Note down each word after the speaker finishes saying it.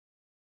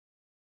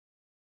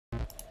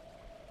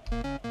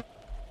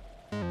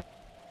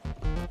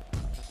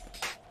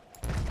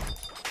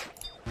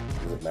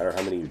matter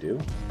how many you do?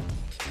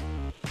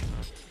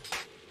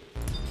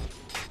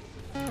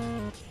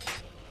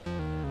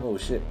 Oh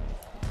shit.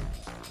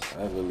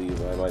 I believe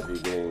I might be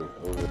getting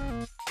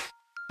over.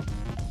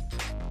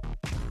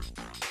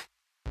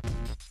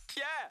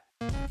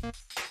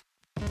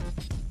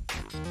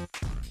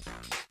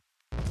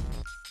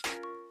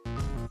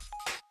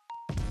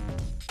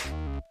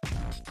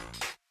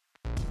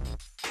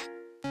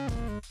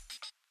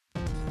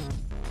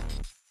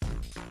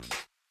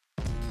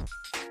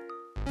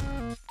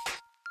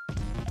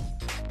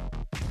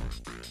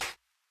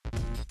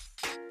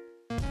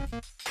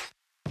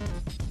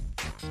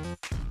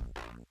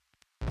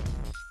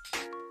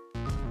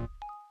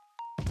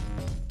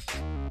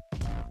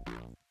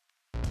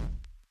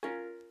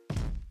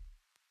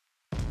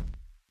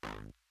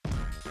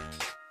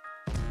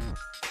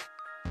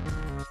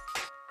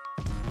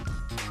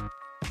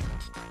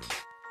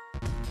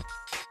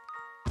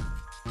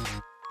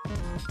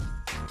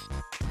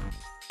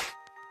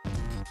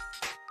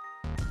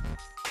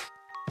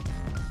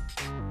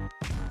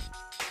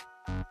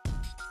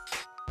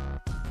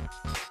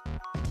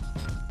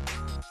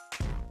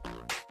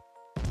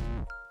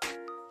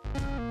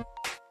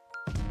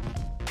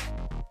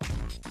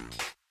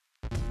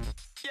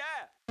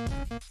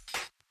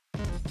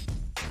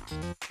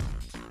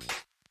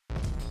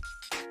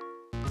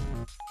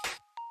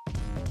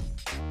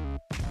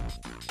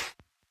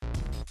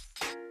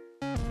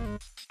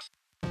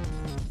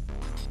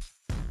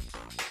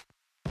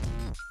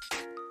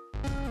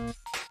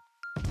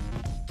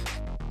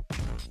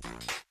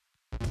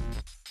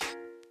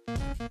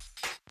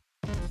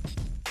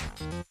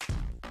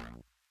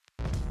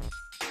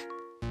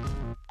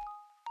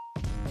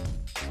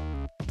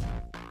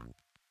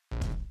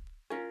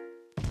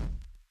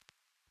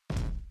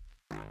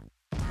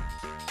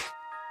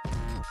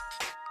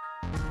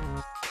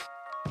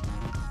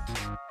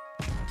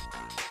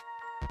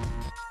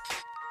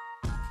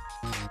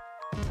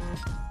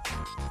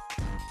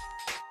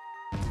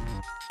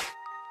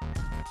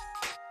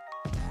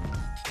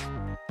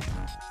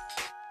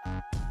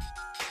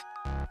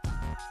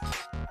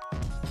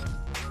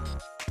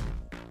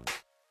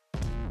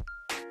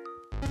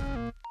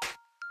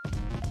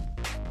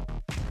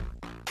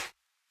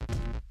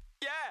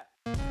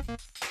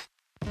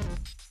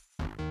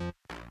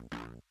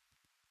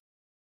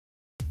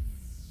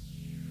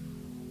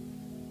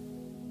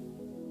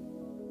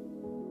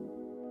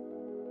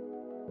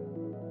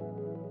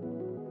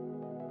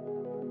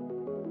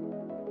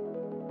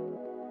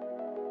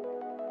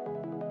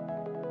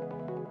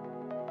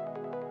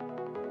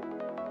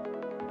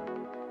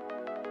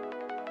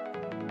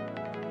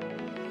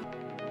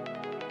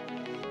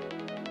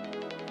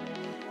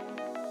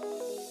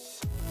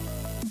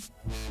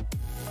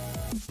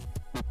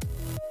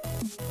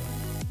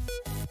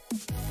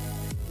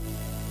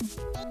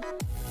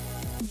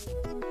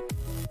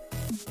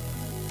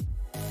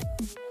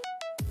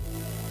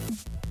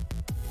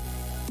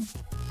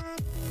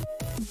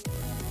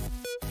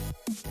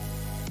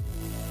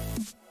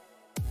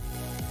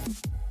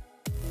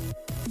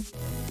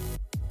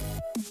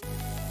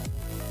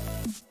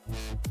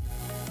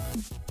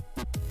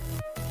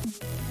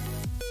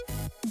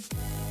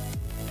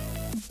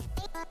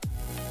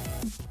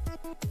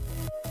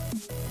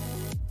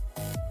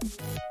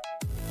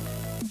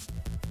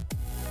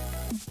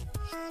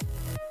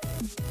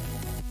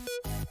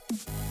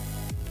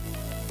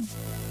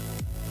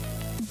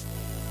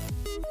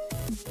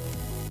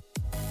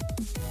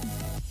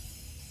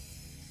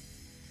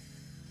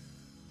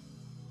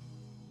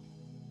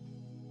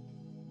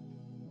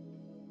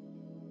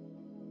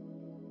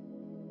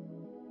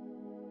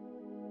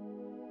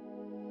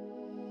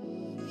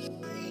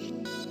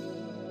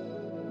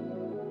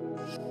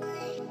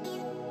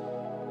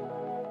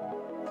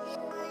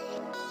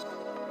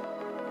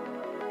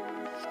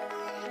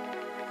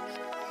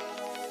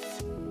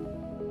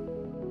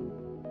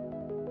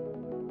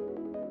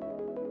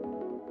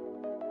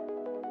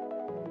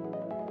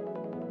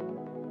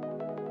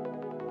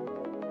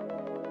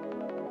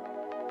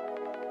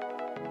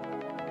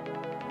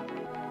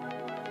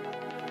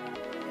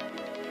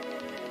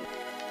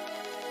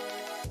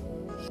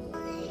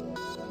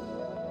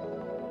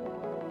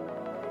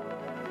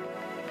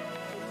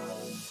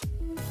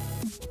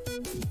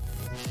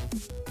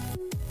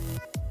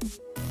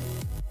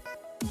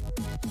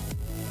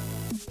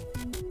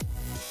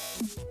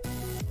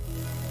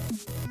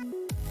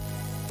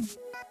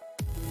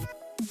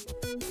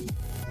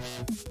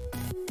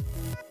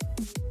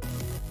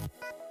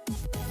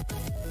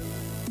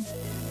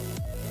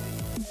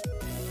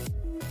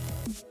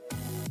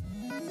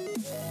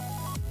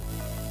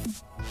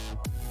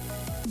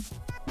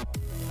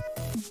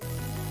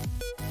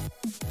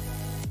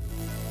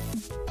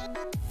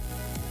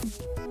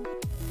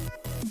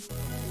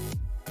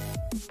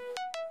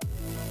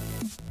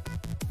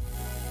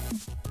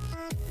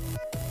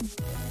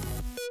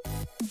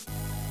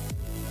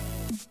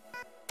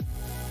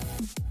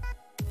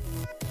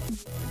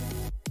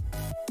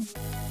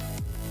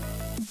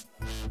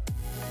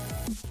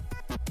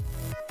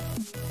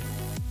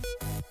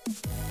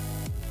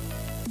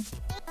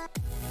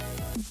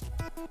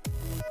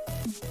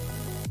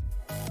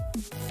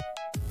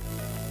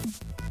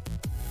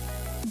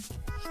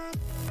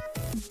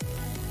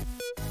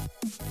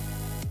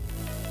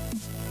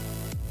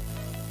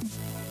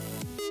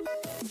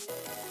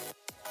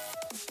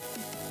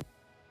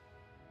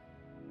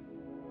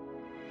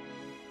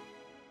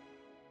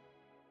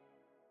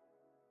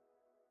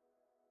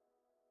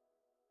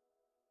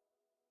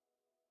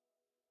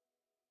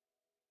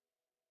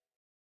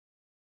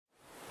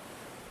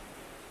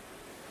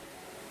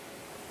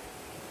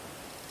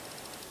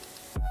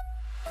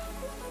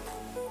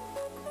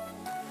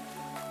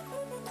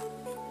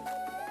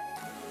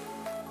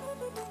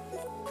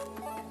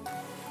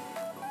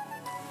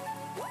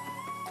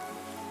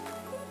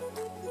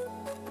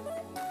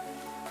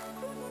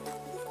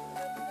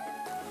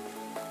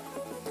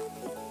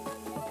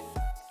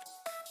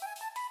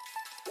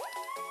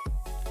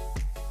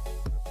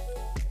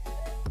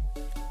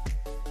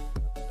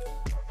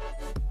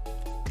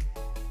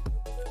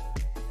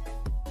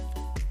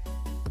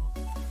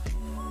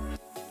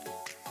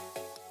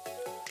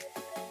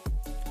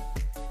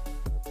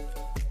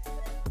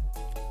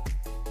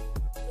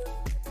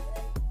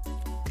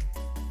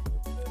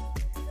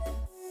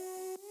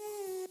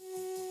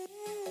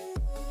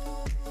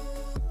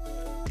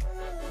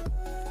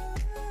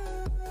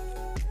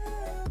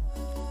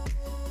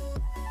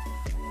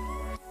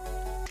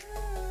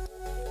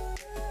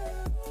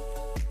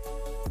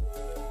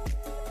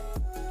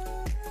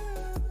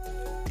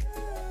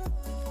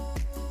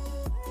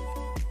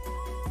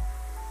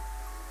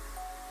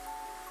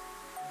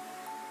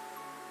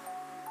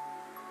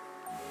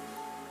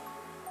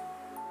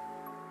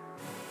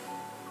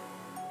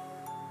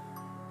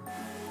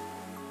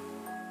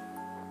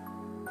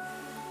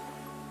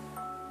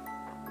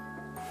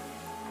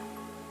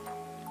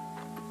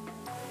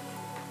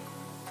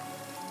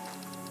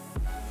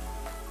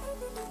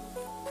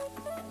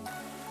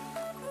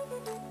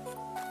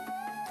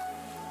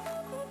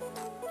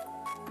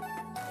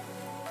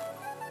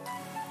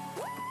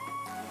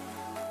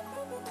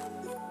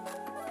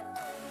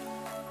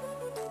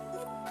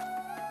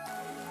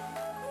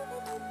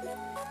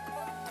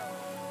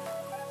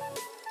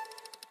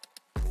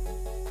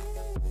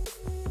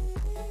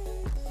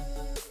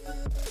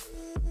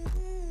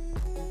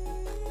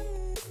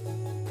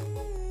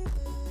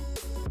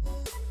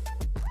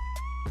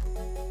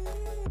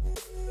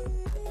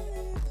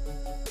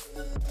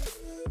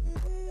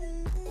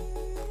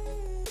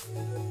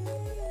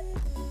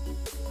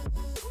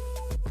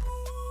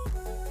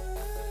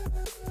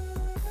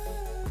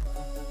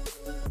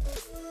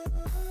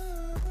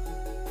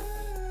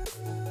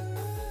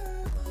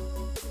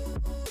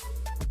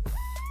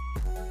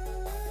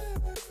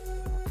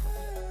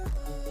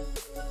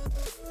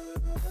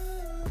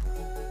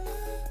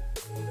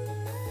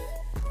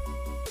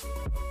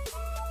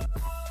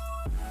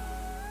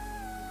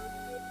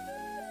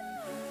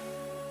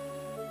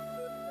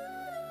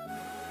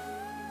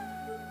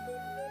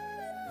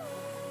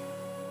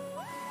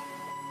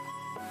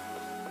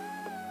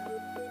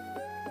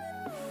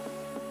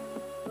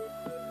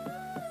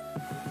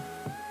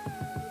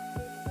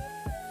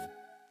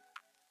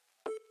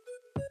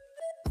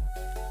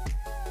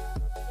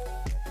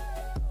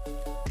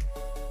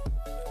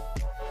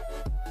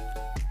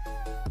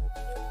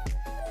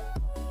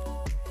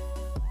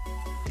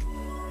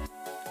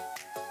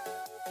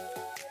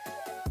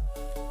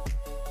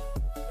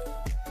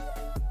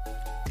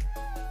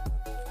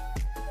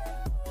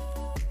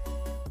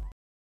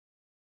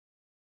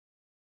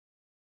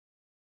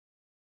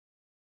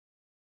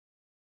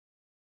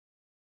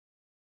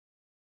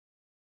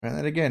 And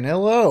then again,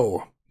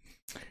 hello.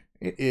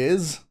 It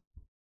is,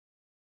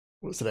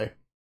 what is today?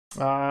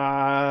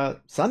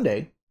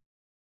 Sunday,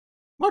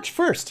 March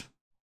 1st.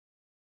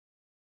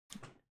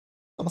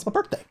 Almost my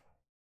birthday.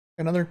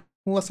 Another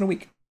less than a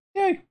week.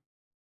 Yay.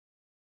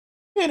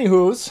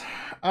 Anywho's,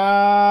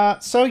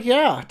 so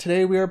yeah,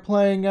 today we are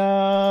playing,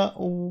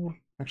 oh,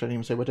 actually I didn't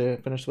even say what day,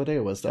 finish what day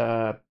it was.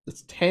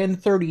 It's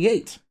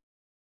 10:38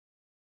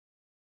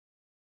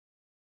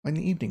 in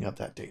the evening of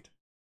that date.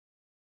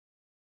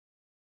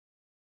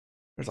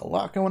 There's a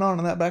lot going on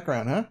in that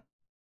background, huh?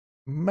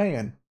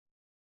 Man.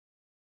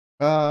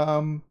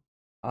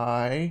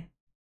 I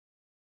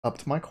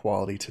upped my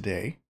quality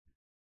today.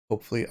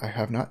 Hopefully I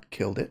have not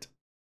killed it.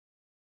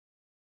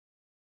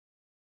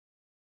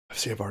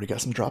 See, I've already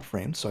got some drop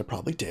frames, so I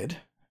probably did.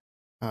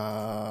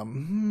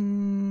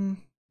 Not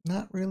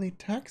really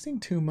taxing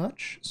too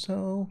much,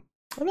 so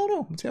I don't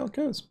know. Let's see how it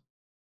goes.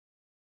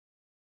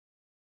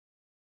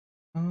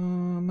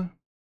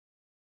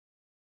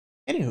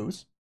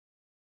 Anywho's,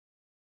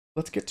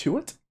 let's get to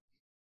it.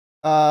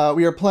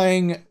 We are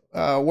playing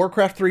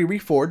Warcraft 3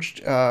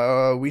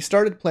 Reforged. We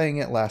started playing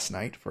it last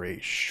night for a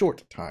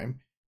short time.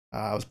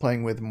 I was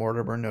playing with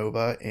Mortimer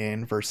Nova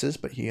in Versus,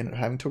 but he ended up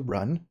having to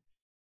run.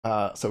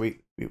 So we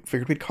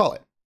figured we'd call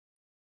it.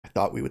 I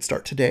thought we would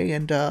start today,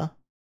 and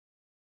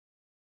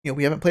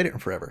we haven't played it in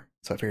forever,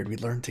 so I figured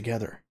we'd learn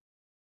together.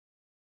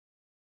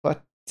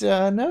 But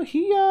no,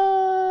 he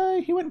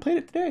went and played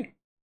it today.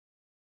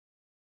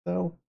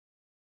 So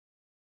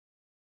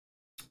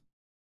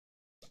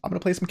I'm gonna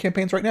play some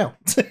campaigns right now.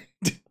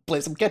 Play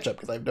some catch up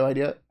because I have no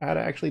idea how to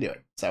actually do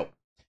it. So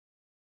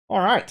All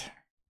right.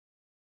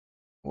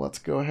 Let's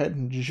go ahead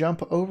and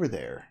jump over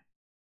there.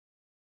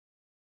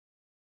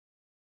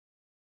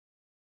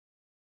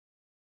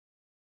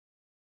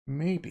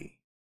 Maybe.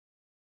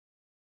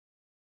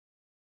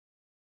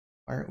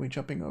 Why aren't we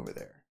jumping over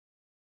there?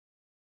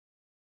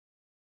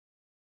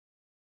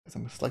 Because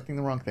I'm selecting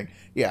the wrong thing.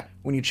 Yeah,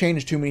 when you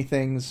change too many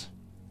things,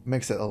 it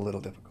makes it a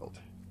little difficult.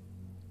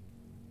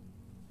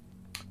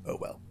 Oh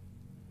well.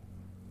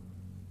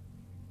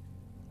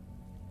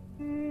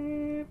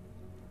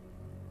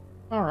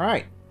 All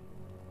right.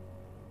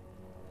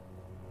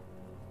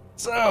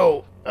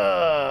 So,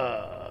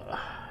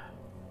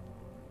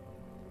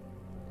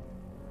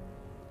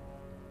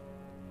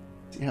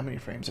 see how many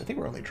frames. I think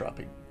we're only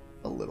dropping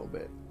a little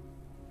bit.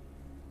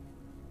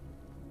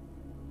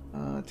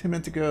 2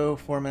 minutes ago,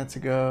 4 minutes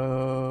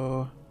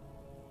ago.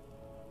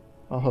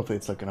 Well, hopefully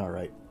it's looking all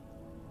right.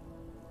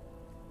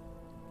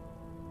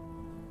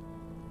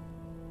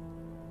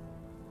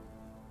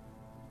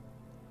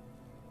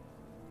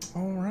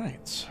 All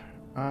right.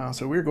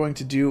 So we're going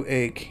to do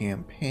a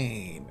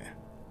campaign.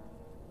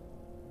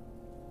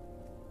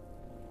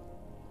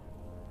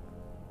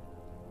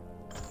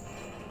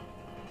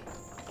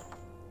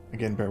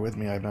 Again, bear with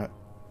me. I've not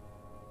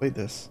played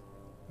this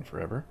in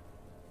forever.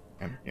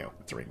 And, you know,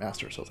 it's a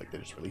remaster, so it's like they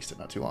just released it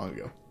not too long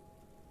ago.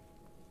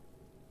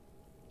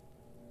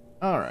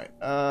 Alright.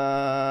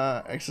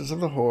 Exodus of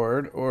the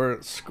Horde, or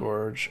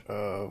Scourge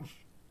of...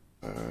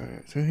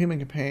 so Human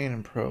Campaign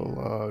and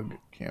Prologue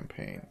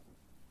Campaign.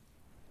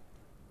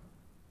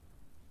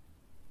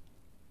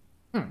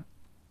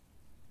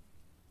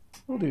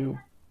 We'll do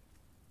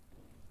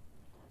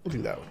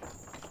that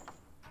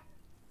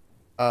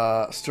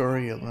one.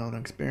 Story, alone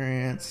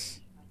experience.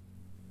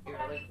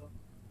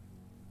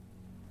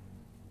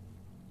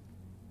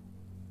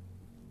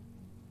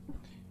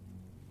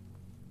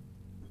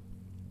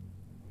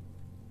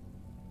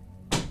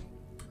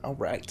 All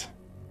right.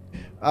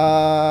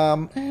 We're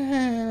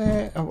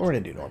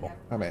gonna do normal.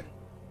 I mean,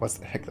 what's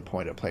the heck the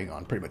point of playing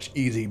on pretty much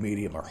easy,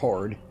 medium, or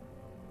hard?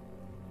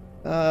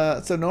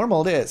 So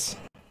normal it is.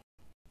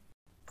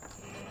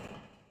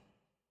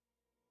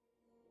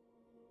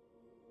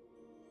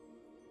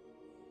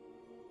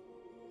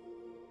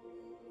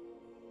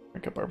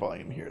 Pick up our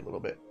volume here a little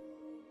bit.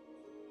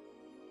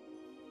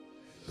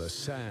 The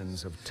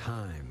sands of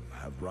time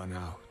have run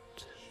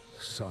out,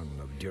 son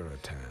of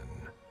Durotan.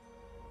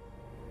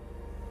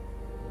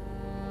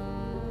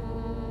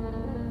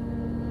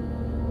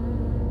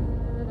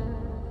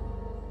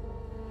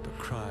 The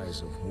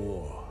cries of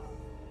war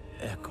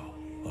echo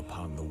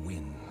upon the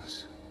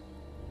winds.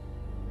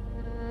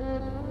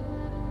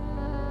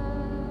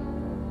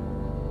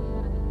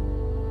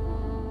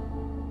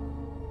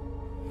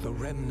 The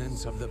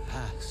remnants of the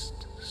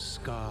past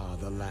scar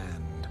the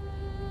land.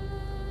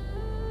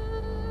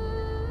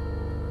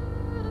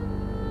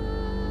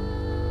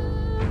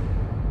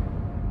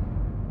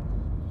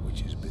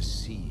 Which is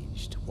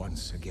besieged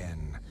once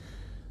again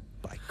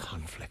by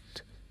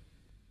conflict.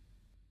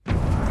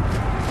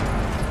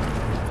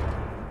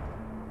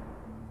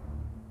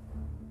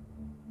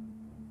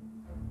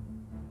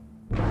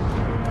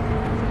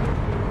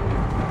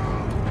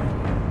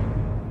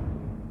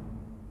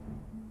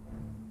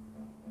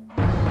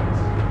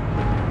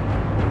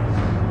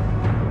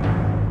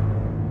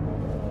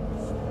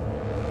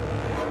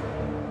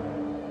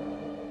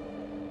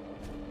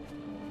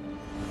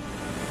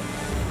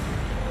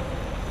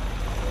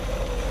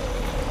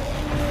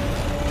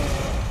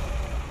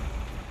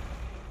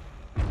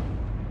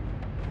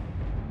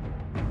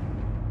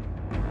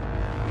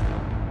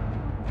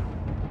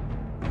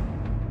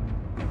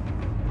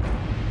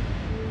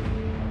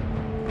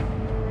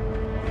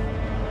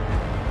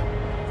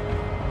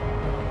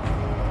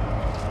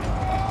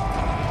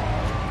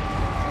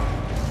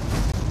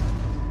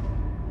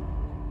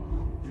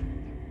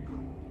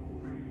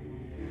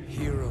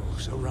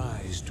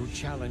 Arise to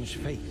challenge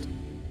fate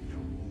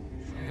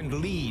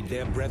and lead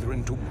their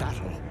brethren to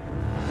battle.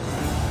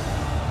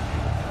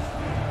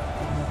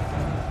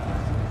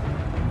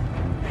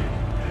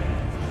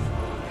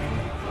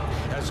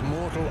 As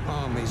mortal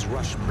armies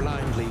rush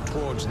blindly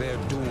towards their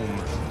doom,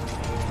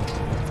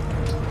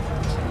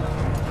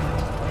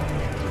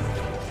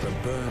 the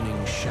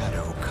burning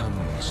shadow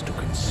comes to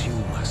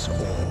consume us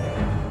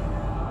all.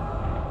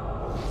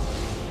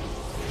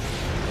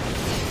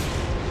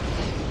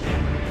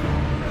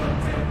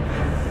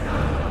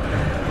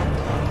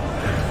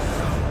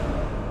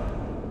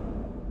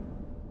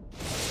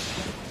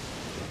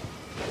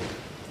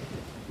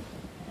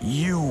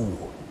 You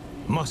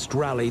must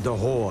rally the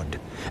Horde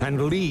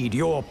and lead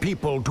your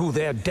people to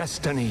their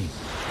destiny.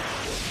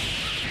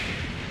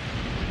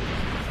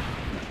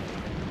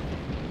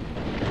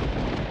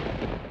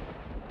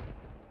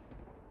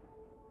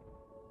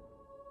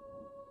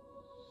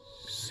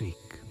 Seek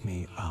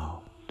me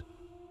out.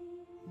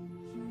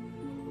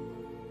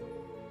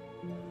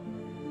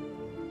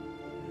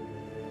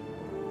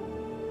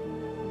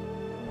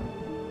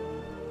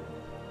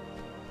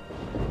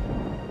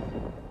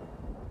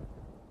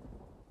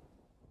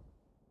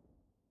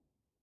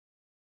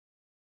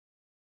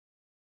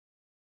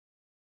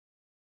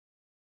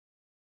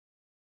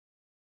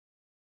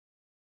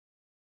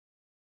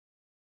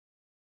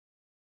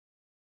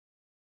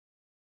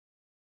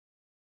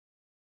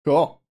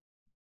 Cool.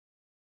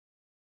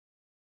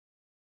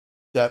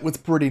 That was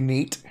pretty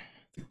neat.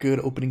 It's a good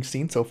opening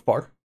scene so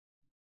far.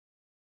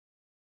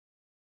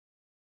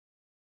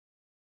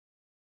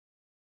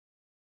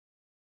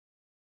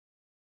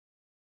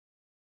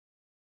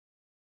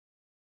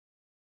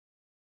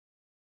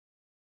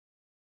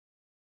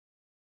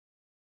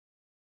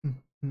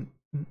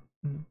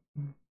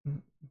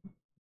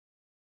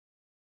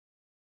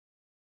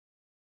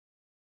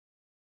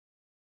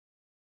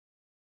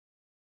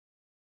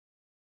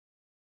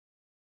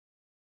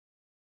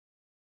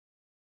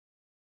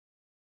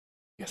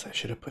 Guess I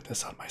should have put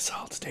this on my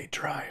solid state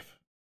drive,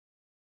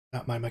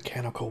 not my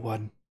mechanical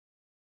one.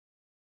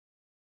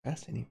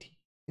 Fascinating.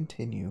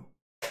 Continue.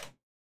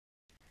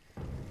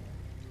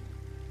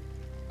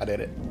 I did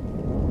it.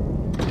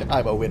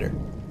 I'm a winner.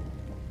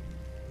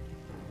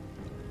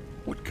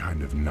 What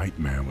kind of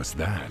nightmare was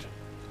that?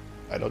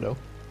 I don't know.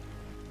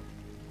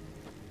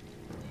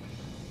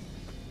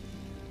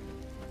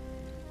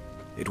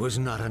 It was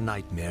not a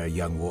nightmare,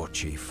 young war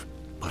chief,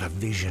 but a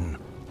vision.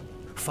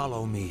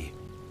 Follow me,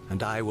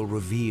 and I will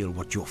reveal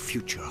what your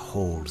future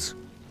holds.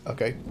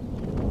 Okay.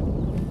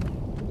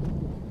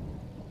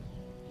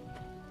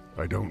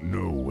 I don't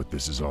know what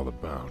this is all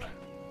about,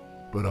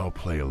 but I'll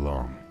play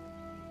along.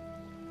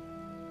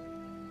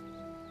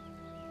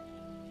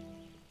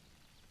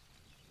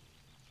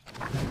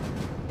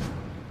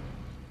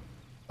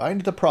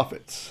 Find the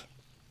prophets.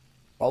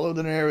 Follow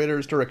the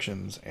narrator's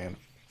directions and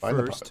find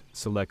the First, prophet.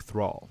 select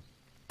Thrall.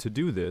 To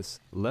do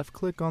this,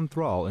 left-click on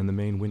Thrall in the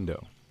main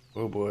window.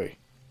 Oh boy.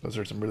 Those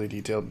are some really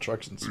detailed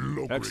instructions.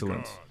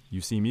 Excellent.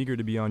 You seem eager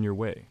to be on your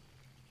way.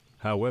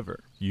 However,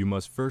 you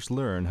must first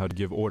learn how to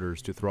give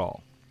orders to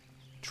Thrall.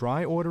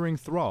 Try ordering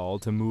Thrall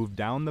to move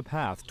down the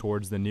path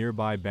towards the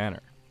nearby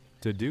banner.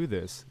 To do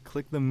this,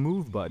 click the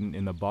Move button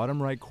in the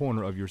bottom right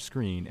corner of your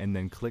screen and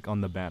then click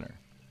on the banner.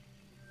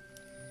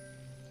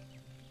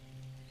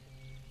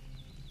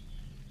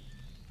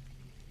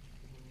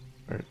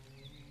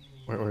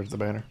 Where's the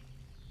banner?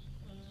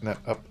 Not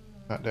up,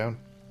 not down.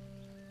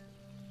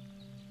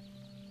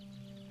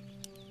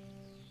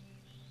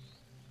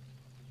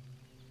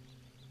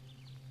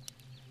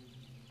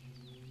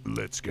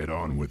 Let's get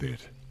on with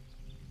it.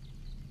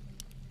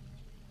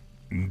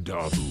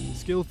 Dabu.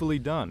 Skillfully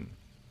done.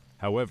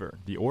 However,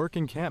 the orc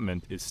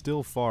encampment is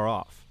still far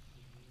off.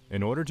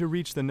 In order to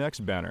reach the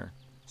next banner,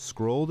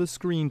 scroll the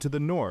screen to the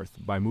north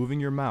by moving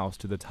your mouse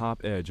to the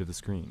top edge of the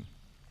screen.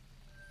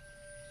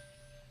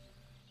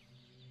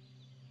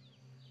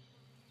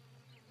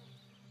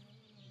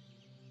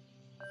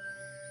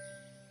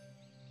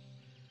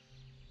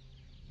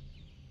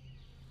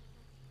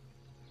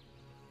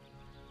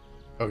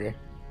 Okay.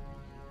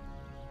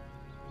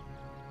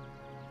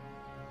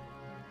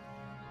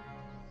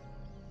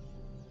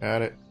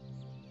 Got it.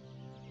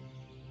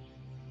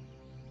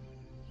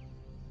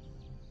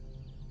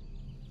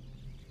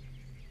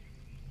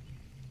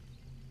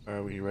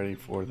 Are we ready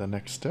for the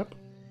next step?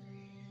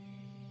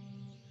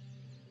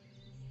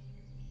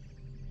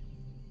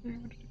 I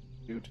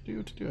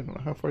don't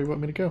know how far you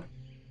want me to go.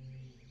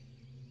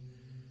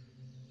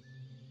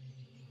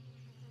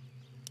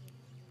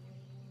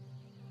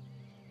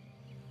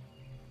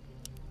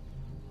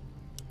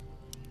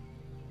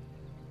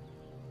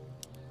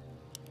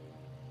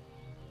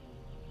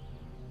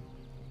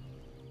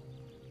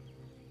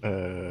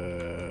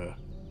 Am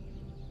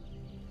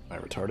I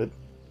retarded?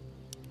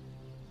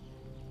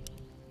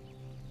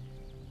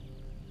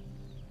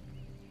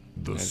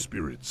 The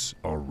spirits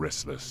are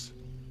restless.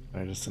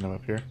 Can I just send him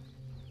up here?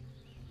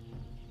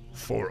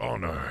 For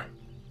honor.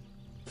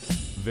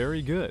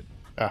 Very good.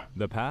 Ah.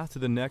 The path to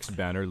the next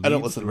banner I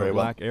don't leads listen through a very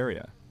well. black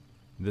area.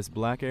 This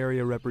black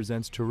area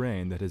represents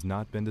terrain that has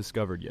not been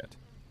discovered yet.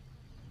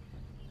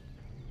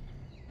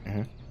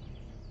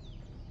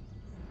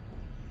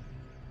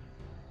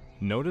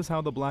 Notice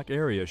how the black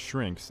area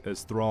shrinks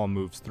as Thrall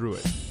moves through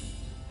it.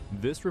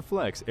 This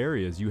reflects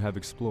areas you have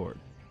explored.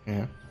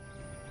 Yeah.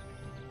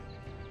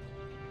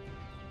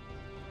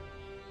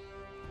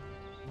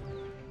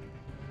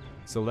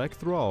 Select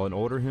Thrall and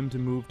order him to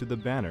move to the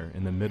banner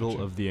in the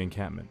middle of the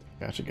encampment.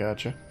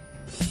 Gotcha.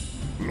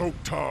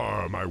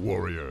 Loktar, my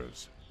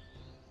warriors.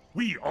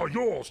 We are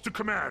yours to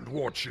command,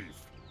 War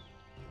Chief.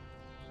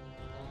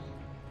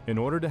 In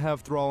order to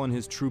have Thrall and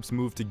his troops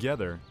move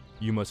together,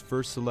 you must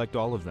first select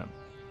all of them.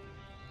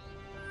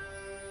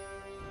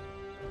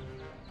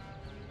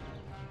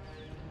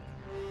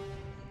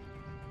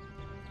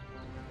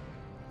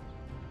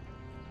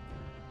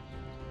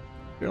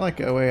 Is there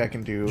like a way I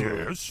can do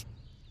Yes?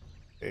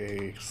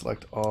 a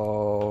select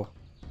all?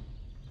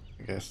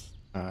 I guess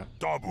not.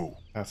 Dabu.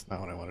 That's not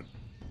what I wanted.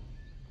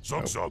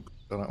 Zug Zug.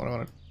 That's not what I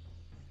wanted.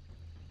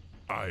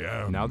 I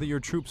am. Now that your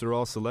troops are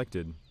all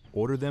selected,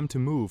 order them to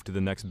move to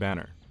the next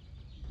banner.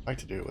 I like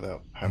to do it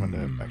without having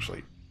to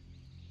actually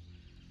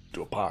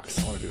do a box.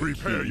 I want to do it.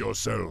 Prepare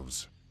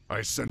yourselves.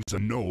 I sense a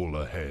knoll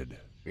ahead.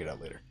 Figure it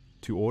out later.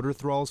 To order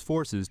Thrall's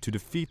forces to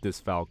defeat this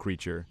foul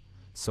creature,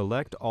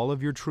 select all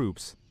of your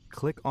troops,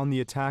 click on the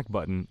attack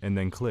button, and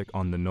then click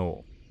on the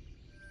knoll.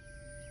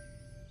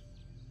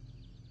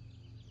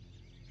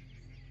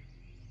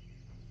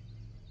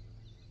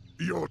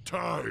 Your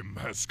time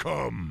has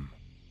come.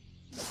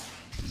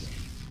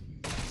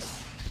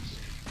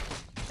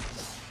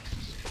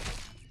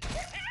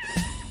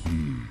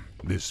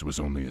 This was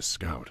only a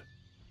scout,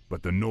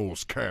 but the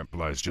Gnoll's camp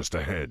lies just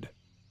ahead.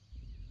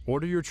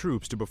 Order your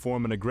troops to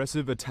perform an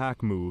aggressive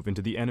attack move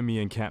into the enemy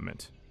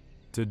encampment.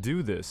 To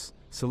do this,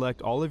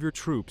 select all of your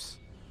troops,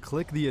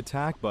 click the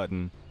attack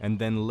button, and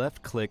then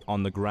left-click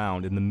on the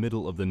ground in the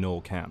middle of the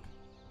Gnoll camp.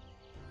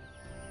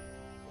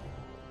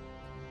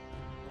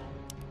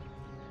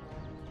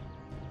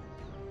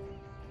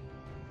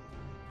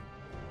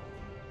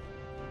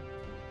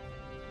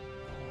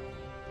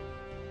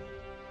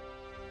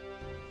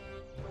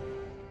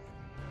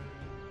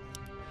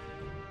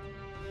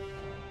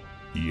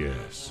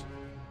 Yes.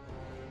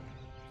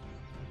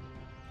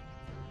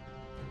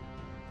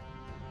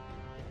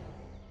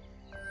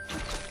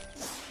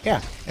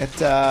 Yeah, it,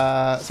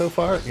 so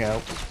far, you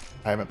know,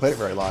 I haven't played it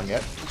very long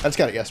yet. I just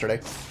got it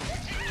yesterday.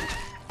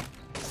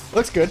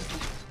 Looks good.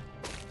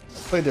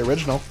 Played the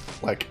original,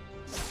 like,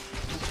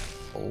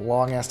 a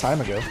long-ass time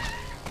ago.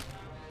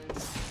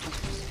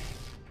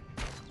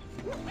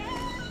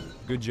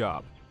 Good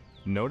job.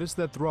 Notice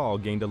that Thrall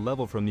gained a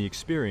level from the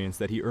experience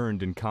that he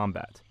earned in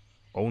combat.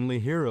 Only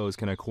heroes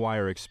can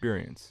acquire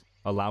experience,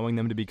 allowing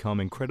them to become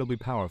incredibly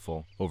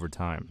powerful over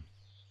time.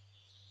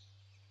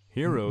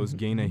 Heroes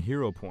gain a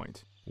hero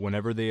point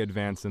whenever they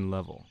advance in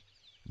level.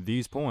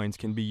 These points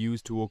can be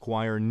used to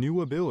acquire new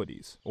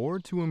abilities or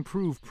to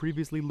improve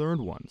previously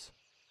learned ones.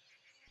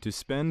 To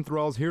spend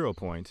Thrall's hero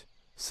point,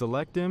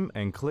 select him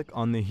and click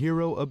on the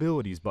Hero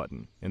Abilities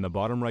button in the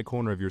bottom right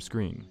corner of your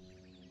screen.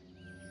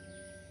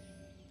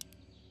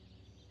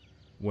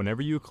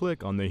 Whenever you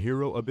click on the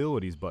Hero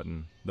Abilities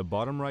button, the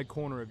bottom right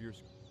corner of your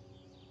screen.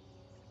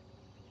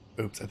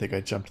 Oops, I think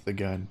I jumped the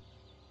gun.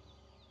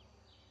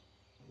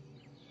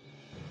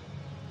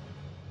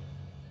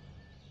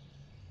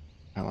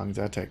 How long does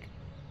that take?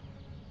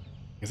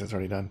 I guess it's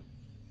already done.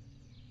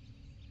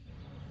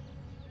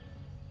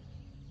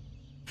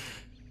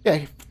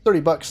 Yeah,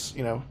 $30,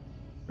 you know,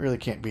 really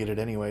can't beat it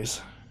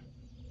anyways.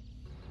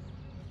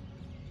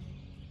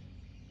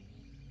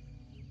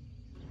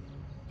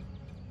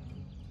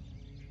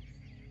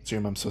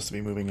 Assume I'm supposed to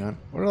be moving on.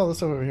 What are all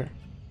this over here?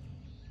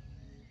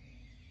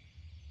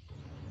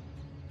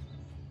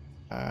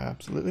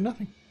 Absolutely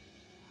nothing.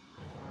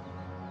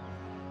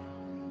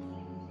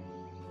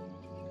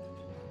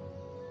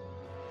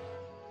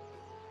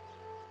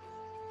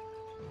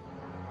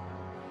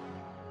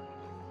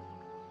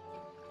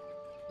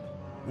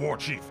 War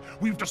Chief,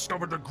 we've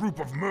discovered a group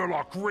of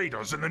Murloc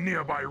raiders in the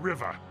nearby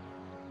river.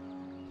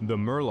 The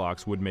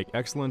Murlocs would make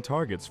excellent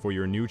targets for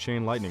your new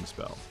Chain Lightning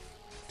spell.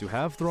 To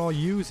have Thrall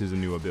use his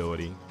new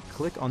ability,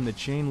 click on the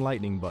Chain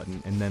Lightning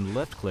button and then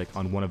left-click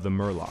on one of the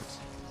Murlocs.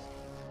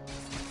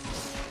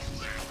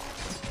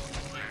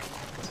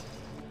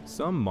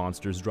 Some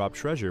monsters drop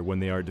treasure when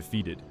they are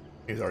defeated.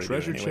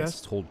 Treasure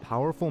chests hold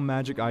powerful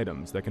magic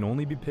items that can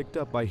only be picked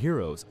up by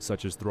heroes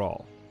such as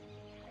Thrall.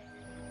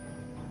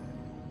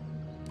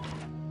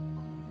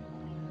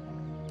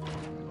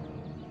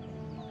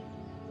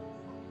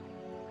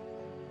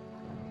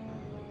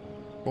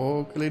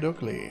 Oakley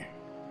dokley.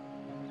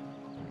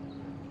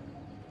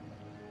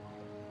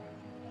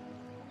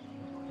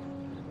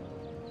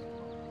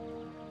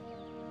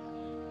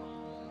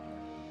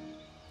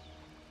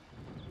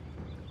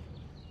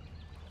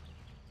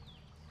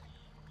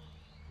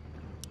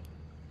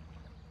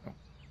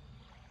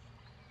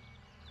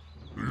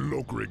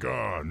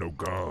 Lokrigar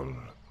Nogal.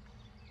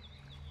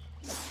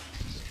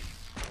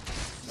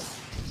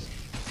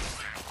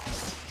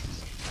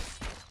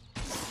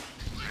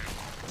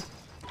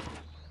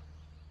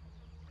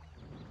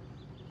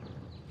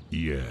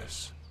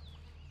 Yes.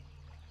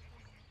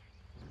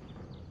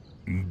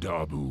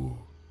 Dabu.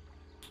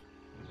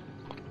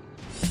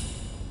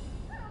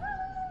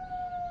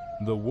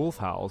 The wolf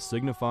howl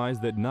signifies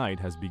that night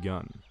has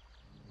begun.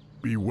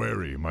 Be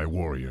wary, my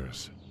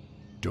warriors.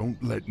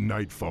 Don't let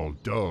nightfall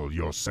dull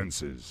your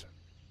senses.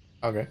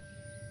 Okay.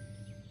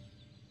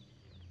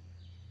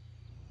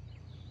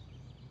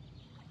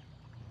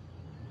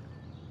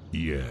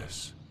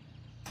 Yes.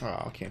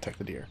 Oh, I can't take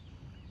the deer.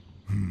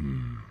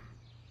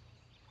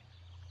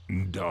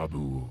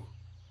 Dabu.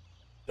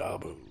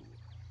 Dabu.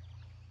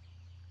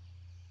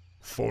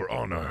 For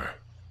honor.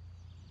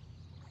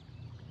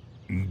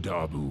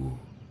 Dabu.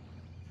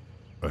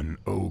 An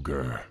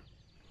ogre.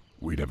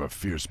 We'd have a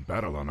fierce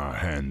battle on our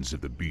hands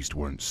if the beast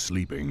weren't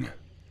sleeping.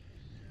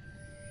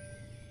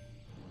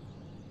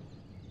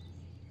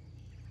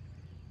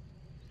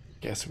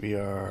 Guess we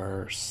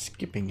are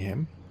skipping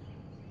him.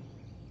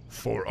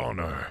 For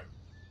honor.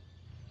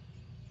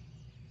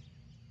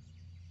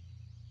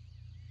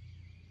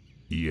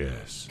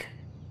 Yes.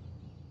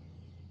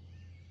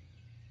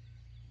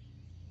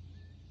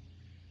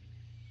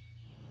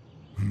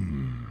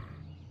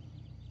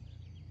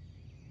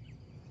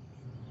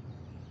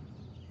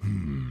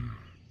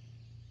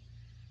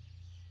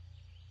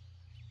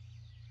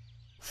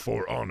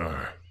 For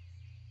honor.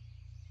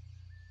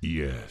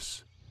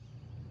 Yes.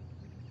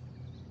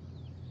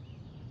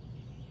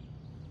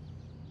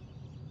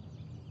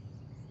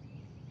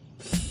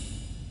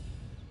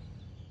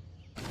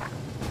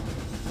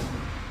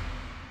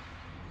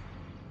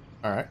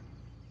 Alright.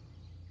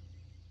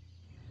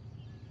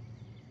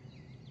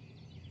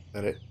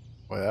 That it?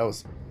 Boy, that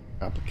was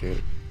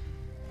complicated.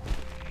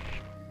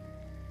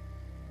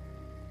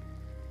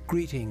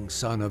 Greetings,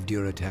 son of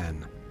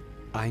Duratan.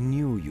 I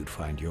knew you'd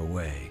find your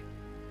way.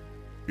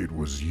 It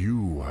was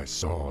you I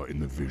saw in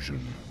the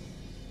vision.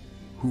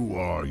 Who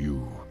are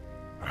you?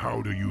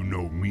 How do you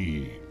know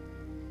me?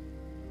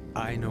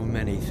 I know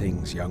many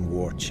things, young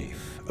war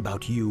chief,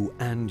 about you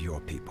and your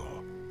people.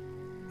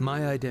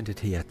 My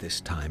identity at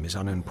this time is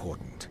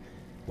unimportant.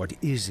 What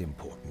is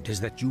important is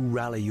that you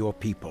rally your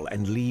people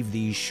and leave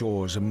these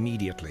shores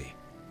immediately.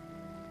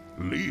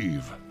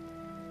 Leave?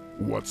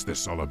 What's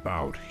this all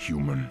about,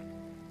 human?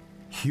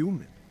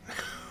 Human?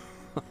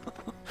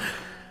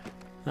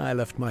 I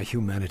left my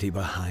humanity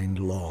behind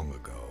long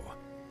ago.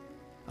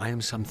 I am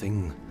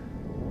something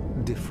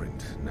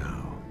different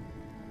now.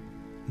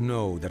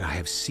 Know that I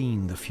have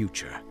seen the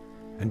future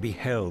and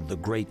beheld the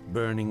great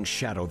burning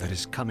shadow that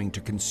is coming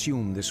to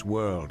consume this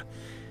world.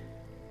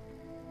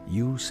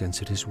 You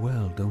sense it as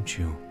well, don't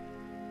you?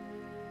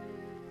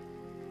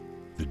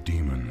 The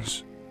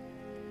demons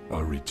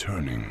are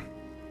returning.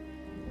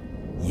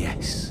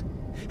 Yes,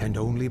 and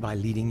only by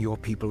leading your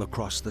people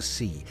across the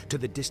sea to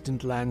the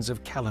distant lands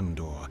of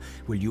Kalimdor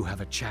will you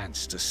have a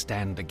chance to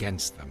stand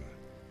against them.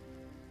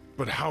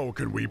 But how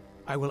can we...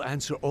 I will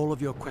answer all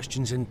of your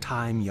questions in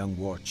time, young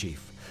war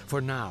chief. For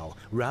now,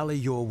 rally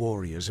your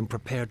warriors and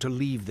prepare to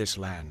leave this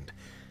land.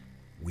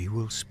 We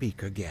will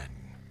speak again.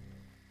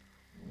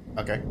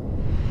 Okay.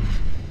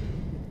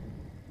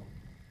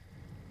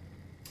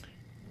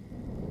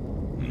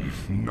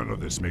 None of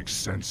this makes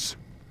sense.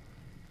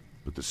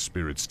 But the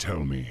spirits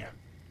tell me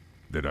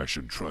that I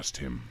should trust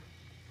him.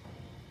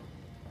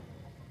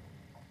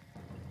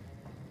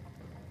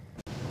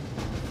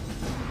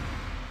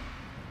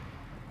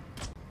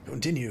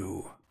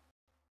 Continue.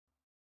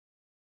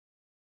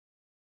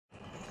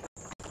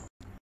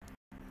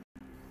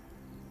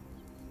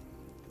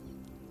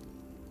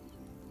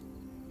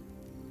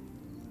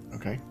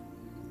 Okay.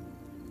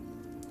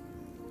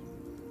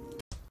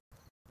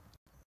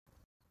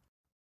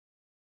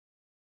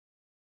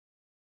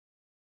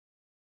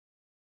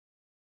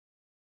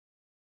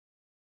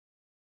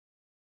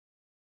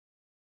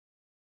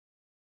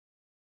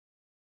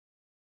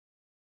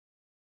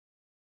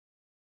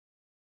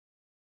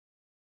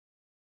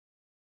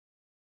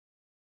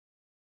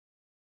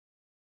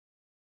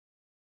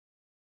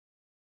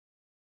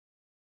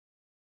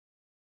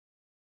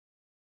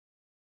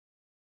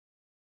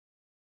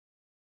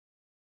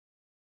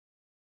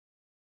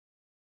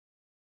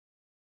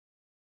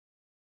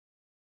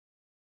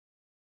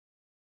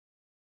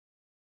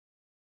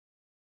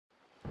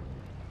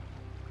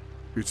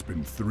 It's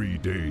been 3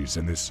 days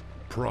and this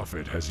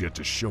prophet has yet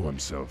to show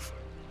himself.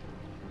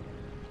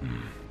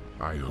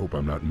 I hope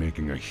I'm not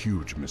making a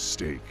huge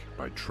mistake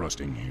by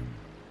trusting him.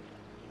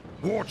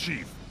 War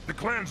Chief, the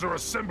clans are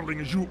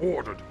assembling as you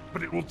ordered,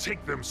 but it will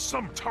take them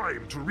some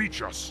time to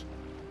reach us.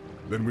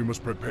 Then we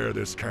must prepare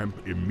this camp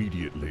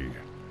immediately.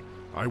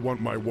 I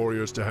want my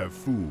warriors to have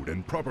food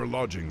and proper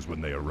lodgings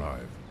when they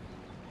arrive.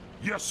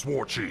 Yes,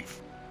 War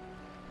Chief.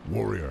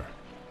 Warrior,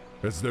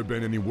 has there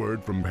been any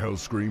word from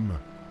Hellscream?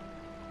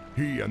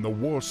 He and the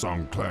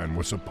Warsong clan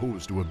were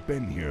supposed to have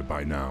been here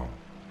by now.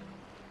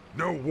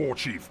 No, War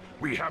Chief.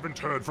 We haven't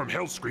heard from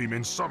Hellscream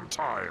in some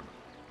time.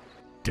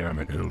 Damn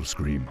it,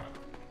 Hellscream.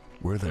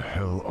 Where the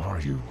hell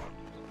are you?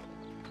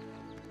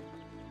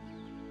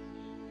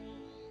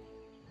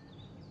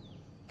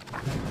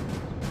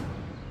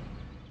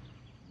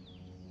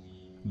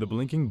 The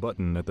blinking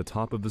button at the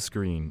top of the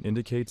screen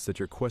indicates that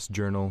your quest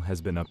journal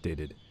has been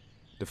updated.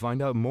 To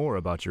find out more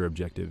about your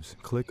objectives,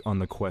 click on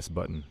the quest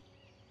button.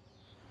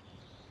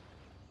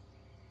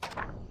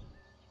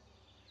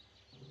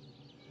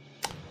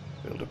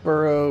 Build a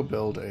burrow,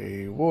 build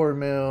a war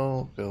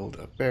mill, build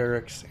a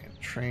barracks, and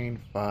train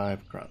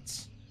 5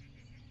 grunts.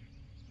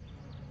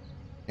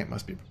 Camp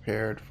must be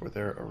prepared for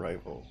their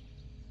arrival.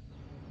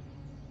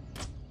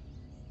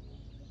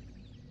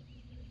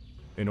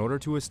 In order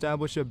to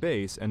establish a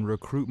base and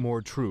recruit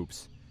more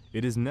troops,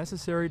 it is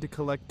necessary to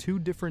collect 2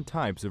 different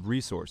types of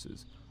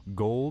resources,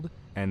 gold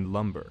and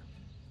lumber.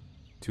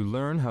 To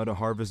learn how to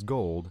harvest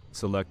gold,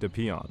 select a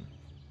peon.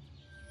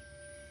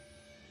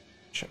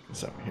 Check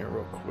this out here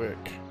real quick.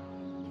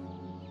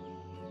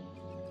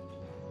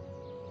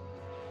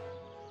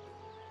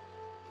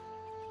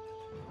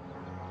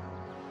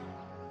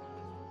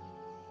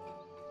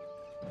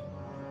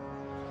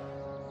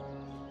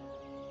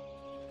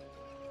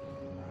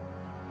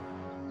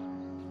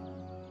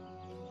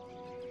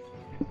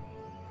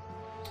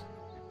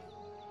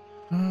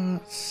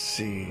 Let's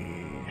see.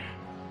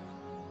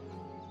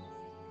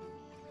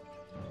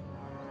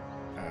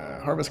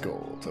 Harvest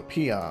gold, a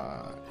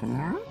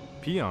peon.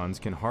 Peons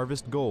can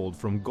harvest gold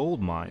from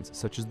gold mines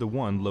such as the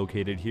one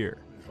located here.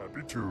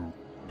 Happy to.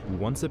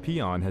 Once a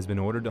peon has been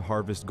ordered to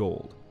harvest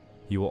gold,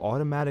 he will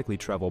automatically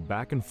travel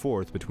back and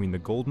forth between the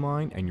gold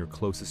mine and your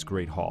closest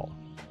great hall.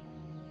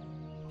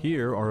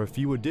 Here are a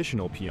few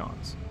additional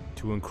peons.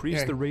 To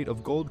increase the rate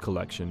of gold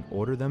collection,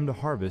 order them to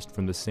harvest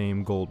from the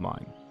same gold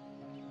mine.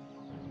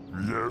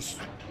 Yes?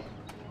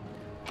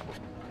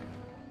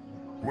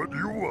 What do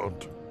you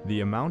want?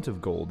 The amount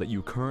of gold that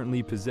you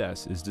currently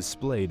possess is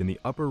displayed in the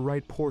upper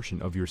right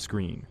portion of your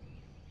screen.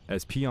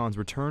 As peons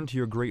return to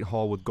your Great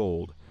Hall with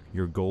gold,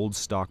 your gold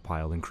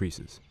stockpile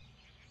increases.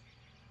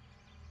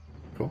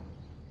 Cool.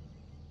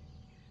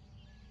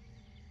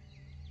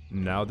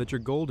 Now that your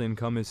gold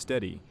income is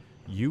steady,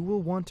 you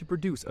will want to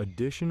produce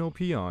additional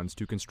peons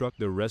to construct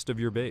the rest of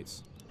your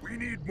base. We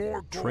need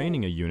more gold.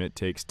 Training a unit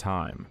takes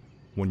time.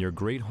 When your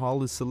Great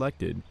Hall is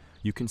selected,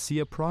 you can see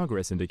a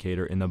progress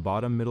indicator in the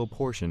bottom middle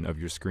portion of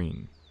your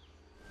screen.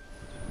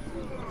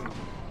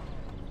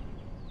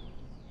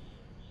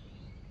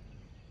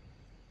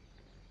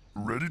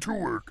 Ready to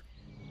work.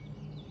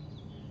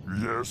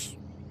 Yes.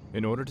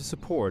 In order to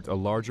support a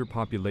larger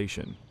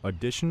population,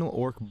 additional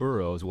orc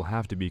burrows will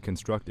have to be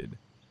constructed.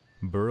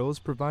 Burrows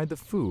provide the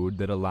food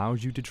that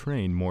allows you to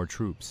train more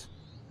troops.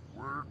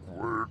 Work,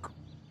 work.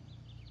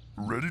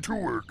 Ready to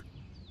work.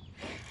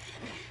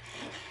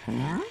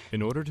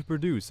 In order to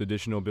produce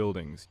additional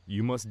buildings,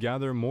 you must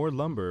gather more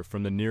lumber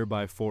from the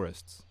nearby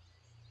forests.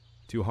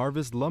 To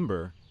harvest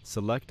lumber,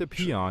 select a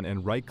peon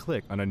and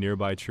right-click on a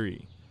nearby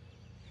tree.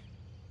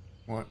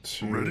 Want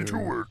to... Ready to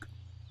work.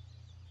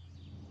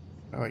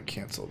 How do I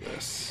cancel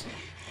this?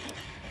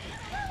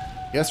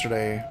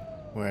 Yesterday,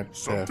 when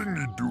Something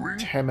need doing?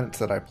 10 minutes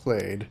that I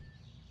played,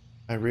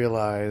 I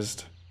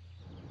realized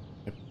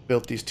I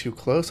built these too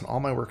close and all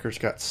my workers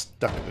got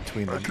stuck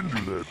between I them.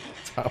 can do that.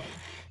 So I'm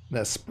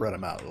gonna spread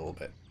them out a little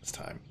bit this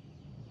time.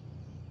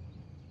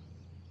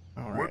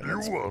 Alright, What do you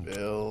let's want?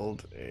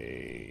 build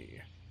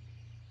a...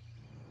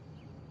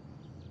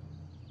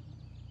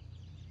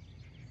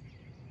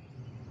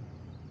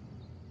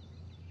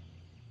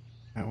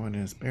 That one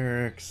is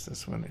barracks,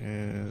 this one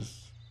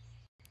is...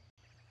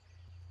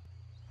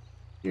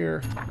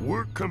 here.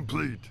 Work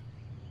complete.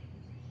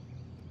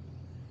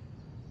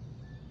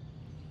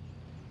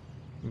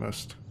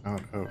 Most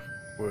out of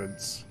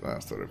woods.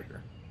 Let's over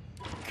here.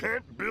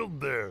 Can't build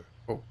there.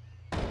 Oh.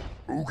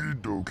 Okie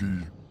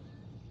dokie.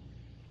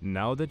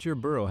 Now that your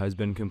burrow has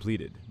been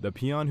completed, the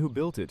peon who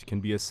built it can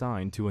be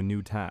assigned to a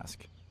new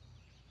task.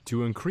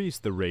 To increase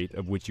the rate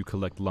of which you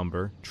collect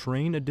lumber,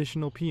 train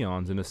additional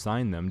peons and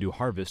assign them to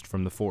harvest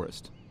from the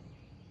forest.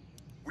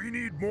 We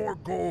need more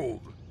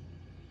gold.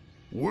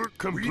 Work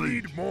complete. We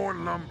need more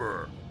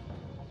lumber.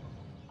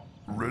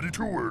 Ready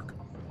to work.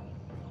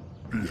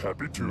 Be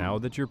happy to. Now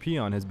that your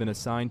peon has been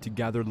assigned to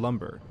gather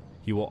lumber,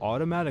 he will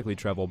automatically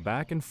travel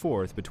back and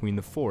forth between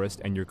the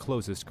forest and your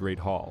closest Great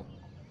Hall.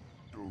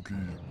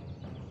 Dokie.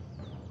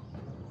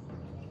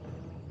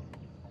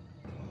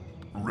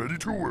 Ready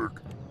to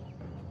work.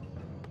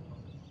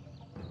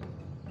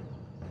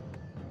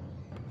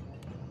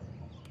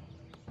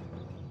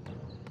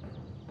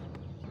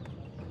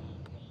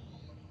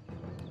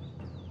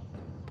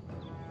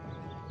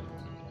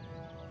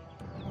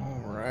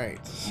 Alright.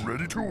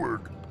 Ready to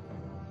work.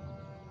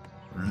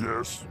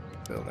 Yes.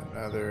 Build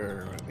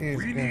another one of these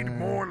We need guys.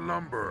 more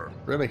lumber.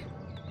 Really?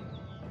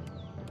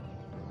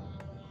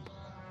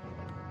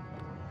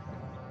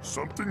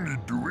 Something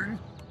need doing?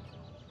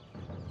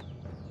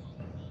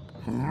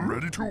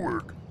 Ready to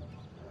work.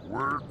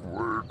 Work,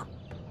 work.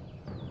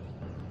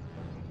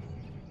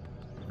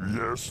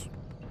 Yes.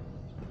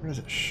 Where does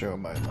it show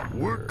my lumber?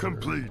 Work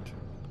complete.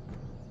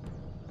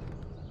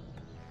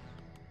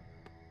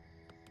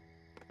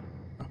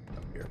 Oh,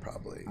 up here,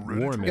 probably.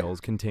 Ready War to mills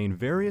contain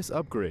various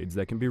upgrades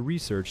that can be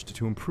researched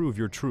to improve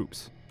your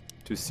troops.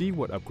 To see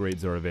what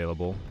upgrades are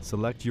available,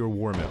 select your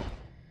war mill.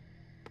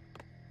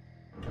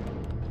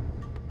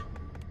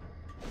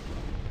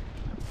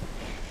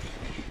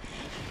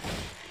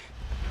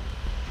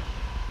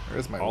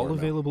 Where's my All war mill?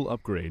 available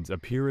upgrades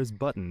appear as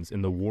buttons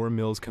in the War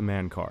Mill's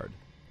command card.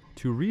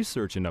 To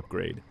research an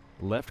upgrade,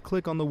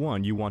 left-click on the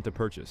one you want to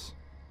purchase.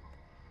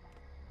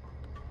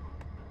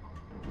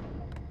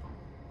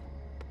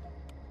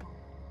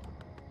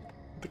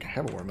 I don't think I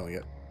have a war mill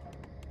yet.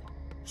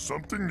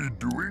 Something need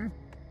doing?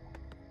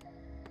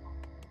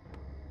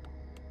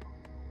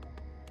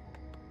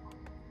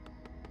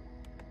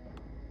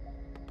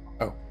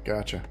 Oh,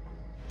 gotcha.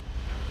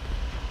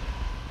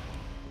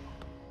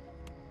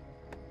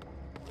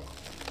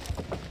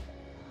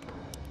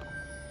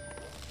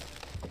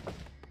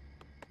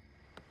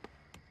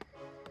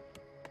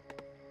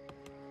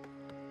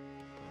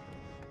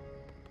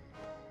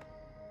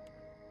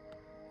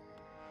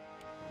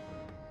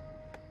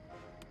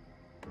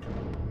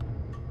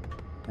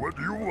 What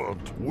do you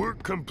want?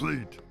 Work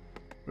complete.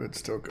 But it's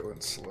still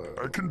going slow.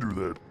 I can do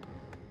that.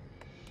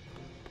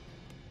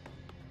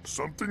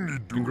 Something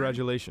need doing?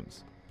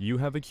 Congratulations. You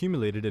have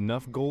accumulated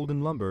enough gold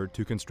and lumber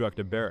to construct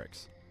a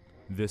barracks.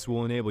 This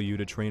will enable you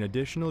to train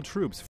additional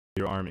troops for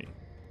your army.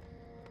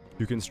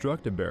 To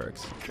construct a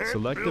barracks, Can't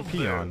select a build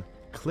peon,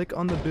 click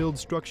on the Build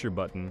Structure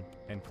button,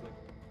 and click.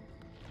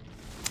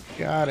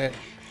 Got it.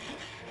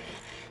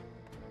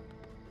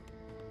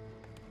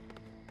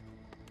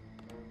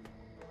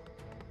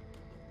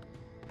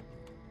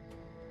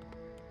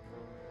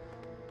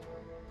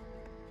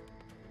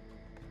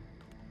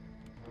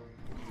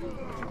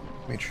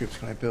 How many troops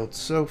can I build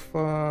so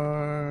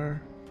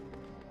far?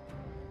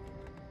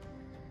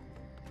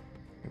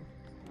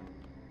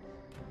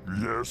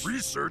 Yes.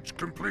 Research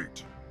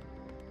complete.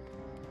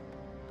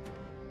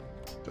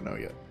 Don't know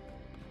yet.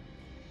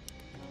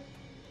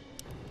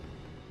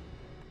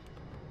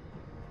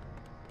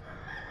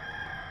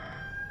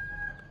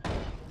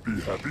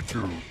 Be happy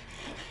to.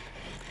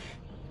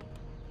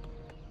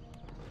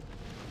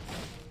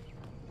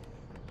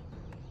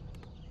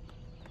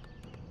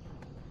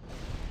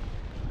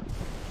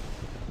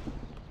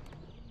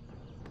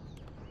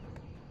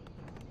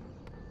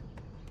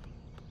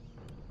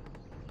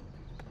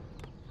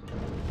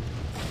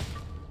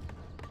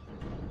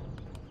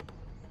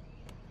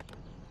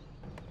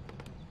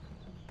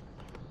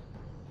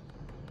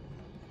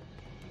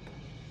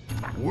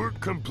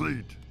 Work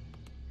complete.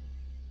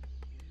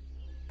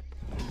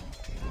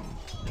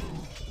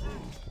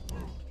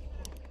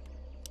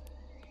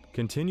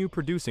 Continue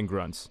producing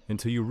grunts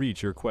until you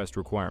reach your quest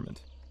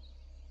requirement.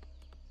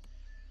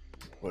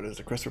 What is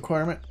the quest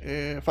requirement?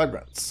 5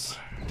 grunts.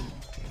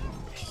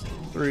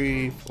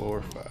 3,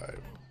 4, 5.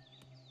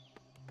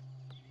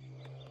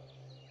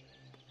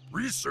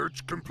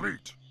 Research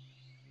complete.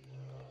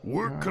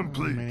 Work How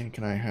complete. many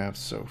can I have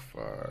so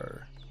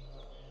far?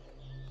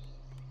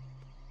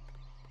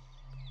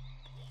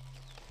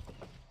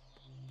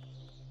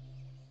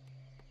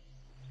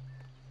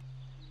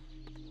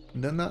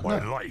 No, not, My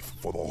not. life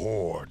for the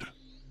Horde.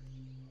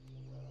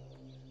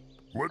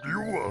 What do you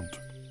want?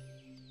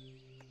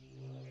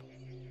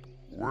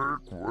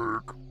 Work,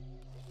 work.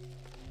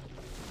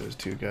 Those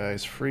 2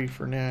 guys free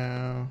for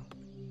now.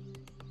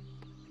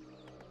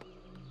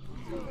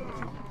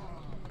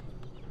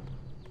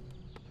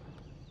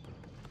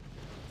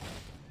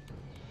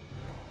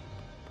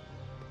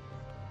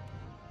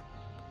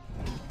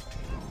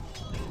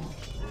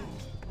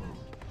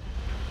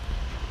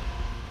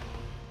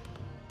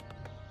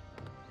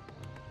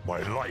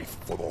 My life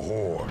for the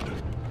Horde.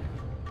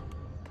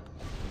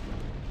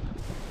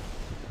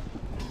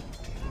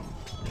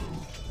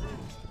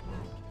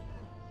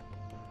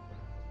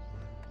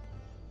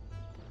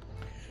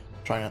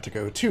 Try not to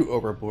go too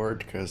overboard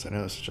because I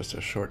know this is just a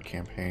short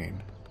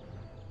campaign.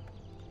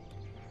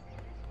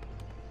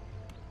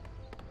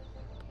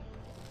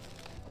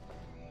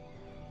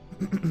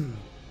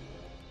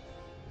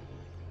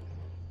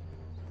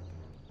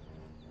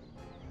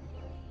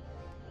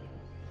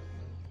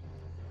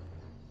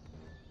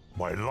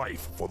 My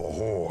life for the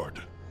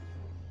Horde.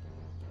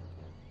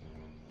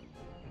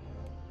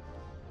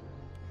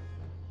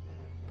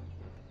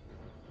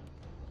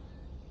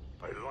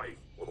 My life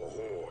for the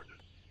Horde.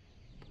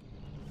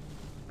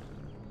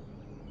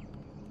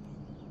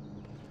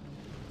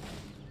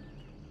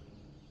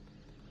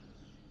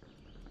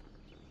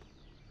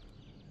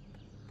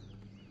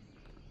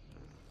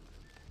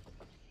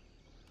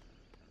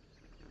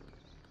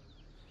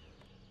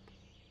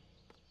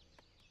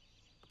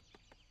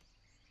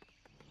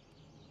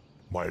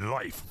 My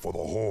life for the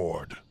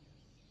Horde.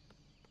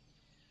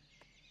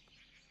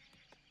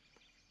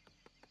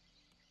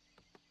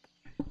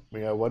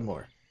 We got one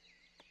more.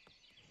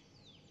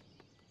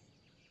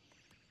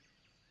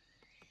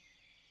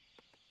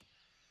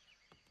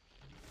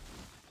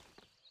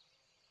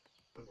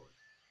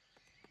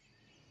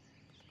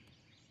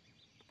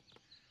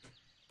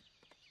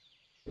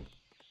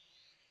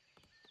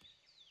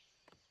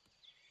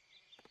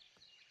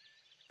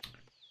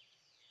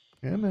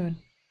 Yeah, man.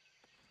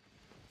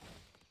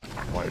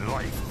 My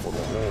life for the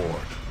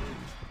Horde.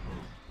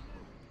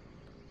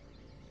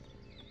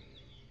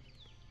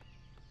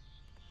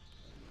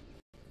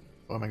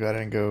 Oh my god, I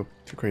didn't go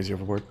too crazy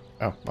overboard.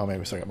 Oh, well, maybe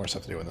we still got more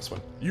stuff to do in this one.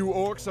 You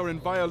orcs are in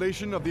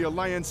violation of the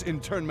Alliance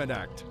Internment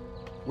Act.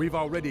 We've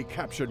already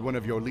captured one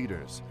of your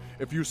leaders.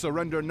 If you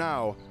surrender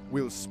now,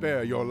 we'll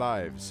spare your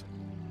lives.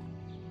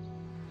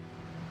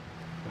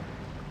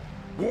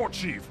 War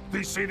Chief,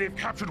 they say they've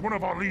captured one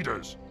of our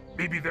leaders.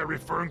 Maybe they're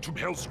referring to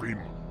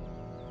Hellscream.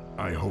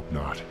 I hope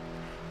not.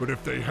 But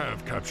if they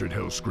have captured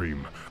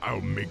Hellscream,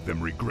 I'll make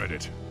them regret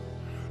it.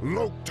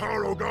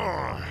 Loktar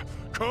Ogar!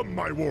 Come,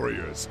 my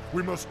warriors!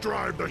 We must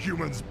drive the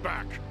humans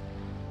back!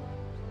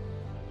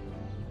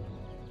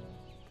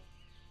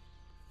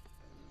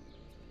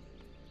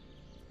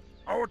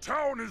 Our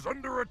town is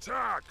under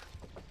attack!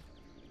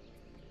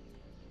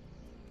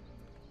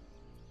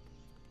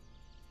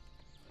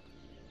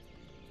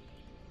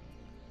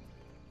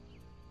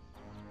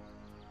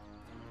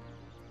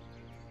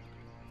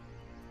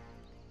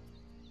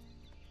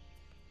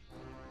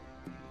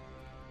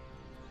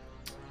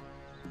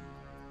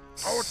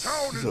 Our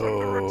town is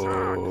under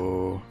attack!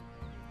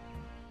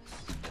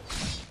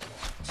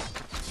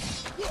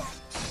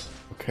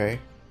 Okay.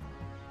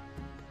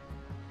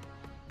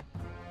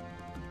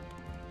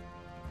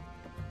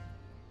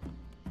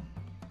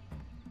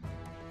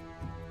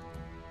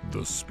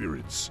 The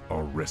spirits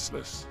are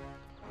restless.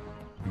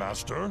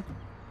 Master?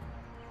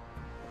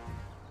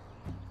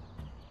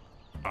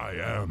 I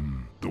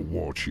am the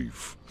war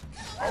chief.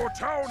 Our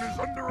town is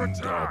under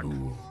attack!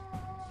 Ndabu.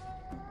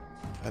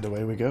 And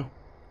away we go.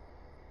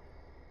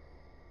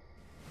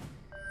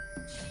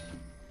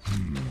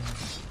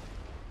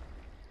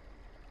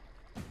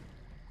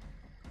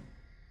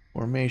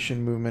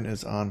 formation movement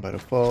is on by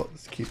default.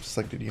 This keeps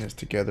selected units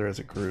together as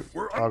a group.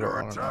 We're Toggle under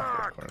on and off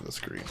attack! left corner of the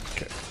screen.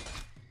 Okay.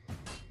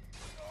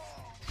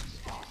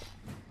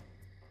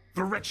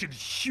 The wretched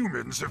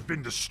humans have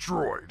been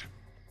destroyed.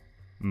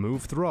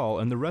 Move Thrall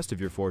and the rest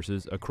of your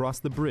forces across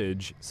the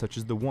bridge, such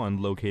as the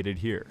one located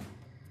here.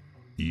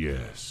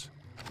 Yes.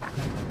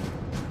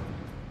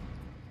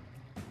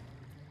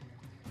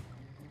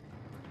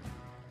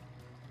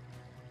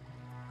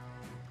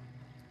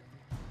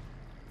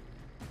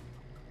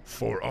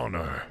 For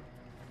honor.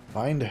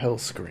 Find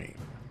Hellscream.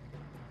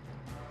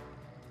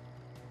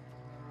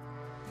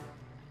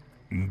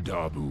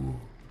 Dabu.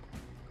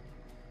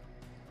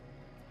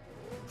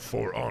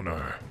 For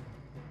honor.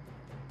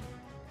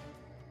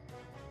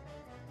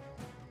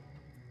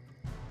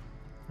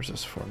 Where's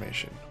this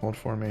formation? Hold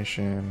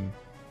formation.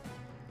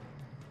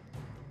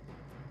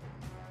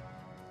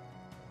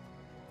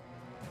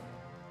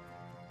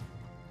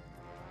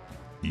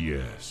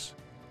 Yes.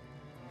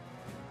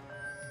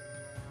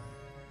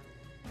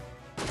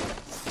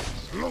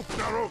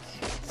 Loknaros!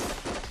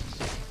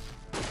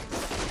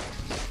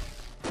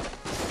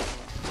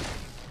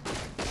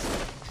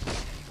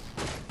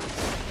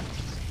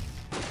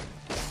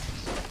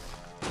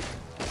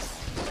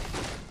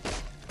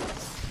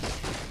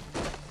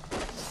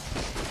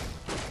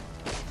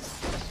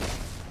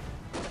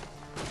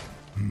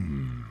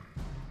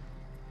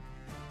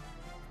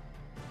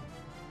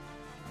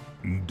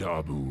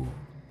 Dabu.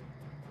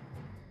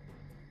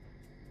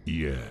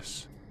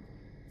 Yes.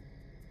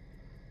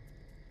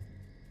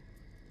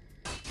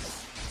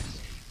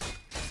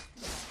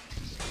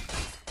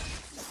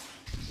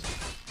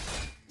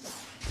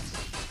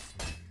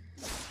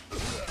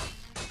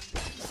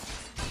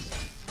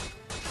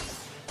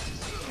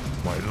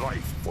 My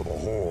life for the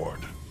Horde.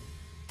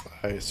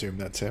 I assume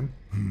that's him.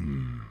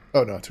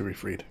 Oh no, to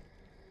refreed.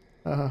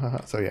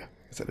 So yeah,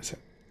 I said it's him.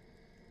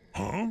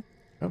 Huh?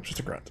 Nope, just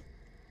a grunt.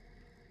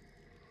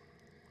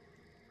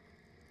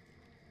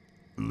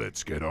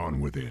 Let's get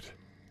on with it.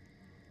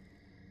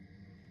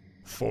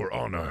 For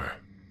honor.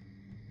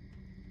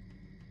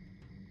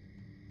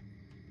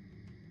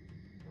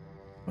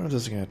 What is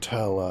this going to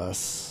tell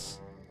us?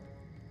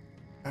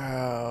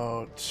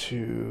 How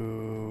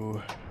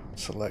to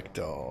select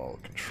all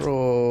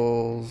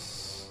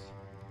controls,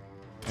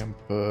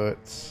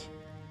 inputs.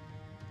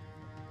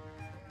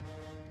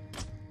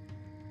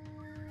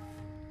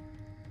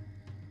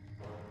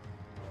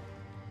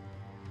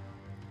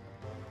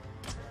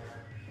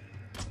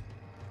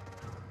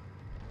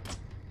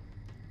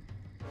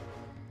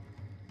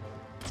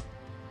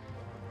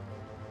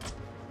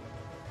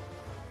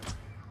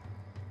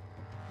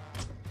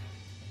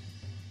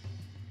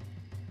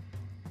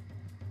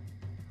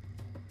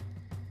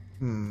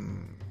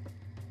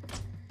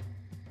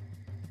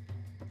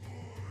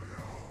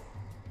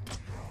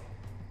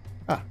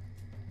 Ah.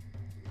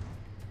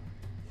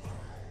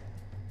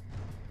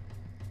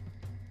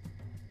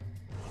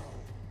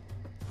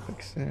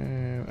 Fix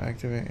it,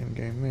 activate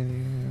in-game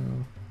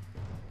menu.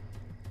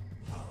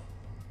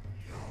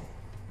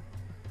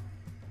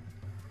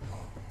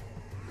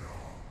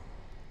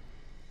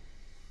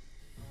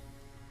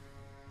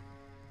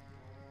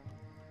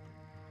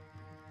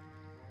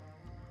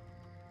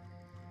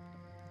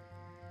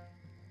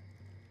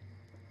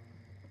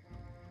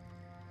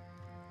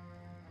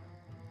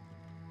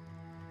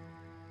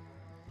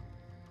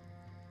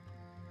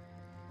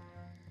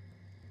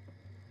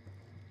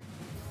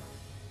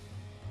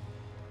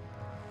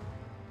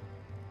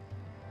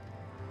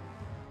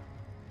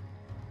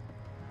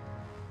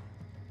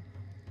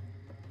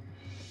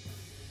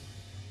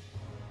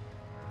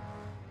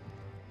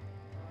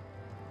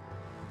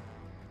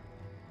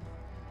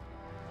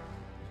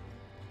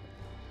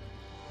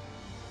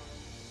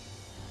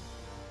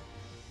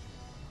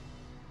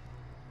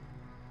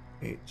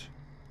 Eight.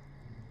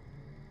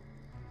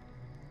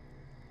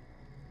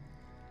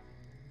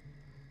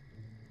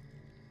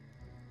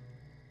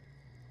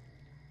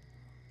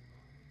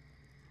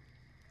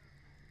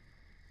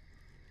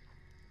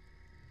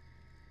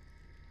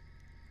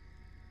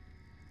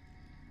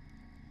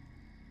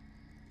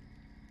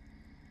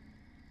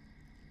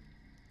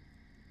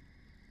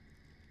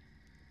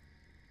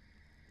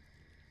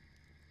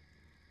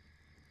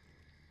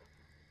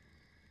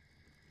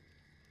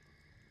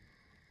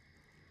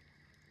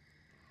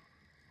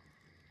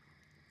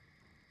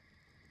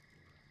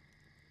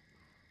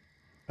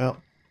 Well,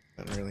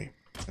 didn't really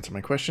answer my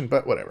question,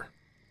 but whatever.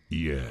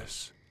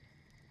 Yes.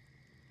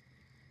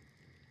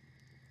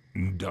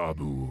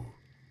 Dabu.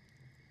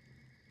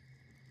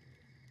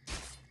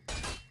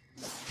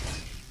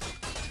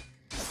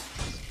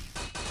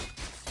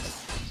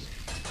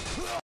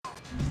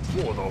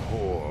 For the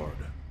Horde.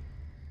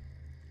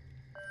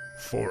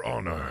 For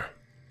honor.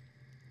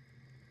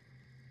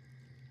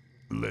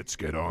 Let's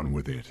get on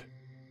with it.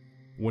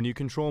 When you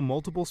control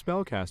multiple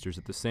spellcasters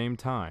at the same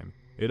time,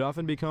 it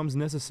often becomes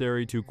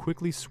necessary to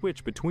quickly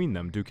switch between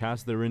them to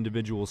cast their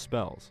individual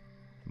spells.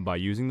 By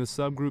using the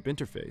subgroup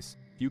interface,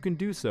 you can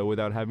do so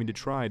without having to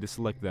try to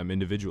select them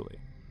individually.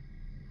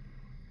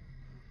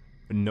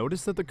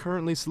 Notice that the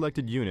currently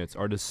selected units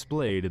are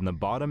displayed in the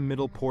bottom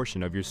middle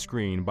portion of your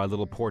screen by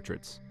little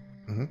portraits.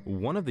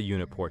 One of the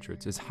unit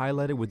portraits is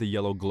highlighted with a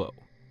yellow glow.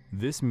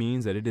 This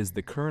means that it is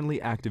the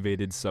currently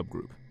activated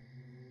subgroup.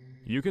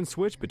 You can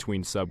switch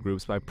between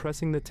subgroups by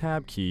pressing the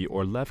tab key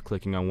or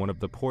left-clicking on one of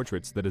the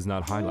portraits that is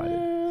not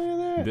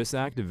highlighted. This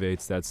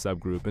activates that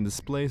subgroup and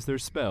displays their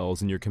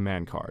spells in your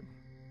command card.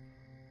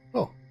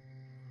 Oh.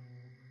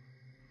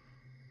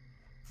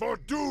 For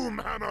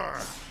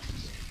Doomhammer!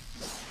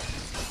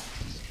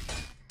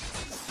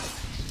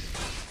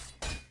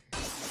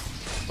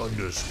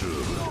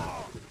 Understood.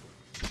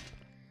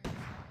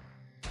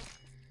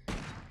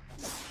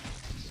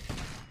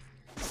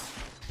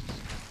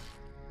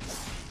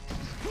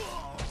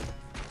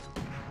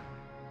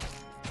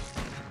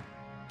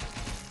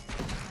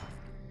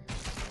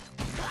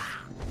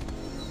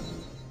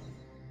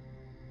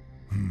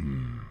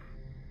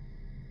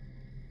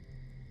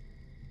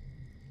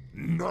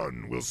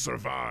 None will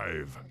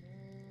survive.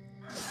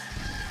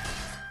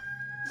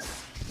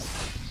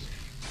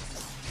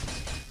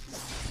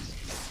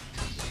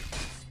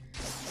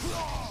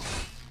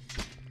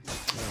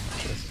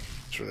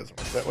 Sure doesn't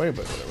work that way,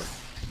 but whatever.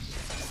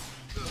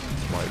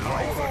 My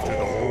life to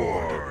the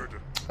Horde.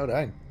 Oh,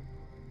 dang.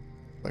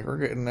 Like we're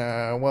getting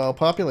well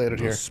populated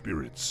The here.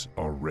 spirits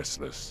are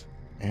restless.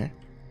 Eh?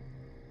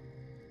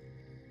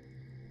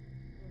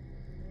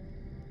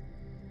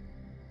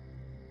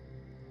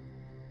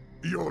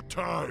 Your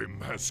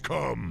time has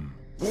come.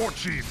 War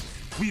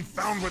Chief, we've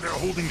found where they're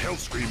holding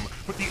Hellscream,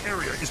 but the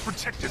area is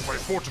protected by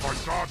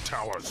fortified guard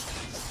towers.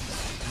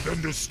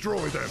 Then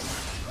destroy them.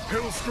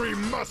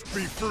 Hellscream must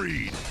be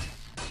freed.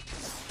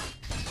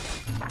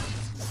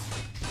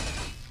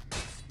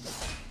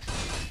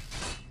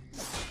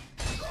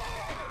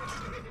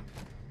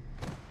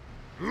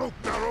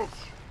 Loknaros!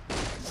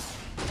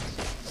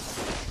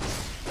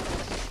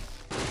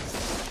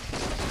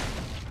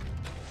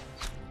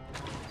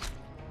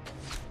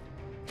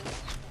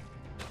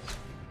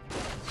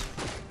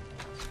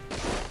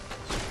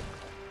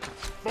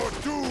 For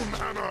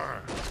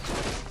Doomhammer!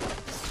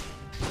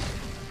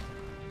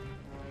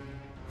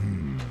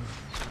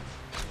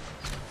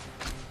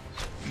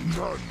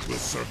 None will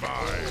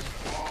survive.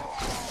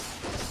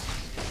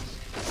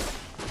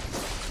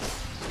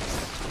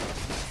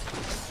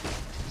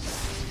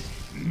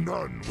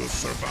 None will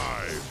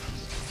survive.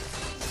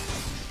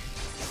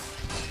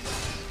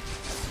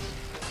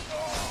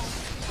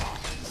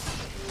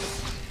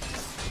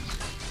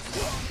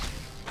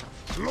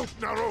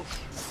 Loknaros!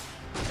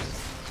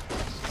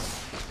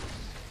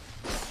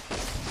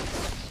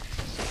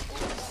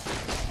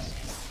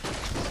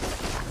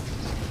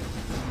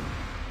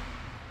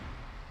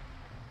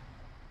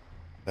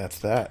 That's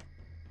that.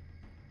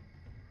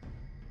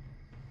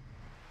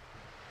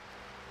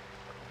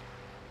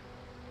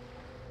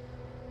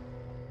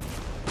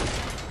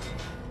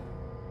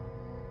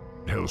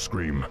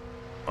 Hellscream,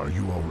 are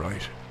you all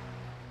right?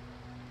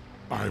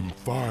 I'm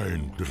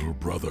fine, little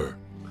brother.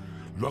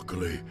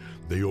 Luckily,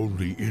 they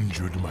only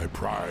injured my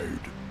pride.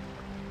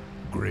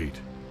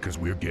 Great, because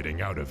we're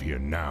getting out of here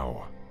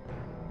now.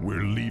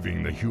 We're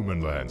leaving the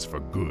human lands for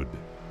good.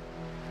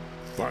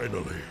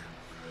 Finally.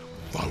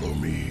 Follow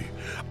me.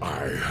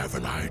 I have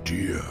an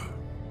idea.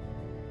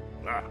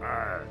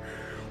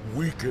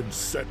 We can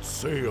set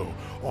sail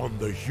on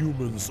the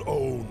humans'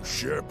 own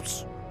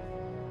ships.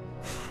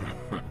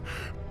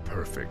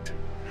 Perfect.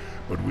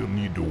 But we'll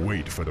need to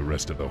wait for the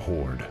rest of the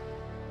Horde.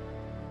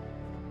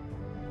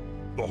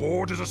 The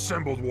Horde is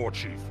assembled, War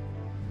Chief.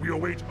 We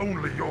await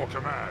only your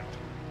command.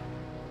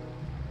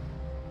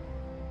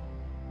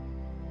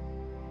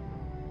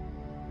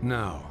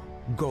 Now,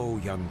 go,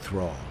 young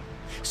thrall.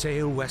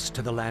 Sail west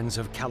to the lands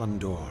of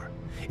Kalimdor.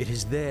 It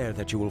is there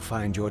that you will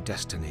find your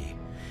destiny.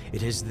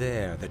 It is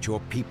there that your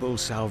people's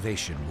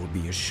salvation will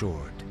be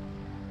assured.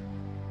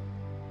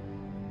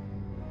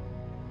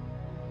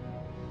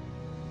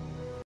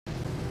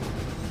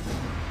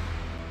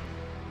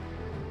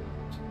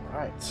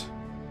 Right.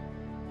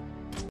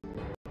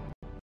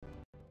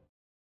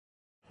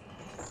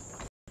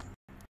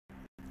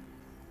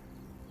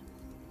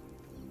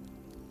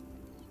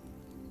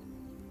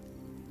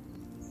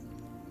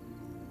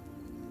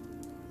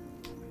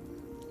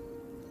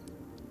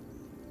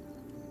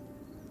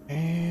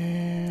 And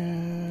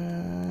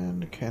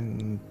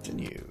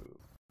continue.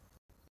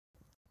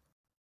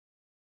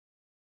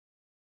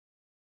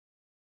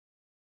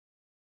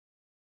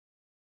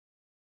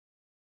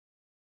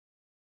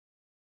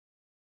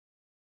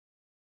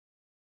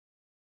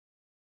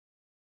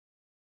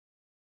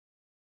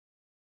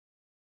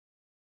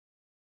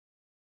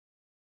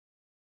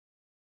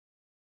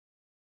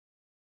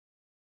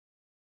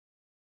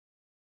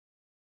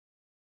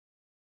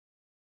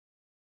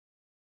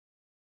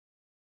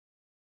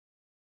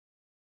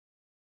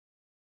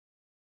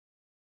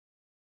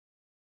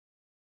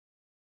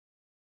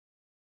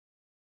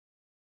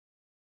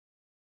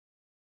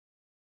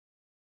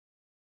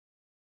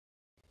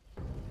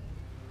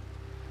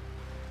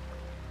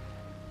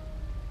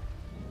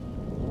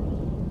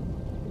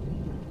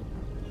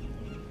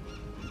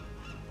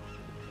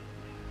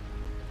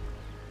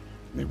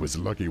 It was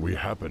lucky we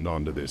happened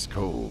onto this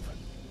cove.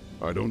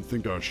 I don't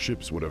think our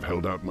ships would have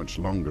held out much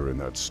longer in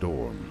that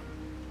storm.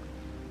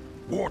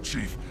 War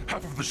Chief,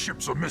 half of the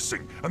ships are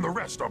missing, and the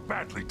rest are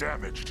badly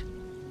damaged.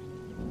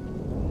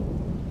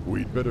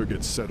 We'd better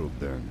get settled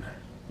then.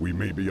 We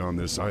may be on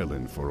this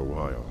island for a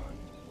while.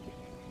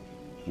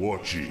 War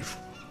Chief,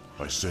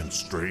 I sense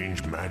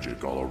strange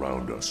magic all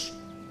around us.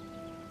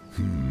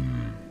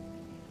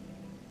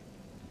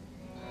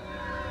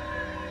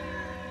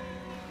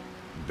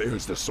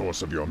 There's the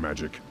source of your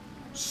magic.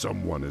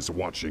 Someone is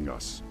watching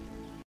us.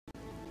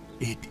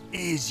 It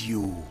is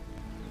you.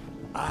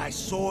 I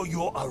saw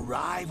your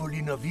arrival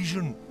in a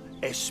vision,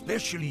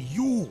 especially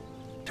you,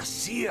 the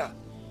seer.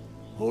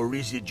 Or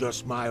is it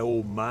just my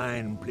old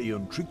mind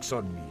playing tricks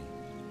on me?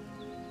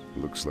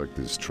 Looks like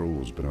this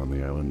troll's been on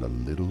the island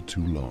a little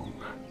too long.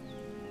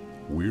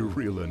 We're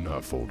real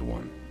enough, old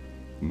one.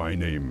 My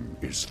name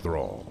is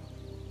Thrall.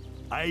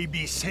 I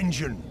be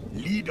Sen'jin,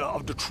 leader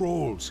of the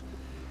trolls.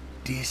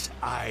 This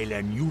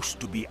island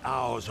used to be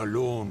ours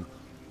alone,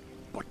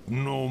 but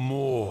no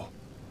more.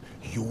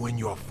 You and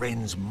your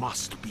friends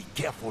must be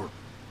careful.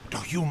 The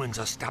humans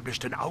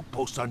established an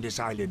outpost on this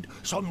island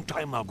some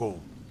time ago.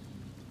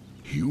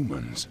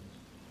 Humans?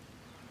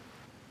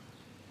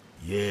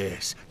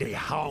 Yes, they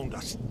hound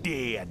us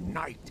day and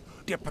night.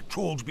 Their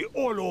patrols be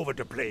all over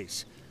the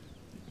place.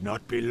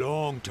 Not be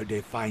long till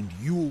they find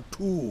you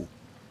too.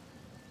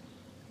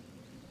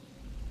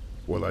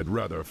 Well, I'd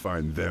rather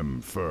find them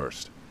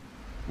first.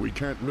 We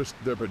can't risk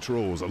their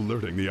patrols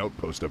alerting the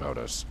outpost about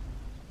us.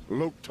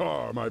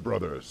 Loktar, my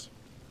brothers.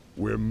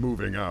 We're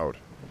moving out.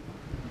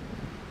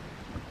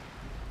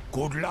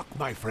 Good luck,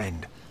 my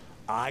friend.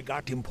 I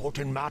got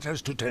important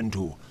matters to tend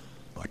to,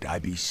 but I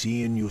be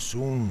seeing you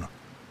soon.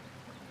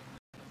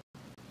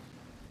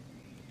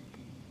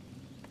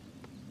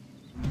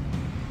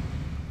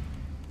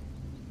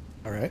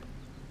 All right.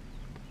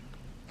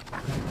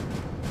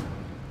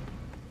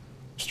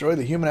 Destroy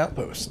the human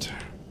outpost.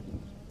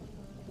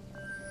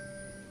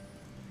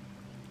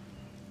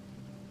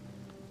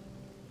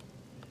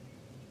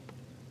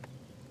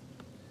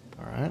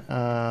 All right.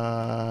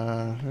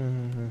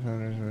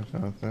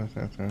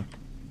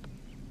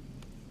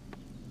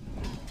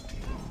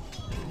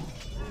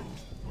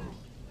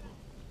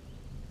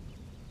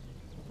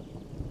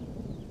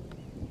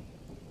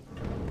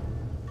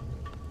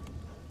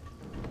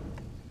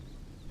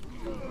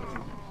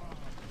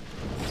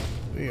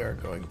 We are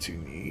going to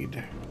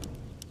need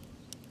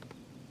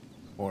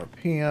more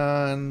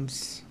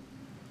peons.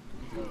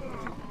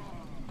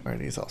 Are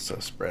these also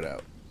spread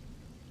out?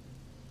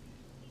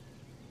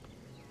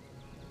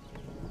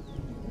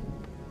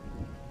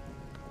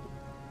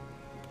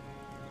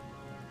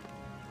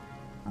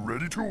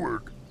 Ready to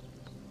work.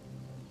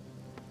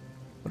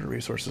 What do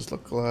resources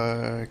look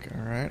like?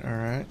 All right, all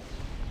right.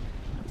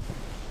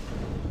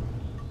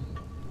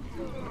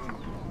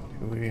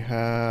 Do we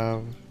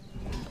have...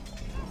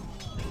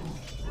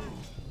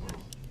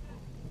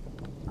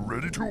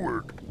 Ready to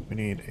work. We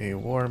need a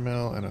war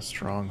mill and a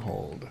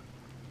stronghold.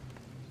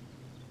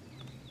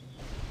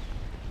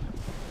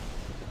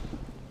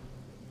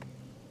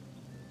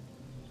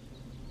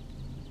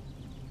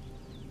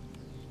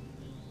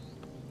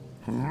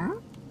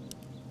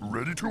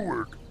 Ready to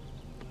work.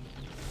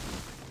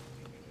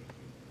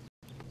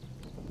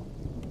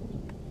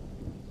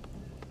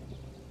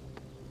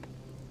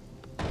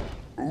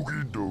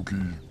 Okie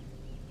dokie.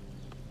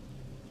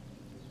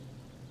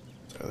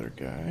 This other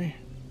guy.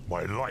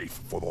 My life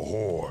for the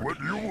Horde. What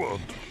do you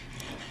want?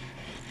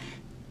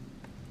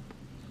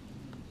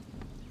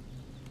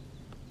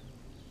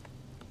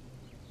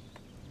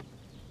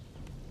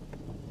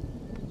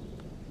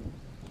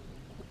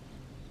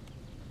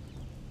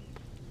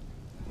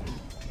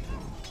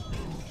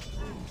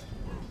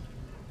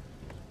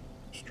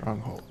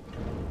 Stronghold.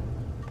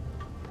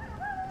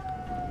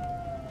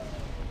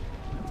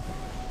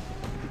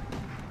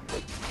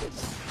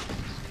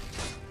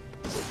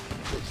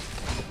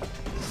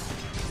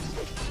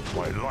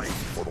 My life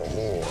for the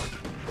Horde.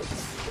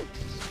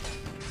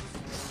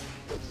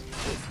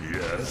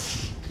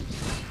 Yes.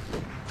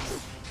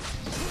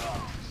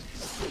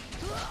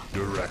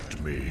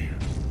 Direct me.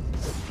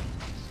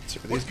 Let's see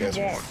where these guys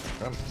are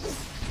from.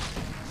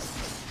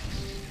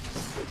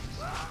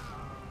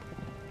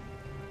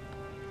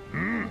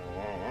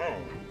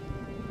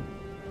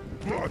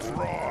 That's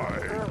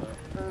right.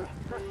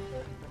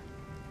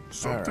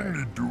 Something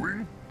need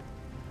doing?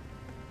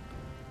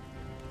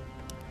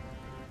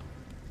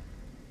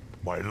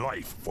 My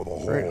life for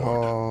the Great Horde.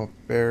 Hall,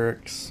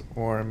 Barracks,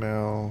 War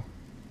Mill,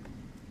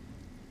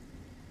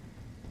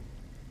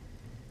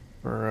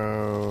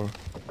 Burrow,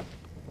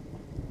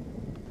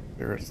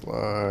 Barrett's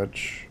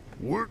Lodge.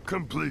 Work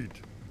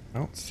complete. I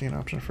don't see an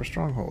option for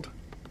Stronghold.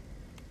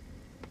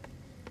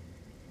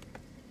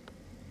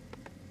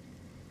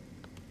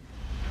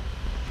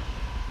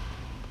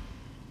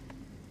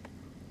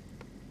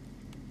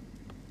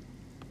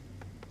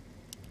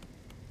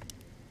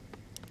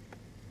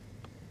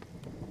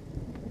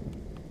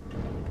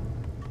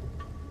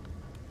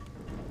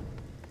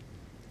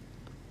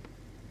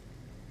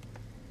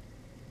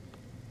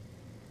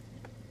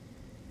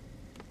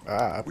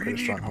 Ah, We upgrade a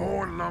need stronghold.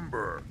 more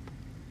lumber.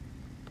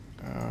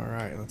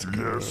 Alright, let's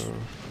go. Yes.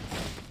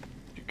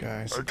 You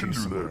guys I can do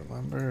some that. more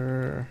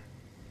lumber.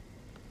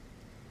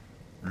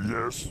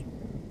 Yes.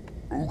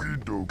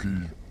 Okie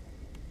dokie.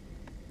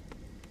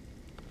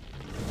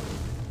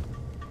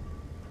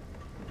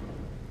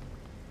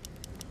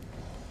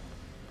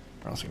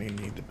 We're also going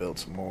to need to build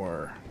some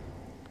more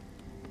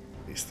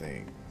of these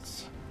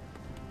things.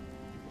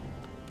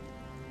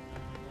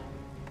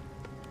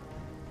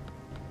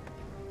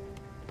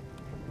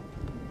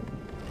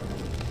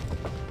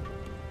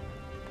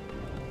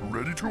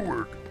 Ready to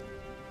work.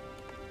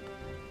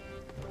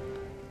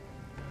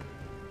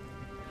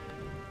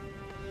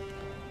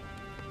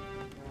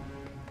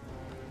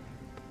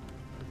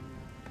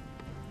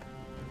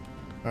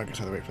 I guess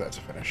I have to wait for that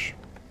to finish.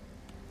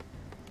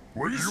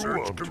 What do you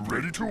want?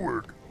 Ready to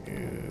work. You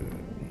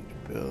need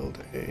to build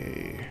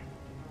a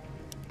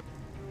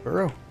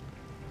burrow.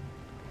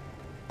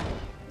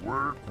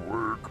 Work,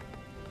 work.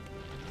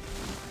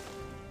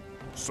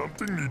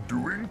 Something need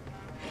doing?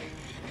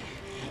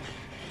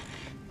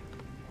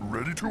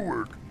 Ready to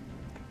work.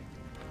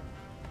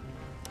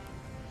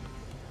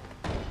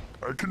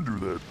 I can do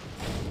that.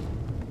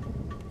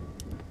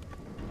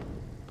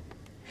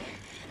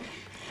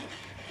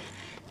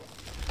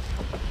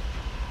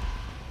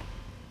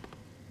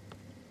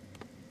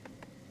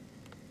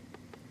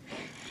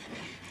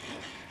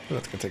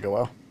 That's gonna take a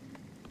while.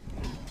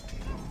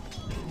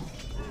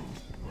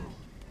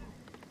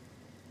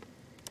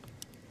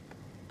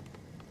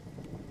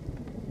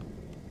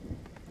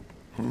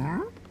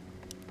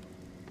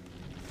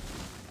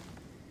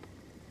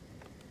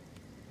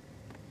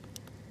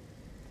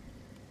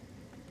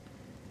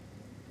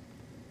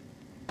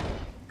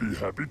 Be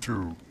happy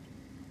to.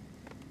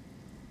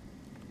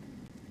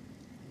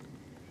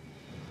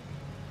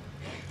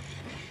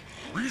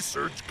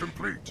 Research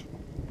complete.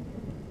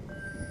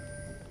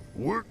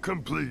 Work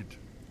complete.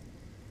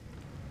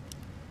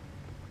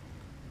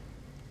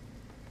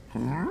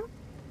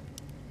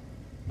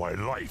 My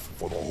life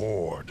for the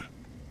Horde.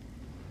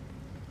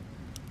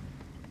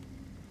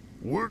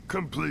 Work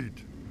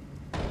complete.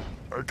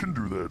 I can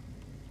do that.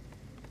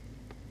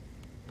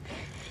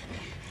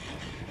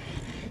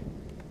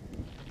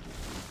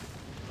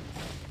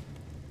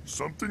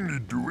 Something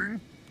need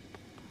doing?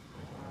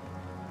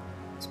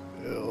 Let's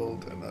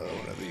build another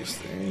one of these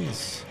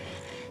things.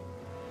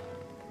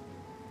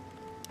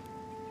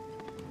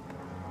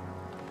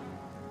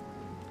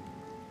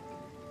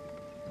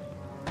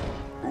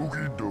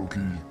 Okie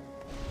dokie.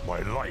 My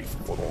life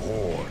for the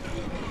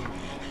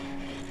Horde.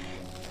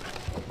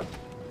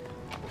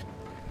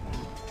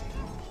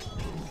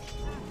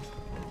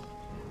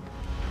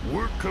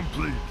 Work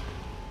complete.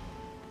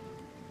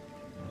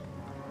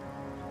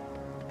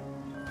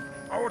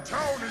 Our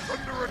town is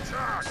under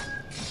attack.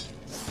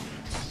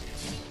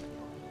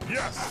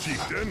 Yes,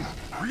 Chieftain.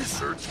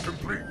 Research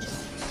complete.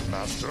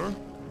 Master.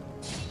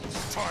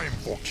 Time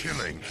for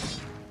killing.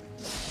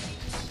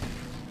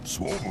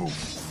 Swobu.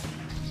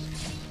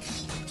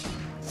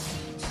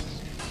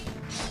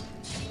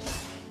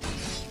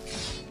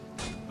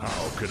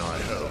 How can I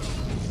help?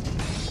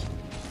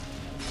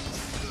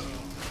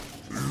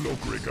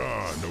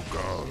 Lokrigar,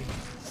 Nogal.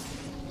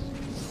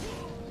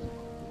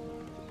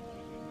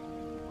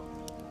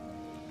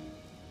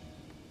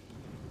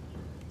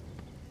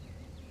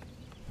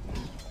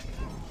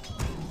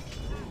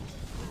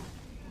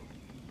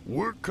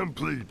 Work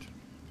complete.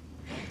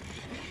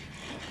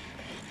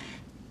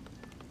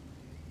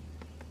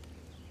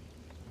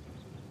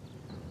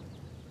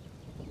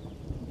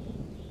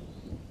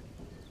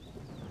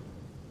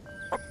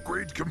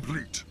 Upgrade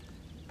complete.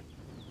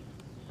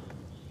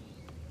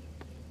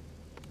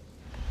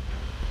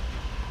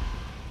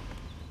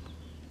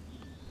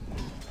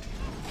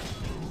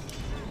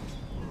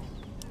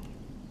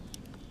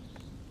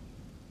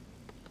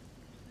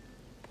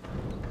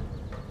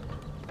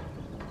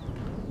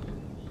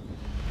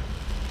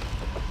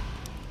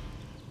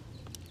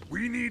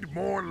 We need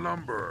more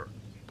lumber.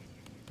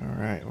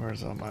 Alright,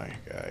 where's all my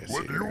guys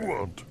What do here? you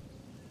want?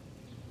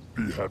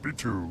 Be happy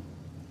to.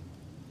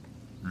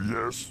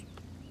 Yes.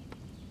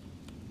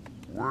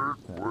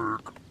 Work,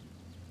 work.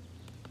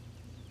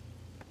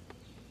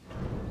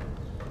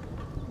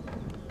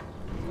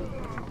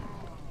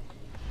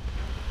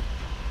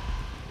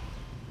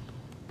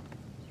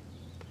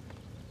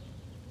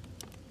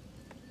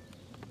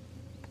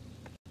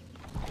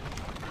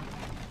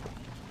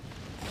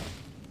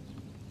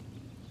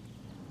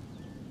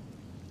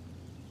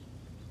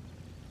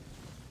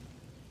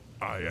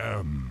 I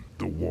am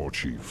the war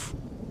chief.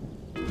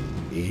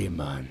 Hey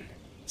man,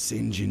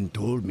 Sinjin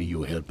told me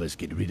you help us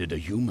get rid of the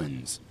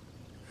humans.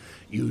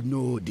 You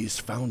know this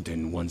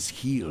fountain once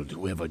healed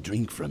whoever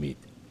drink from it,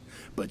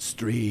 but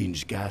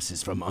strange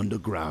gases from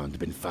underground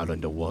been found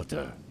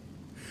underwater.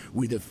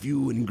 With a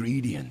few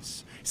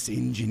ingredients,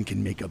 Sinjin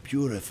can make a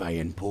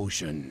purifying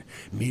potion.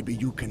 Maybe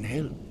you can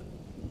help.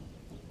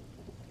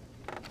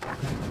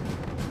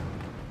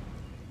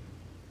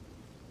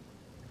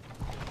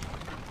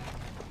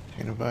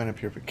 Obtain a vine of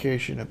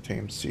purification,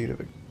 obtain seed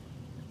of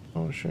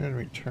Potion,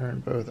 return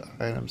both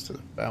items to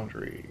the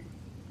foundry.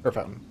 Or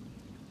fountain.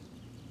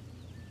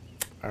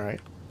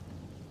 Alright.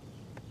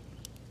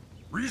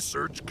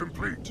 Research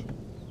complete.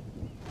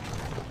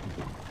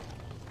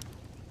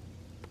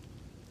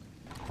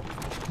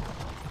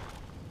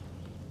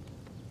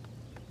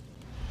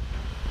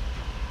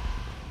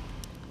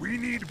 We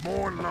need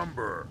more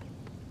lumber.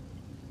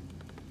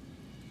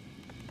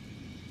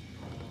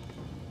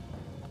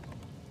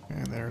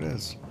 And there it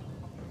is.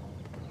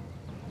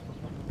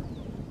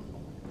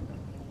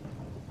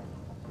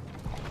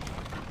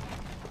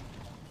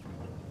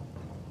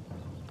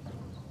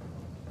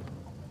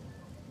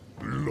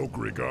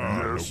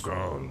 Lokrigar, yes.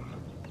 Lokal.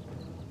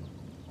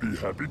 Be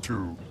happy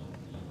to.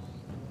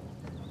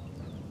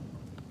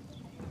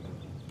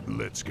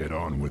 Let's get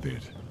on with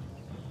it.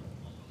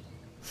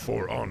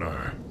 For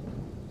honor.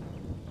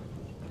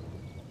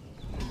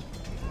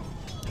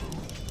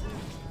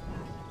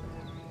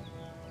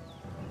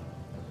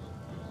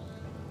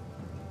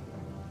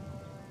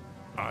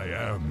 I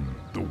am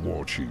the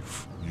War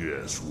Chief.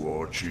 Yes,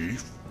 War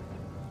Chief.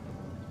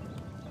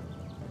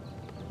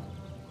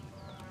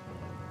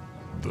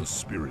 The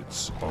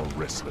spirits are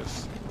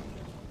restless.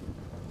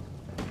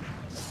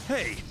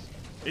 Hey!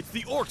 It's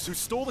the orcs who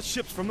stole the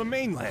ships from the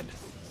mainland.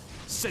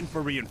 Send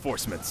for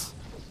reinforcements.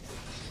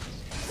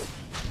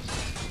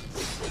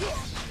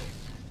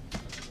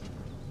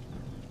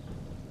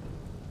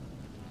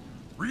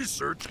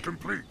 Research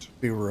complete.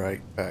 Be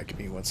right back. Give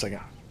me 1 second.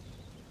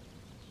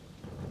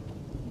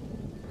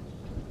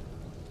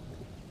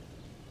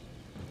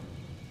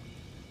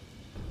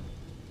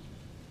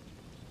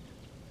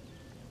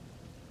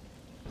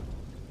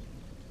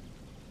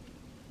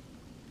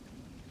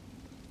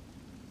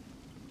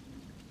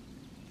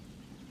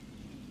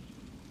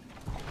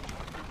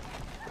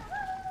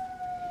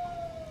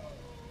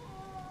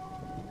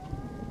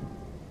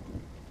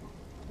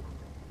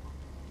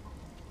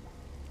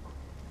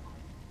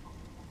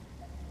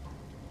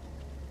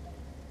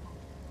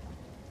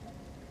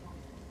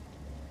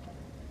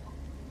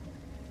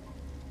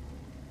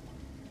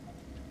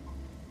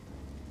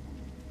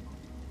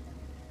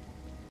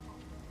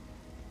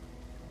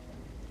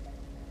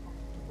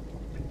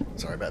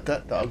 Sorry about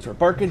that. Dogs were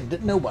barking.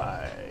 Didn't know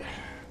why.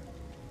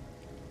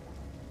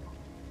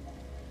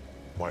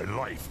 My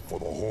life for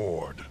the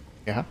Horde.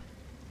 Yeah.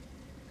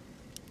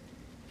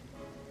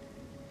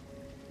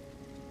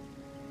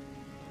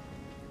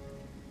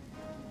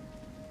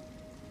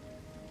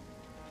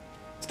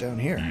 It's down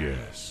here.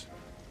 Yes.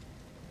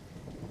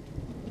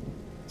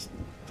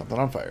 Something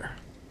on fire.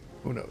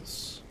 Who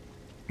knows?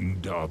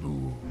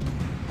 Dabu.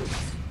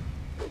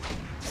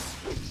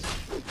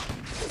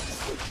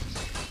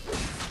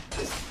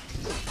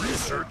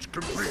 Research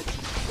complete.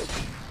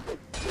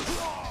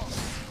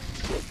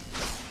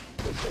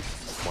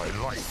 My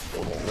life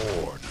for the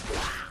Horde.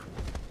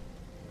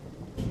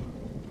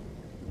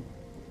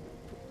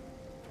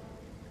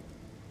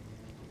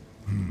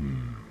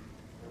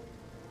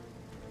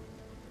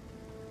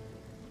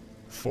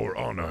 For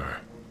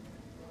honor.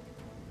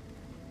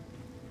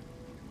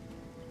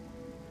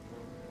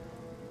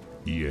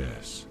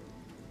 Yes.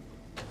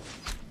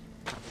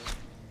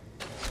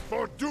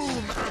 For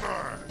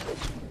Doomhammer!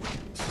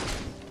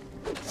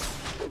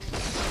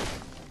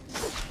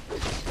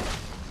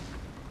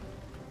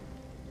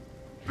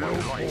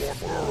 Build more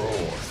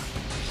burrows.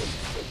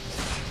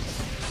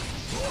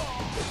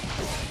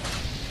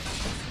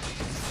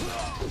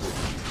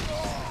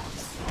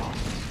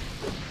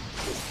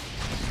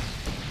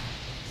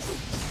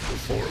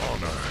 For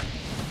honor.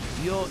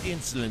 Your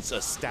insolence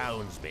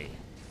astounds me.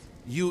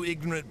 You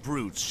ignorant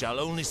brutes shall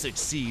only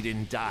succeed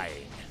in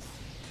dying.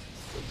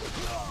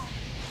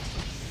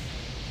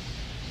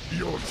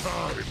 Your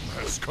time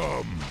has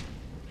come.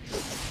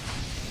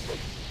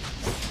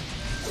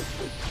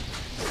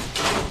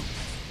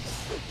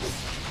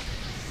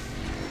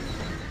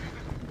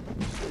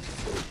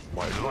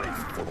 My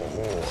life for the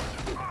Horde.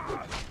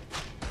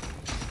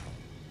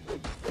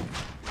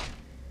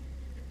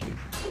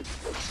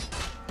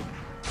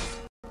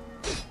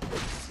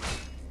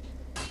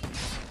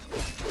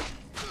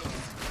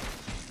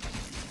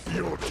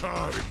 Your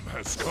time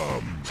has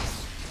come.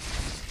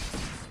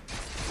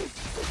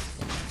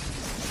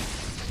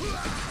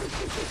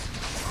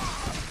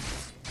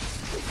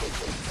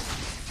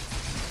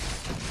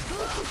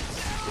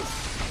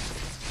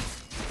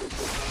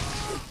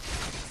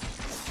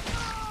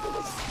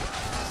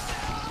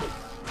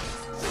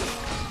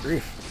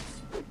 Grief.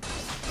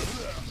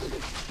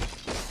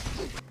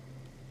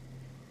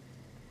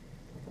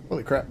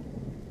 Holy crap.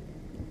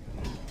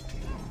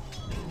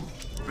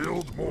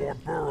 Build more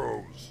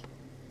burrows.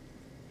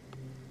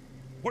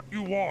 What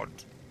you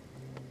want?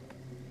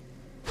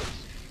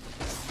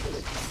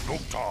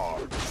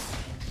 Loktar.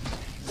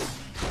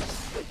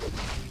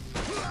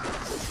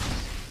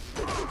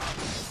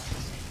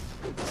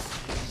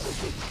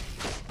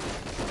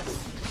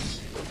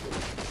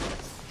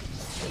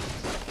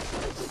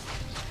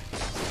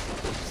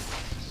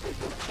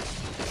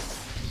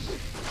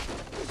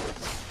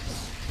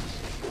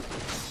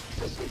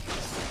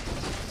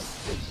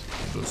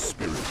 The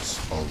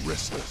spirits are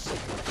restless.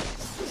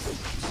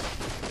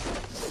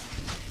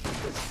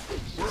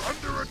 We're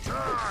under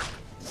attack!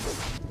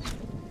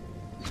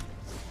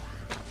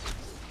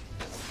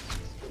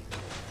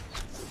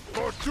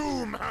 For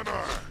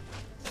Doomhammer!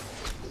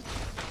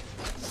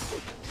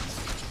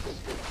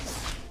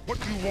 What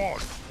do you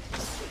want?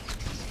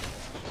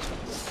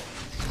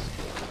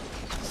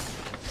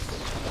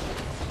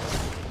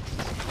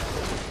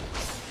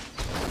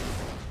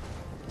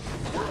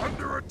 We're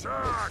under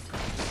attack!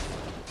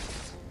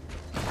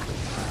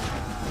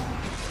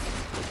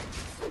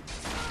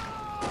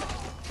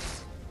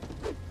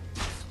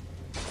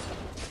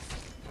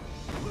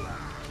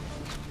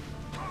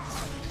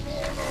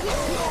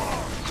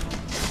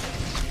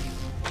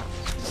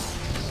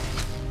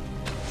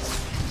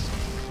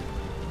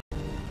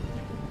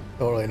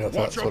 Don't really know if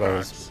that's what I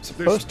was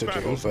supposed to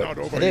do, but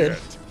I did.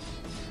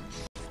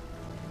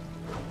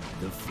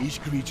 The fish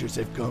creatures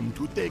have come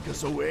to take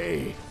us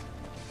away.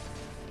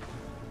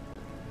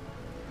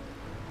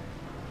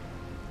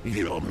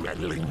 Your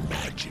meddling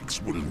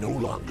magics will no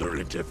longer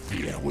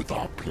interfere with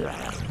our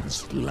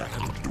plans,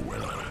 Land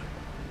Dweller.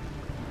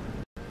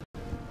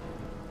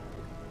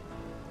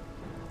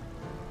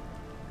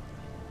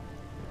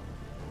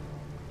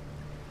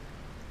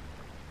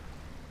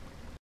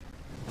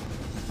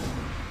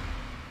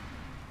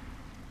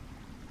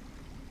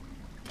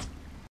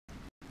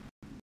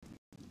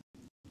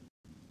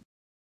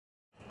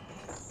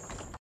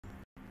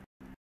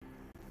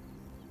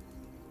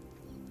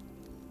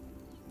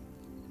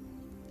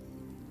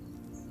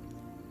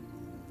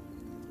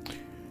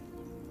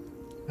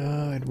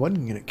 Had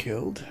one unit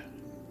killed.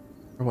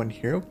 Or one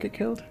hero get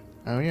killed?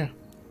 Oh yeah.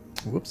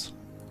 Whoops.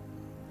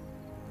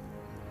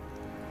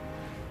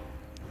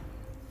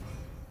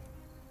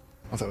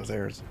 I thought it was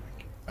theirs.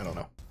 I don't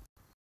know.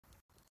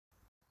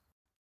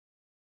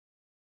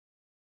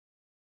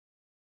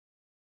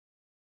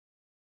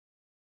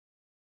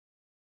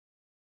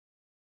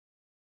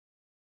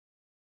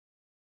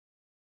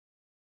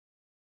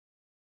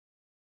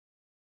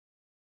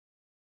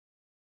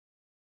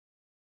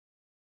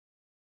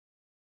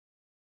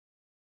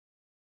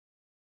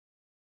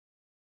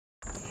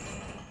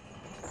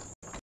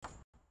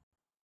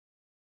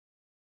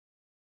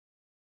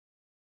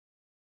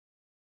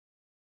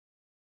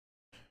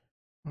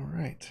 All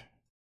right.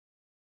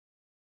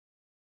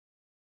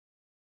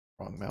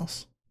 Wrong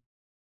mouse.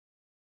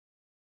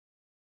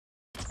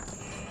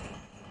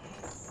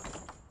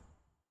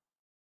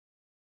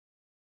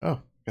 Oh,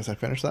 guess I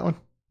finished that one.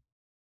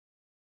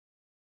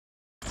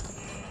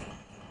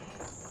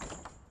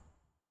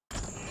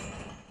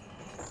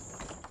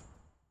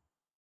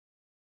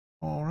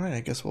 All right, I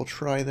guess we'll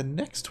try the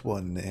next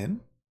one then.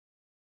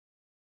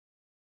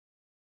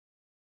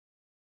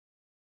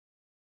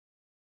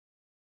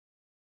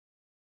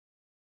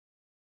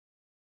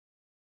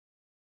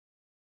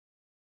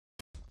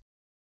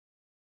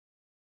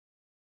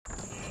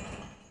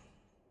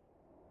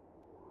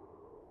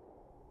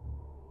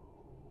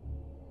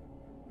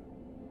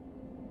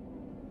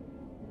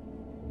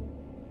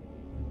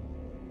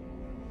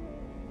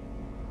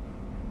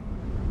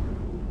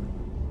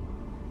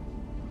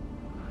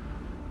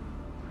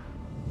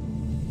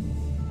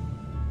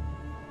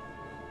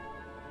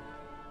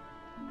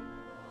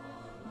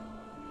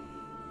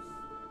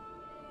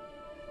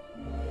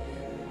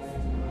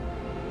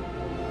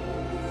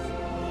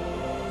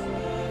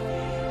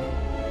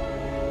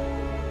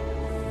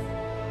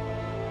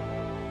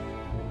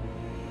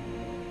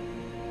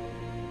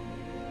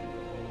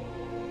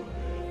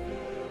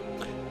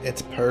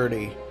 It's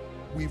Purdy.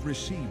 We've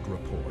received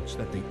reports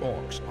that the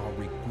orcs are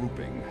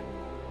regrouping.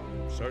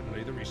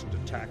 Certainly the recent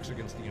attacks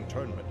against the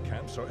internment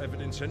camps are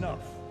evidence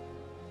enough.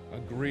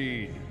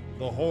 Agreed.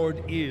 The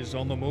Horde is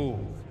on the move.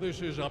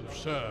 This is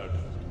absurd.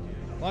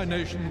 My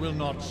nation will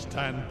not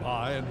stand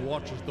by and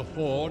watch as the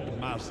Horde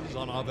masses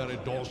on our very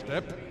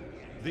doorstep.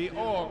 The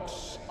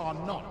orcs are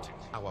not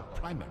our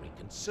primary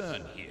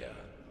concern here.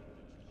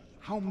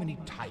 How many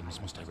times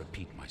must I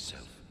repeat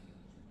myself?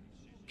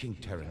 King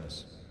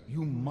Tyrannus,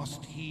 you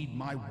must heed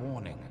my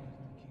warning.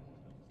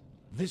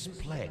 This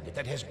plague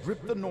that has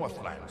gripped the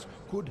Northlands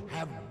could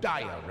have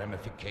dire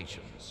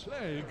ramifications.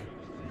 Plague?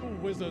 You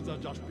wizards are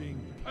just being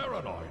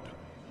paranoid.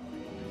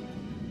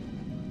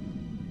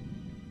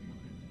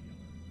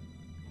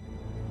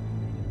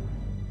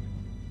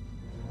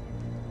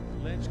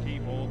 Let's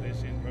keep all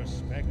this in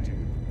perspective.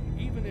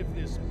 Even if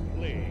this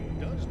plague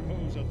does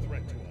pose a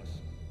threat to us,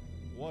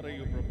 what are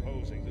you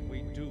proposing that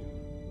we do?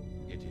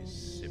 It is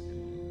simple.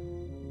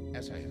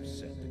 As I have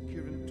said, the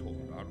Kirin Tor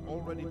are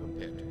already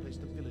prepared to place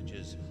the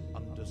villages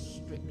under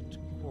strict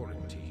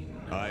quarantine.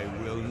 I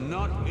will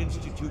not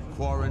institute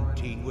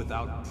quarantine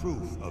without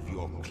proof of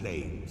your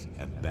claims,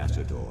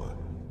 Ambassador.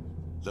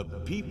 The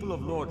people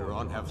of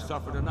Lordaeron have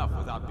suffered enough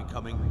without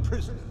becoming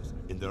prisoners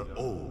in their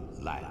own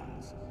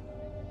lands.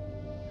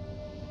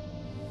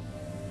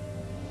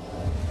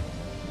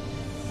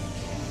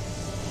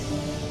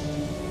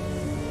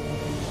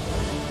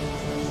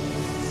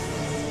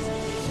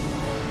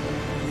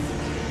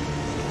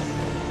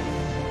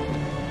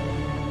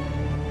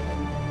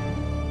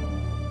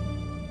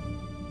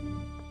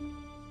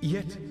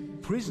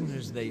 Yet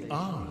prisoners they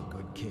are,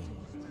 good king.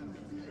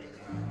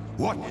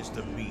 What is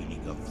the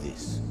meaning of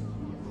this?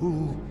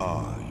 Who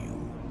are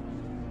you?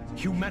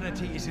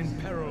 Humanity is in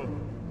peril.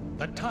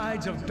 The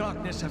tides of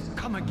darkness have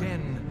come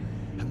again,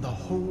 and the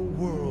whole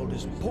world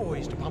is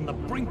poised upon the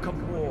brink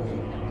of war.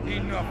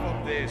 Enough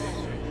of this.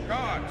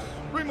 Guards,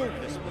 remove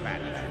this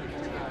madman.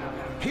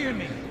 Hear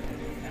me.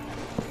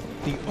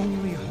 The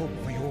only hope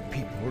for your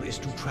people is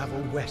to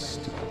travel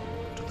west,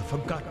 to the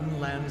forgotten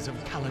lands of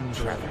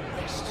Kalimdor. Travel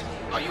west?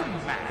 Are you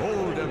mad?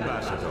 Hold,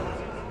 Ambassador.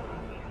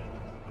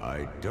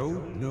 I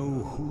don't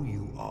know who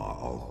you are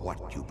or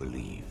what you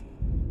believe,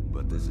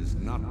 but this is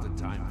not the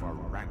time for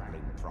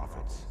wrangling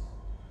prophets.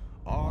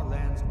 Our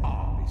lands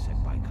are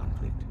beset by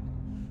conflict,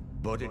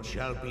 but it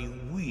shall be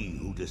we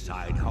who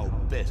decide how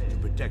best to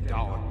protect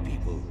our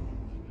people,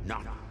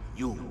 not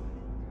you.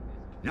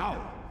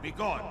 Now, be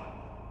gone!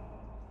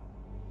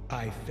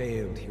 I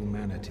failed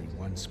humanity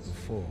once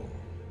before,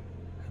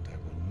 and I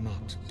will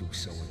not do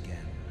so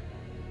again.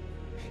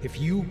 If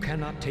you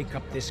cannot take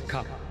up this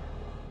cup,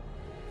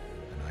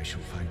 then I shall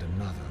find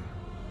another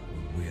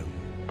who will.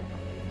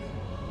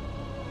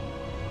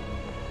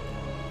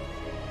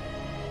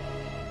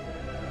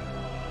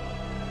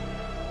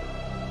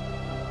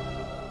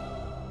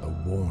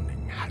 The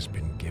warning has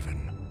been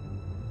given.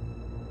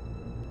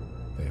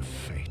 Their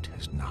fate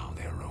is now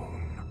their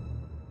own.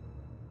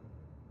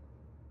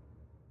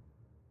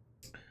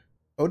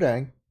 Oh,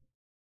 dang.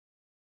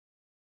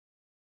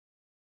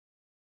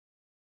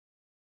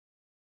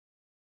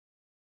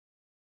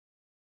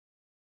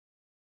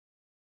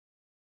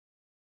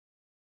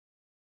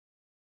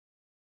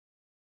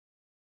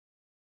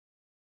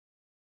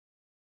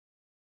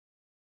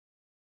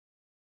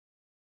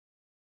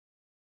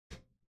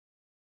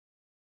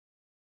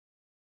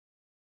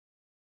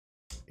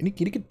 Any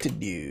kitty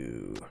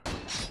continue.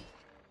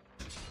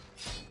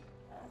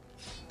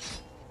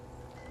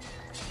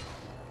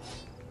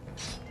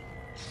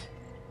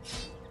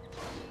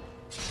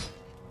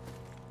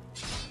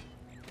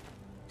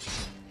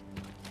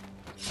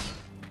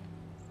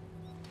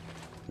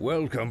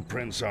 Welcome,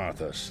 Prince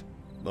Arthas.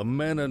 The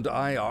men and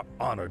I are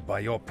honored by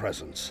your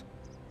presence.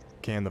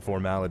 Can the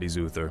formalities,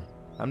 Uther.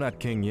 I'm not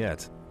king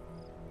yet.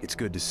 It's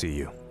good to see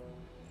you.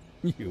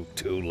 You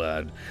too,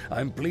 lad.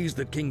 I'm pleased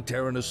that King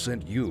Terenas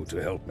sent you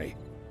to help me.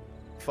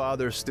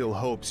 Father still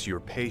hopes your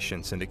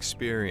patience and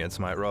experience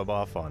might rub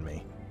off on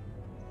me.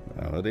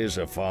 Well, it is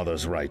a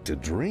father's right to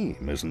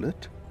dream, isn't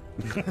it?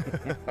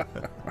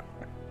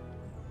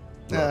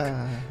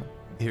 Look,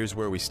 here's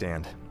where we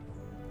stand.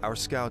 Our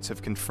scouts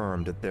have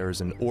confirmed that there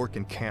is an orc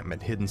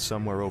encampment hidden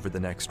somewhere over the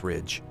next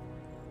ridge.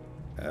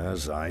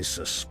 As I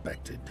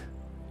suspected.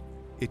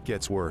 It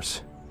gets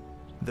worse.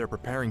 They're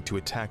preparing to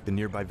attack the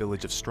nearby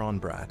village of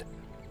Stronbrad.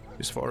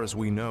 As far as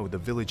we know, the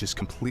village is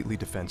completely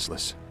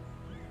defenseless.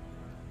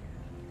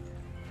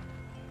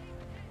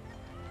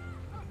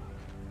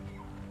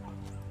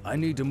 I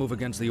need to move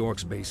against the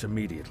orcs' base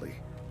immediately.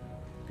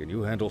 Can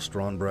you handle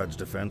Stronbrad's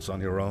defense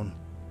on your own?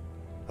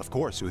 Of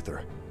course,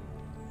 Uther.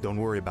 Don't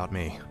worry about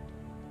me.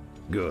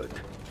 Good.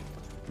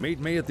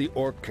 Meet me at the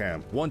orc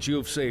camp once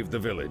you've saved the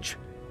village.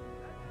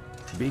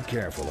 Be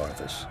careful,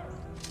 Arthas.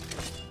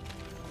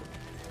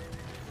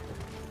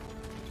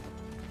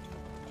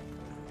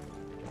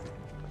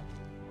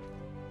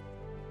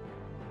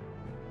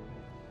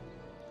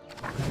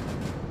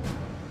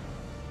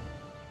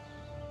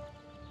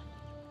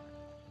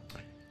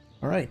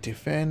 All right,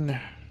 defend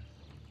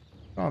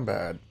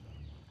Strongbad.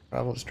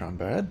 Travel to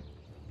Strongbad.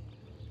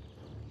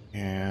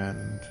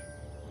 And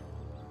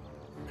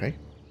okay.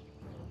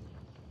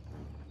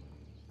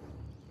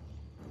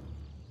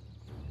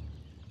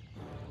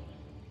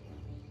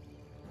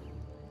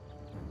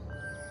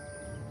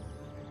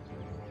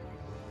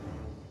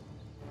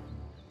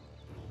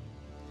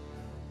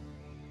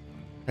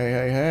 Hey,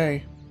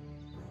 hey,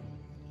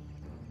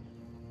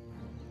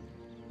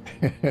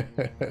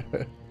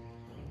 hey.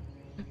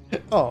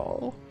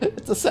 Oh,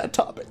 it's a sad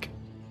topic.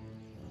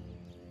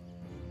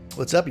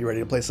 What's up? You ready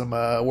to play some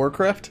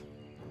Warcraft?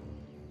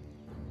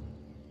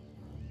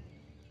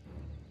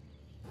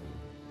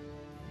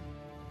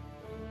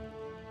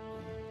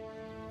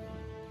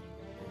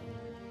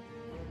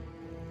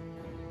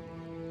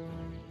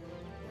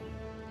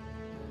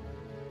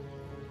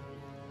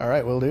 All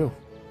right, will do.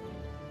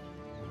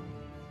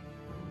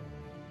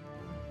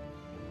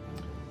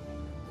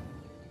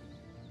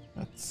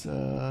 Let's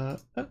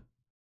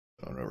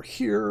going over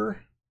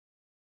here.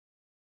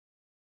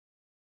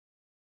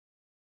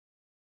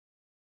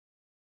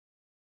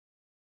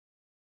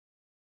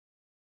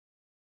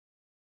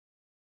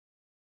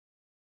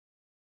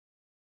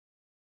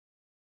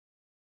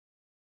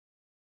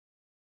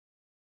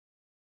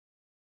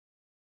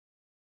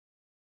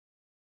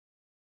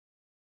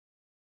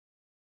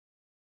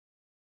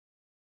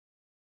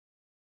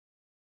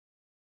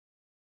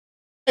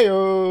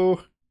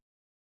 Heyo.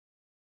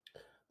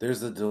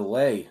 There's a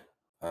delay.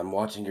 I'm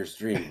watching your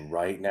stream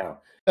right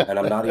now. And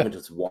I'm not even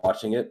just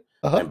watching it,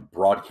 I'm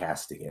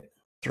broadcasting it.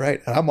 That's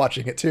right. And I'm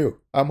watching it too.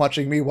 I'm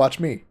watching me watch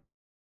me.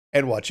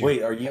 And watch you.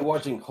 Wait, are you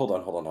watching? Hold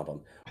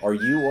on. Are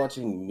you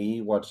watching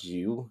me watch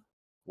you?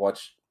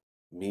 Watch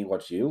me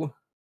watch you?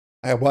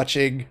 I'm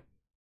watching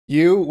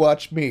you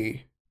watch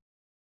me,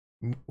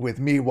 with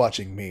me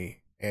watching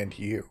me and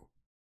you.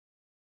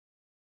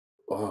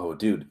 Oh,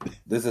 dude,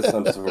 this is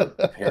some sort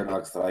of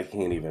paradox that I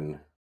can't even.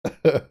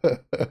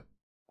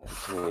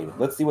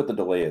 Let's see what the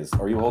delay is.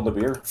 Are you holding a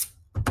beer?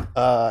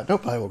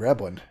 Nope. I will grab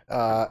one.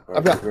 Grab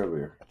a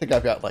beer. I think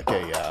I've got like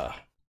a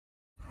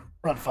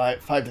around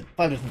 5 to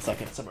 10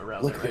 seconds somewhere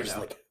around Look, there.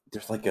 Right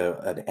there's like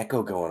an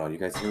echo going on. You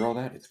guys hear all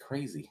that? It's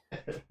crazy.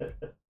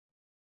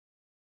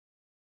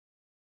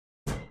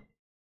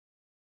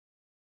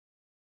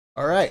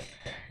 All right,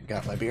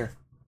 got my beer.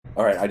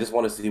 All right, I just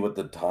want to see what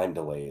the time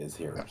delay is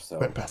here. So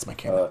went past my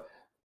camera.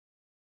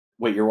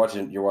 Wait, you're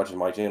watching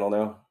my channel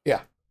now?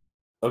 Yeah.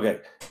 Okay.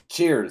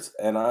 Cheers.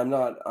 And I'm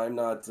not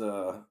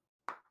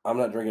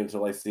drinking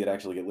until I see it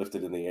actually get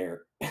lifted in the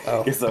air.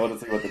 Oh. Because I want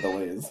to see what the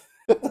delay is.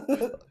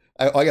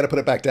 I got to put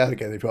it back down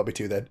again if you want me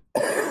to then.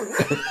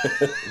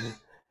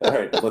 All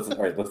right,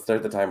 let's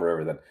start the timer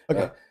over then.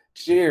 Okay.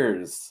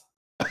 Cheers.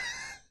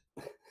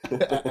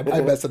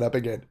 I messed it up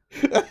again.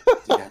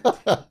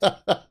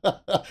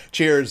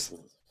 Cheers.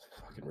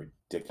 Fucking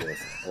ridiculous.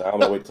 I'm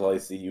gonna wait till I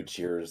see you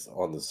cheers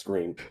on the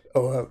screen.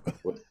 Oh,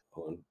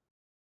 hold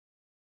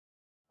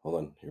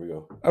on. Here we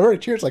go. I already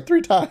cheers like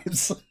 3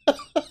 times.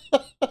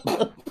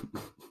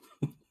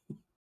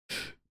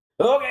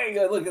 Okay,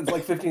 good. Look, it's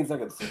like 15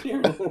 seconds.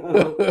 Cheers.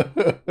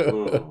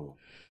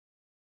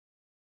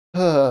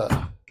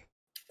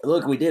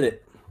 Look, we did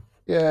it.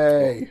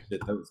 Yay. Oh,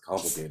 shit, that was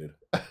complicated.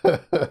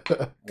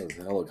 That was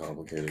hella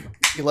complicated.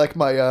 You like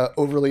my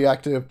overly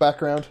active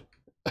background?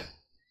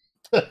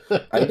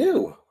 I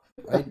do.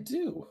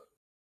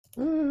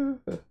 All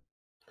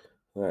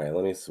right,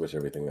 let me switch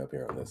everything up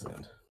here on this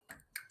end.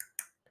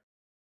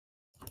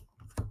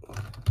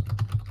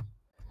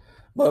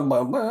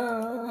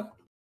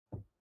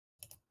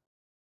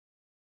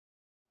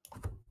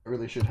 I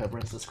really should have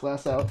rinsed this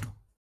glass out.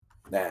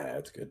 Nah,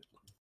 that's good.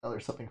 Oh,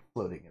 there's something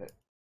floating in it.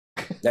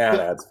 Nah,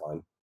 that's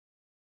fine.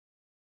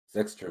 It's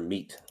extra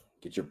meat.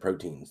 Get your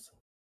proteins.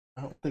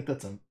 I don't think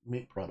that's a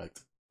meat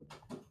product.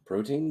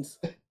 Proteins?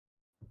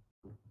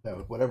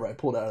 No, whatever I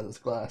pulled out of this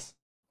glass.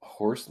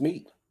 Horse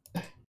meat?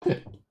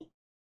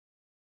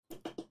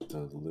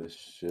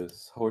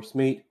 Delicious horse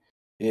meat.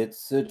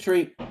 It's a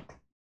treat.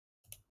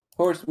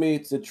 Horse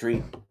meat's a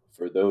treat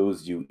for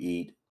those you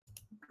eat.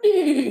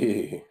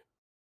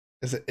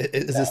 Is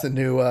this the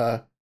new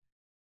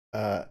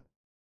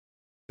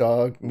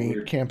dog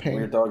meat campaign?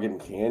 Weird dog in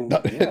can?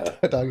 Yeah.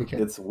 Dog in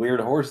can. It's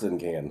weird horse in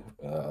can,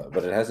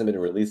 but it hasn't been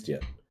released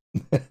yet.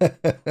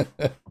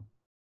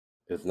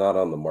 It's not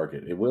on the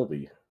market. It will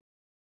be.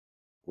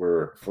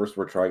 We're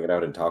trying it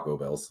out in Taco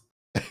Bells.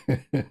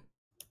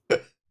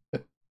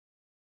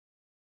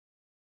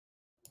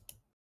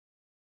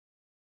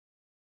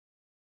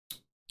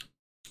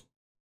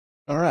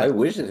 All right. I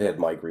wish it had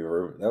mic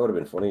reverb. That would have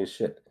been funny as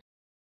shit.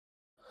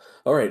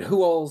 All right,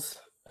 who else?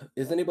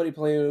 Is anybody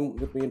playing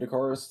with me in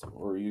Dakaris,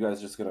 or are you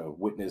guys just gonna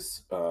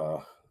witness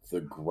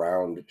the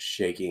ground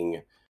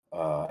shaking,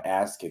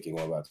 ass kicking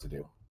I'm about to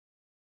do?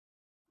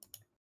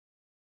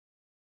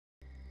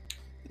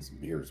 This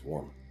beer is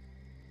warm.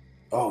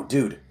 Oh,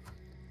 dude.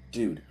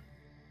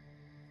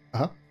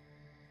 Uh-huh.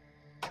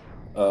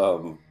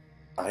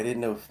 I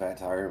didn't know Fat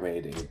Tire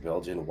made a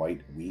Belgian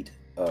white wheat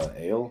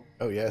ale.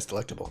 Oh yeah, it's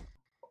delectable.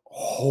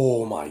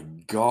 Oh my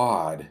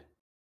god.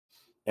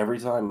 Every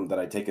time that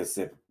I take a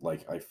sip,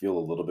 like, I feel a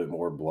little bit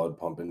more blood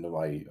pump into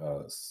my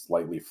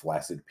slightly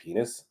flaccid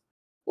penis.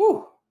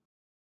 Woo!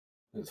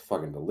 It's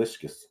fucking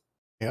delicious.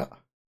 Yeah.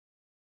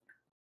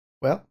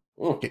 Well,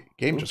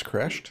 game just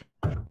crashed.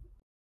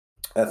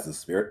 That's the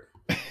spirit.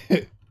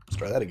 Let's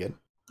try that again.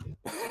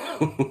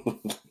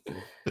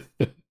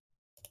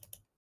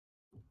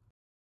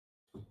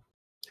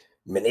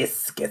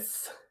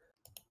 Meniscus.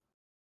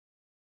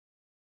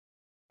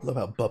 I love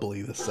how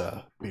bubbly this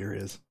beer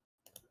is.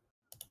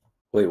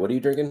 Wait, what are you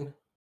drinking?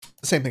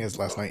 The same thing as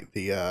last night.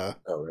 The right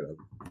on.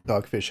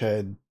 Dogfish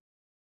Head.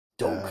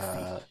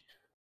 Dogfish.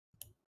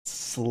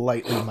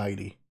 Slightly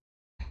mighty.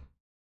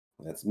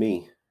 That's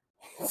me.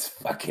 It's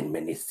fucking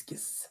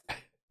meniscus.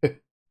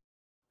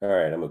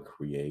 Alright, I'm gonna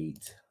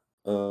create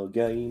a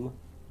game.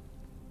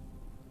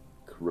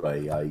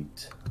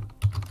 Create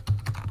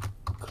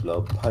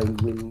Club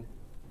Penguin.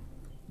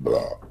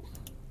 Blah.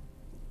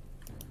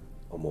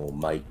 I'm gonna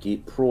make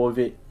it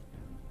private.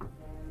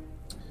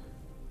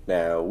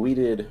 Now we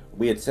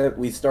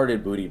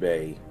started Booty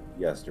Bay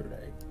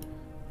yesterday,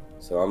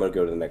 so I'm gonna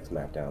go to the next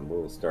map down.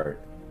 We'll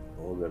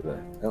go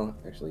to the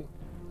actually.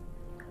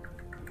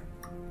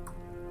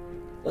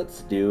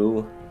 Let's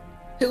do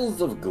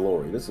Hills of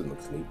Glory. This one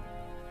looks neat.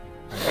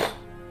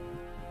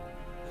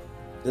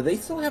 Do they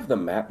still have the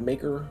map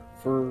maker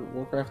for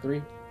Warcraft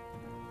 3?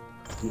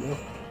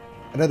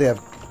 I know they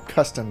have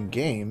custom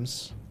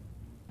games.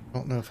 I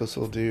don't know if this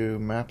will do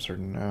maps or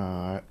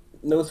not.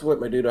 No sweat,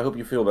 my dude. I hope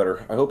you feel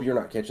better. I hope you're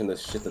not catching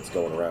this shit that's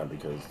going around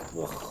because.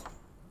 Ugh.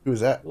 Who's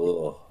that?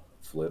 Ugh.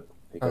 Flip.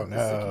 Oh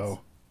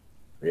no.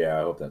 Yeah,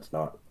 I hope that's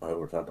not. I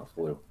hope it's not the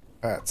flu.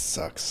 That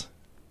sucks.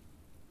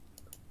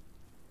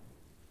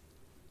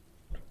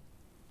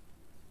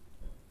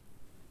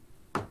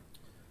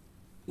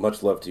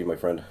 Much love to you, my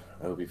friend.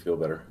 I hope you feel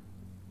better.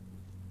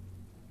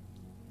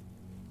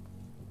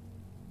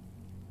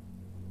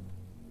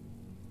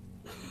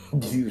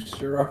 You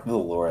sure are the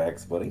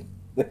Lorax, buddy.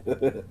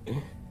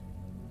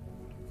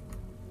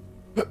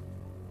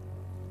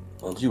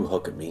 Don't you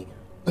hook at me.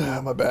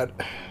 My bad.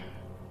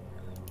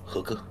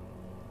 Hooker.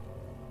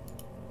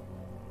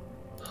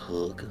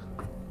 Hook.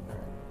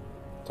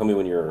 Tell me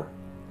when you're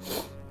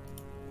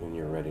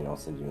ready, and I'll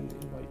send you an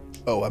invite.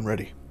 Oh, I'm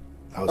ready.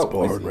 I was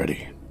born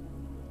ready.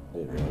 I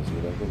didn't realize you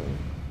were that good.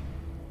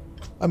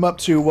 I'm up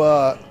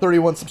to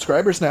 31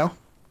 subscribers now.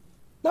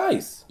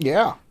 Nice.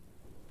 Yeah.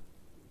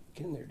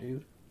 Get in there,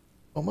 dude.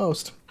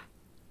 Almost. It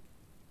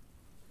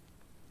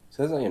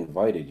says I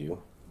invited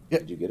you. Yeah.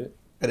 Did you get it?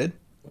 I did.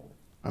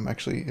 I'm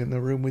actually in the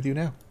room with you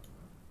now.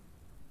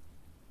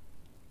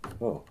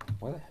 Oh,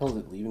 why the hell is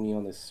it leaving me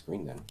on this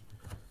screen then?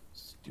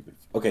 Stupid.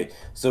 Okay,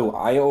 so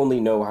I only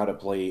know how to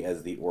play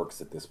as the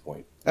orcs at this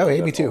point. Oh, hey,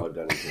 me That's too. all I've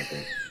done in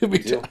campaign. Me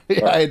too.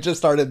 Yeah, I had just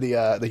started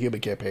the human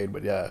campaign,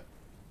 but yeah.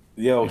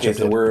 Yeah, okay,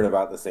 so we're in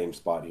about the same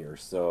spot here.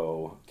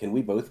 So, can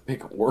we both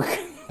pick orc?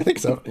 I think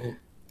so.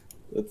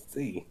 Let's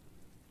see.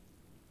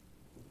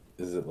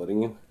 Is it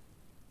letting you?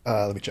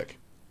 Let me check.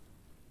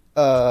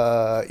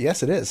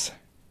 Yes, it is.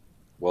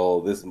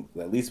 Well,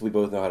 at least we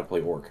both know how to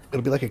play orc.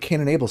 It'll be like a Cain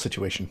and Abel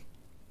situation.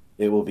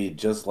 It will be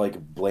just like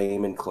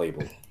Blame and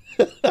Clable.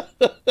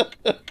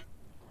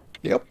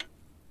 Yep.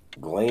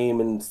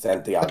 Blame and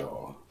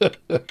Santiago.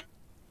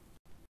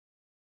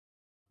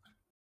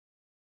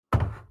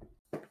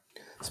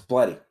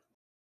 Splatty,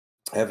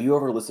 have you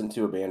ever listened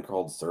to a band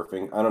called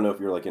Surfing? I don't know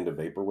if you're like into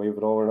vaporwave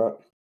at all or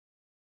not,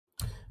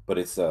 but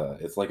it's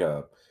like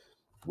a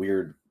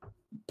weird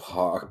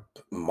pop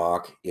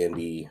mock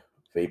indie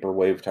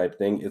vaporwave type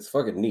thing. It's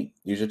fucking neat.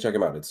 You should check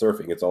them out. It's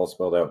Surfing. It's all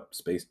spelled out,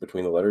 spaced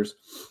between the letters.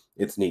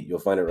 It's neat. You'll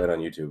find it right on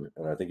YouTube,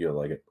 and I think you'll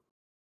like it.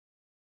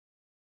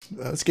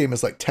 This game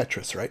is like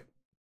Tetris, right?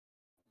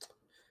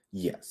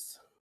 Yes.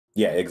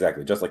 Yeah,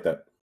 exactly. Just like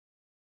that.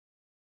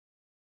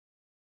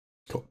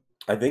 Cool.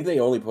 I think they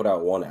only put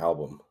out one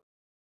album.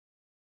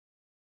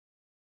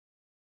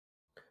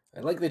 I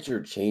like that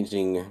you're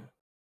changing,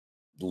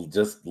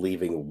 just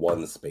leaving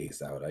one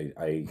space out.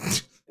 I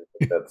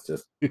that's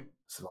just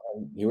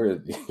you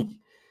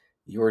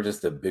were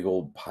just a big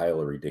old pile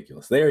of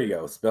ridiculous. There you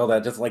go. Spell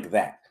that just like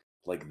that.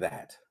 Like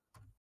that.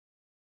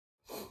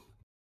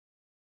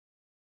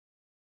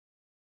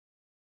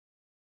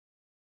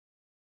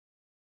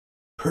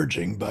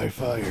 Purging by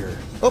fire.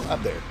 Oh,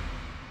 I'm there.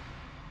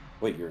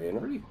 Wait, you're in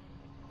already?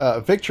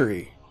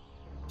 Victory.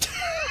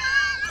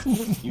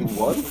 You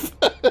won?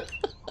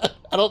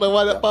 I don't know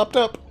why that popped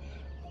up.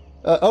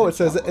 Oh, it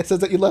says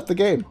that you left the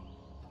game.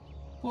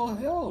 Well,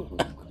 hell.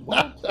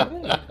 Well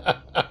played.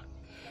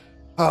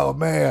 Oh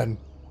man.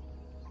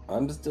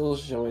 I'm still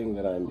showing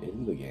that I'm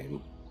in the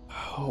game.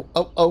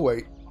 Oh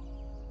wait.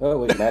 Oh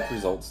wait, match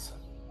results.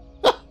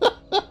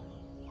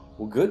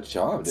 Well, good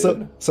job,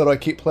 dude. So do I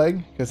keep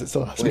playing? Because it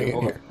still has me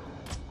in here.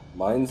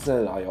 Mine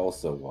said I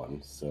also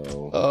won,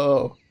 so...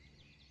 Oh.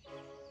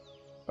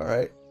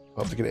 Alright.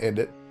 I'm just going to end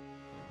it.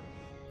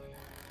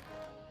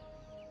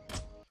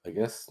 I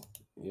guess,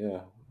 yeah.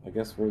 I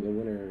guess we're the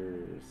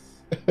winners.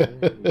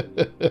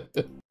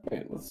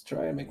 Alright, let's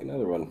try and make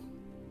another one.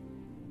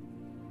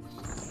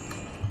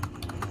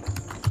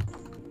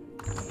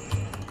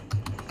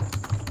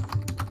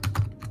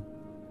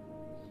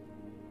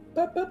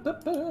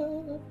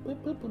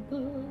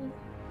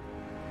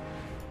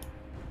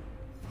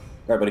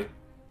 Alright, buddy.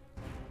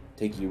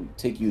 Take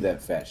you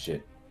that fat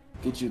shit.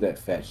 Get you that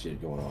fat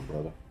shit going on,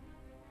 brother.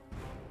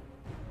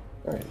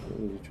 Alright, let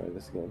me try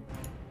this again.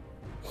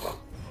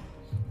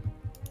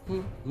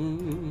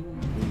 Inviting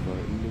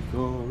the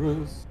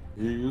chorus.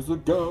 He is a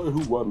guy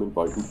who I'm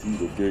inviting to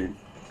the game.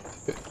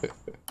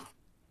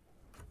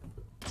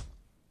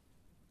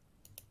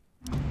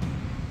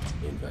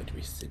 Invite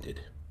rescinded.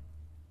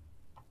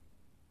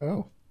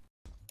 Oh.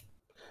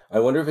 I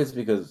wonder if it's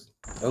because...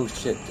 Oh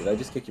shit, did I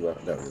just kick you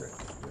out? No, you're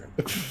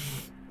right.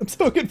 I'm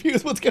so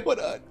confused what's going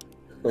on.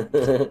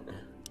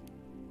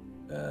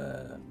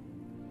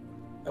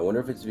 I wonder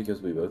if it's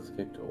because we both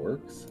picked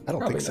orcs? I don't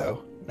Probably think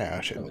so. not. No,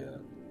 I shouldn't. Probably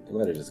not. They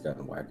might have just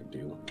gotten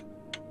wackadoo.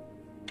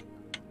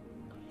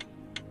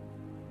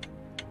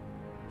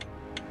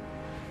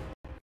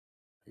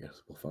 I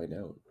guess we'll find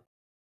out.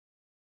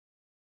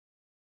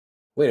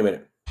 Wait a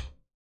minute.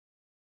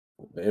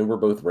 And we're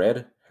both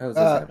red? How is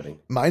this happening?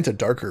 Mine's a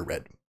darker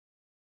red.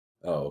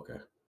 Oh, okay.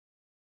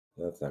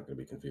 Well, that's not going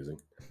to be confusing.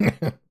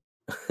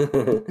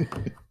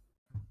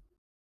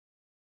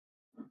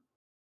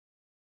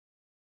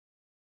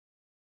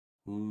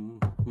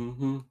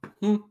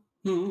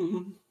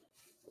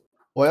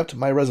 Well, I upped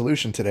my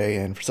resolution today,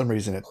 and for some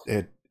reason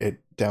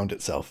it downed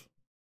itself.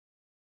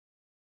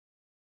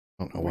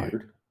 I don't know why.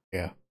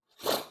 Yeah.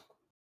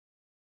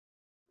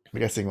 I'm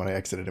guessing when I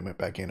exited, it went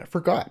back in. I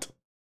forgot.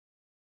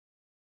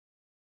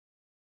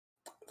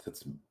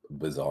 That's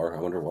bizarre. I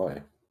wonder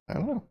why. I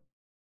don't know.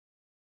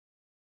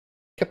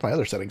 Kept my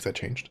other settings I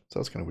changed, so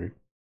that's kind of weird.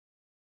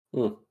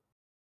 Hmm.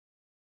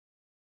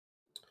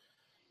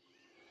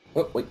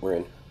 Oh, wait, we're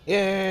in.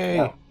 Yay!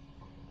 Wow.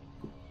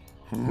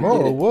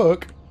 More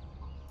work.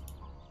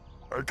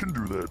 I can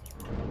do that.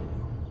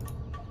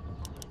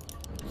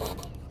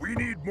 We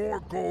need more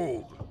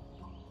gold.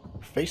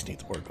 Face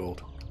needs more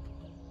gold.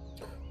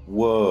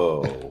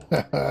 Whoa.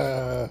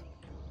 Let's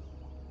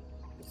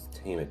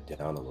tame it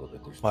down a little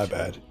bit. There's My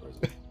bad.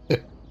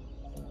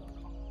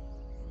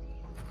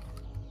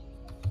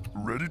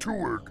 Ready to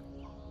work.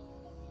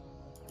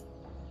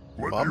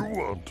 What Mom? do you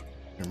want?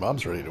 Your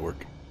mom's ready to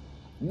work.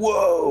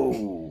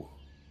 Whoa!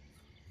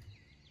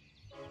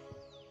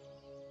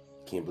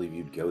 Can't believe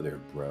you'd go there,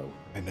 bro.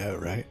 I know,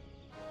 right?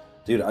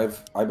 Dude,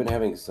 I've been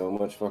having so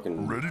much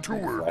fucking Ready to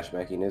work.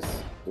 flashbackiness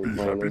Be in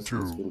playing happy this.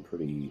 to. It's been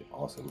pretty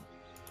awesome.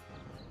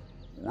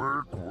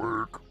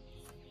 Work.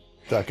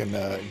 Talking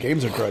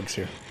games or drugs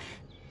here.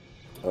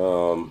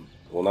 Well,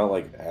 not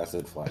like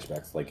acid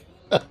flashbacks, like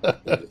just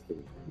the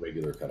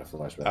regular kind of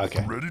flashbacks.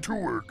 Okay. Ready to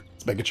work.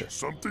 Let's make it sure.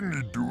 Something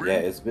need doing? Yeah,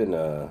 it's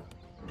been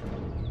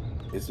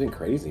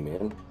crazy,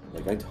 man.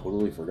 Like I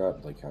totally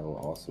forgot like how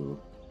awesome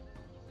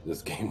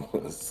this game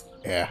was.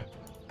 Yeah.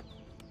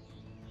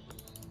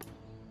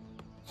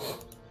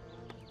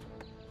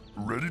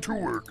 Ready to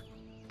work.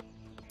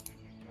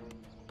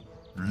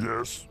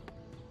 Yes.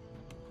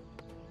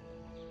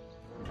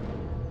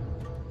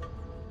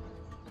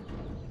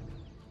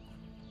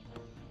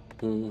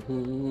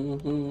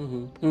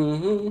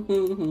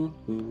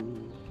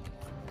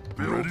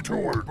 Ready to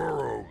work.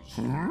 Burrows.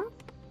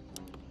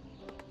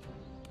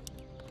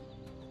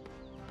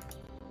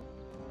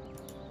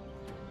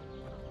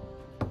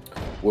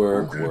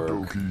 Work.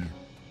 Okey-dokey.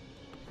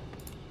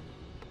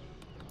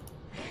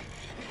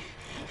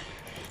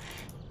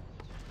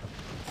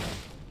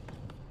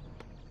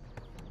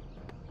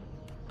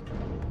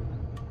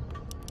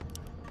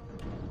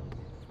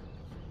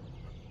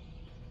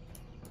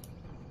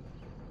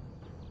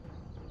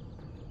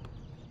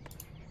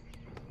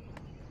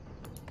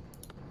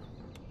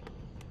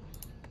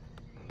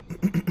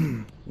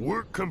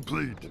 Work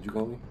complete. Did you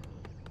call me?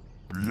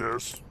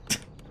 Yes.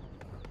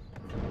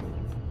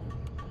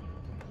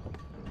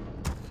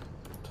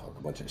 Talk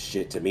a bunch of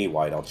shit to me,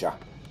 why don't ya?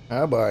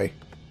 Oh boy.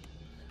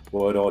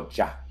 Why don't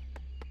ya?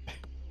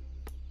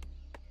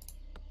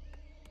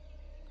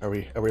 Are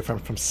we from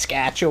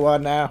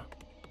Saskatchewan now?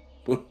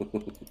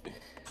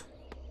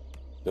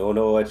 Don't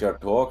know what you're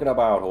talking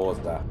about,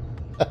 Hosta.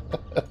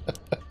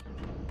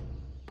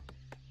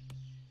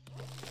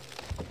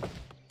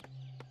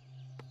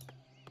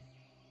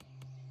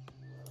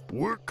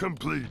 Work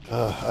complete.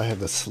 I have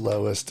the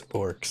slowest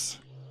orcs.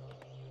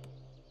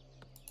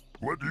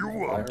 What do you Fire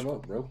want? them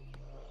up, bro.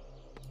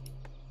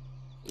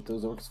 Get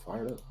those orcs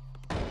fired up.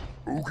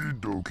 Okie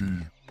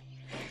dokie.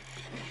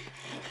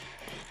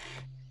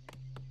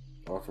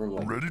 Offer them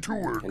like Ready to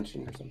work.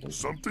 pension or something.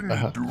 Something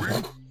need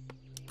doing?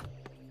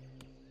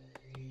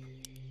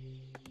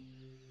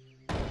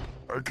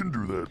 I can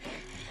do that.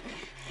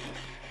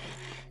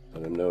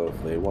 Let them know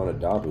if they want a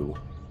Dabu.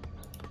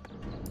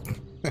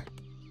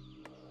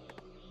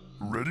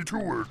 Ready to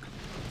work.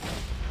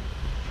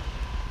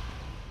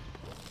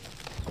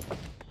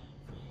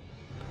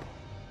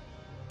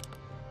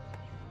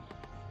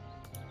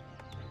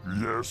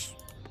 Yes.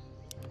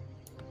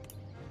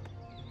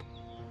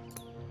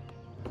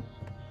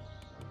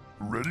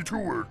 Ready to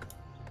work.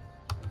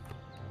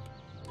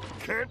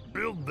 Can't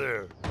build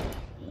there.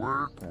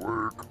 Work.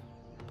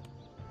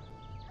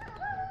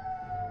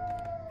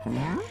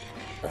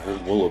 I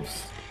heard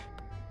wolves.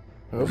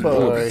 Oh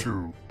boy.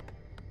 Two.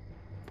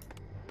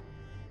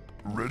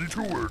 Ready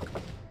to work.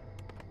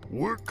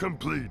 Work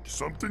complete.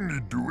 Something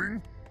need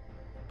doing?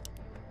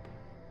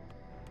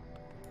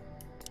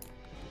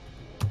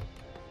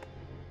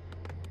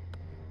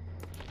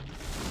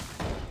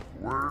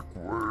 Work.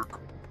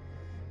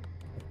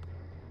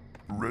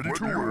 Ready to work. What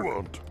do you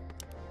want?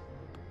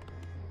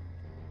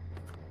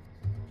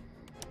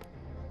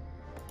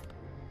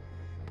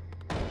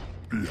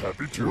 Be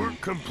happy to.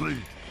 Work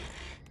complete.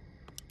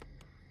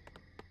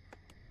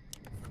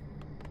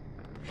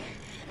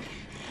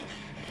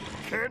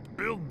 Can't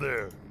build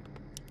there.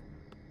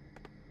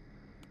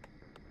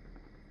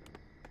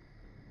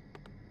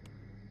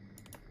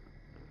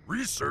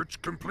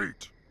 Research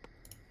complete.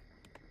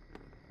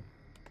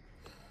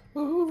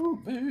 Oh,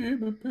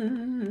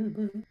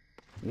 baby.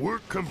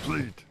 Work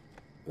complete.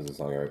 Is this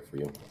song alright for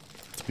you?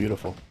 It's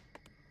beautiful.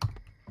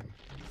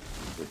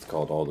 It's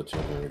called All the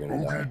Children Are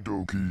Gonna Die. Okie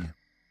dokie.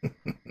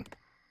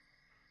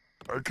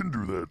 I can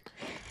do that.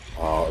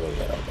 All the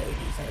little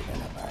babies are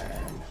gonna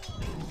burn.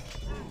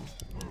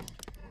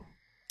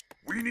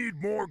 We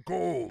need more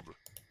gold.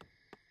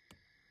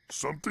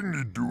 Something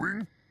need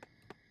doing?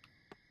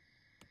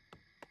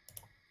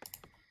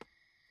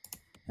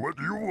 What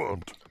do you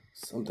want?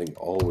 Something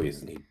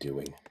always need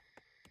doing.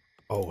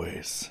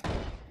 Always.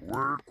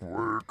 Work.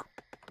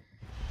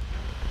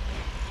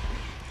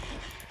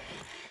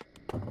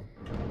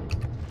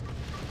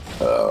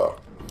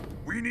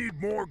 We need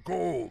more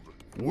gold.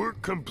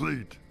 Work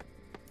complete.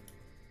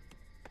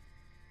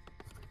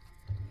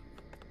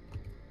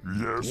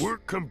 Yes.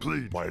 Work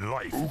complete. My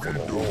life for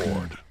the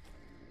Horde.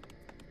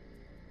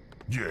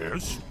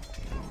 Yes.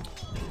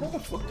 How the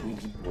fuck do we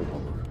keep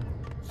going?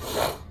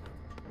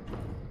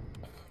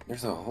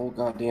 There's a whole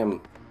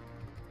goddamn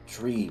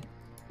tree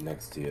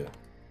next to you.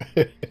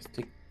 Just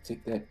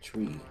take that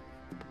tree.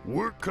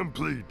 Work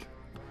complete.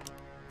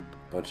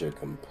 Bunch of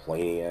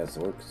complaining ass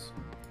orcs.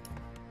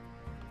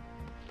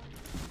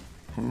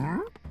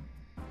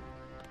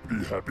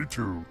 Be happy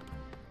to.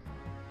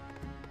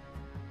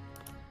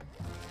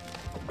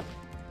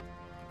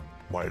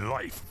 My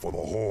life for the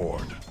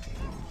Horde.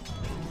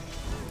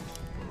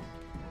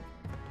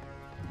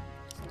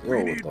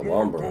 Still with the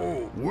lumber.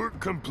 Gold. Work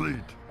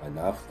complete.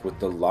 Enough with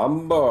the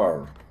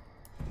lumber.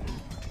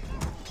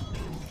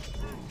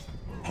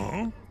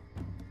 Huh?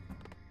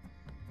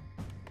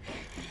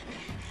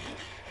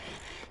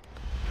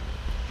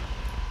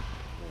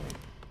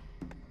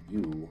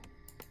 You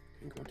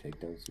can go take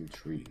down some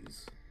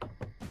trees.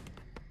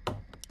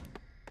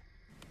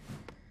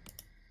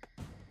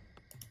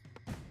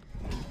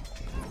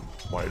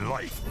 My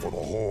life for the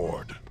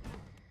Horde.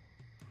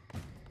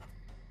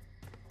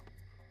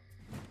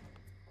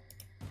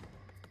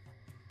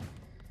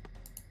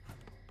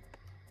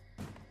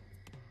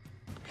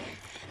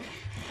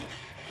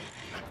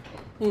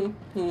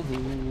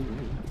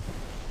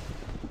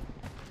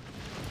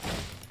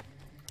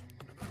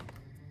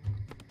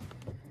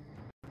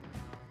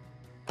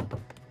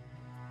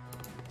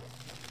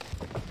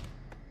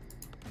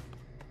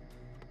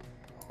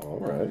 All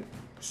right.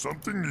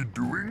 Something need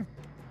doing?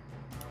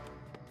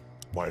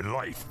 My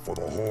life for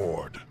the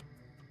Horde.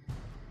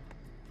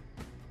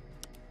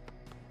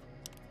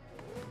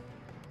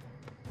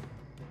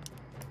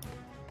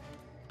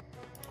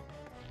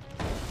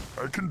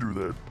 I can do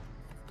that.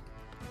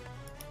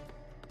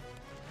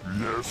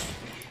 Yes.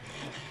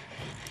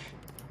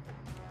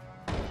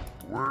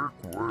 Work.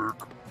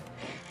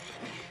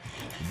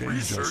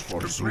 Research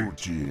for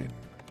Zul'jin.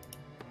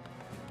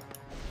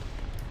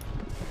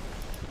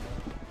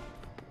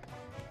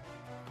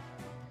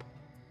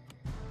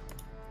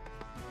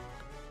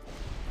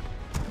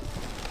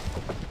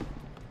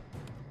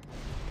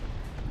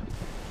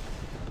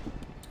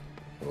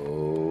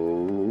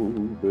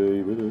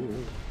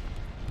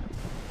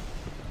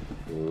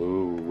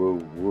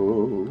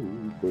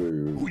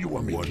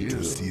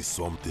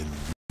 Something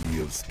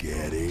real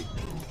scary.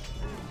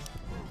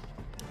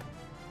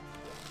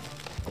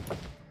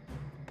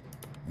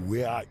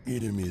 Where our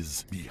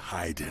enemies be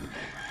hiding.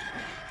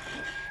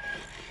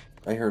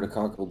 I heard a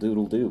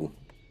cockle-doodle-doo.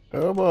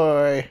 Oh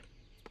boy.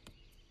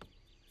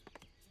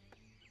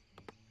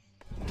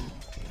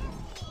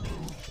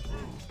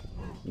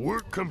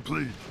 Work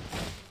complete.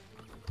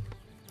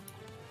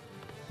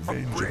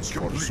 Vengeance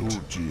for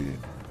Zul'jin.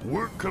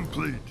 Work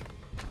complete.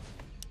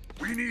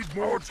 We need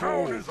more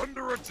town is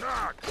under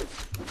attack.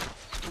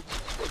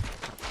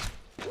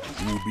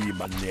 Who be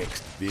my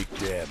next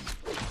victim?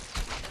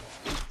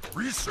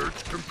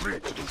 Research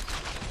complete.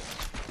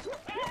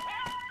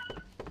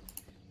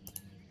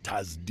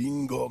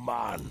 Tazdingo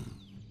man.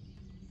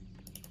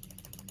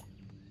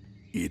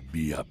 It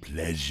be a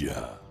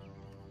pleasure.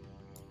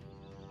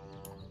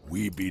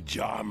 We be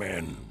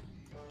jamming.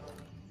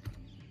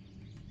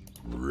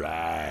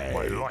 Right.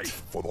 My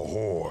life for the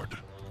Horde.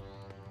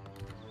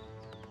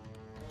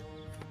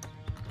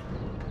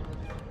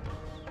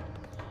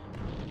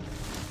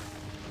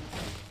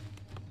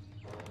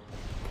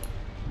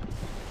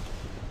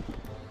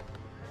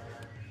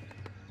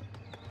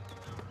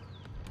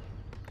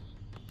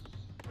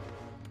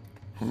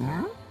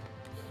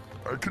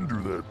 I can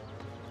do that.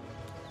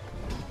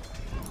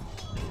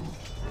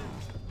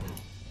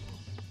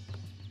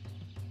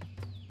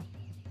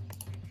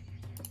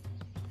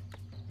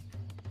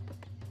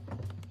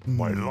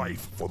 My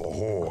life for the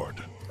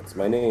Horde. That's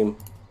my name.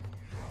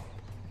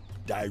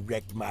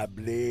 Direct my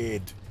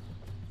blade.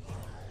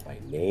 My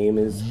name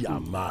is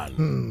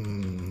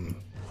Yaman.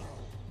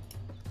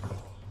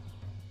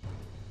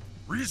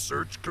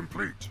 Research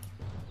complete.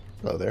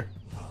 Oh, there.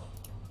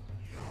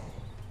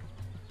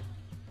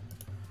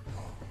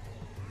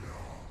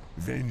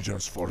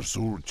 Vengeance for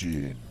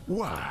Zul'jin.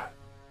 Why?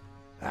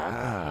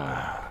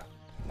 Ah.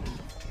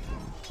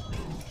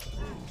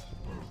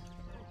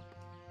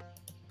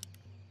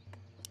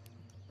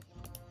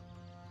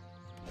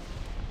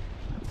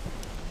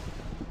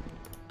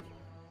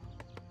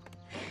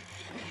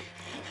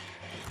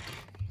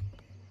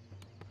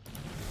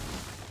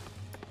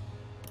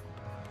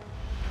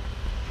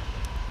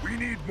 We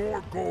need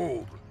more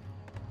gold.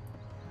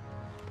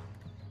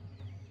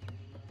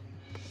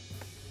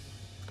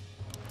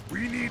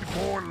 We need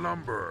more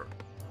lumber.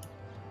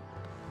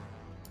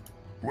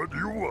 What do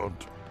you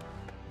want?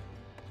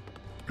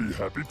 Be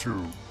happy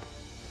to.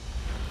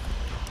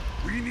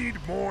 We need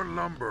more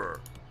lumber.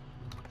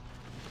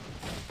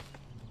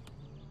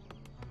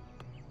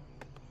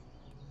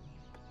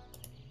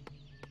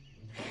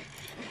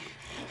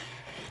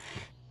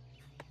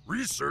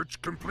 Research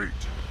complete.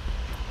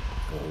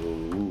 Oh,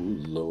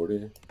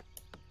 lordy.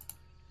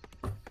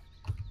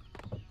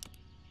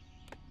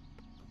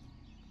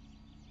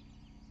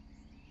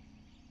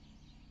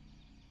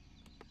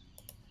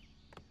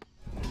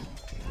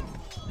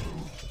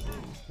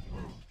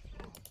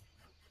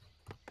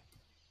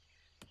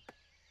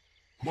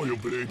 My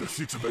blade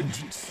seeks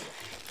vengeance.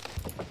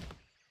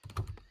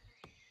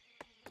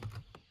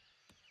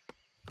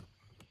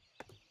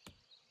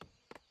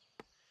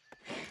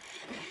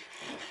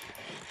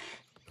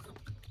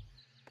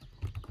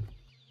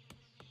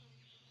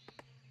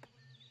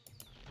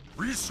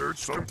 Research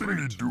something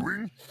you're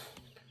doing?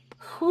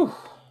 Whew.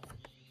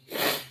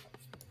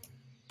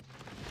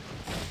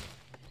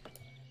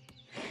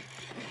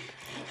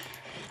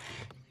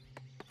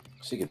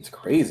 Shit gets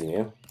crazy,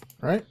 man.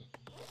 Right?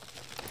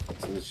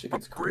 So this shit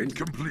gets crazy. Upgrade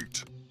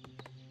complete.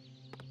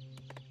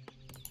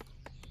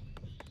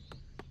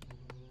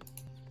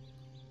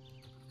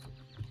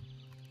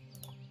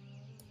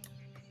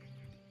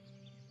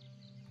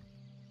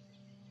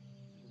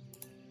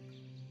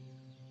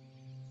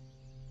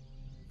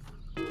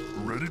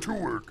 Ready to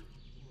work.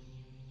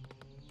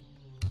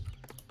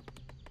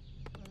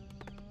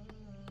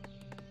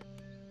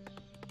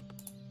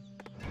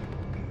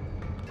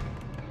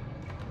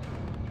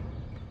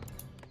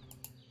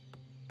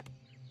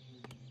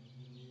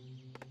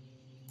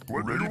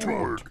 Ready to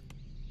work.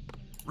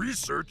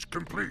 Research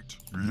complete.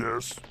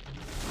 Yes.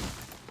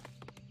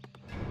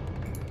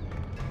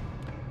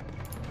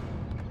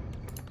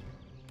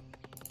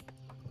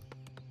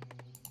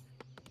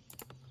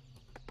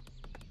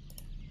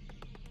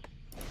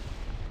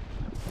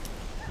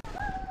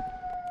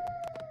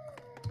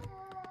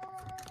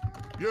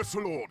 Yes,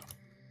 Lord.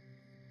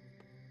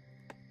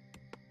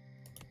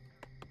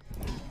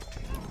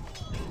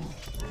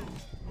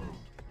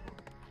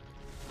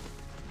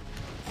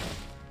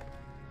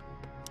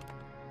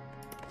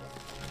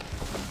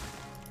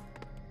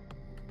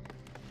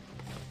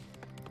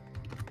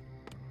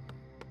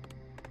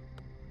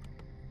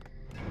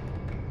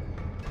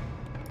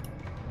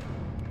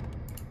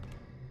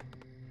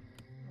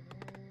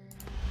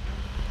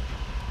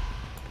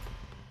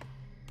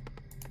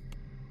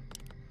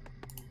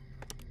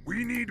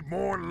 We need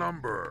more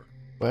lumber.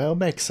 Well,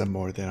 make some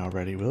more then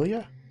already, will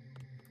ya?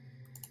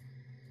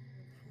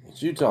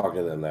 You talk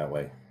to them that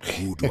way.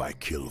 Who do I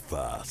kill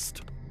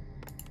first?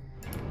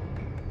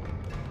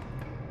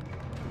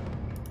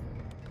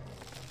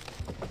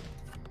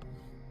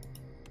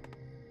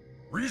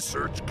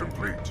 Research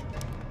complete.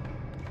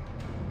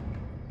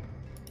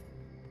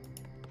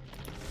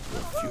 The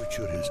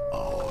future is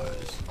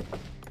ours.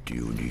 Do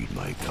you need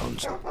my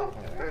counsel?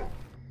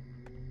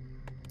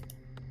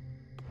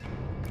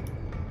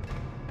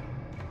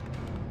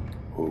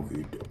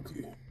 Okie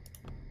dokie.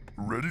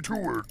 Ready to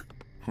work.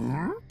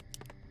 Huh?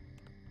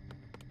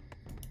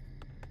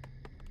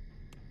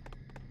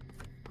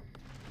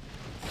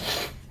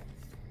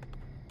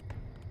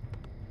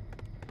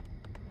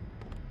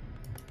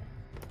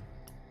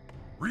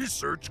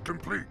 Research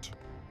complete.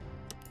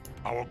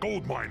 Our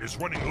gold mine is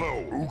running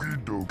low.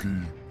 Okie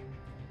dokie.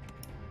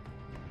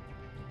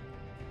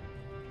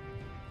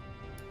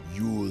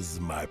 Use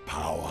my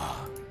power.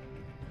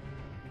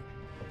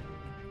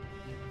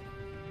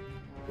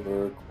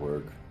 Work,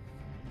 work.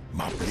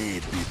 My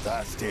blade be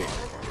thirsty.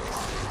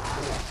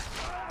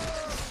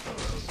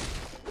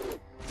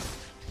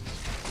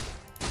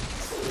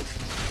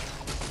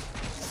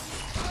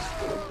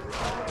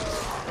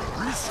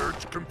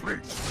 Research complete.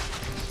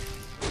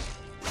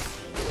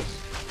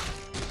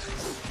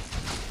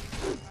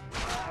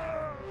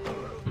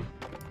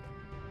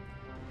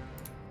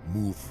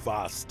 Move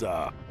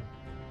faster.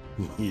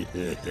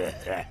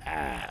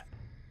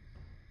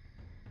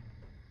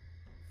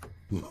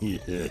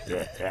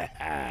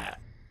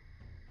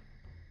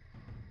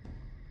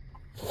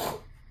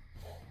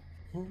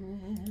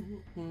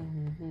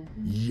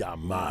 Yeah,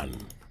 man.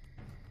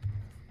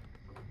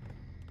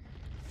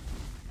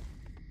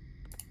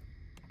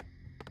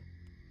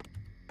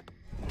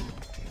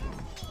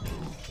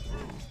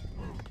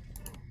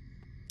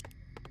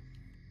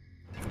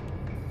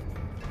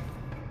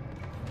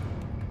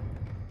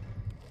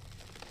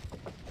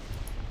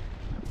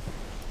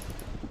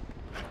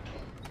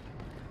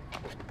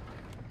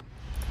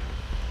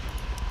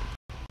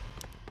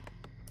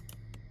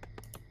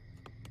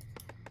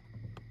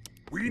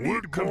 We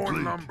need more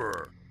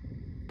lumber.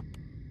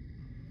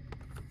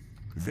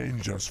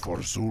 Vengeance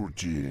for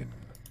Surgeon.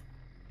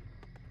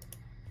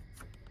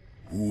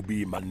 Who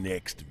be my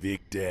next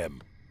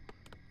victim?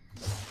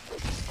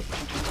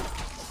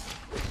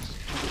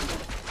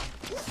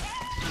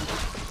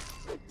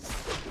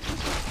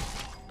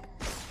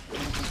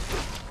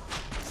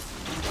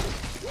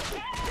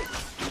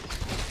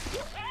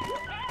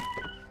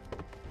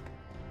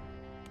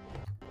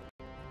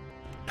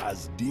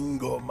 As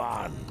Dingo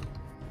Man.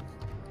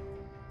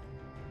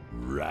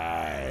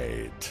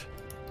 Right.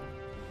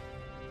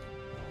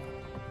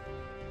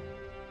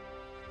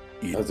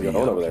 How's it going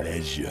over there?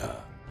 Pleasure.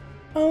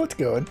 Oh, it's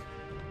going.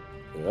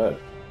 Good.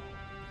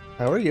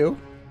 How are you?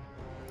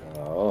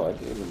 Oh, I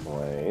can't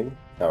complain.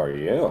 How are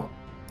you?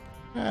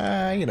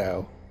 You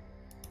know.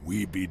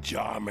 We be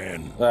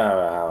jamming.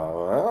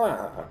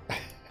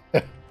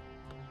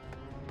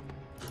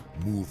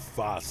 Move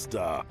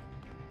faster.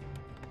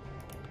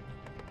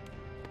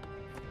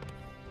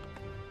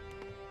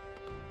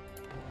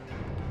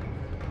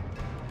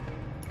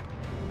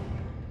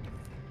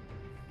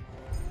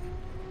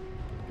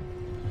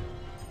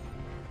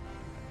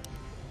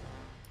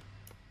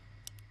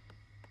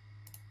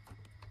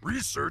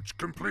 Research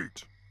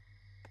complete.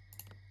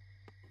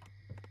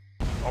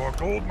 Our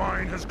gold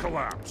mine has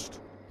collapsed.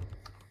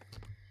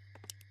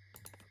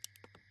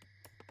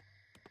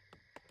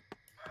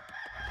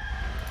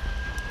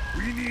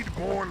 We need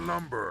more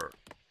lumber.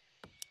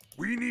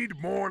 We need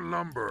more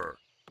lumber.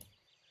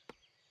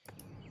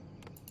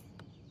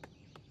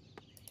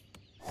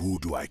 Who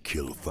do I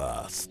kill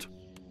first?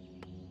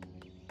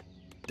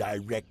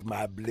 Direct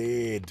my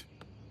blade.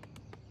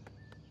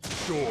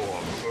 Storm,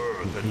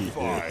 earth, and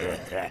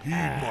fire.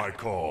 Heed my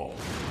call.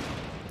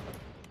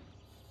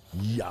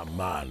 Yeah,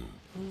 man.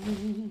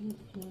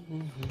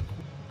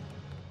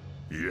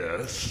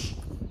 Yes.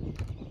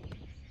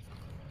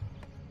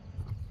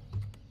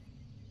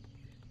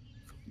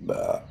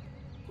 Bah.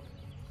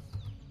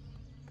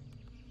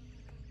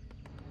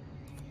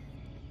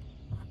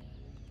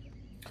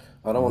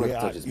 I don't want to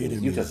touch his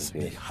penis. You touch his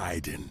penis.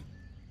 Hiding.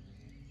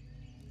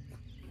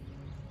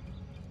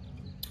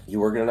 You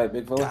working tonight,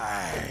 big fella?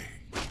 Die.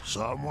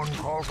 Someone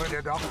call for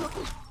the doctor?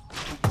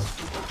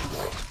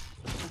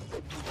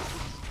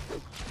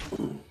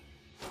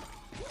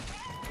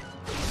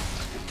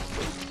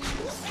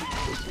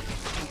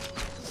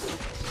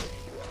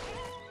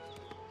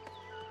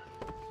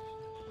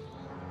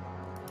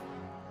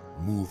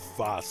 Move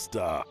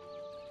faster.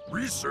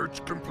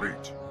 Research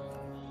complete.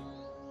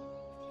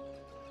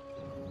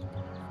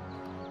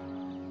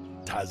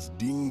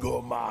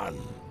 Tazdingo man.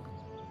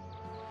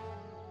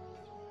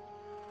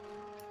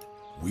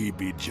 We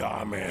be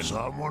jamming.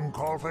 Someone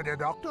call for the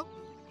doctor?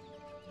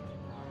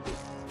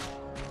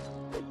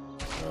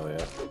 Oh,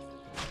 yeah.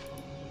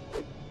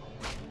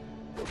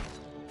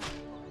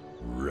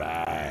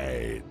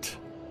 Right.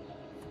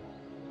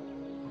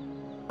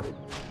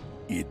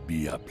 It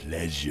be a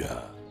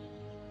pleasure.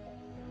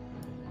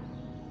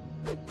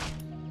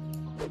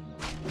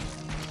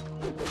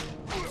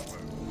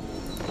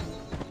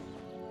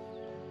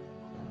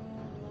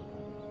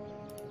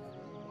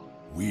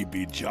 We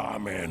be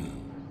jamming.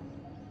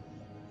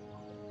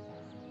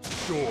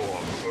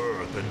 Storm,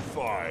 earth, and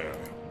fire.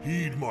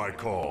 Heed my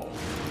call.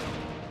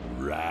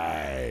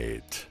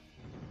 Right.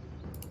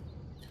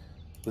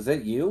 Was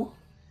that you?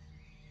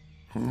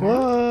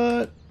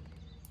 What?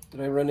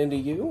 Did I run into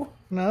you?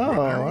 No, what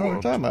are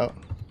we talking about?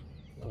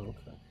 Oh,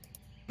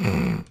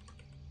 okay.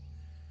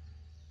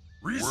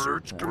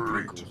 Research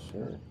complete.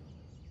 Sure.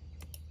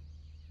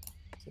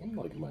 Seemed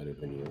like it might have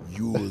been you.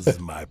 Use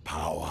my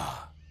power.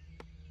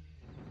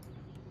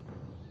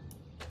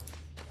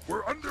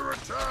 We're under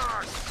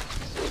attack!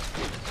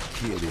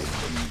 Killing be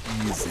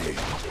easy.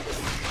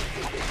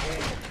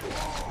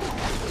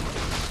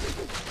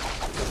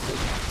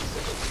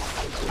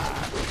 I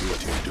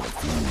pity the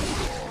fool.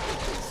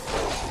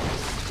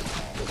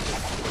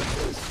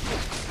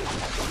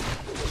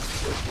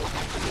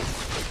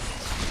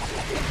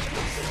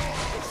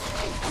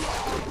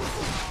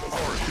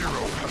 Our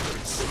hero has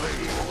been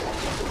slain.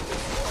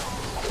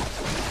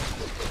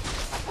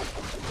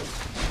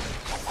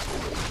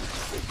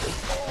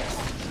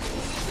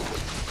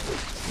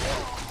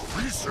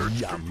 Research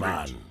yeah, complete.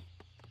 Man.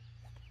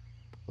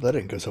 Well, that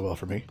didn't go so well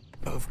for me.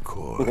 Of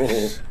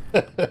course.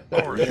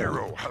 Our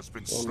hero has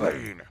been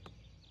slain.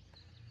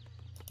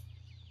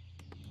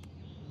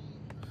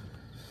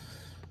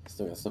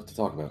 Still got stuff to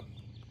talk about.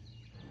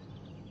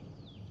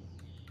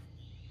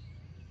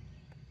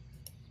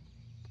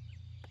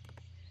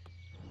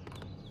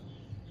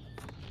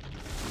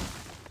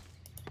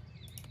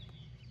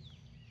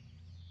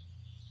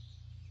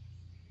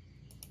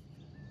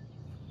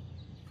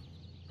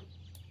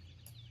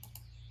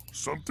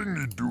 Something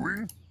need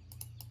doing?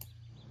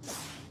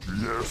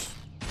 Yes.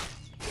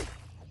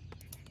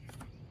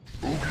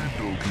 Okie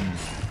dokie.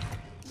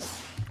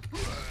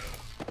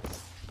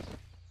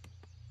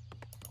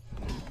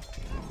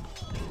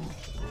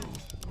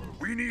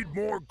 We need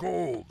more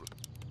gold.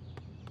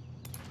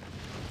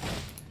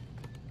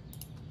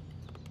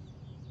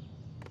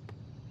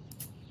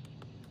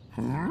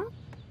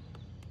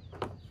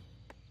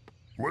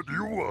 What do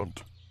you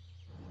want?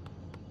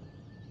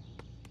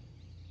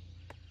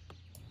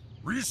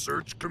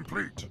 Research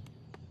complete.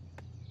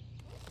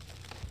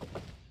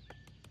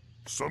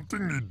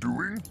 Something need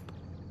doing?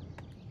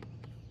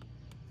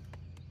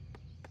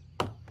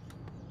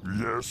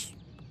 Yes.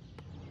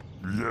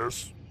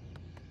 Yes.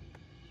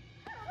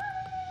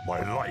 My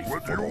life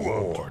what for the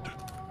Horde.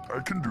 I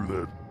can do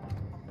that.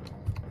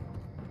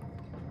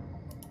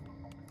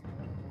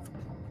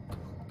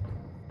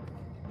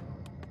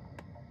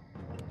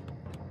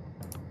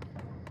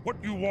 What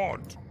you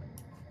want?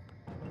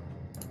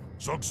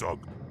 Zug Zug.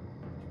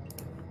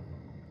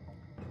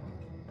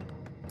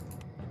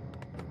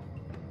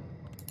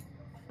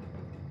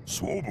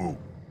 Swobu.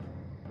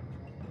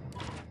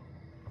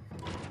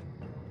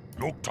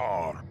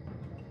 Loktar.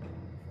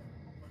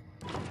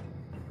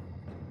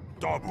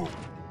 Dabu.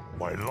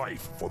 My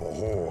life for the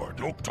Horde.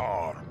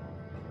 Loktar.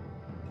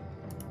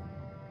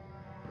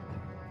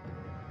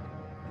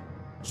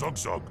 Zug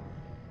Zug.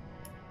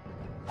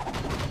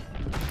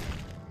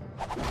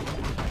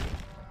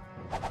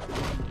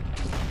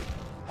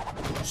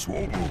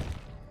 Swobu.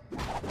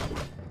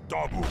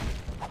 Dabu.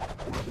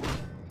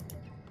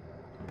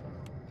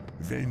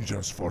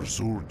 vengeance for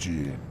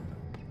Zul'jin.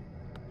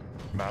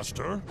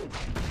 Master?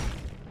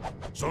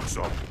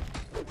 Zub.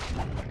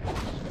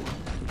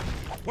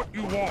 What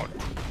you want?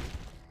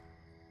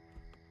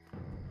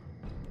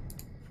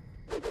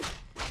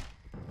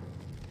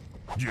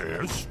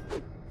 Yes?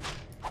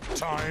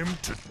 Time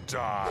to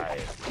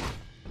die.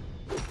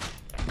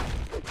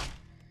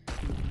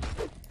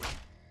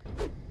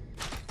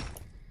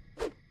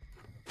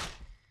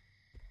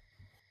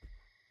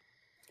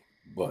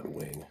 Butt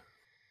wing.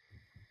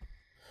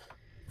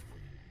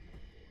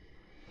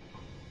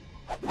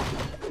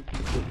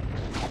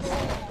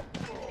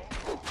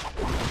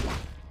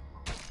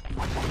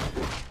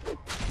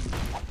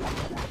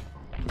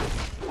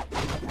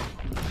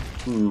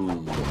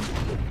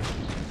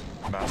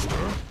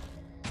 Master?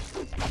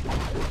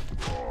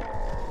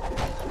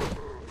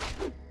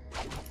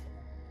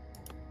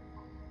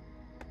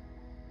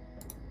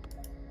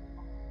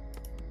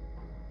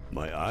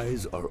 My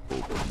eyes are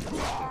open.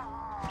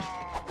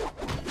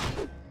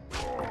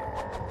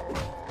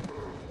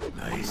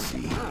 I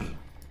see.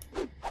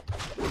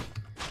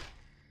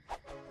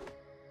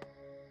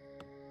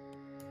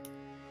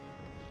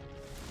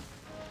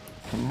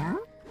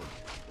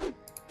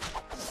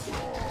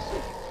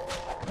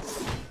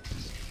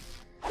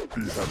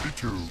 Be happy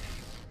too.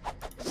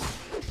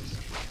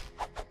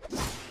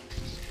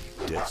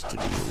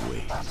 Destiny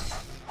awaits.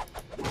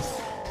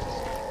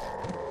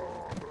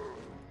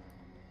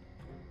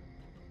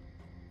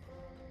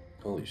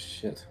 Holy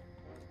shit.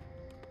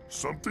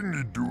 Something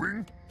need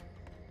doing?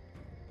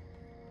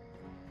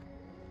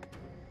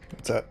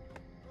 What's that?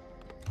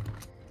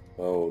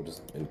 Oh,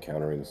 just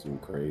encountering some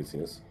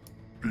craziness.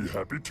 Be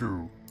happy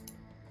too.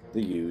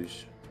 The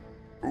huge.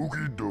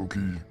 Okie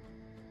dokie.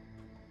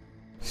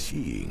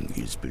 Seeing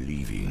is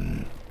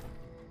believing.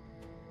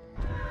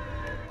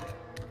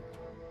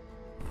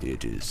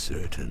 It is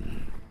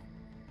certain.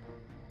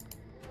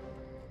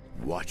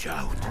 Watch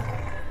out.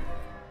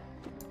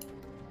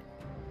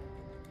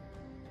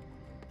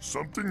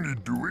 Something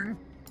need doing?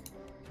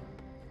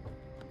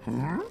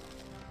 I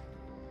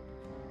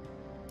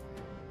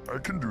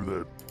can do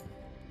that.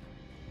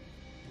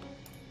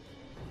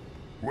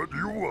 What do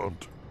you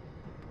want?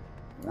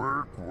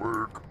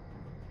 Work.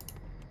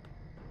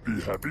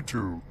 Be happy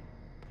too.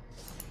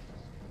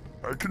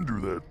 I can do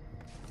that.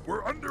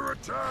 We're under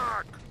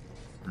attack!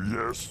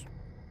 Yes.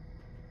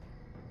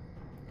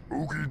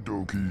 Okie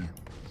dokie.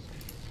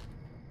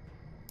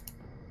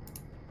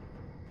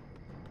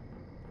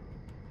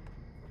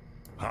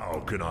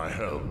 How can I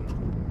help?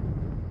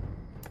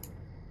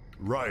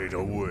 Right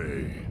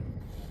away.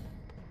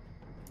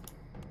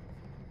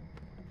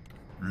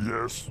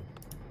 Yes.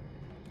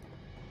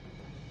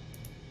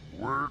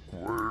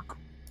 Work.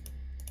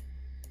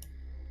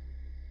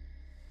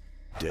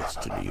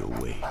 Destiny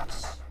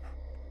awaits.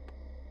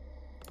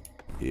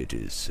 It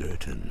is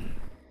certain.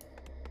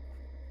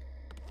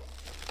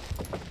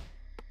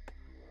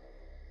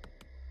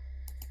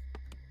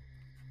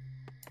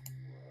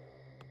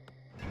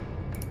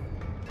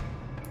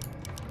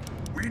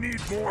 We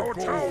need more Our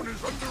gold. Town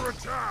is under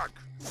attack!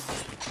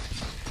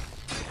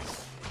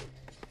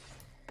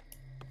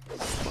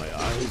 My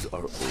eyes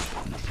are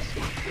open.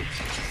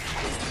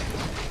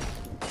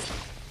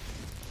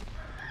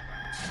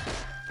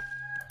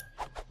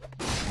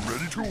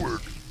 Ready to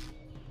work.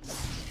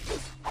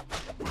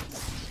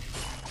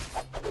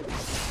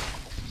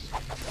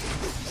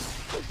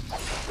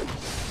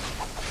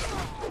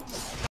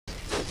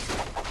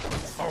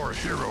 Our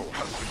hero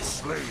has been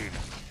slain.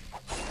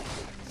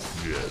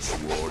 Yes,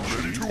 Lord.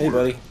 Ready to Hey, work.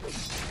 buddy.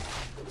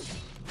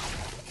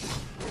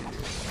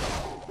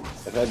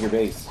 I've had your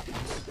base.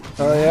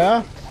 Oh,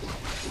 yeah?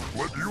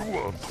 What do you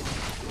want?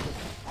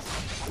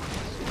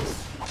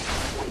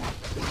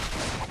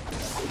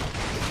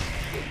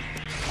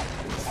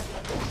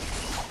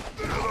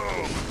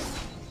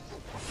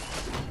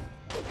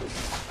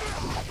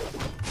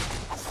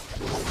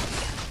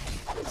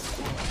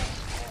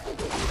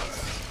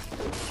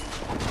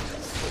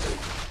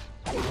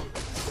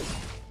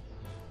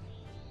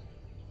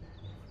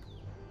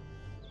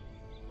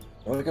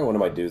 I like how one of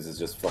my dudes is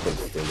just fucking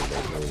standing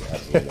there doing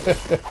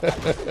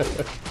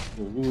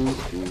absolutely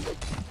nothing.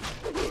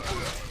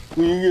 What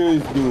are you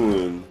guys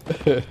doing?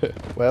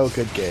 Well,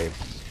 good game.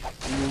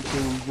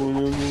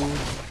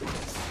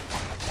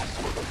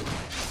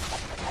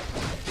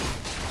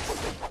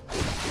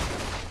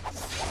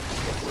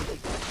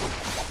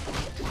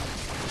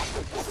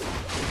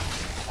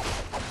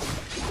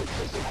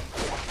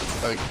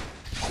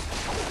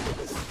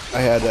 I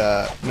had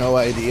no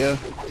idea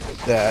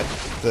that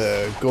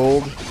the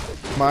gold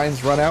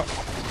mines run out.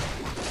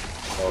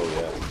 Oh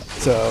yeah.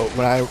 So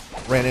when I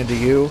ran into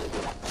you,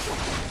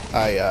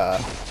 I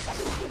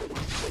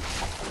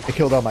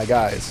killed all my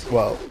guys.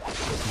 Well,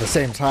 at the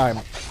same time,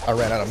 I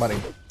ran out of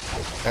money,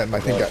 and my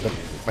thing got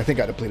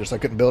depleted, so I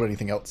couldn't build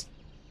anything else.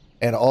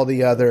 And all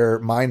the other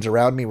mines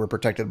around me were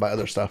protected by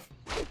other stuff.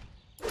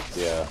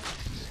 Yeah.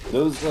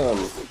 Those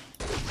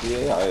the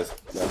AI is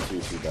not too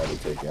bad to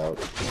take out.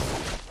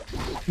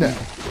 No.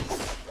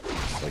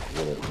 Like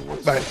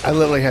But I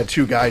literally had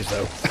 2 guys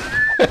though.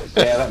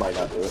 Yeah, that might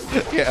not do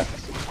it. Yeah,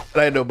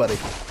 but I had nobody.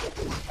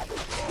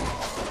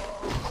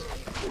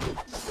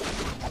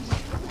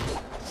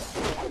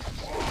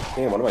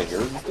 Damn, one of my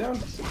heroes is down?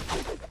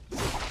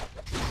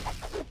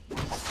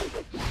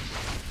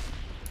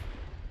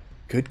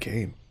 Good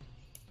game.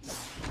 I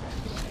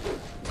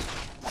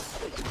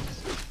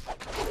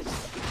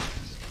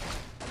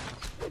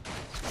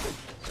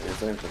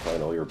guess I have to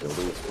find all your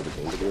buildings for the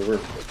game to be over.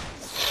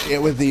 Yeah,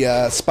 with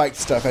the spiked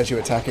stuff, as you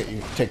attack it,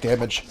 you take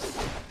damage.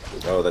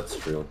 Oh, that's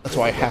true. That's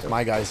why half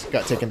my guys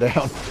got taken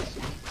down.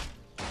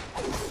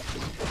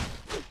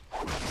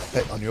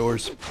 Hey, on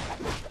yours.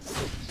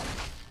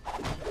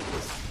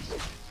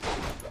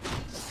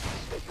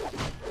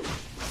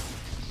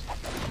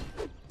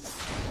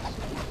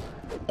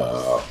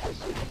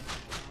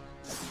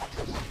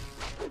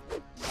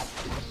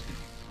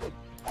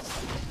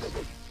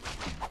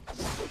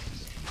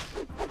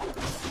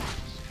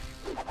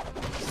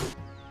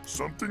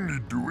 Something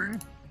need doing?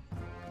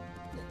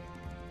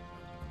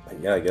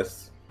 Yeah, I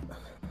guess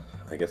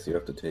you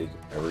have to take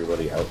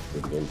everybody out for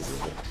the game to be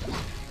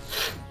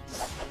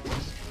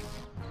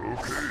over.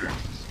 Okay.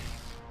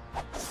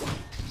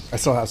 I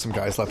still have some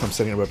guys left. I'm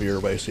sending them over your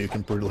way so you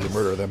can brutally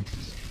murder them.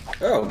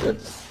 Oh, good.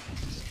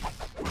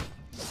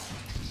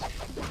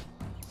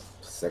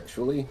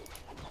 Sexually?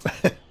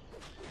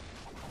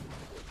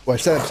 Well, I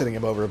said I'm sending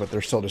them over, but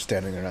they're still just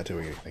standing there not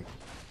doing anything.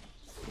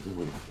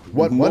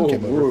 One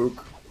came over.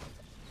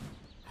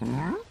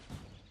 Hmm?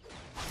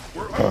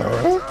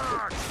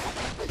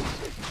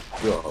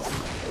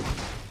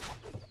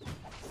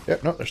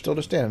 Yep, no, they're still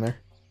just standing there.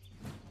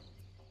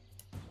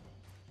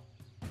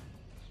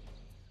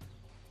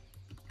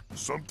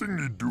 Something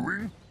need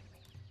doing?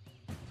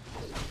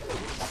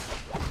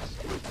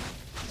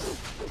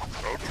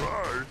 I'll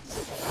try.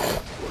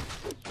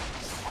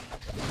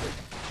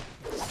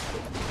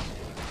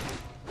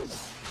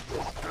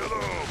 Get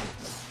 'em!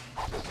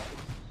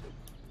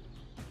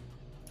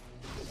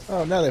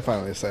 Oh, now they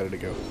finally decided to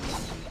go.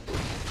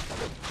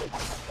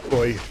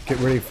 Boy, get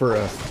ready for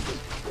a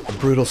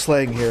brutal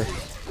slaying here.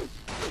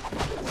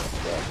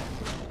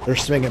 They're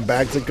swinging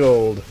bags of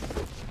gold.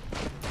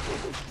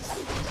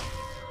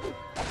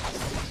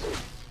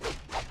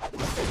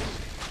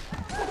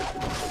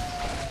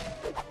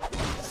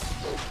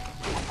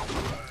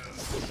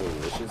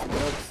 Delicious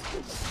bugs.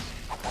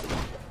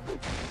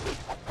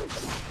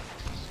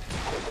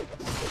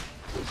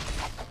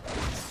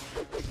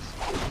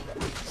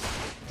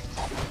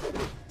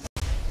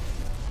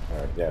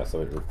 Alright, yeah,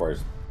 so it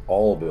requires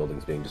all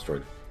buildings being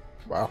destroyed.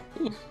 Wow.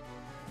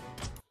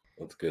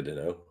 That's good to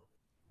know.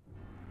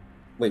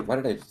 Wait, why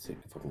did I just say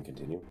fucking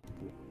continue?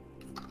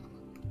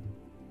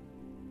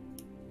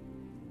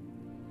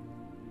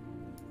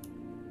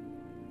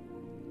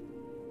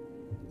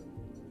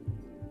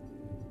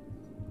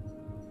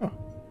 Huh.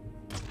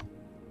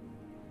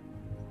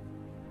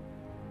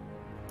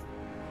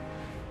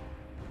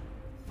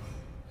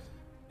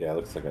 Yeah, it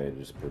looks like I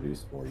just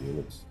produced more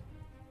units.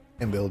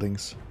 And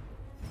buildings.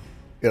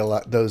 Yeah, a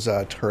lot. Those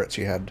turrets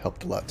you had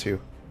helped a lot too.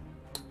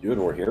 You had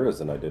more heroes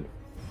than I did.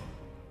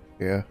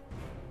 Yeah.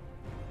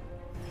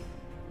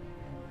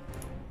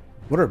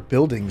 What are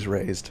buildings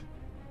raised?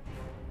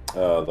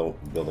 The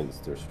buildings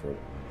destroyed.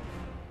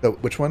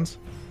 Which ones?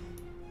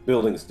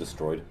 Buildings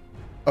destroyed.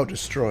 Oh,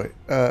 destroy.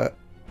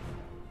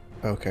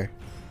 Okay.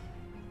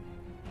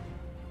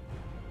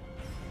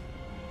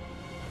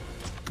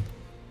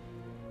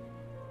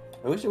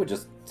 I wish it would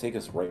just take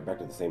us right back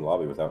to the same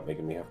lobby without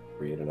making me have to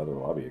create another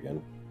lobby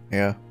again.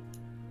 Yeah.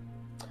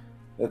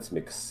 That's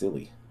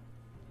McSilly.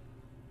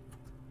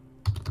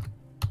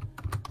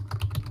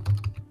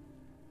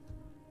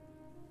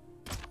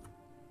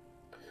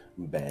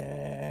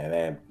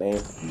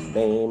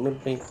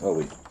 Oh,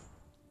 wait.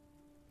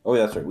 Oh,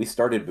 yeah, that's right. We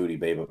started Booty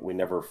Bay, but we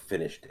never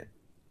finished it.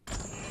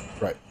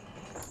 Right.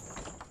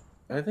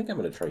 I think I'm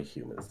going to try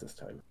humans this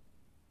time.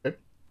 Okay.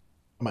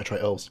 I might try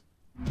elves.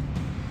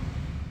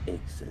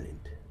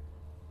 Excellent.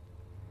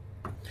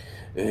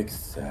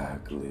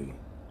 Exactly.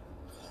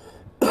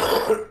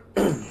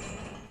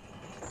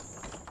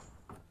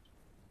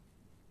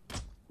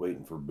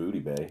 Waiting for Booty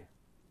Bay.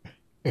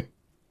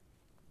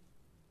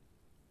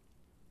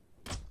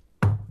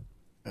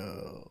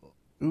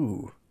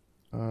 Ooh.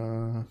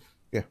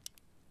 Yeah.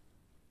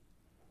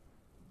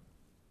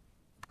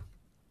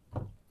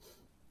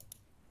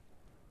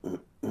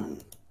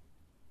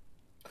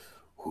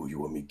 Who you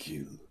want me to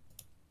kill?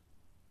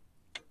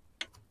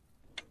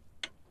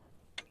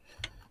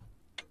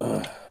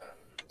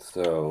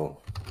 So,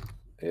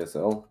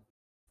 ASL.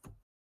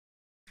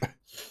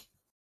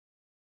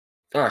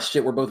 Ah,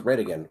 shit, we're both red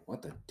again.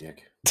 What the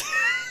dick?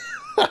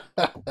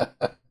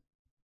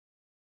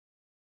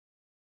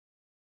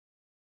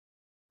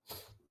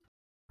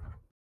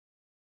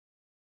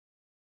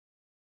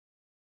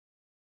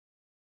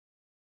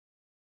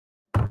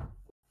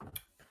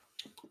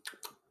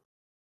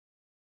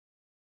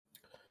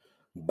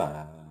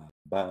 Ba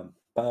bam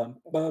bam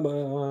bam bam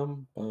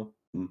bam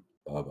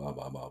bam bam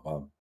bam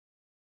bam.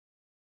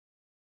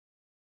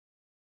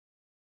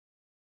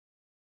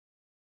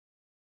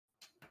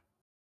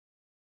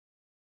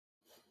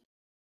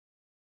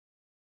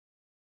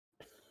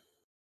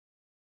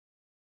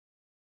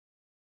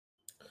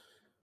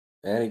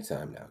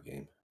 Anytime now,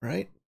 game.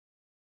 Right?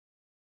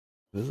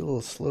 This is a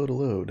little slow to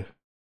load.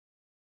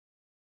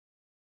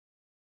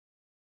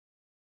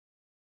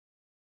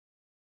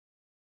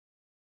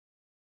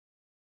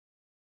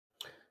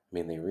 I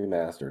mean, they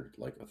remastered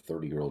like a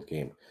 30-year-old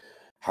game.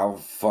 How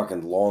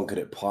fucking long could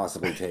it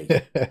possibly take?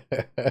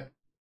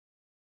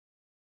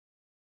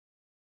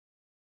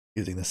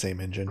 Using the same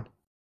engine.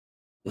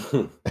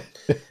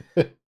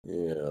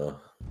 Yeah.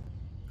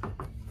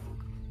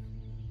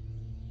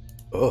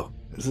 Oh,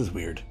 this is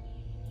weird.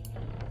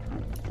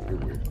 You're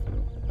weird.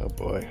 Oh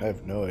boy, I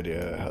have no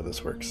idea how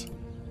this works.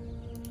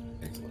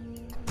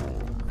 Excellent.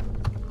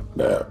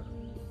 Nah.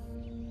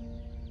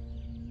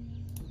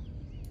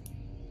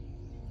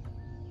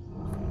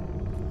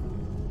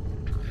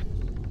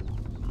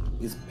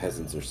 These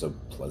peasants are so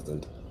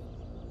pleasant.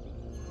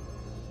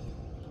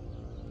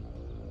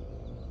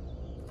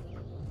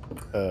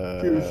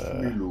 Yes,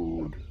 me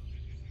lord.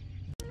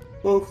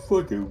 Oh,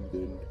 fuck him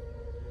then.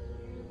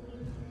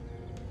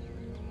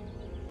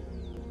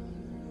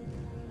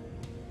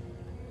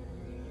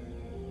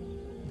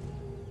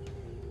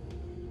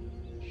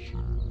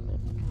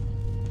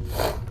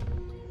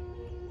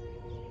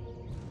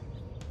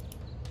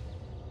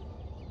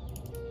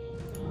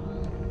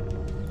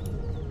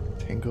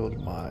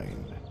 Tangled Mine.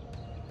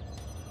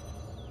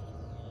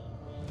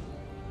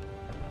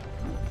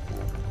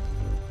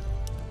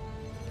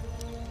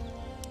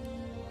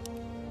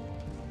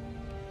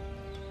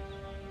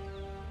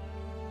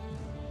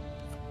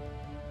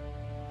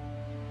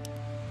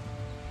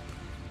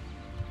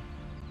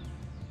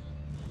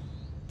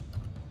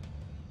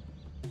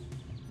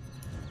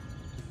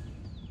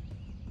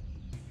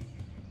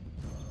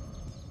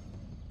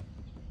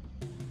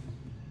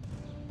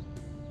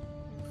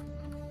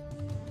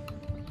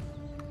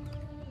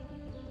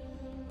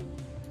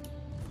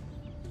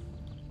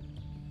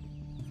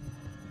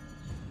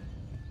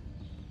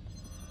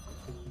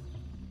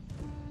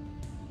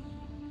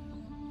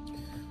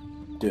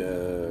 Da,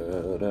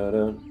 da,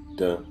 da,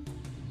 da.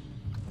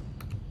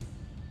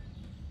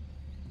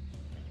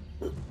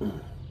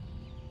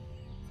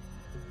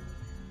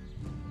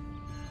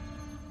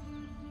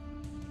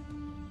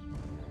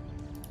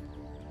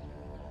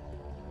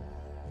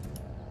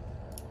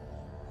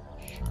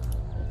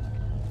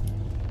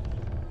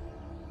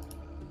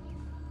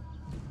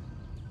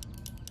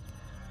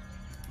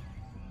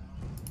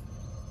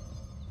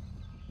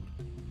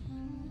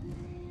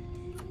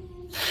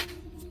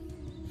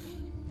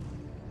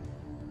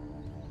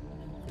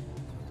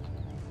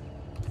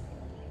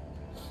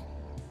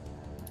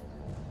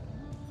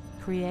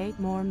 Create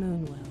more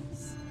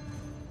moonwells.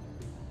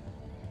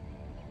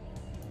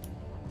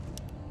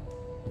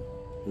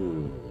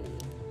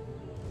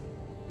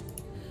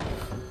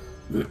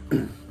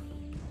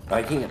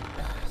 I can't.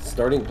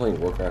 Starting playing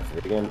Warcraft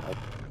 3 again,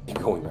 I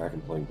going back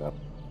and playing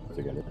Battlefield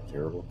again. It's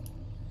terrible.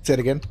 Say it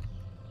again.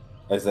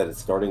 I said it's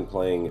starting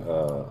playing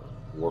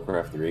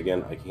Warcraft 3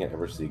 again. I can't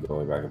ever see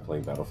going back and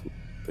playing Battlefield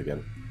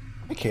again.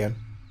 I can.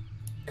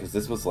 Because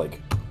this was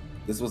like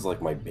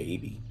my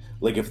baby.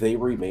 Like if they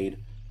remade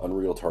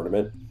Unreal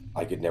Tournament,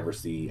 I could never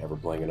see ever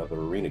playing another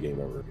arena game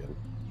ever again.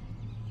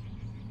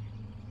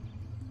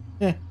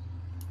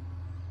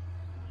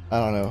 I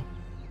don't know.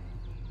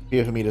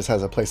 BFME just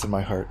has a place in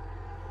my heart.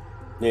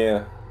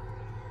 Yeah.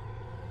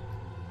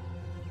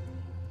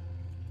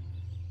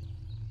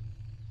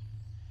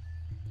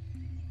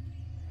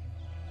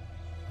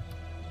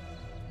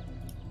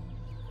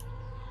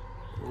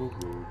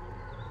 Mm-hmm.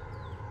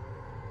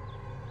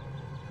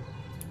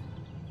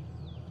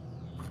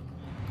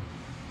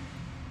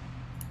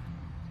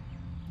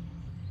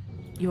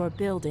 Your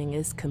building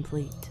is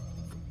complete.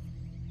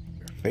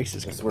 Your face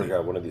is I swear to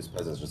God, one of these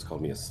peasants just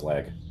called me a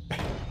slag.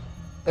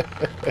 I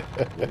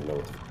don't know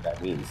what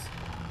that means.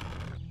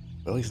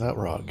 Well, he's not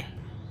wrong.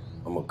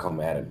 I'm gonna come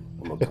at him.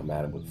 I'm gonna come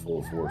at him with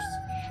full force.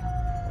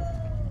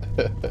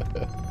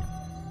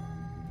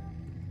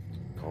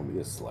 Call me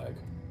a slag.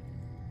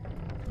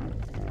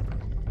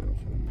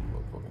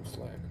 Fucking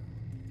slag.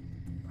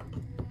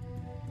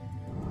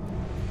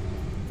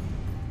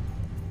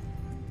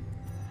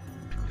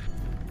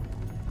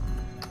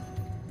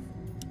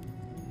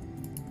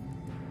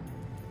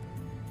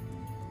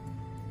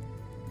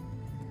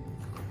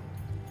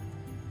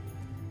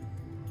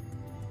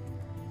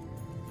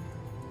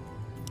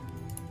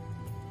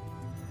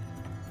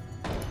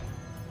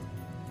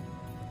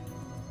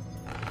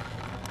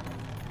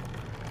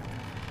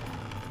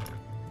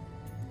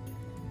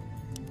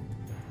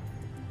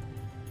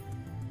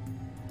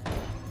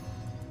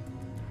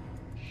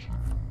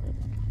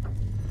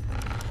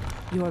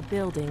 Your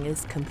building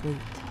is complete.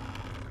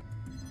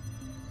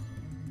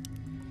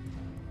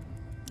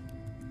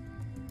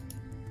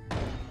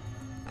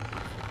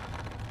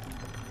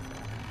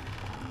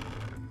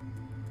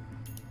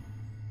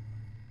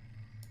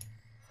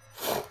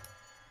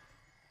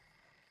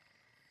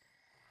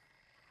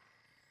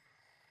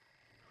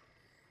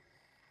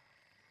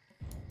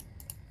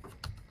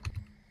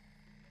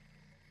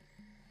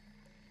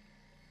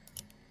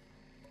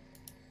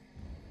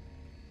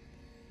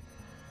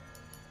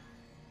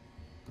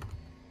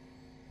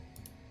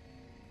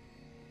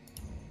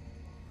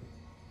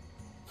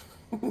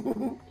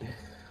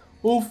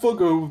 Oh,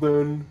 fuck off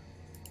then.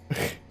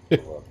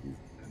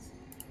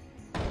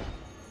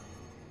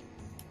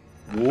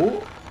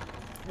 Whoa?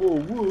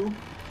 Whoa.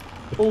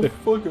 Oh,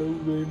 fuck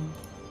off then.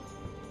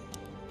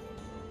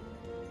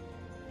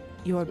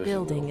 Your Especially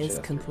building Little is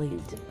Chester, complete.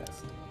 he's the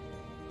best.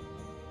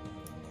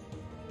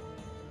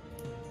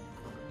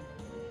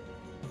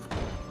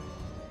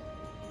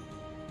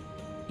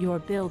 Your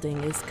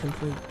building is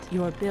complete.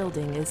 Your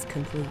building is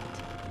complete.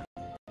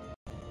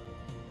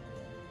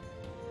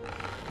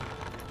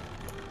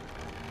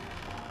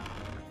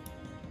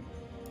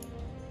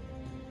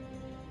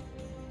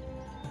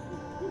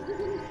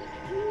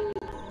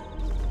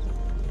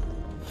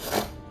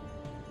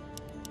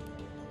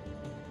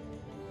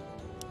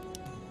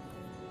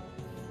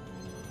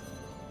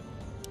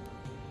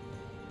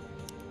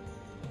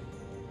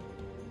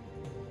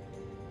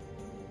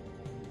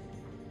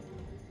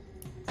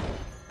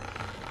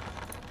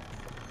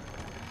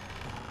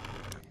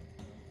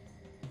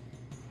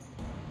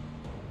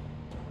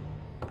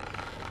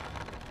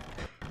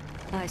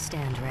 I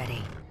stand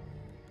ready.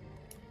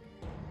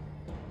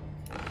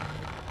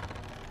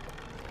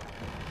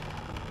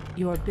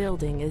 Your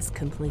building is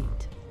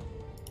complete.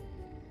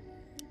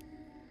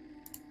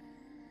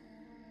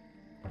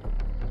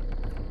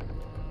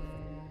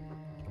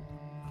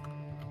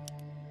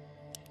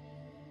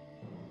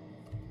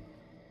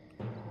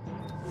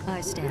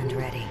 I stand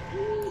ready.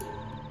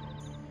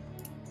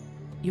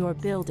 Your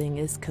building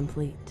is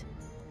complete.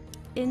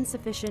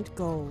 Insufficient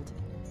gold.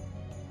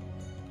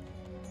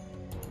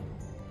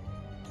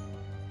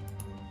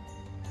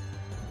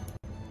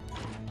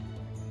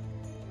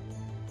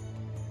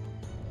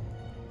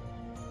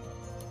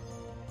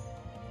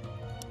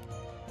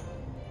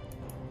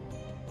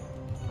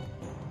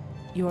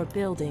 Your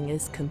building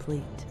is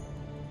complete.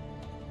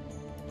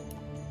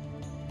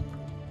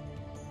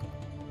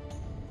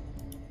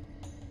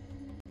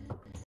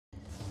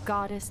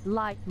 Goddess,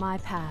 light my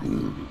path.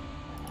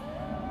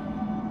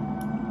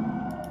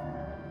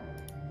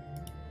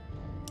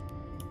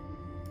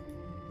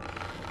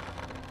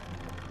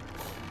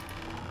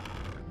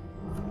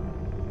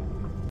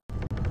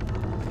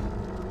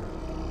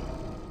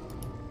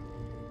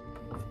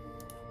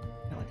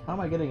 Like, how am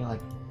I getting like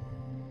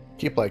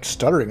keep like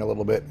stuttering a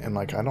little bit, and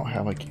like I don't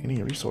have like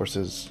any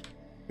resources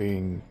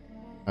being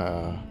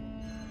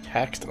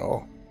taxed at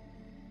all.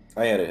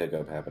 I had a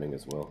hiccup happening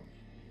as well.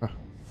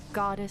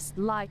 Goddess,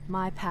 light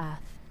my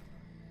path.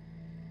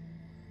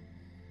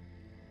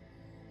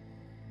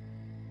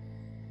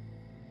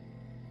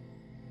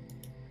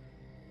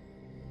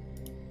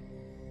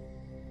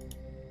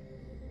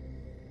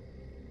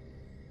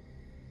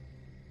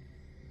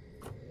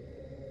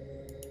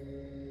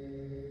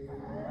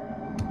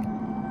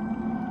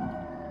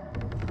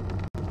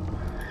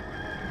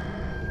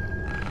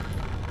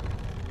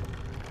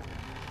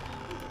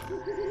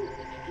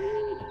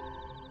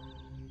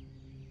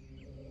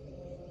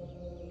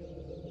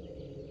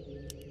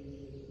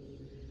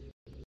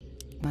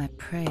 My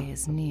prey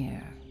is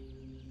near.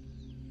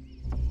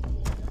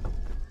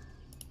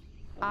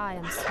 I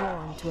am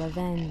sworn to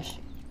avenge.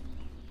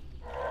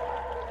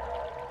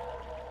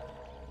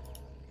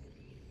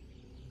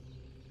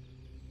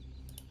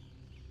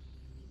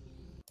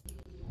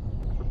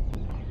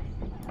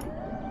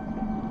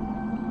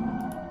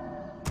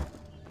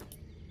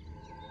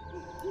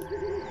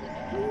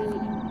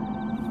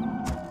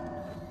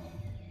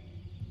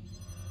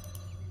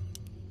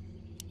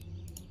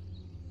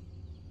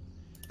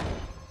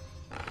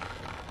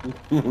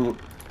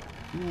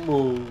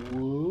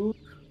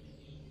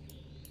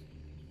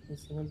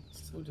 I'm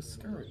so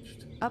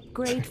discouraged.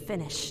 Upgrade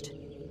finished.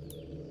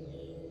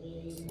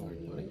 Sorry,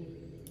 buddy.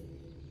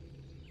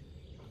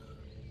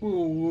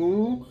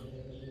 Ooh.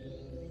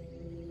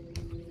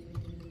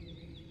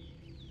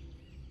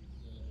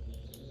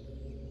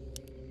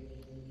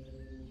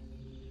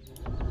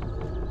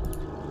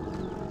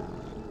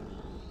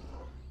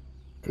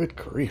 Good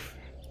grief.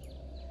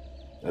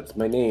 That's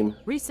my name.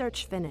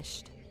 Research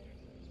finished.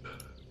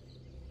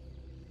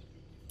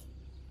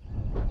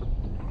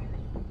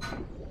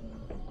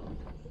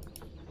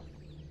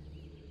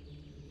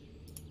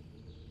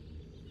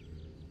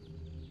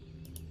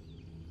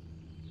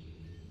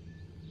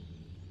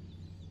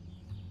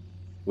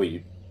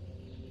 Wait,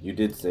 you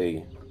did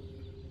say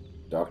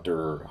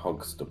Dr.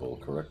 Hunkstable,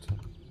 correct?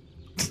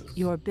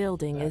 Your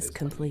building is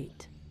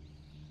complete.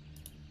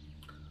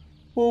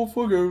 Oh,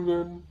 fuck it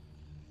then.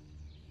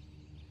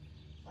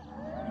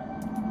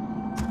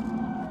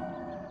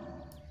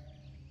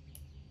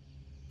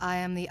 I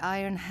am the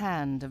Iron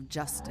Hand of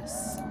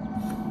Justice.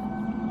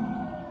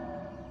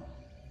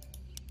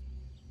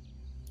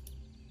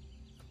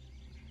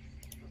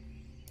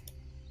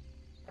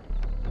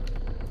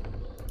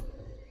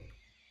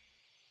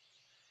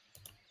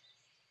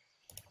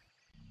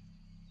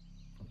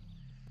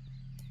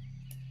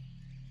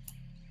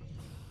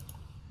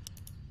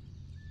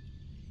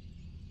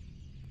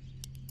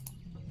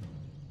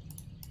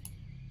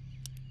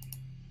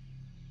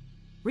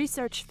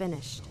 Research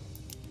finished.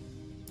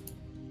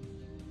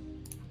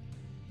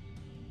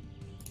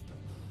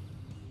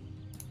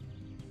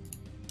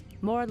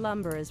 More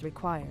lumber is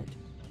required.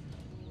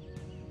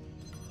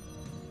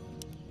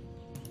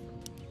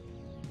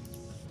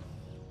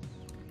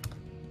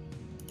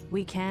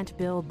 We can't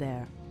build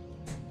there.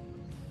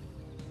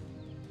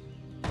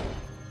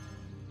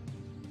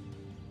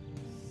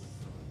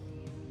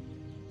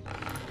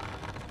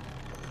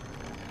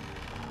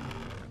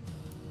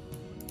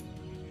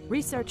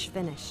 Research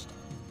finished.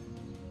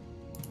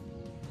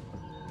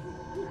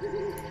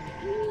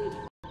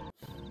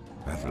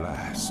 At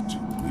last,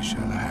 we shall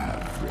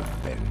have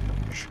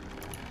revenge.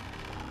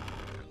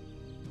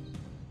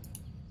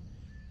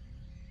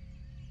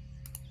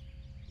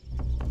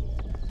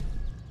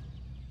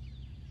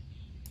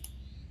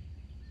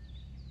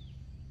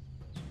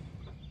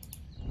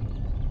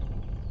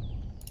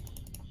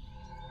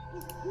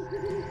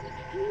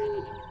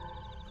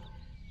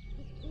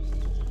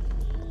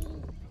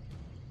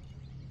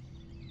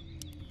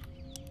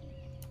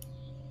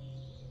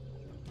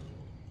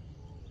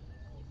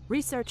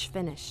 Research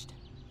finished.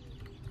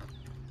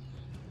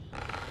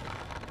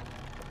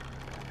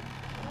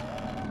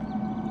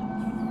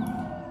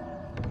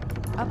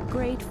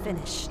 Upgrade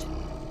finished.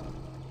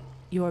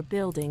 Your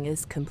building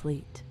is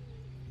complete.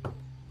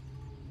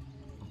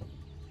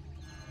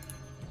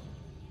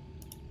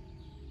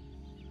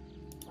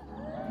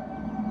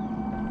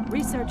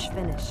 Research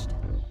finished.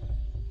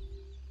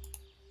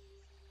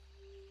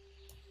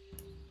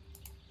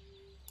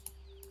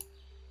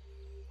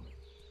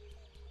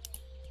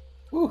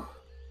 Whew.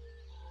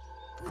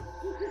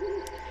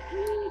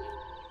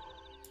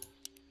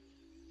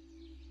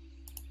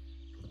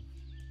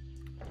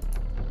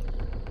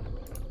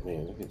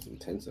 Man, look at some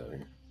tents out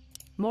here.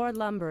 More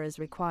lumber is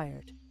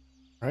required.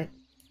 Right.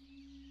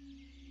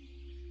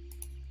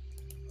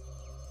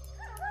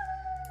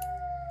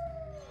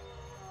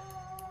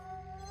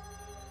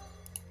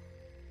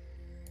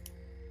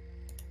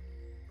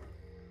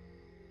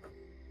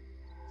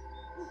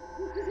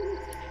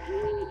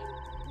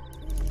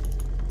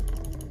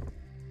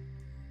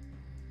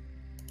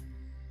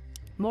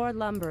 More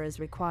lumber is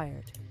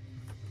required.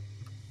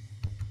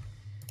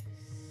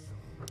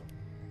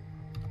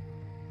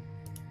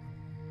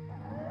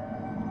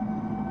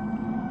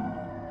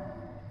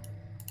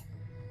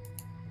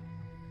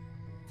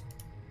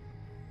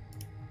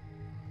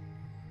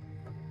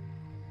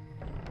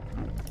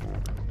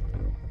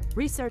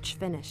 Research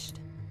finished.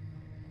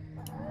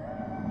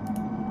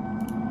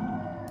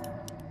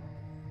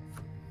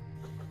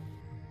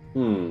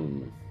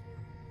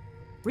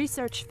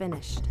 Research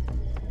finished.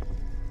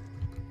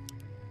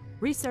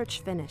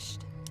 Research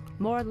finished.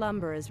 More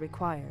lumber is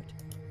required.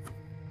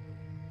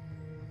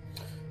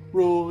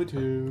 Roll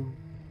 2.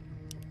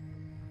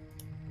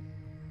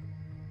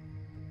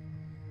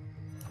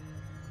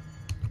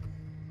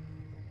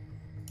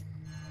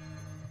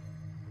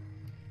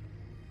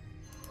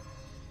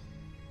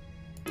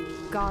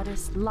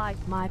 Goddess, light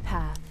my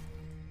path.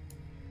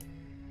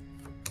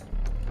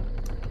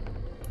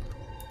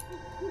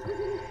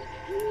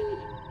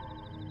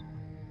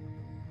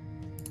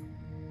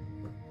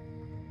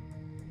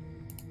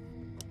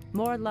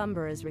 More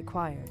lumber is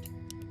required.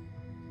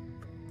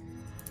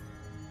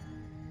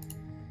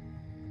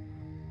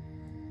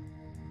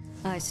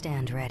 I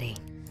stand ready.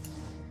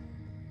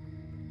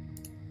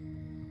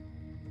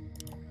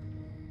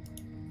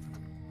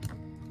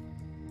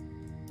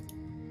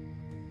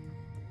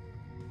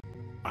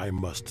 I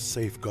must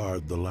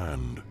safeguard the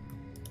land.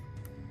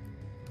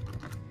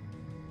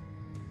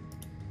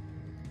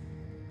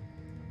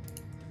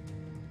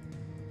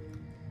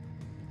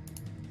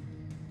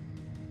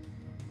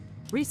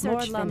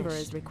 Research More lumber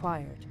finished. Is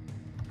required.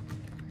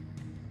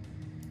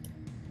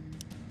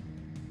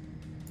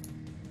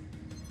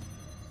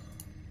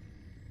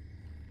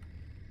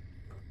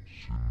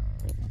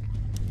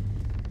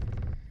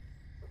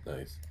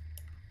 Nice.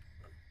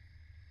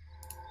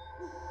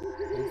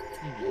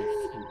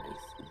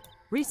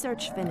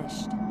 Research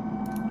finished.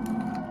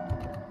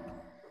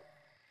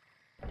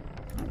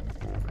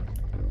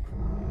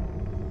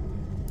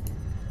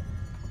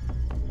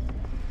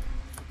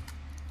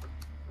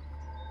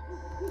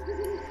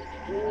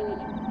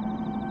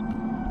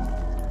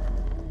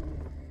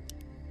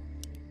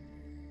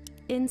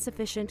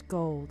 Insufficient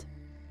gold.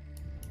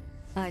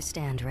 I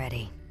stand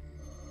ready.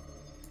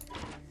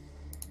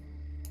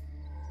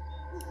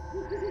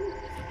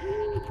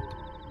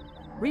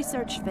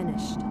 Research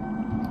finished.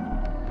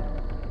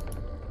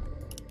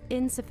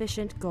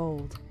 Insufficient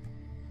gold.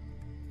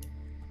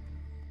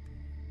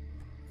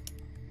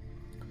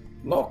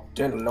 Locked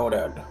and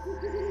loaded.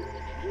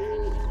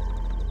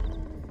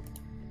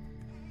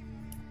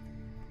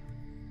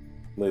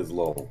 These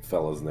little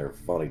fellas and their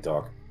funny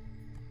talk.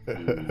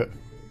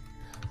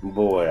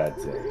 Boy, I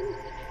tell you.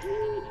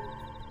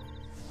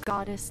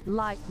 Goddess,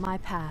 light my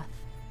path.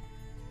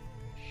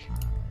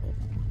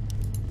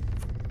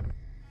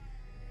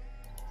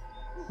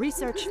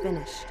 Research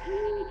finished.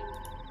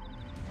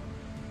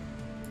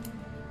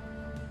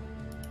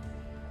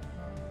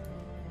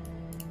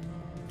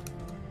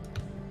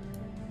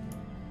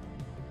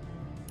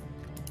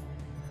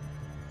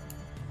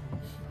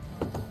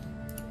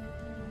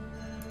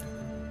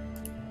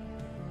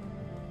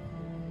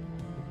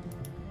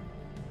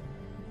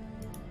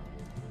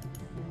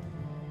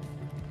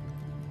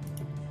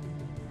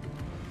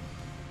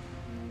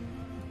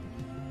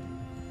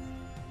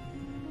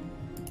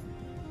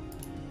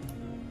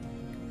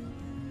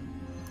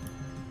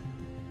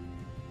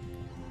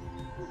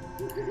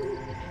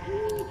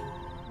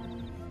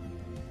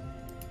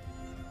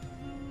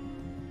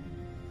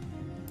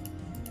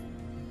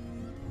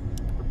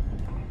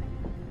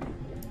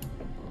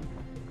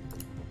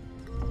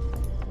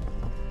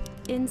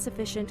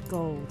 Insufficient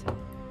gold.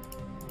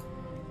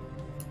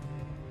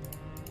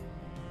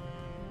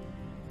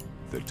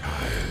 The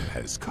time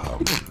has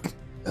come.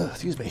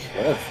 Excuse me.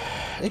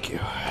 Thank you.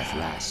 At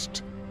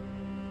last.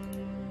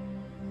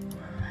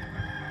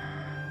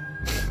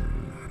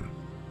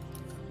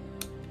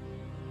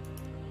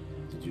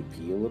 Did you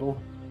pee a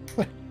little?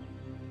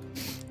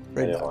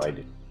 Right. I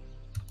did.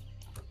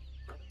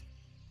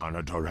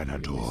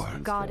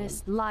 Anadoranador.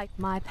 Goddess, light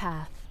my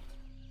path.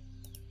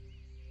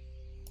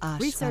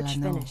 Research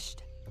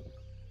finished.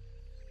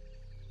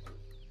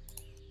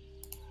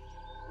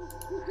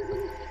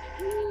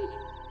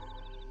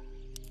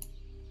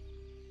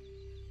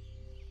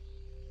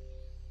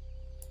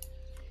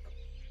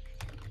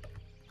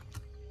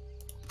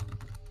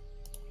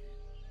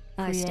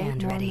 I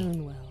stand ready.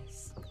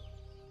 Moonwells.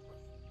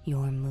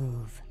 Your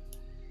move.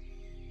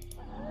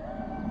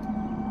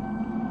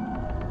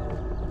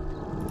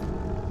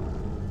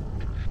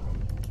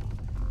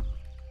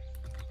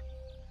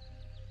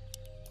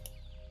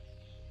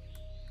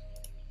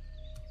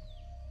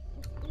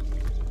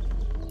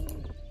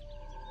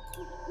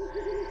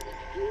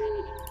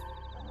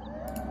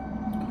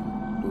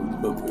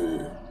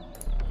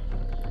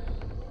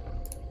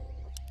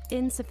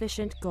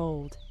 Insufficient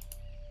gold.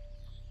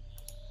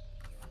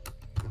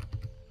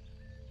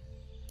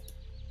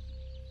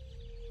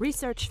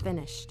 Research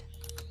finished.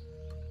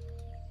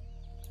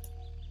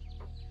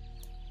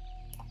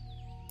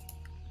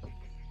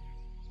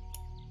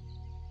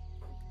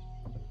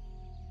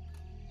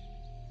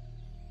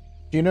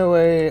 Do you know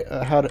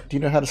do you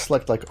know how to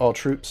select like all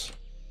troops?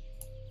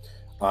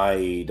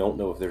 I don't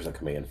know if there's a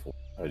command for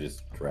it. I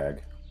just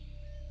drag.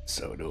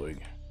 So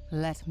annoying.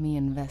 Let me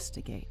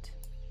investigate.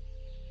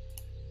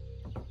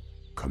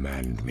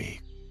 Command me.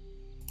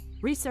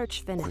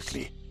 Research finished.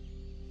 Quickly.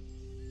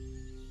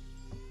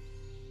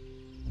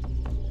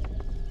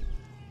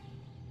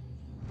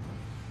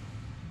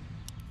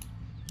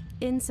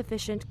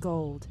 Insufficient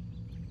gold.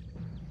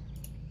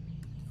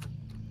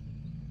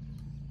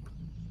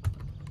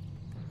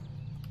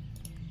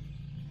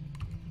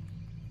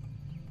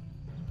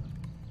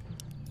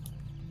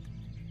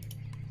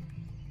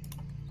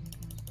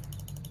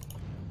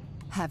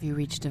 Have you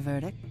reached a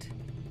verdict?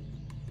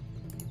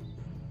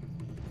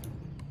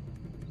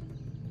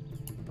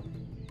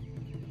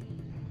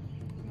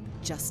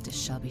 Justice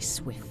shall be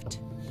swift.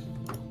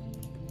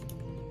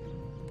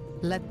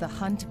 Let the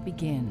hunt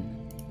begin.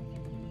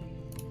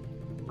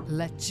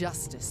 Let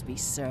justice be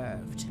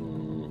served.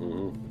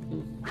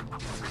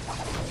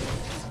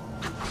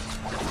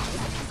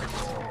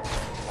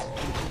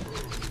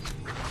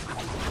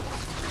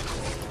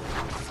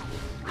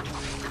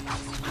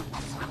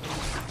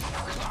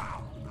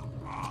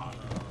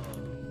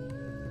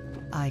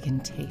 I can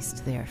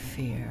taste their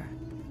fear.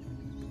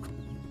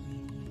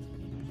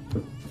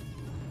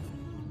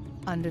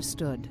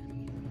 Understood.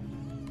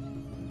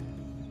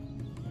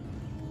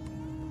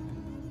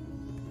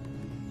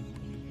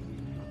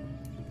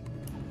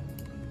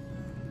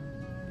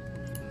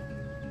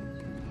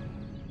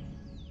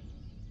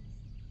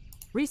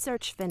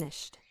 Research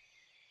finished.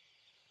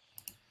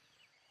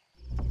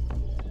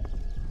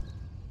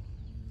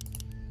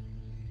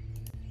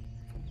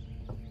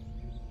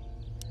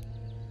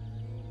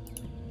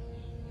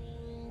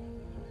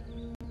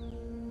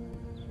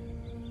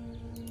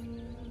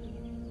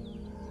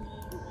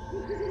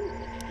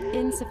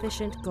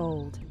 Insufficient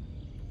gold.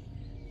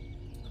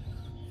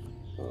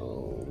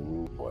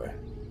 Oh boy.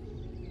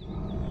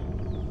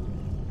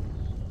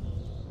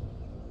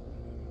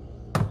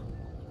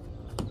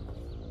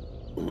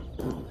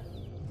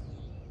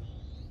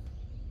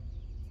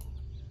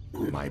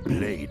 My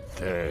blade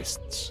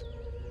thirsts.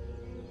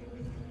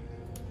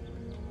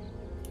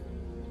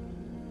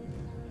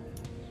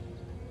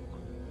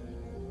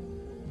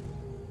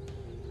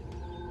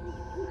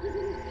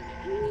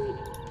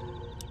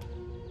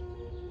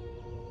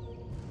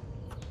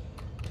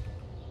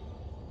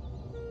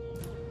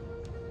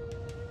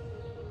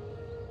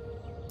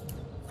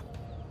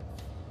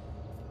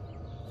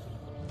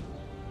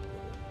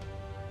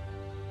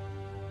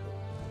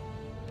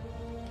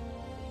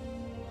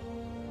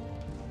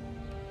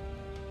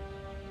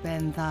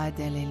 Benthai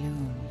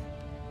Delilun.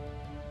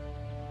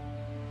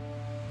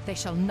 They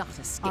shall not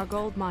escape. Our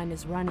gold mine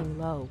is running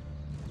low.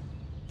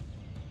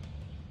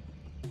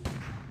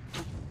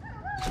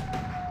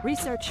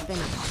 Research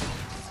finished.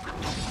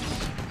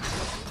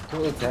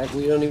 Don't attack.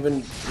 We haven't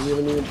even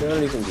done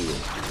anything to you.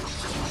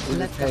 We're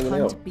Let just the hanging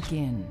hunt out.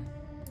 begin.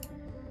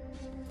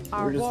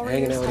 We're just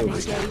hanging out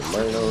anyway.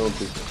 Minding our own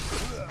business.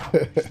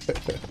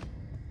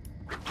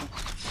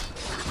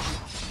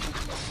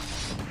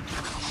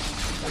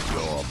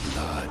 Your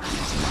blood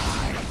is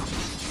mine.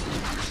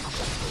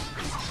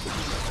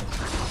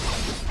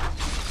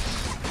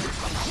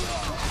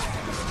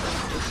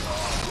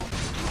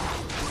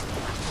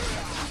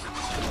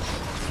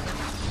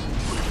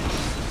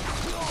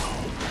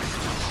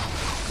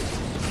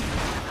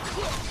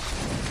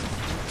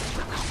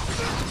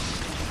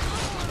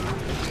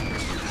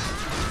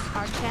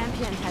 Our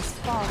champion has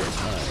fallen.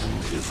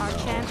 Our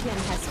champion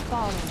has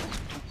fallen.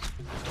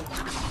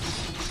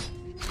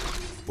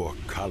 for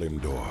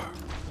Kalimdor.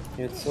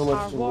 It's so much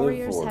Our to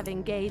warriors live for. have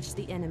engaged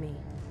the enemy.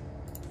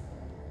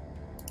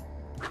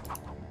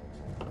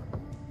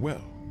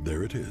 Well,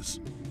 there it is.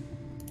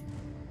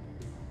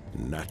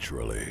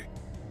 Naturally.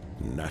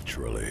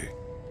 Naturally.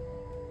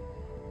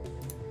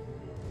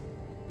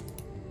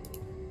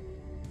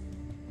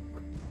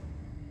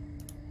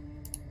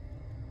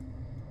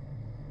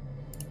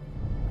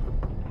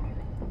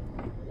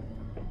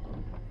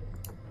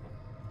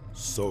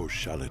 So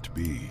shall it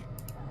be.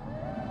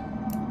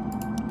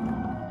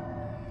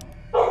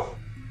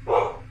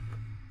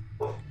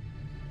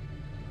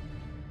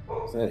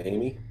 Is that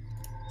Amy?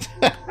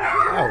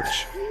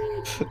 Ouch.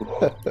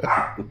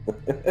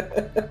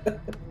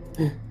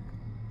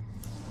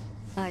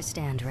 I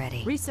stand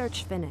ready.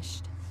 Research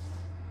finished.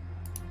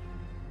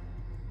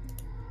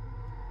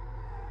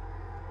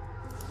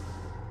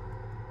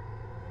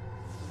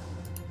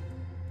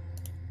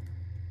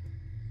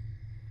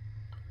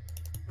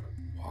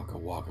 Waka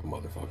waka,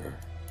 motherfucker.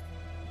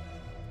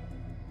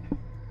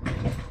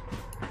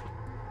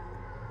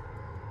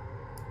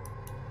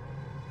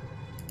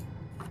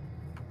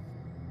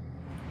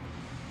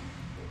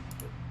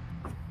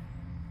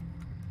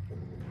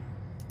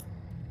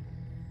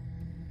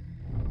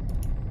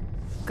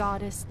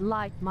 Goddess,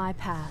 light my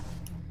path.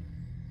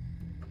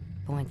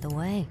 Point the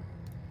way.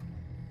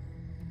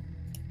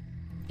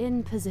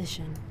 In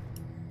position.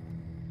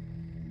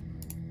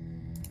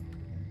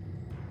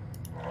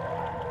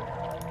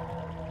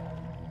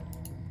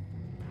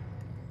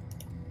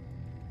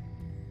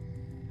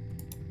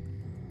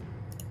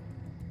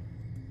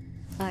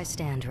 I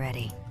stand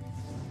ready.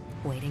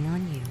 Waiting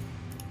on you.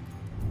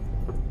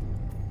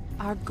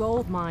 Our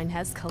gold mine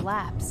has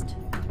collapsed.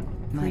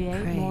 My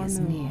Create prey more is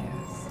moons. near.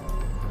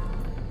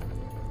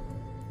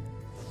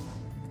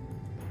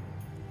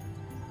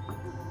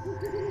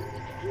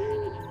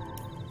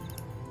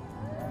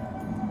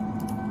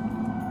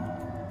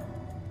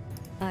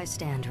 I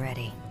stand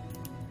ready.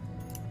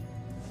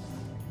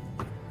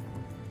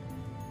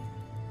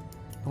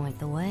 Point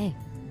the way.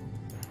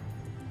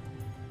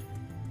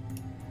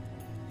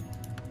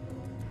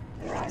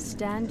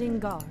 Standing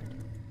guard.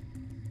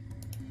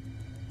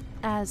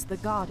 As the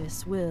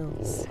goddess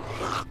wills.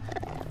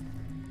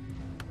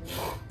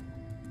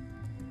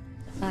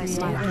 I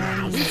stand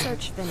ready.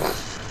 Research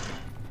finished.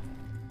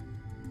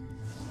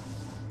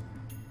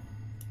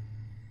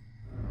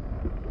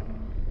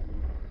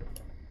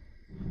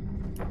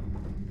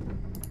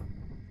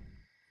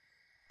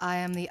 I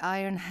am the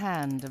iron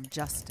hand of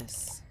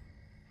justice.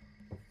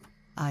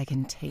 I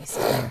can taste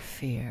their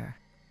fear.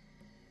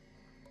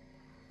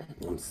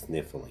 I'm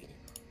sniffly.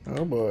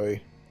 Oh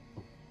boy.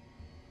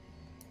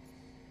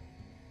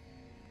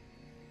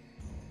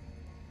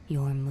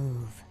 Your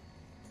move.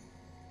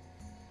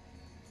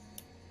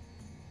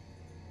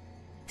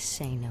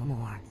 Say no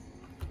more.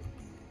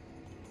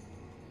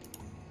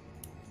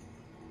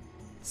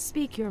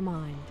 Speak your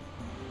mind.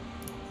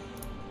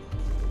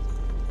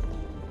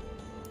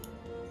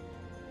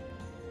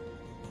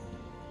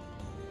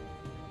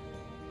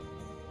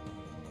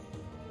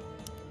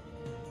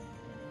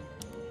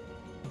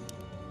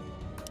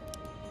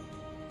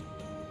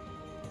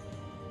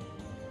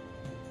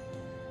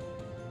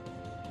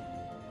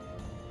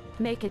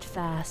 Make it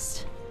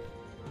fast.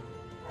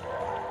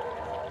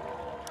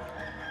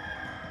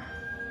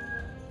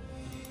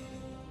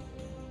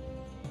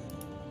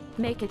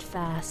 Make it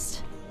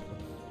fast.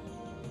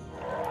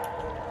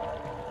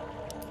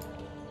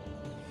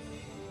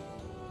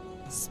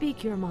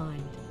 Speak your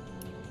mind.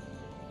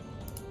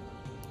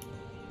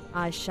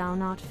 I shall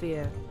not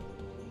fear.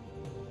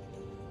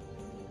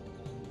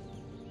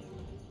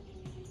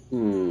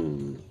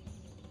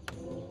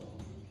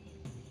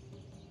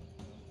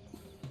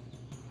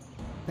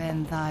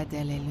 Ben thy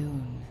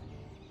Delelun.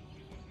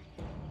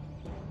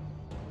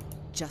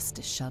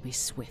 Justice shall be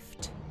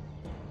swift.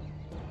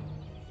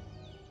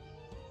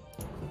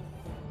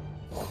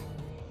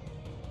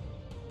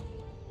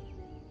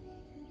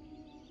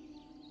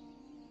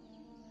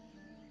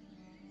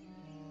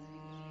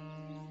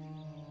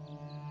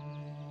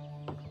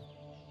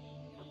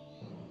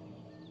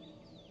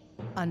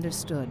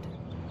 Understood.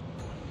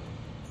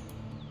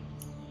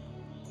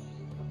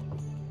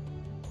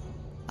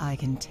 I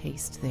can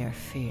taste their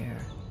fear.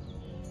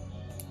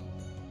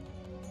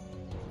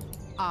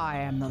 I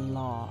am the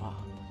law.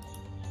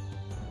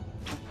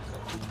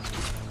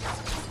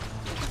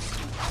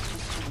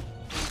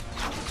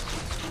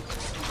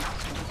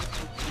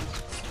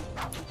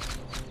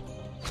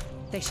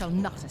 They shall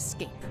not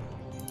escape.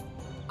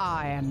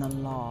 I am the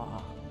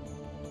law.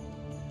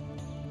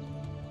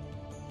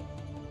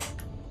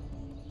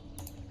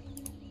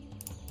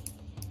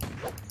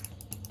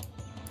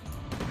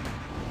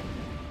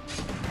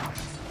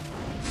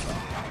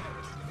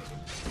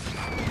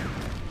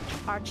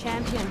 Our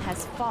champion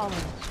has fallen.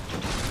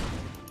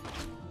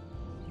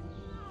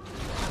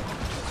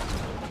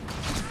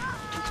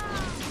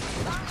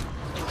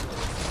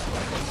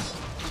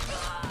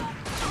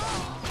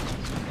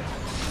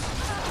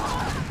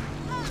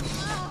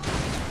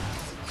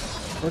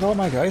 Where'd all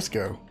my guys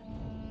go?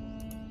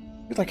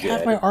 It's like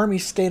half my army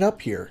stayed up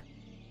here.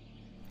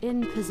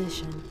 In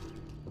position.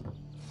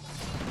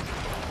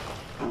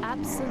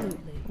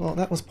 Absolutely. Well,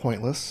 that was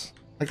pointless.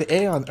 Like the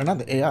AI, or not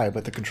the AI,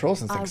 but the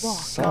controls and things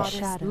suck.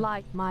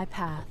 Light my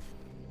path.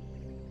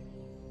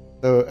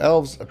 The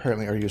elves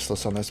apparently are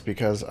useless on this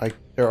because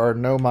there are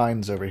no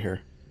mines over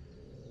here.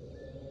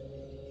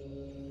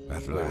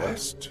 At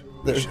last,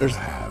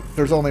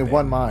 there's only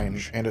one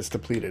mine, and it's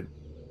depleted.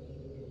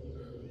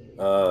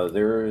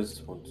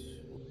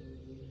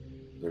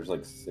 There's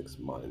like 6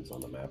 mines on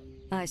the map.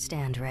 I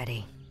stand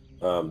ready.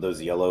 Those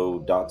yellow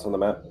dots on the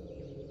map.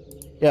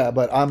 Yeah,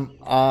 but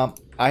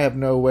I have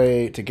no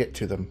way to get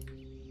to them.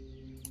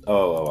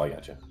 Oh, I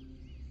gotcha.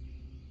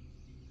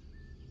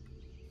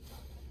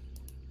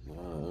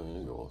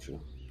 In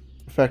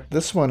fact,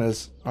 this one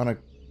is on a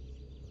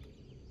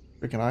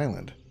freaking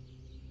island.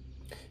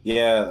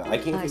 Yeah, I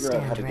can't figure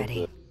out how to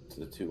get to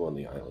the 2 on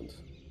the island.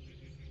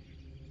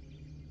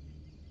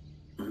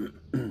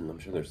 I'm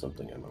sure there's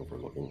something I'm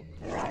overlooking.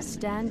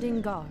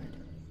 Standing guard.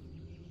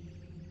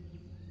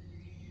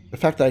 The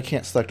fact that I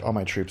can't select all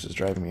my troops is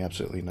driving me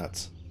absolutely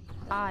nuts.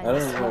 I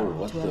don't know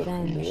what the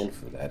command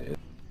for that is.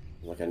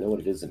 Like, I know what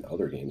it is in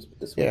other games, but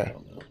this one I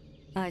don't know.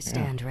 I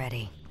stand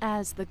ready.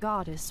 As the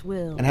goddess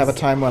wills. And have a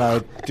time when I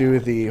do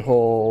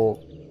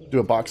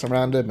a box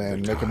around him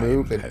and make a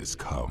move.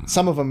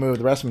 Some of them move,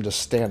 the rest of them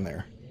just stand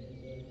there.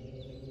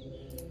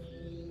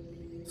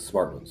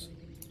 Smart ones.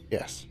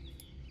 Yes.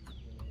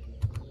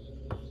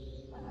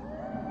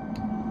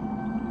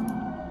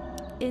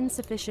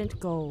 Insufficient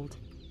gold.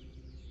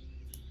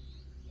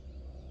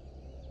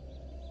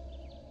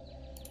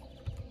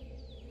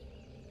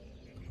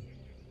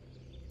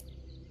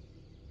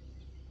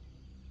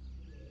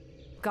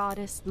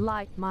 Goddess,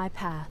 light my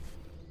path.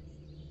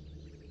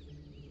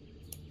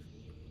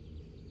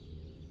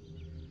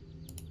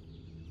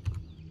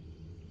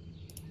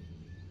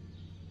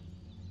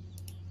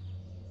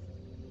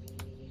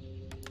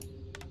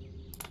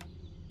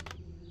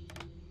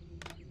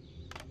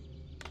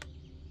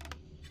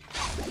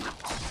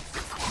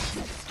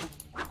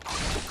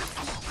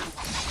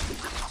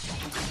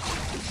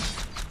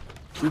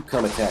 You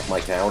come attack my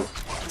town.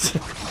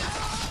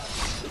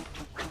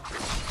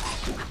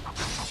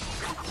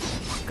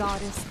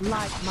 Goddess,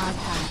 light my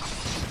path.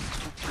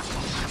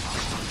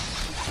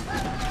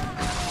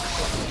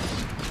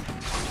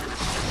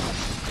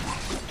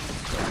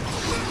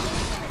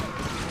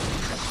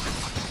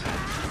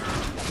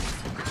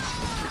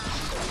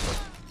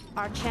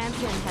 Our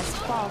champion has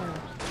fallen.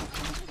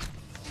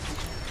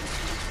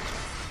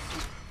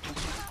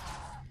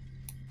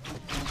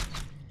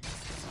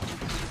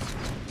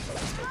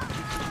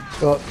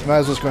 Well, I might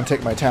as well just go and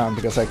take my town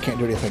because I can't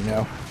do anything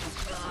now.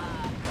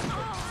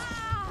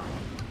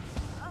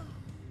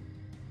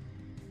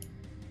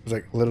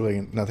 There's like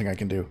literally nothing I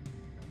can do.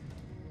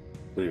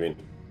 What do you mean?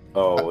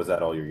 Oh, was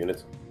that all your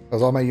units?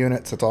 That's all my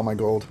units, that's all my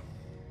gold.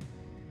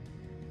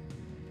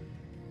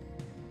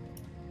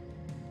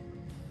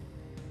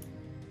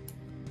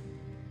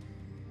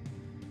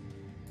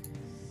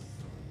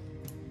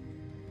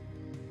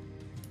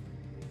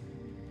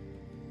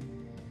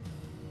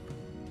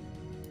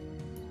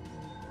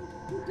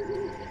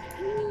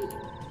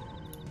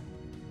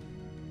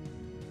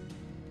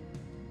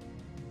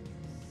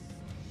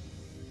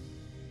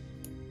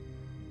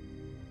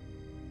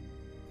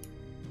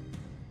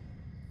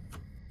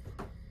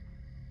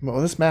 Well,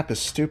 this map is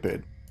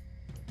stupid.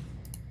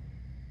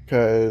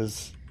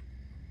 Because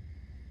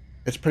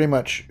it's pretty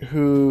much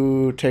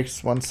who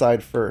takes one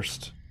side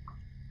first.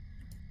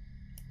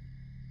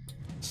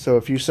 So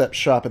if you set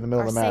shop in the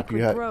middle of the map, you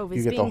get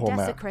the whole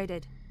map.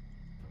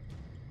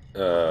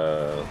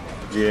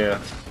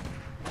 Yeah.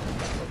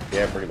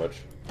 Yeah, pretty much.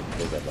 I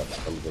think that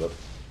sums it up.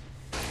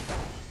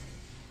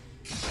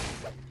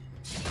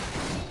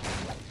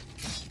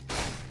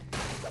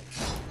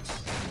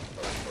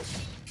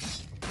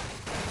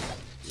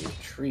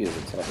 Tree is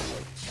attacking me.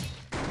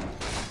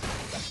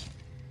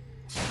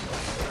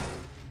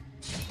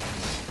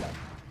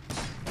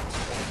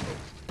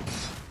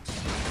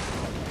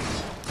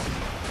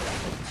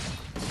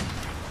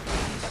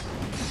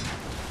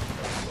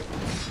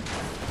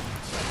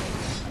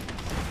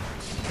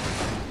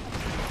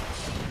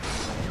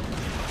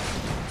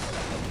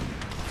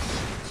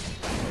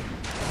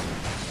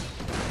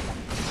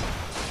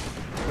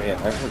 Man,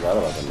 I forgot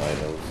about the night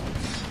elves.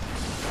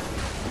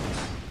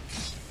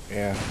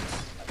 Yeah.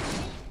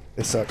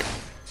 They suck.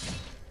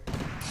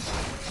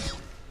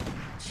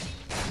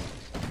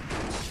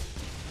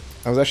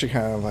 I was actually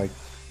kind of like,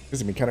 this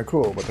is gonna be kind of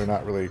cool, but they're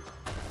not really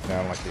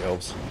down like the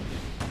elves.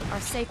 Our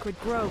sacred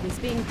grove is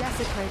being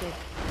desecrated.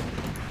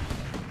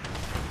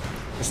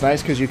 It's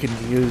nice because you can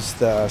use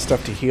the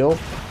stuff to heal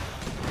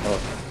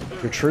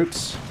your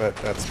troops, but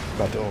that's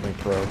about the only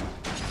pro.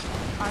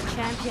 Our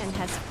champion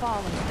has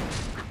fallen.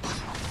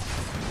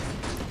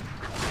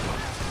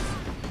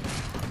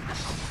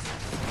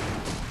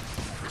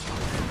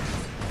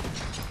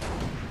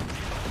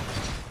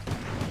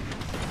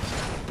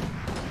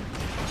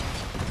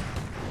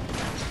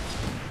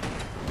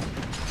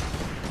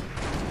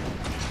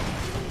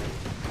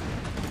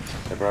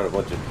 brought a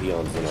bunch of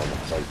peons in on the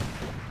fight.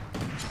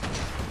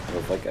 I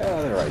was like,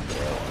 ah, they're right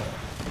there.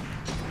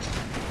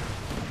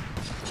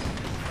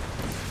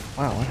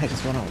 Wow, what the heck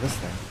is going on with this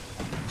thing?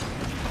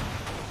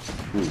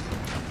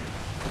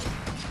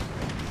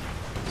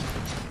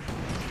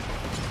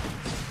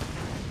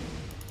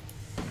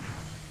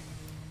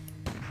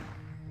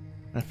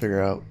 I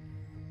figure out.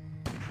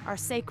 Our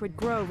sacred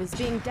grove is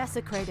being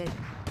desecrated.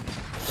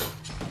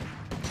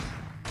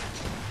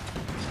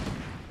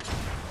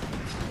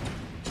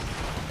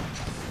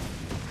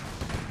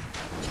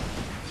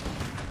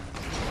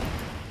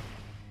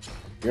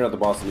 You're not the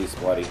boss of me,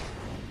 Splatty.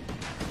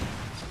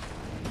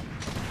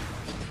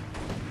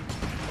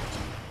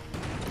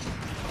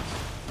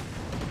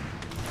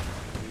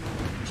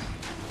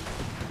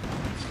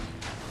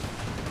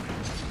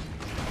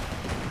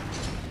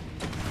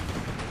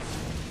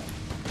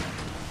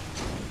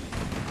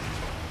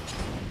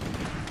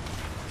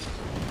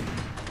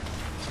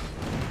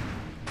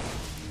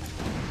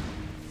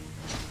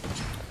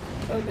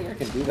 I don't think I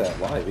can do that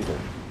live either.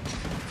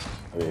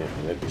 I mean, I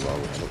might be wrong.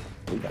 I don't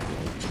think I can.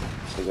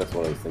 I think that's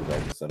one of those things I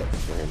have to set up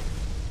for him.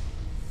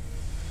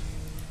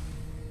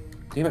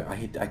 Damn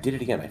it, I did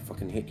it again. I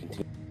fucking hit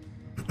continue.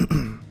 I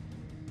don't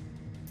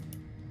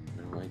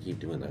know why I keep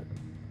doing that.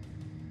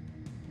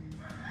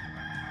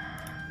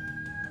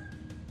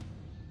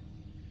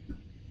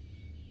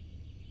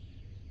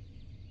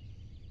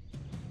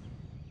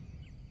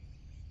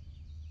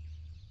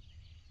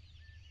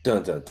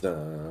 Dun dun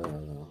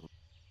dun.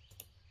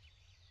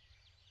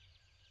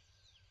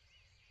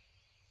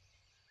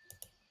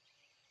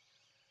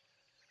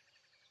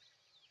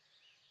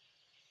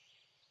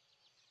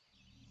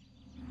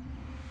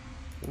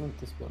 I don't know what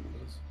this button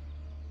does.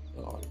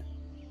 Oh,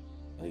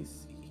 yeah. I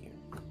see here.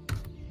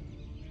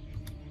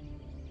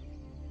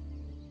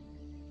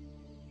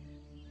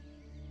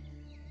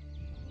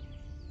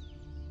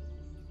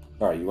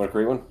 Alright, you want to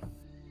create one?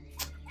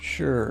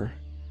 Sure.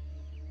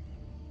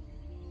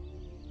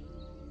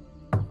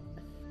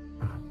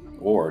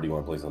 Or do you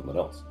want to play something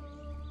else?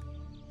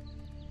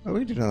 Oh,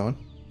 we can do another one.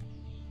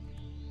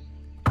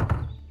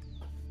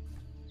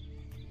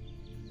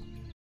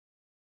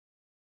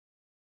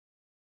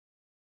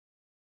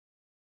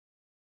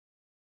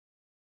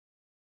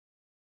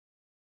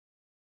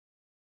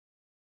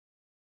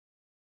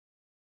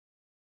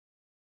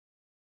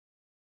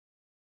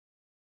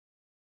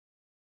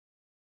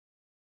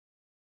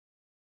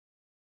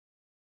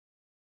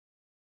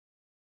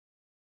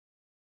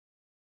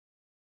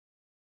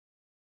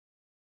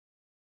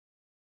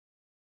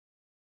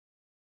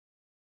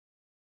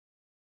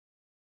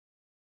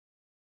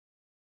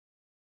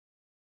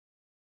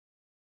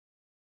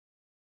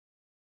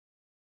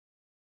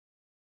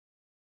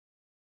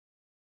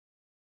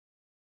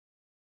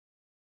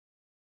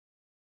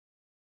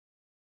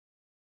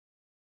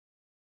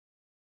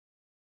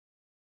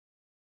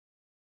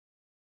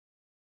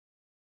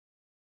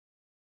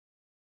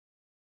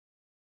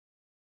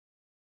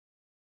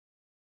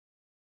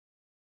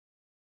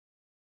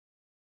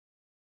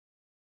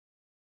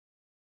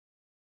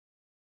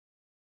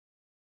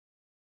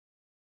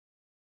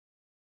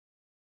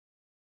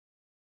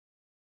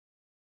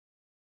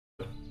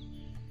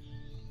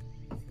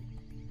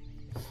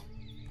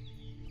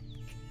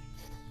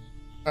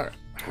 Alright,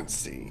 let's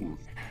see.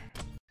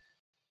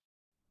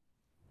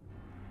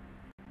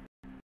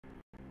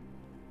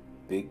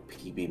 Big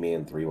PB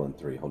Man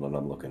 313. Hold on,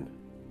 I'm looking.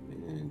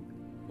 And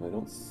I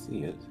don't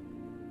see it.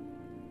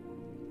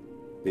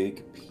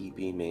 Big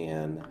PB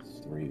Man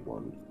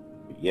 313.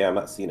 Yeah, I'm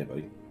not seeing it,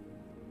 buddy.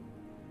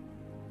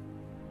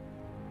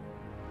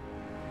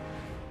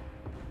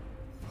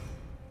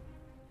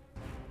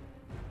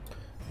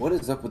 What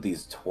is up with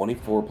these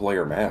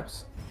 24-player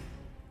maps?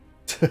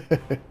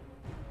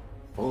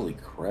 Holy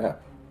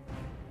crap.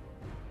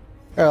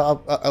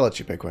 I'll let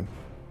you pick one.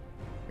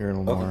 You're a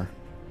little more.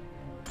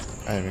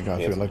 I haven't gone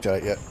through and looked at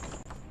it yet.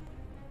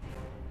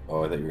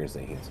 Oh, I thought you were going to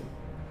say handsome.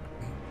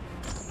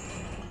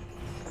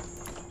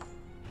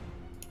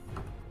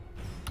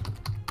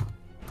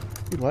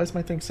 Dude, why is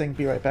my thing saying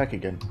be right back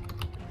again?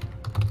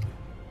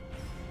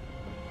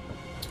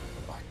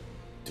 I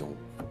don't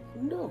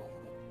know.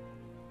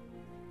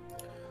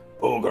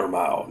 Ogre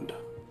Mound.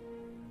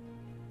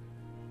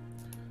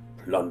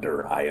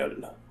 Plunder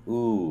Isle.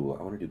 Ooh,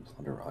 I want to do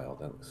Plunder Isle.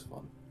 That looks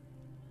fun.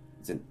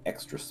 It's an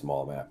extra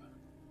small map.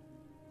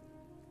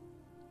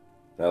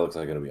 That looks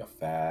like it'll be a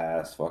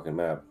fast fucking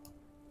map.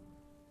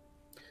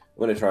 I'm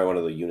going to try one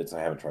of the units I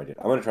haven't tried yet.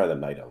 I'm going to try the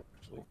Night Elf,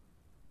 actually.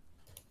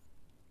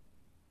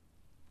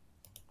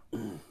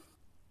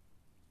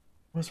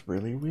 That's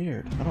really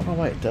weird. I don't know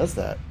why it does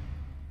that.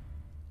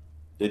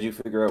 Did you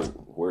figure out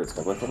where it's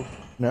coming from?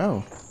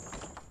 No.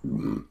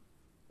 The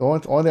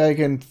only thing I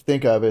can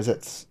think of is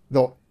it's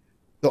the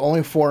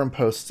only forum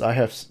posts I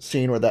have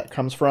seen where that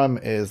comes from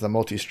is the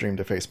multi-stream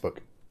to Facebook.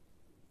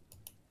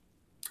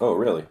 Oh,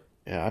 really?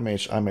 Yeah, I may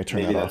turn that off.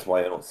 Maybe that's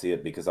why I don't see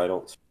it, because I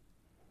don't.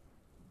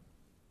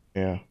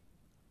 Yeah.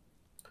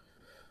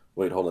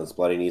 Wait, hold on.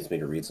 Splatty needs me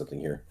to read something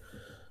here.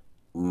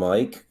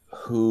 Mike,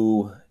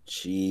 who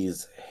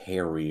cheese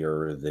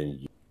hairier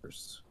than yours?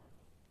 yours.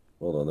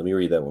 Hold on, let me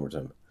read that one more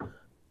time.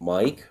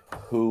 Mike,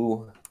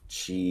 who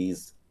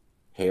cheese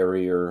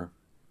hairier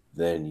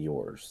than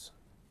yours?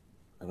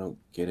 I don't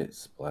get it,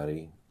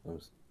 Splatty. I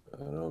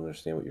don't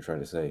understand what you're trying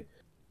to say.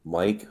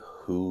 Mike,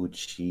 who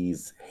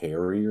cheese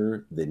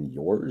hairier than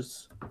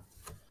yours?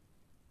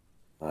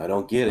 I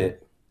don't get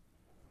it.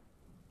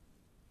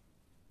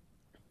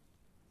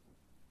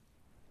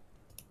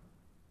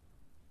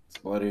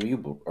 Splatty,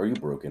 are you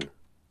broken?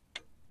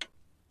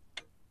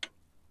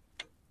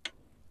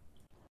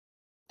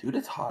 Dude,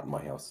 it's hot in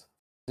my house.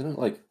 Isn't it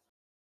like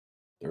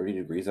 30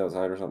 degrees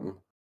outside or something?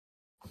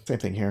 Same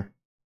thing here.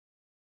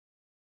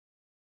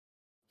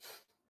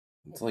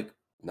 It's like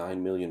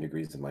 9 million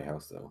degrees in my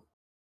house, though.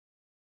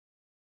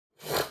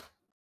 I'm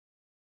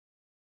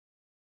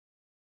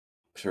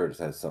sure it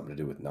just has something to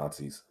do with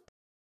Nazis.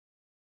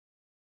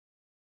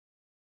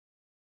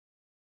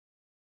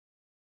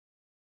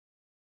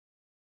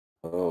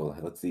 Oh,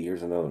 let's see.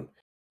 Here's another one.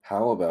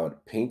 How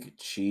about pink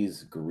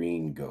cheese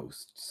green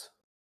ghosts?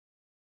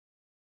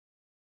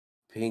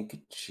 Pink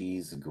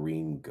cheese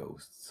green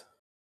ghosts.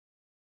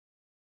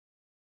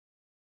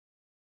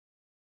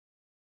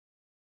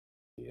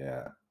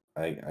 Yeah,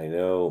 I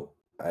know.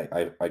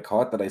 I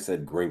caught that I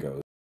said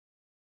gringos.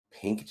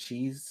 Pink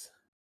cheese?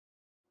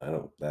 I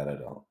don't.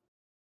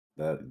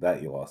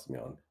 That you lost me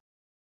on.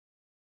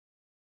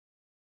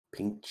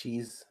 Pink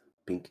cheese?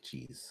 Pink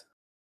cheese.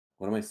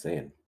 What am I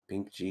saying?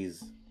 Pink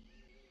cheese?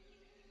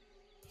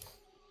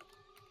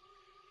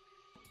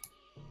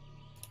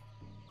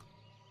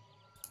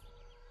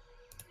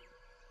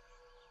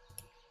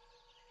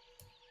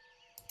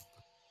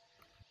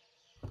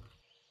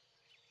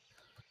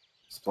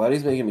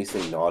 Splatty's making me say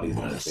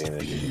naughties in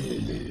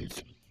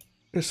Spanish.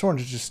 This sworn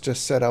just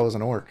said I was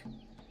an orc.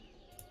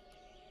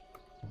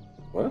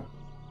 What?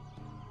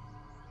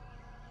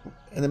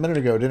 And a minute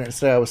ago, didn't it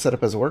say I was set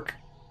up as orc?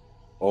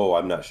 Oh,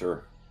 I'm not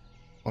sure.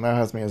 Well, now it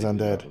has me as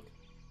undead.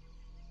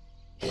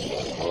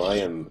 Well, I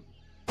am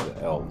the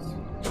elves.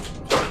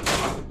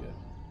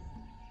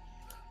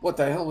 What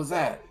the hell was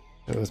that?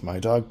 It was my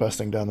dog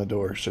busting down the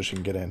door so she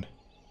can get in.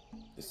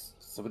 Is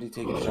somebody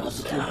taking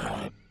shots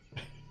at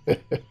you?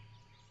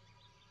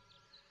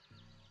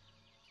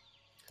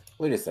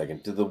 Wait a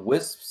second. Do the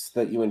wisps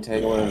that you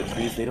entangle in the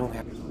trees, they don't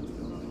have...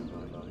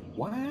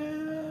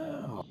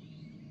 Wow.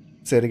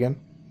 Say it again?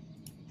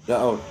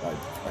 No,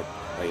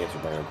 I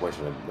answered my own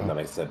question, and then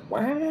I said,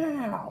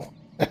 wow.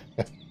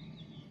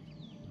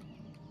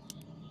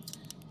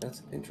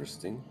 That's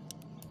interesting.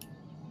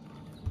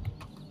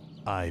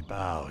 I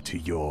bow to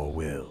your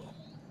will.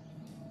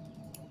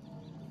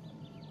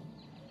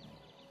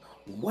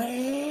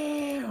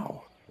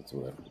 Wow. That's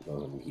what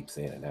I'm keep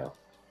saying it now.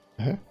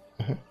 Wow.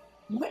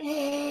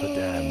 The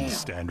damned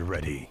stand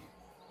ready.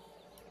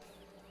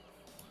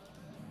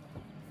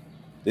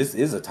 This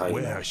is a tiny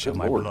Where map. shall Good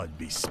my Lord. blood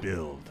be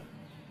spilled?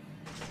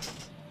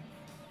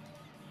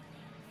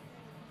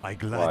 I Why,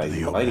 gladly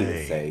you might even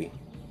obey. say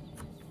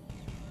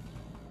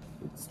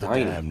it's The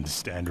tiny. damned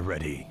stand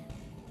ready.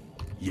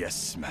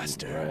 Yes,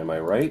 master. Am I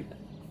right?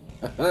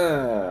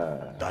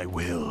 Thy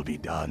will be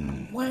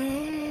done.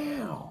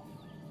 Wow.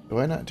 Do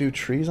I not do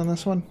trees on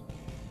this one?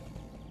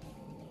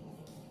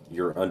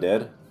 You're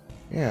undead?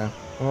 Yeah.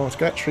 Well, it's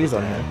got trees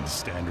on here. And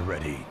stand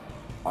ready.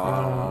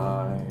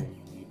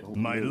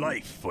 My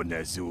life for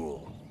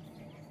Ner'zhul.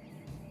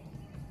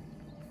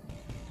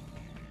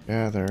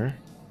 Gather.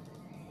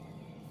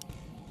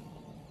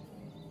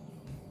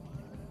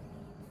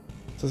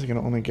 It says you can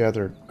only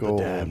gather gold.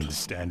 The damned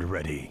stand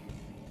ready.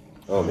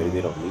 Oh, maybe they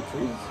don't need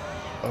trees?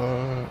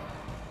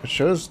 It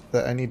shows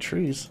that I need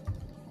trees.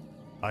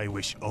 I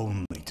wish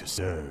only to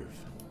serve.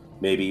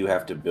 Maybe you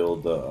have to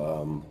build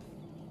the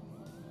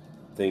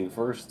thing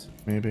first?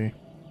 Maybe.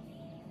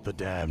 The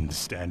damned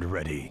stand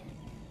ready.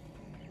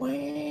 Wow.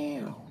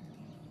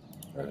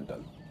 Alright, I'm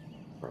done.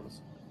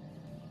 Promise.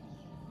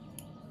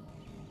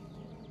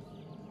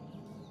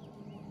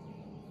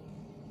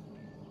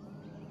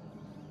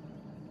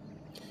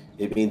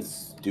 It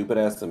means stupid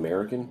ass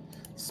American.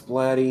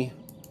 Splatty.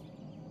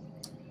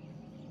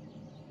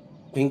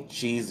 Pink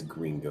cheese,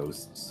 green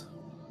ghosts.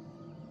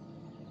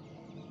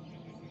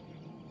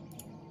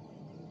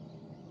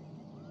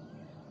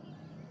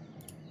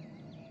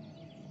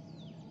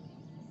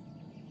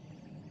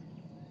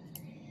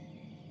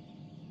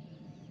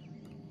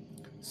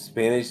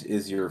 Spanish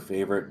is your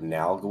favorite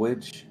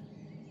language?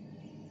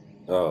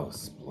 Oh,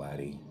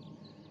 Splatty.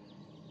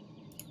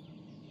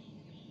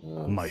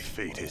 Oh, My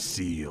fate is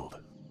sealed.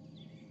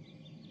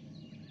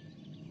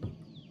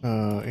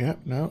 Yeah,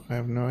 no, I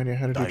have no idea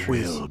how to do Thy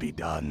trees. will be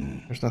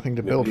done. There's nothing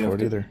to Maybe build you for have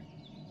it to either.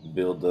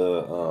 Build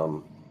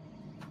the,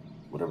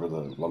 whatever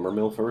the lumber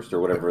mill first, or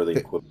whatever the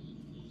equipment.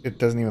 It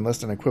doesn't even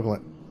list an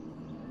equivalent.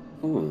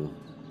 You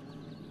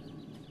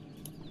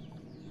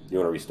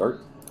want to restart?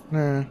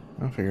 Nah,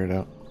 I'll figure it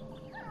out.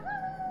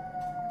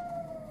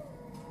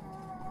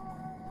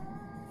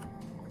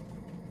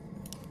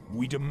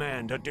 We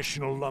demand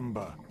additional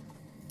lumber.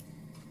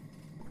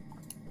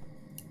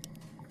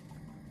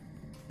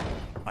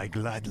 I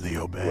gladly You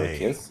want a obey.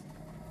 kiss?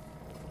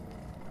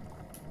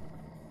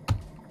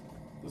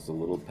 Just a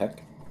little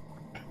peck.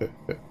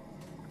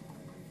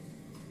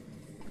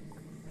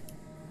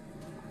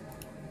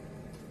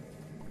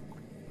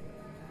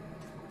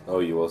 Oh,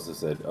 you also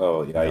said,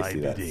 oh, yeah, I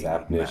see that.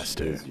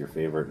 Sapnish is your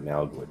favorite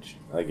language.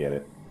 I get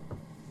it.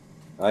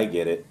 I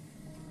get it.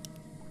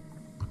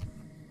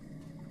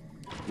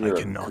 You're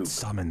I cannot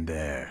summon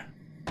there.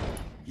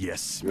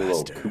 Yes, You're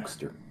master. a little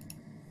kookster.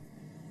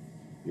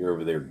 You're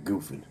over there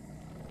goofing.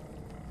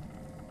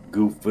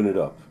 Goofing it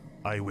up.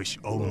 I wish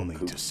only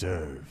to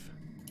serve.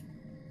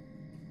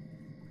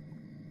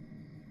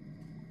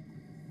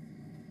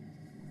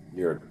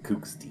 You're a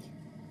kooksty.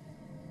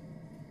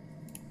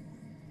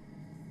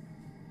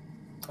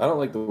 I don't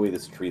like the way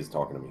this tree is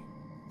talking to me.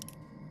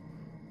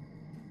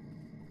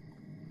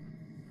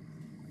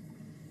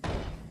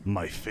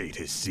 My fate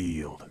is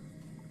sealed.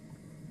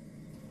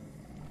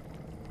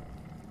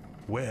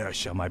 Where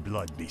shall my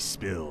blood be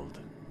spilled?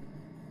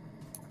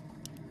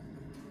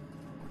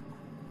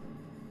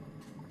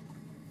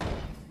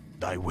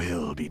 Thy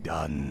will be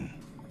done.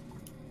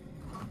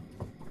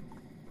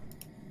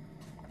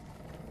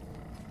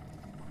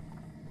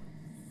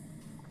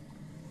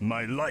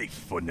 My life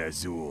for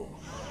Ner'zhul.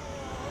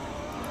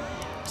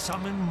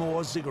 Summon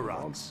more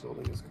ziggurats.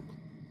 Building is complete.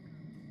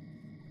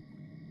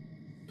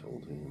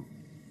 Told him.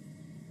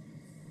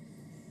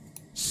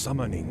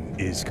 Summoning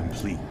is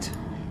complete.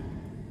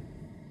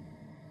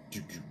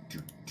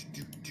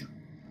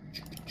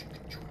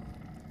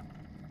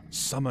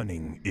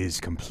 Summoning is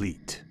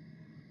complete.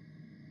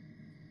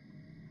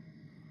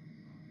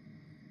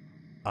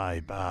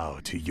 I bow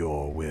to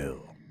your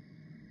will.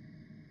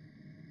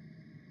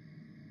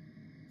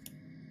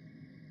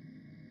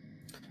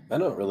 I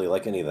don't really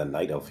like any of the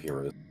Night Elf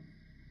heroes.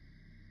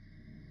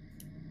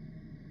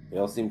 They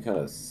all seem kind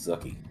of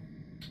sucky.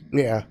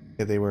 Yeah,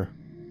 they were.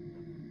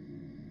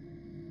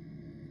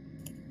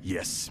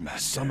 Yes,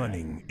 master.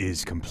 Summoning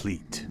is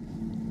complete.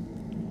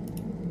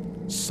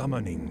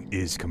 Summoning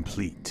is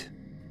complete.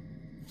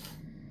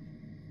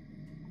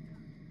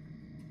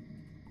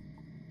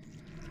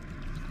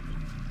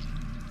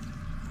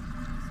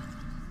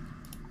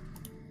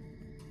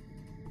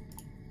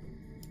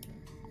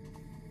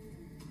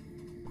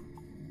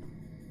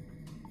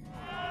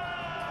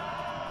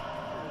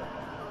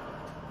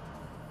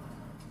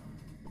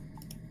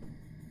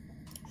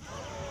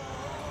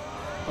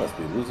 Must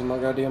be losing my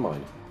goddamn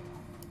mind.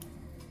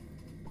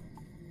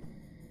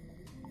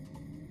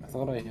 I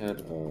thought I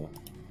had,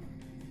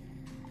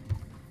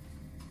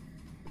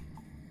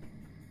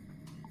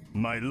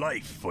 My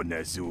life for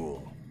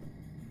Ner'zhul.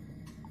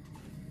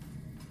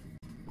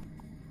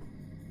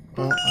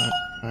 Well,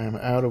 I am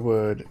out of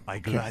wood. I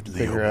Can't gladly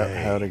figure out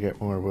obey. how to get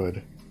more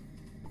wood.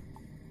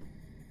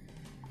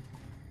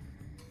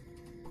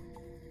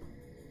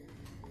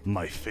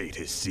 My fate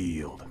is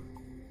sealed.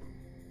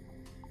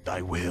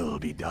 Thy will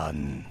be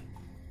done.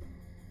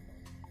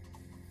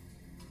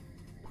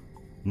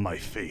 My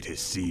fate is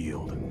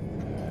sealed.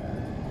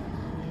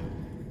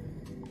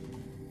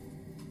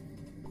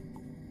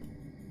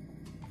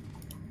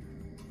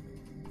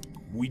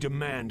 We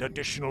demand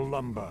additional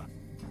lumber.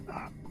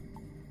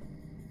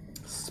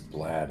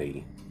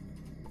 Splatty.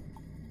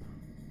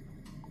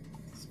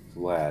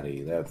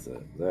 Splatty, that's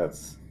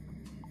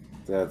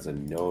a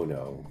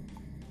no-no.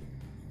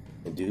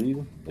 And do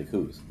you? Like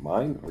whose?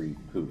 Mine or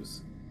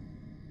whose?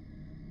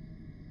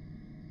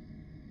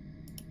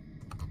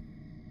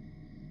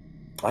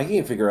 I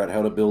can't figure out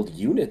how to build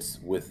units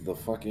with the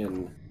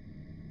fucking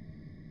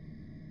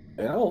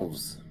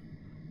elves.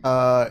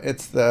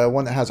 It's the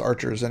one that has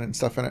archers in it and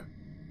stuff in it.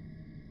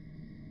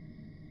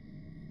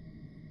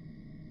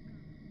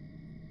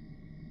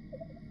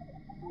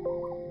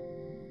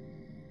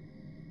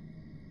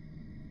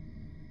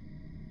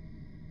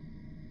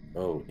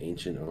 Oh,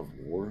 Ancient of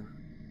War?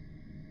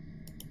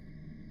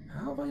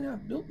 How have I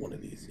not built one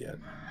of these yet?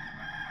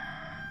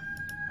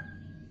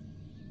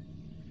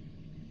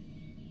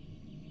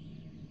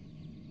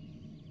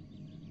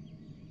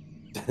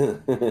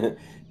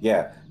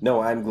 Yeah, no,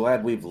 I'm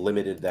glad we've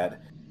limited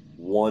that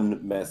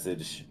one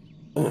message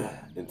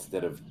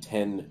instead of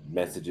 10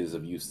 messages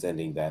of you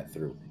sending that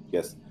through.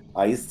 Yes,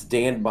 I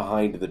stand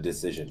behind the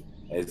decision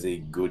as a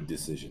good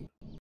decision.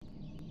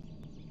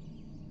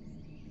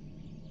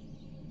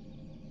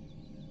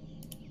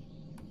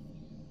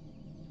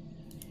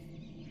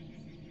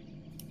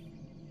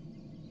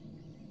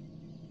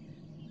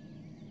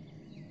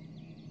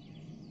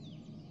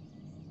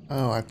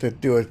 Oh, I have to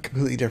do a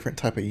completely different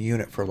type of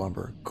unit for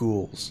lumber.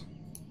 Ghouls.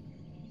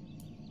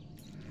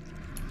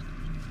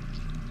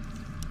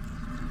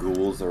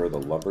 Ghouls are the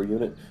lumber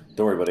unit?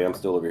 Don't worry, buddy, I'm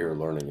still over here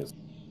learning this.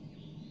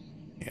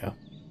 Yeah.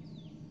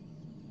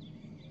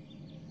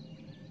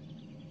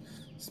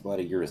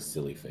 Splatty, you're a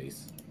silly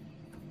face.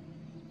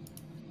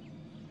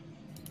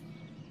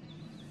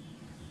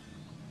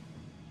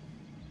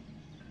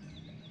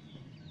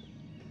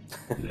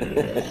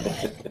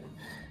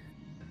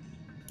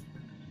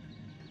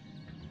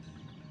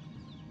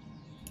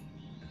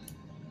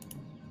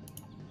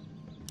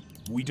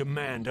 We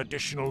demand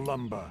additional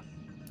lumber.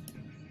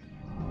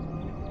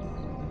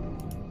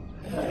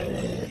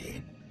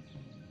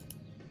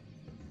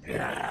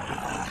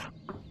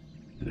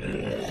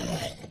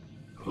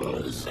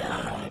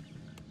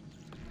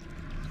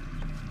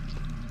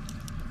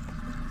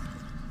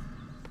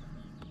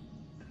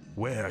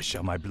 Where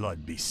shall my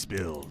blood be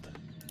spilled?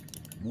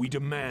 We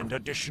demand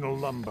additional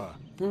lumber.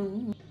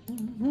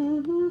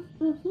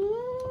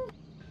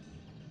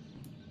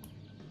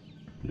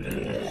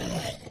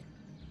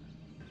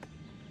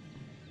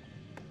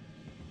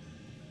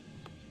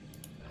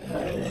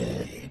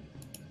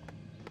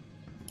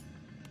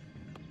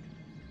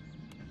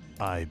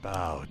 I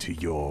bow to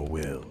your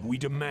will. We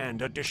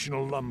demand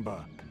additional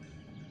lumber.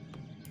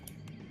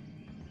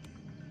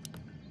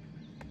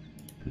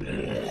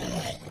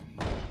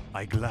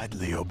 I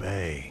gladly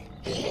obey.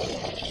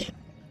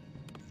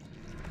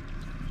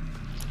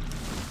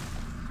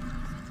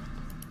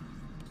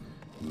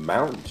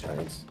 Mountain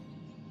giants?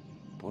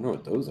 I wonder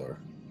what those are.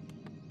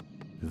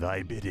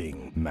 Thy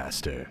bidding,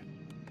 master.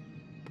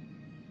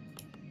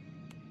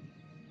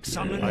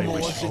 Summon more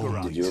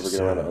ziggurats. Did you ever get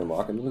around to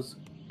unlocking those?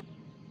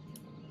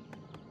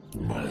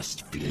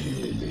 Must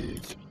feel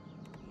it.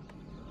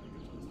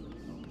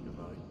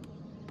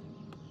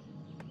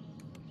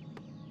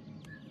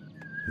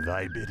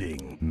 Thy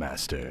bidding,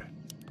 master.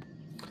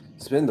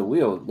 Spin the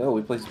wheel. No,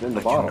 we play spin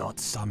the bottle. I cannot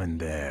summon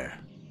there.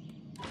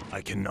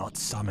 I cannot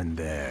summon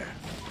there.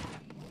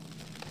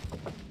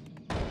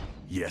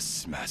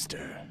 Yes,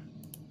 master.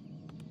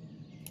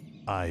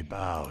 I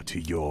bow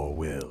to your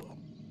will.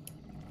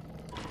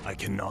 I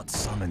cannot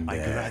summon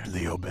there. I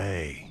gladly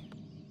obey.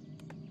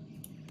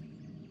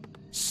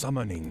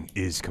 Summoning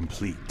is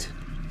complete.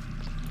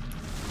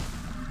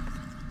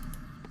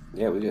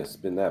 Yeah, we gotta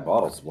spin that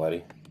bottle,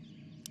 Splatty.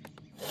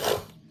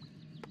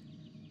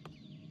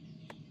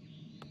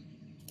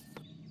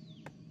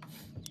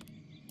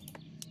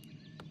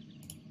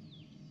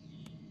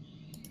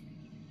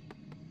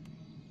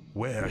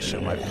 Where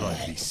shall my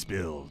blood be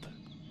spilled?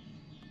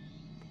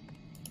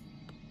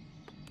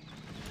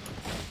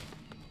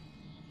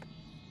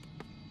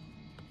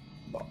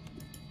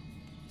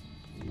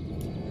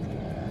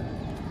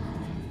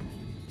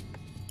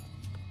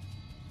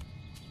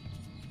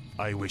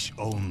 I wish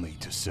only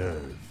to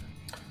serve.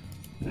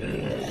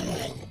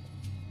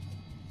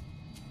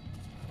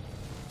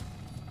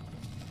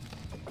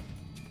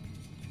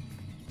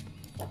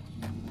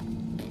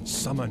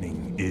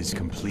 Summoning is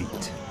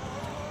complete.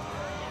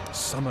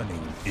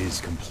 Summoning is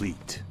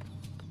complete.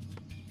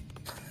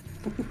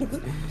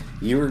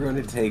 You were going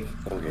to take...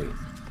 Okay.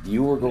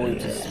 You were going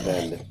to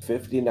spend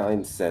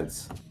 59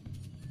 cents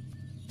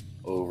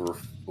over...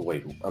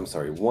 Wait, I'm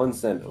sorry. 1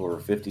 cent over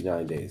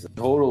 59 days.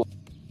 Total...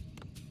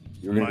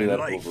 You're going to do that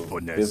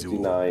over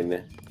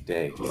 59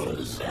 days.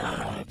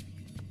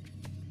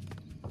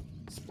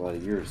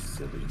 Splatty, you're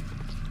silly.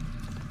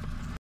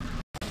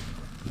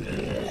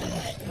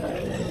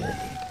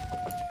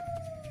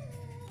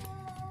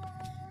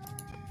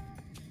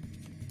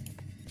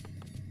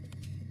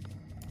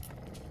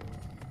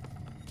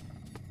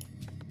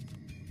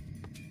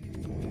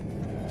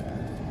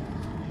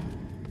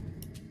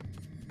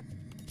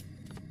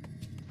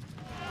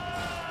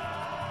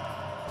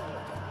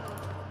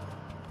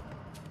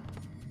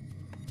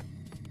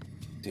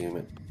 Damn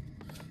it.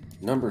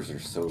 Numbers are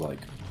so, like,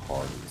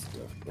 hard and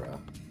stuff, bruh.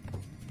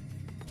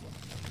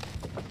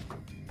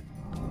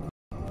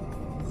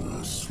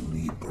 The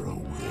sleeper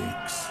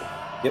awakes.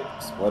 Yep,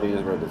 Splatty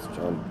is right. It's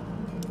John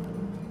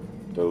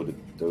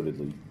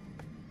Dotedly.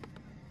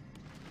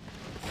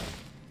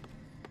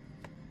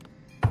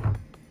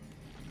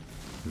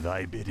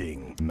 Thy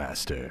bidding,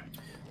 master.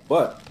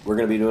 But we're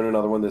going to be doing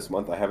another one this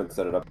month. I haven't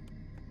set it up.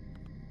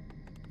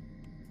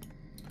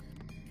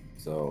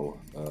 So,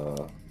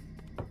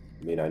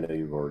 I mean, I know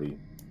you've already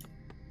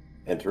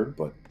entered,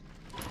 but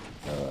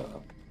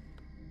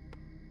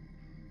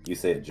you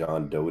say it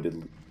John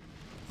Dotedly.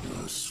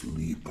 The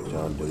sleeper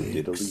John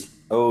Diddley.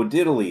 Oh,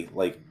 Diddley.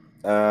 Like,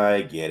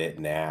 I get it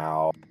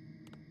now.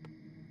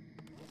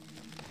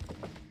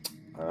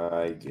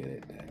 I get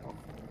it now.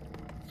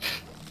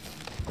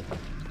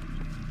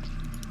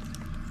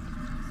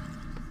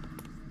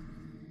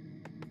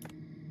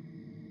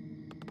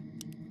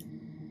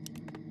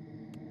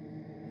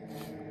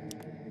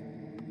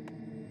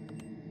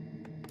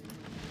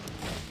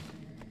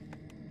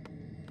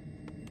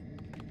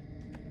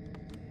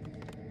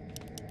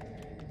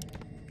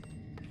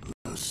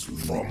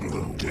 From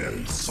the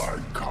depths I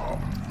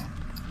come.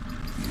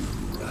 You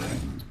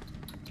rang.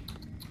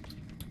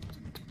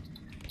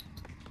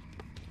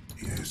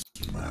 Yes,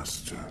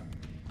 master.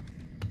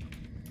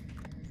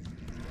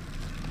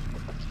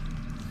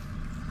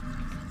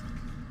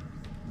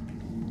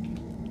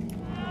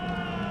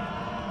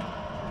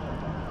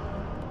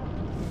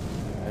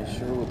 I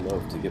sure would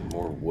love to get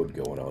more wood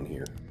going on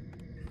here.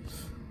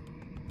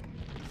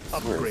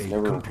 Upgrade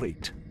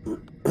complete.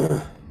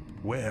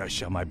 Where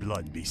shall my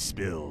blood be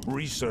spilled?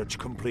 Research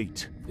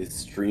complete.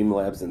 Is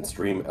Streamlabs and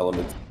Stream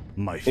Elements...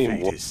 My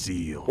fate is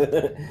sealed.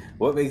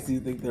 What makes you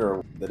think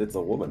that it's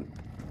a woman?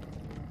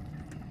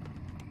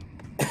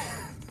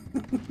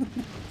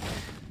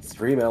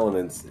 Stream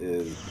Elements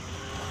is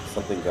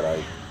something that I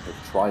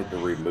have tried to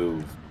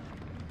remove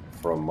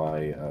from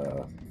my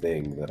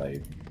thing that I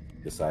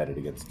decided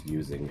against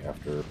using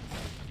after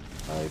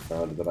I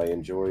found that I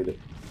enjoyed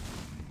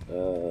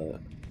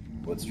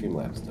what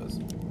Streamlabs does.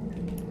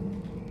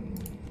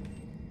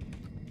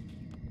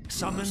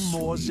 summon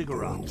more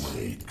ziggurats.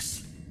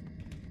 Awakes.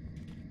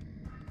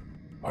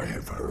 I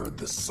have heard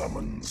the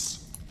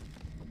summons.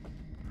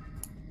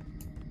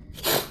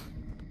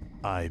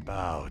 I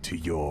bow to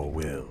your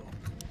will.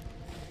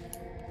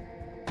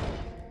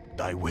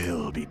 Thy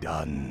will be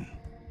done.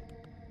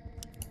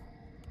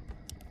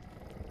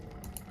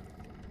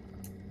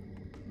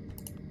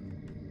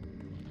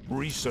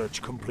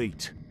 Research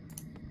complete.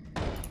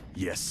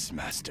 Yes,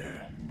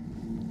 Master.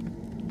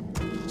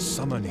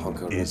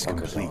 Summoning is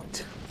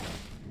complete.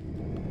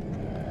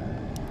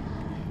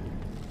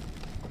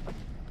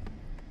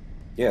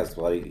 Yes,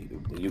 buddy.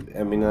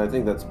 I mean, I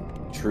think that's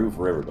true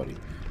for everybody.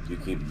 You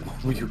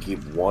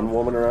keep one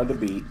woman around to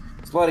beat.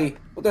 Splatty,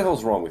 what the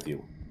hell's wrong with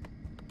you?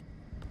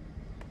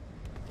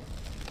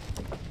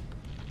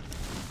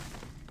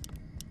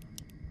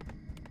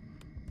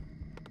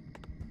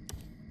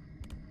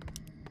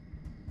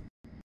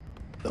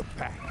 The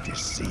pact is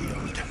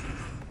sealed.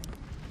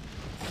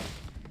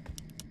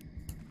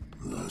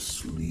 The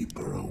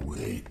sleeper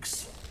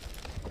awakes.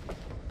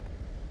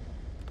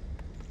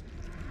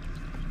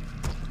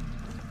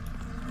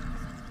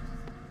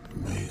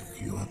 Make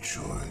your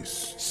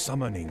choice.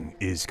 Summoning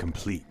is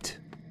complete.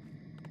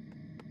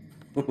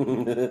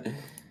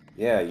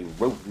 Yeah, you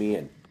roped me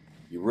in.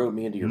 You roped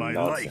me into your My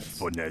nonsense. life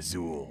for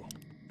Ner'zhul.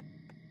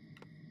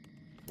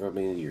 You roped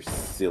me into your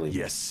silly.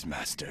 Yes,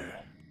 Master.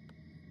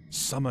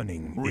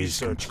 Summoning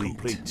Research is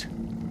complete.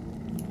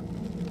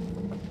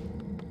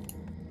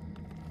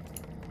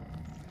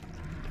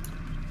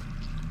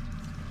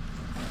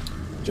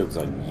 Joke's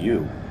on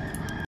you.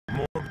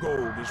 More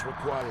gold is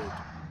required.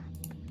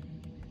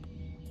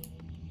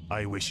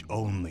 I wish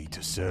only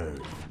to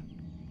serve.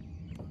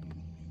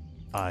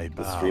 I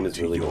The bow stream is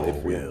to really your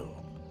delayed for you.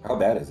 will. How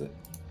bad is it?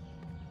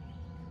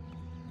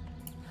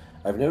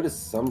 I've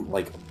noticed some,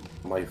 like,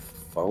 my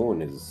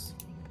phone is,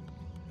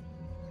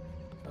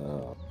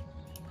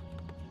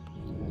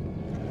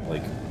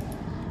 like,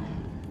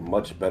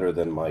 much better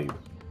than my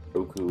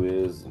Roku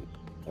is. And,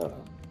 I don't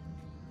know.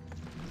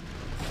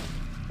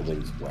 The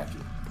thing's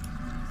wacky.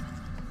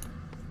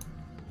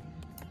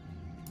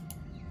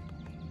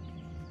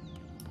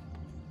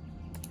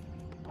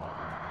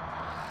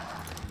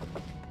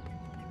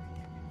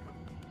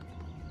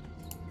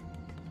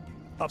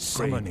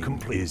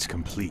 Summoning is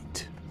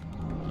complete.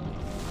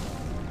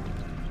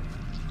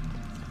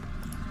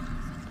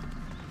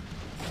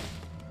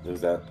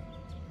 Is that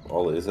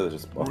all it is? Is it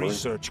just buffering?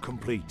 Research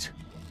complete.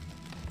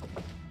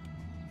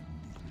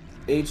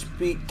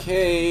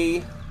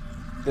 HBK!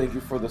 Thank you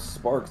for the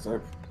sparks. I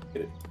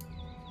appreciate it.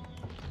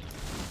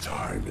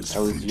 Time is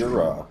How was fleeting.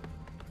 your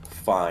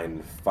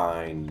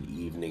fine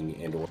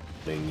evening and or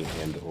morning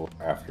and or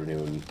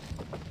afternoon,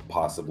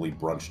 possibly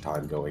brunch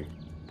time going?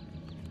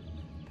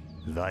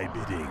 Thy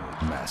bidding,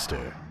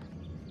 Master.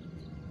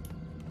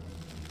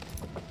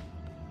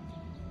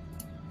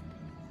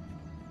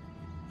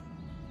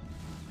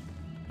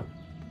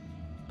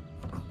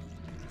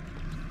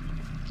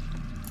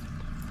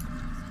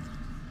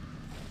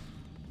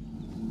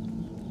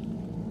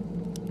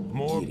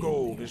 More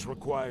gold is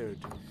required.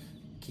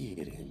 Get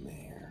in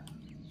there.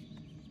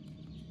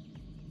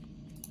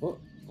 Oh,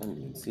 I didn't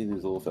even see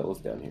these little fellas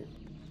down here.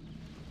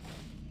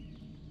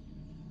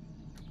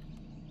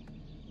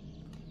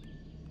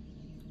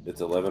 It's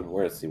 11.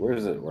 Let's see. Where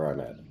is it? Where I'm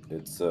at?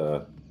 It's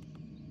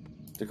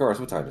Dakaris,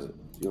 what time is it?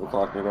 Do you have a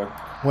clock nearby?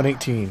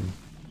 1:18.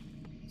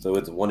 So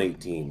it's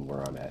 1:18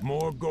 where I'm at.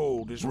 More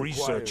gold is Research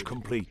required.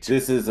 complete.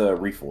 This is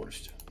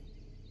Reforged.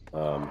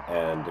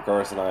 And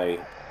Dakaris and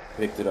I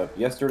picked it up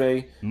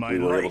yesterday. My We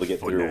were able to life get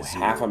for through Ner'zhul.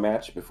 half a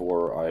match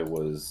before I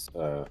was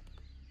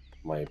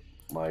my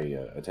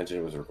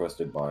attention was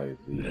requested by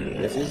the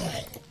missus.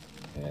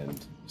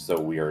 And so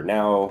we are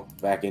now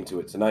back into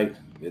it tonight.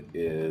 It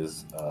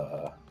is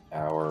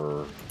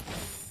our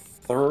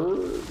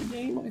third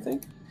game, I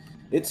think.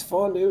 It's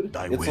fun, dude.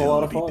 Thy It's a will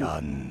lot of be fun.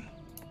 done.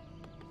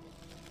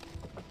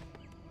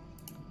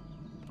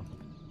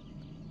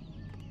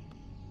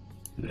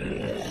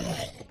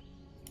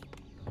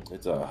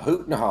 It's a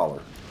hoot and a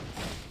holler.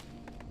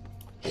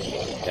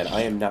 And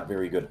I am not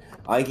very good.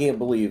 I can't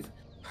believe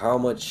how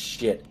much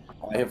shit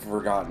I have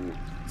forgotten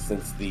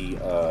since the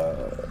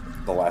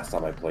last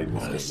time I played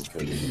this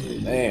game.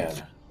 'Cause, man,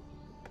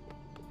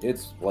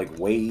 it's like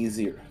way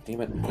easier.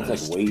 Damn it, it's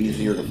like way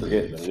easier to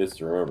forget than it is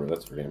to remember.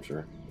 That's for damn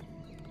sure.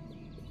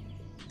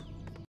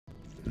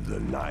 The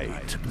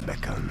night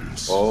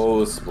beckons.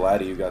 Oh,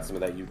 Splatty, you got some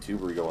of that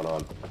YouTuber going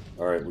on.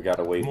 All right, we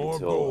gotta wait More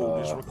until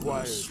gold is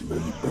required.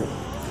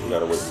 we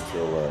gotta wait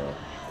until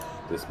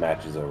this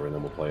match is over, and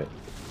then we'll play it.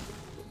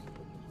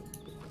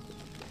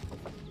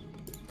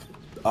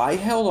 I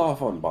held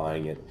off on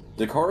buying it.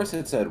 Dakaris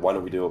had said, "Why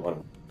don't we do it? Why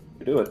don't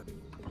we do it?"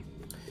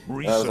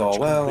 And I was all,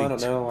 "Well, I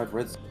don't know. I've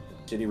read some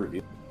shitty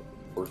reviews,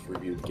 worst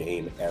reviewed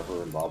game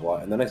ever, and blah blah."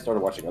 And then I started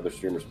watching other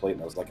streamers play it,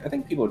 and I was like, "I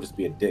think people are just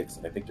being dicks,"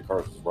 and I think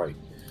Dakaris was right.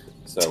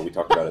 So we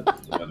talked about it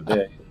the other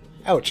day.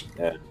 Ouch.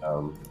 And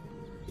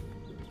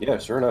yeah,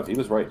 sure enough, he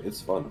was right.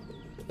 It's fun.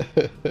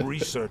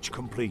 Research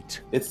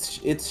complete. It's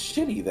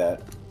shitty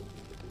that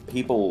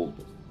people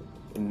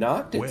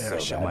knocked it Where so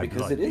shall bad my because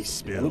blood it be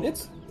is. I mean,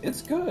 spilled?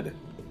 it's good.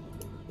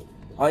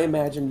 I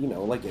imagine, you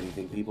know, like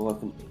anything, people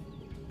have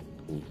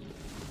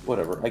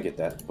whatever. I get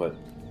that, but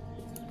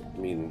I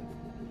mean,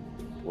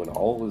 when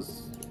all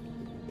is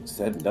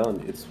said and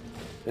done,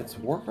 it's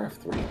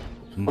Warcraft 3.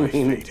 My I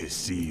mean, fate is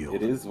sealed.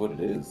 It is what it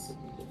is.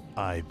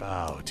 I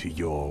bow to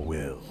your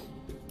will.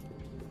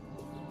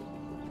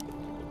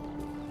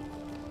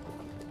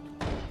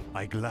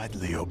 I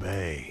gladly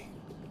obey.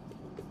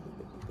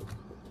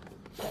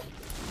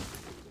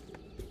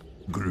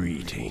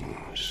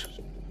 Greetings.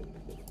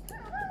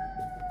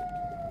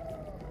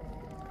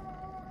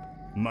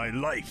 My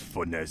life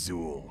for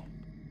Ner'zhul.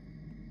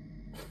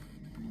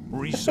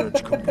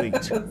 Research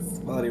complete.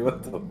 Spotty,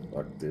 what the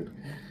fuck, dude?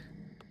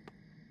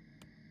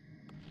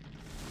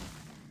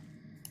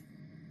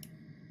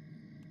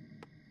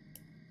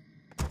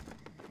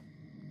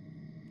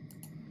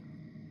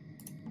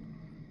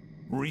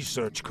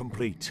 Research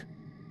complete.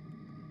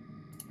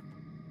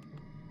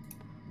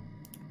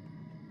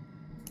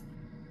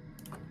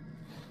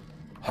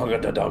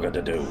 Hugga da dogga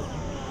da do.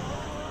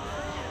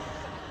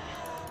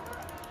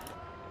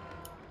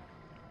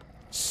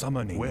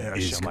 Summoning Where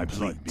is shall my complete.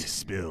 blood be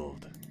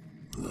spilled?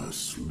 The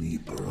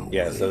sleeper awakes.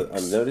 Yeah, so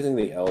I'm noticing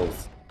the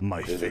elves.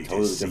 My There's a fate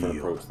totally is different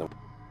sealed. approach than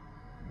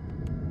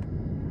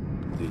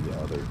the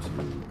other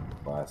two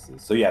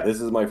classes. So yeah,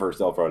 this is my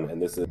first elf run,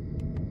 and this is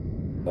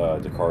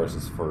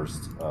Dakaris'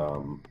 first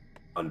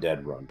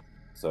undead run.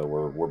 So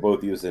we're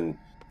both using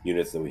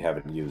units that we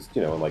haven't used,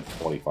 you know, in like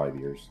 25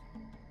 years.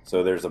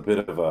 So there's a bit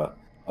of a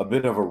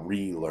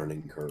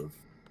relearning curve.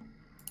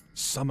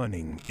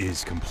 Summoning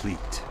is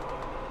complete.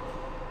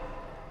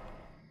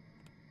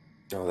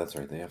 Oh, that's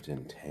right. They have to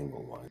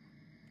entangle one.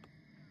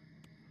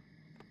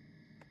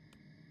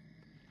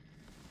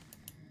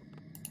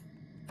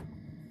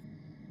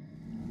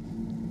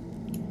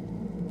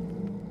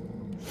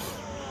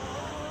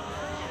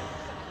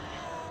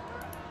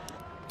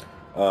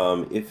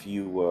 If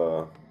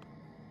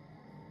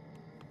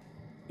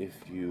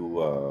you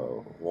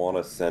want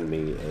to send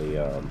me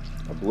a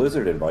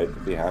Blizzard invite,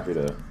 I'd be happy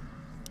to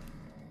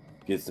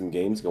get some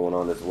games going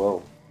on as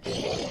well.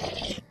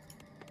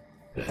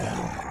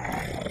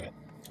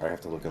 I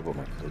have to look up what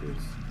my code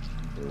is,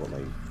 or what my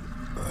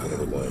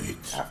whatever the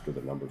after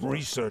the numbers are.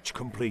 Research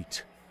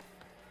complete.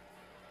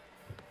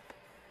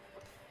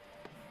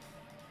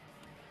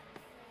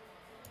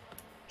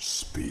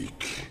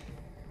 Speak.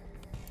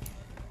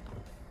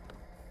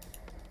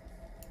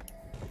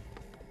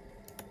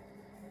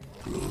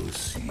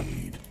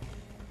 Proceed.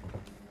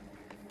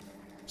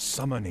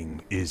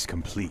 Summoning is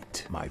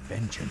complete. My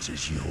vengeance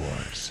is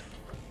yours.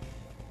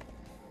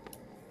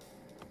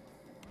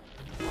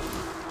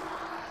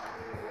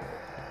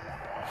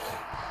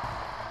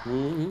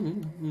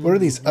 What are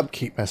these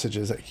upkeep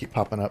messages that keep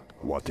popping up?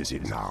 What is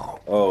it now?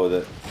 Oh,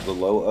 the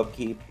low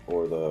upkeep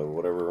or the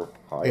whatever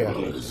high Yeah.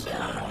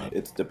 upkeep.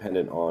 It's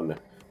dependent on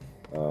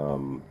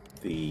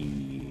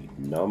the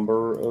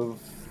number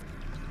of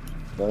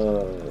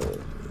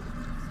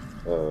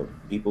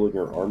people in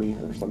your army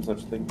or some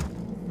such thing.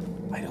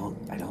 I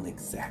don't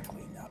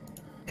exactly know.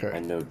 Okay. I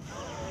know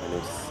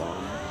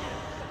some.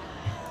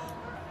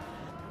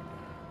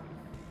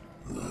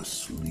 The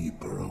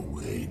sleeper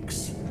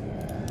awakes.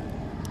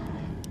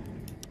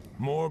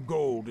 More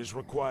gold is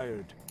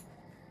required.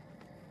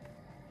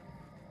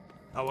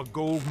 Our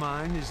gold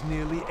mine is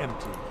nearly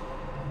empty.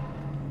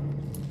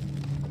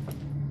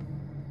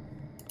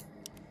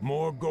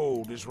 More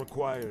gold is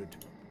required.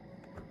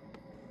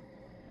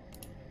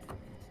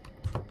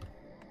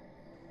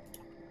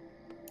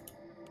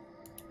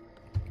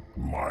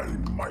 My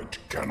might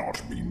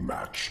cannot be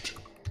matched.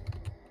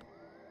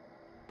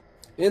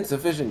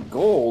 Insufficient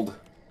gold?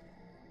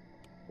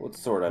 What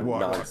sort of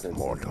What nonsense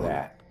mortal? is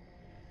that?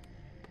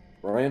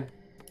 Ryan?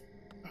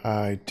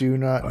 I do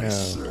not I know.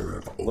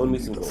 serve Loan me only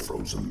some the gold.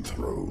 frozen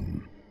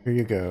throne. Here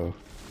you go.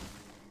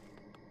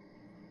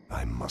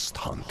 I must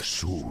hunt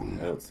soon.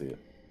 I don't see it.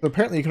 So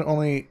apparently you can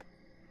only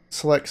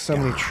select so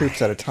many troops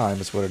at a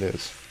time is what it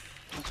is.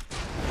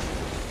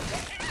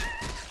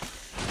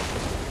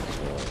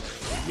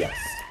 Yes.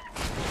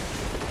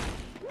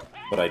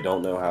 But I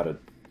don't know how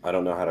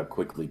to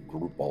quickly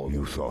group all of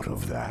them. You thought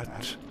of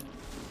that?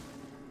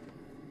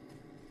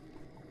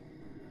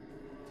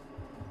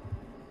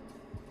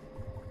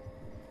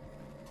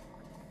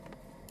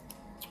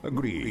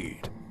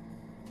 Agreed.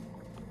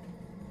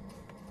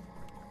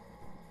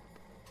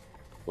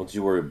 Don't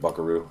you worry,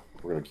 Buckaroo.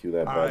 We're gonna cue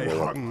that I bad boy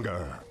up.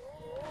 hunger.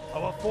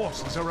 Our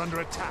forces are under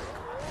attack.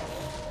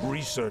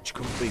 Research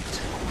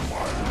complete.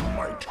 My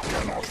might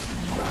cannot be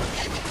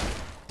matched.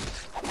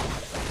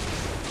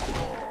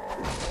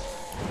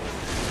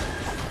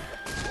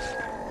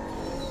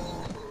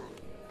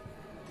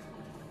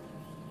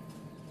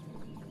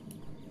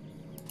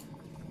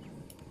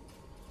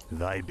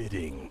 Thy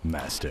bidding,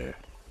 Master.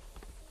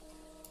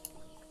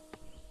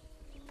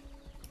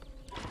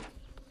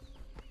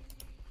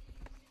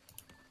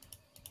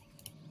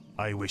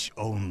 I wish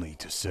only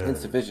to serve.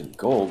 Insufficient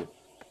gold?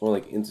 More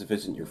like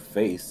insufficient your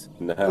face.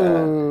 Nah.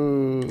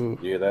 Ooh.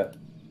 You hear that?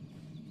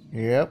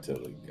 Yep.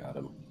 Totally got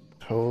him.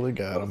 Totally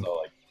got him.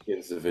 All like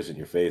insufficient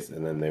your face,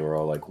 and then they were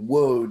all like,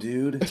 "Whoa,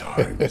 dude,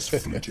 time is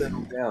settle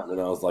fleeting." down."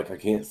 And I was like, "I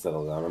can't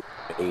settle down. I'm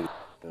 80."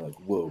 They're like,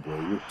 "Whoa, bro,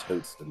 you're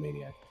totes the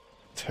maniac."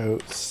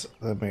 Totes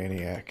the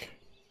maniac.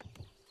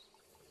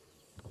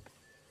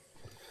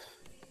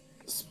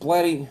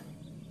 Splatty,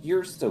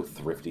 you're so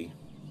thrifty.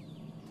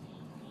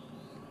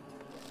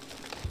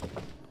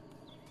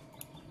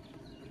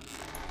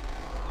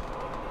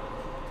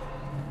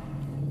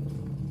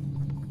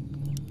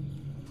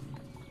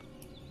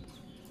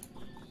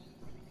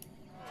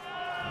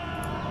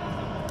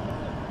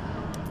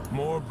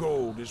 More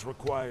gold is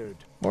required.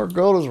 More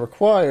gold is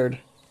required.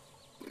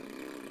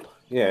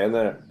 Yeah, and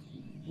that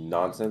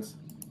nonsense.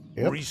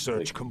 Yep.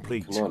 Research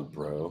complete. Come on,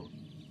 bro.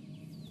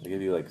 I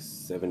gave you like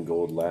 7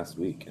 gold last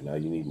week, and now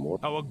you need more.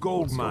 Our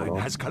gold mine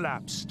has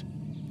collapsed.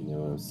 You know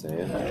what I'm saying?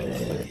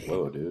 It's like,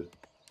 whoa, dude.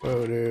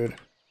 Whoa, dude.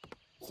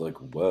 It's like,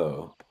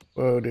 whoa.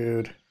 Whoa,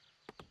 dude.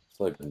 It's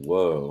like,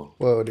 whoa.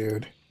 Whoa,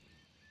 dude.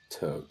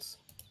 Totes.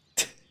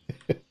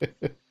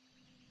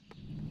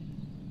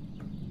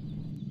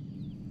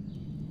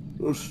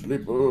 The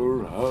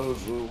sleeper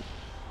has a...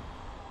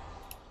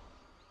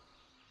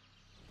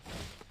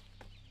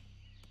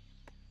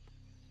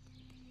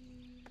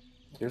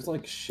 There's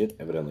like shit,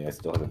 evidently, I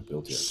still haven't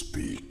built yet.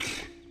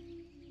 Speak.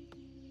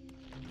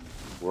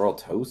 We're all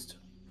toast?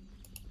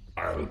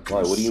 I'll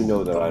Why, what do you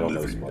know that I don't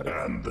know, living Smart?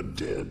 and the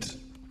dead.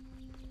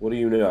 What do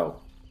you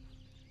know?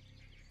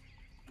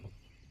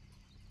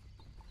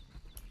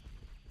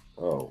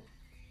 Oh.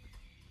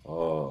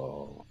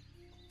 Oh.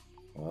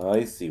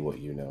 I see what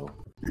you know.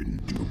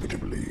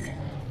 Indubitably.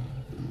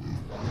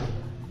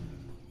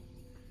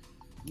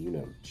 You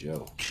know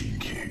Joe.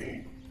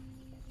 Kinky.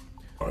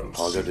 I'll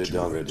Honga see de to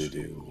donga it. de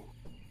do.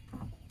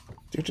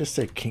 Did you just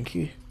say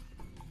kinky?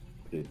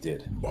 It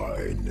did.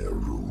 By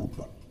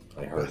Nerub.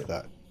 I heard What's it.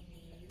 that?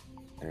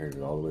 I heard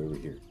it all the way over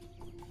here.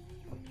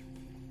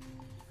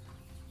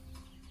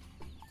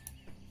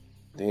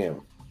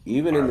 Damn.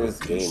 Even in this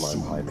game,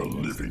 I'm high The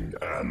maintenance. living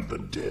and the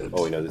dead.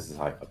 Oh, wait, no, this is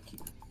high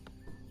upkeep.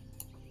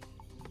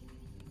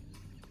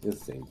 It's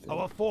the same thing.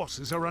 Our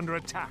forces are under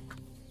attack.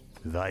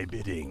 Thy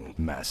bidding,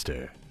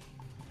 master.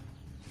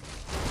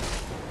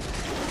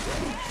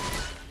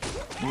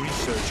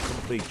 Research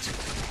complete.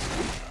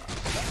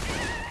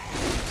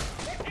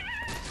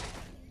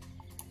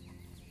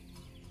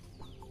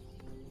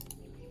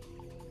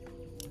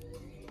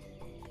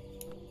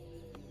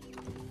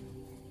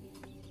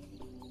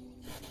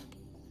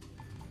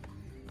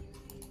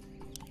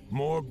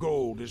 More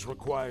gold is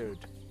required.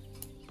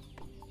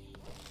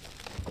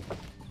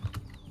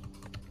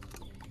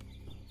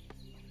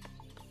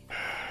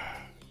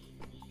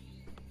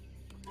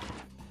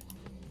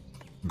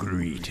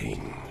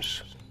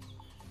 Greetings.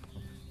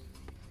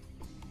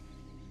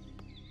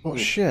 Oh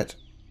shit.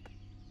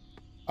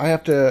 I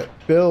have to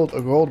build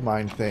a gold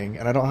mine thing,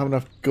 and I don't have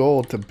enough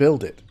gold to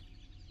build it.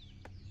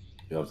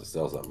 You'll have to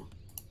sell something.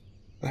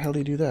 How the hell do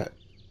you do that?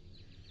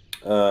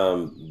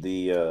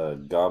 The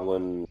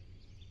goblin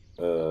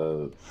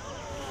buildings,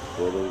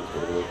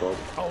 whatever they're called.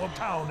 Our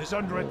town is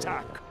under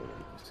attack.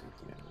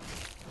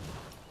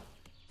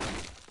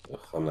 Ugh,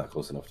 I'm not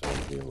close enough to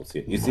be able to see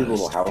it. You see the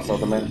little house on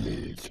the map?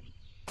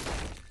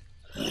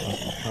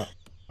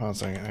 Hold on a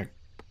second.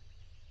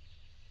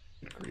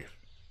 Good grief.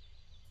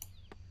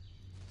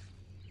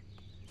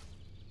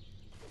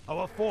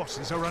 Our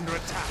forces are under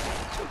attack.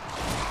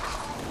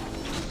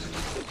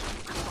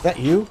 Is that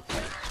you?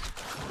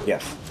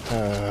 Yes.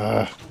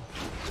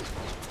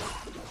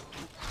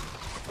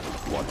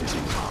 What is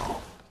it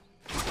now?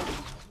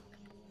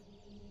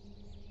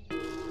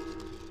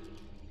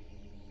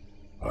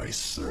 I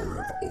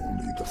serve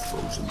only the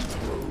frozen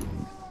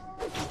throne.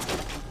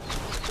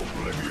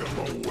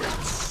 Oblivion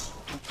awaits.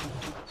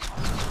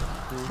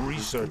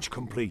 Research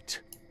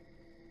complete.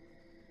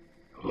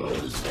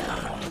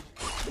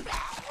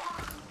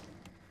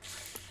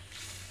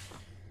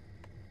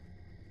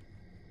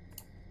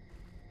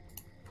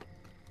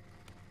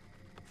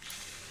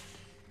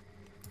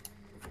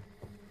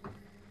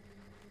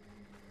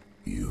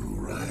 You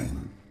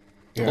rang.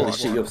 Yeah. Holy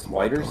shit, you have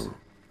spiders?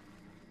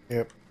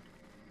 Yep.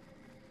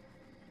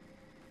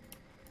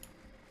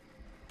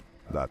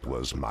 That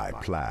was my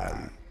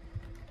plan.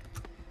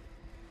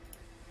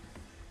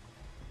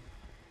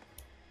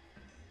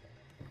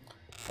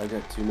 I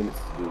got 2 minutes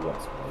to do what,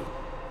 Spidey?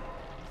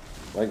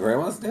 My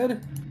grandma's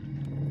dead?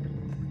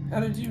 How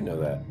did you know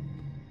that?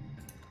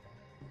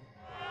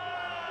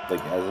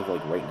 Like, as of,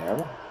 like, right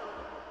now?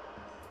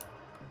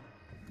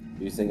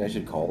 Do you think I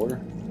should call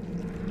her?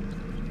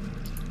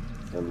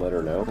 And let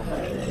her know?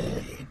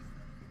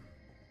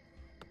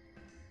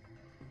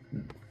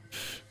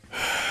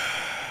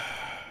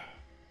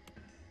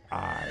 I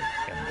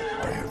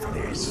have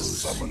been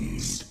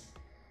summoned.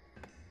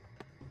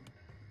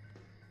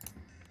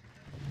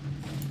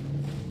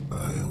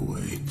 I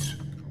await.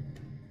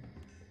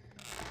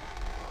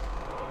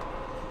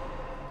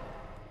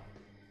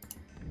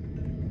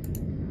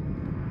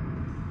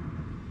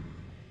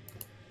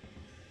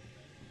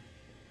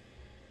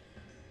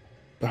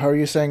 But how are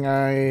you saying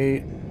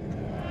I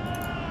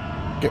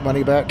Get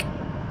money back.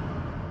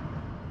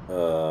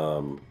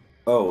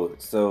 Oh,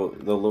 so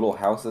the little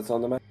house that's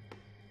on the map?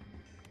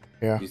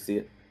 Yeah. You see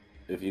it?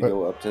 If you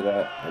go up to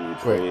that and you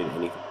trade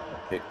anything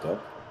picked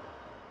up.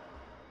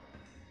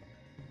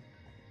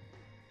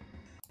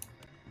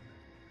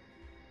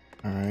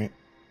 Alright.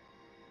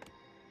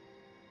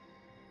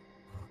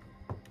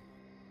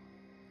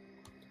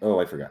 Oh,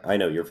 I forgot. I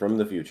know, you're from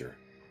the future.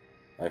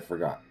 I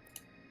forgot.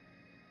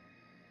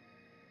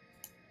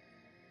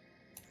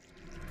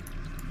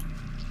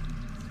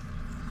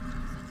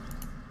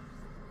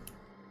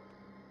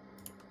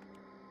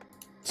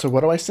 So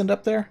what do I send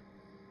up there?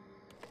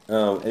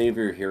 Any of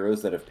your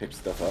heroes that have picked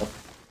stuff up,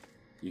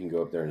 you can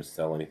go up there and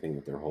sell anything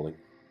that they're holding.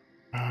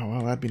 Oh,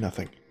 well, that'd be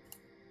nothing.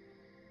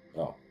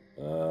 Oh.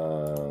 I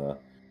don't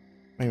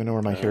even know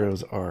where my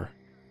heroes are.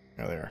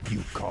 Oh, they are.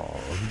 You call?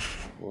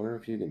 I wonder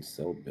if you can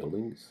sell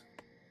buildings?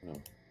 No.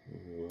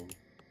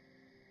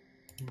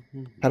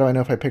 How do I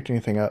know if I picked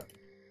anything up?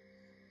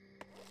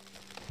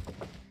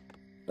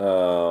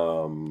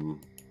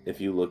 If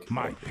you look...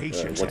 My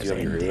patience once you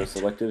have your hero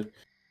selected,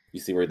 you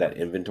see where that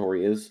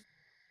inventory is?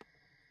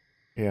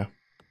 Yeah.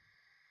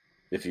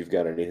 If you've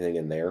got anything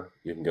in there,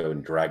 you can go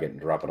and drag it and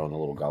drop it on the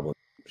little goblin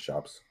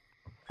shops.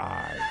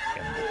 I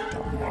am the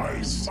dark.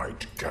 My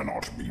sight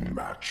cannot be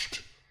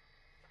matched.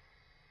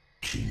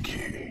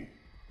 Kinky.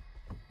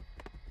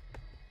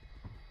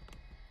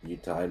 You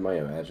tied my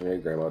imaginary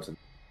grandma to...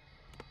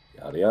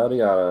 Yada yada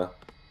yada.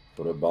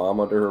 Put a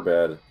bomb under her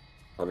bed.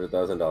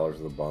 $100,000 of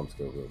the bombs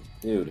go good.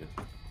 Dude,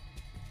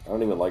 I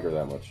don't even like her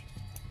that much.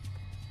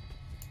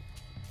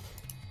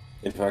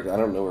 In fact, I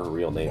don't know her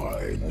real name.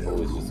 I've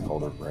always just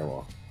called her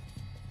Grandma.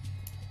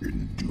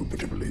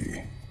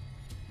 Indubitably.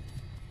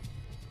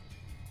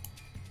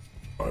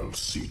 I'll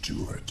see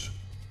to it.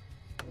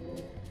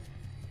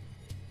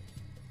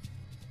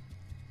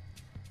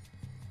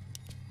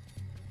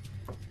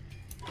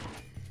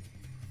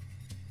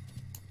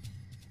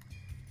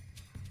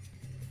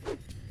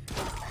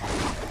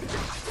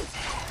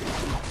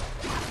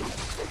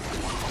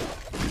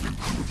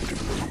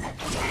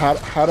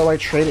 How do I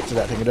trade it to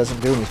that thing? It doesn't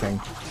do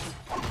anything.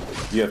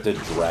 You have to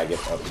drag it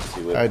up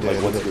to it. I did.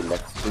 Like once you're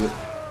next to it,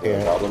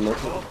 Yeah. Goblin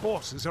merchant. Our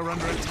forces are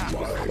under attack.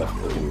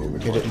 It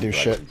didn't do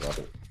shit.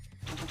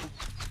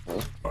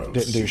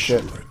 Didn't do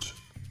shit.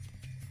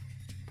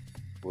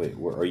 Wait,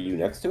 are you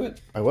next to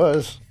it? I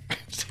was.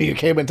 So you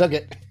came and took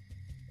it.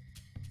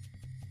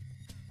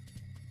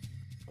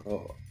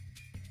 Oh,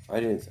 I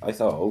didn't. I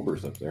saw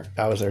ogres up there.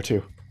 I was there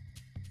too.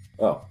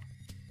 Oh.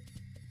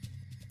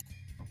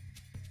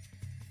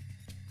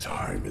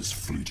 Time is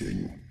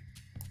fleeting.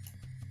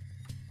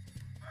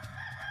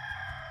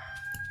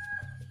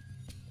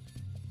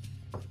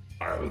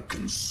 I'll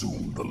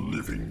consume the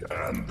living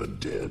and the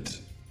dead.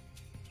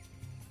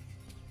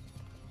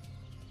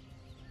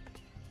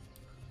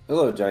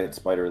 Hello, giant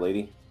spider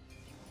lady.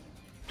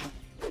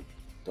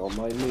 Don't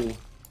mind me.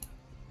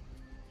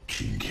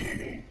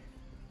 Kinky.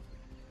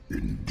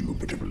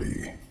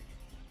 Indubitably.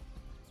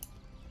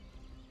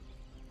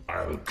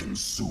 I'll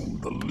consume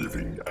the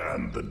living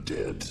and the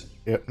dead.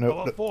 Yep,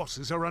 nope. Our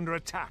forces are under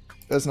attack.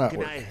 That's not Can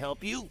work. I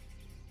help you?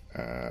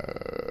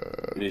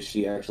 Is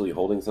she actually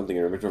holding something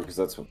in her inventory? Because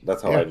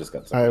that's how I just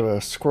got I something. have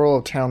a Scroll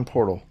of Town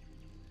Portal.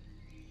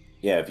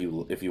 Yeah, if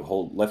you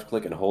hold left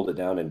click and hold it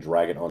down and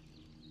drag it on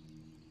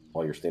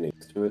while you're standing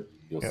next to it,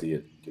 you'll see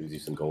it gives you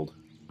some gold.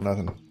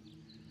 Nothing.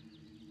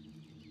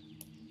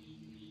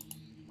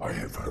 I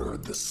have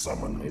heard the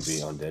summons.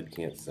 Maybe undead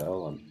can't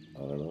sell. I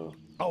don't know.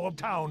 Our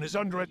town is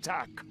under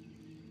attack.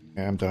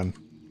 Yeah, I'm done.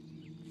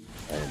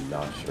 I am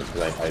not sure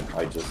because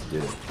I just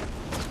did it.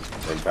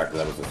 In fact,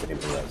 that was the same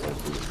thing that I said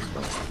to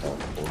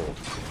portal.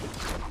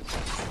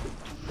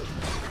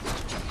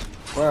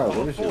 Wow,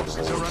 what is your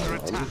forces are under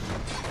attack.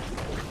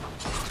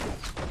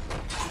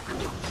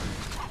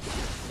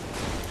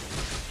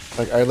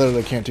 Like, I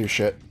literally can't do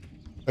shit.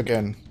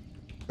 Again.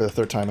 For the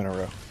third time in a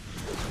row.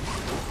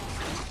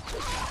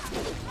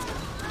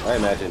 I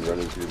imagine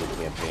running through the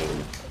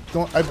campaign.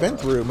 I've been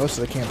through most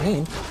of the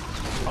campaign.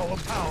 Our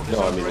town is No,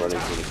 I under mean running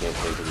attack. through the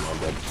campaign to the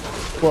undead.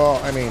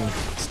 Well, I mean,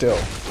 still.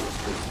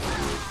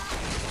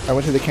 I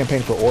went through the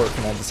campaign for Orc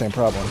and I had the same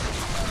problem.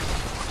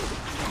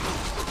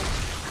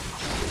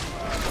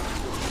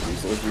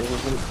 Resource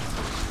management?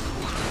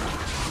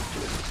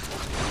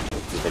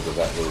 You think of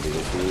that really the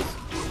issue is?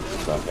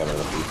 It's not got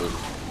enough people.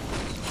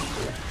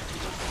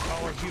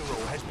 Our hero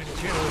has been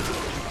killed.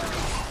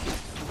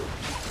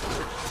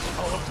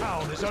 Our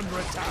town is under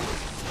attack.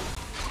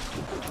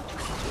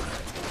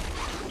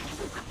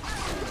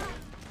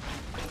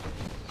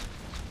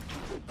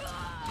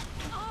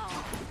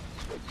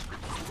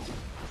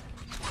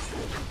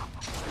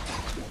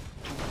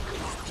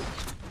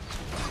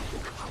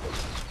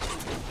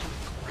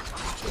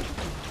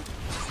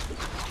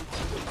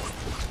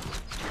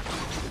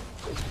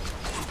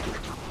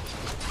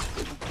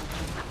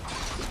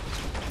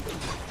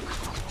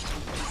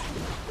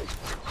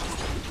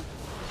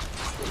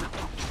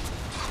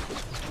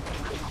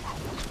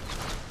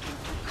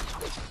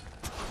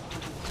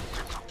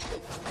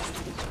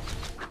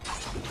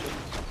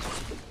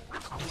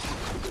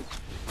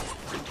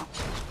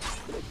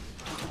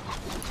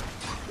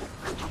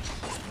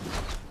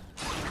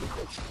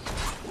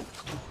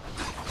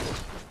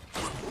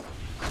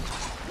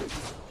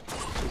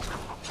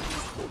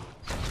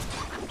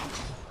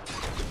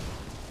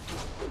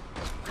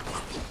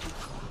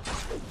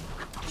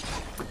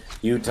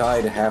 You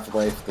tied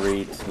Half-Life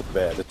 3 to the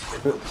bed.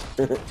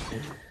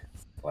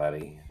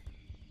 Splatty.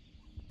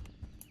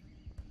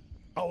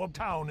 Our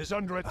town is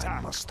under attack.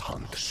 I must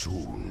hunt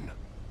soon.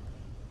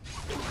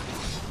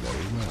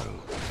 Very well.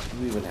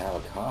 You even have a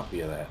copy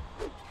of that.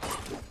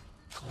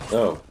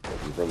 Oh,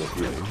 you from the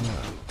future. Very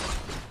well.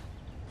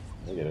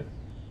 I get it.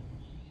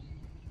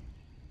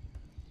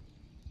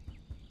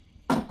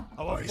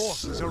 Our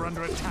forces are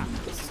under attack.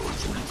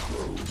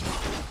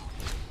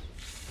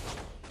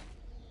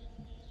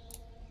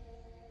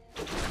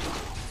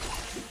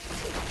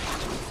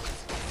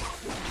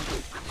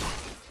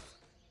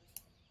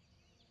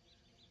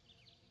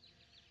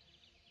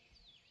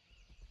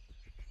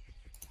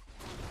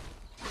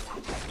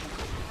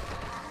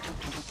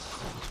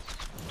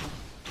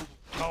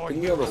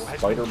 Can you have a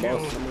spider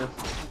boss in there?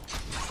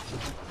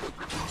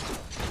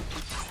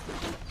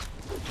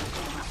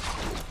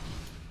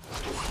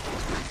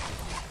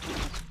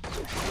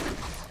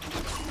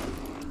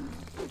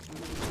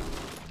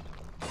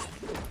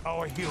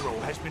 Our hero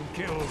has been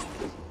killed.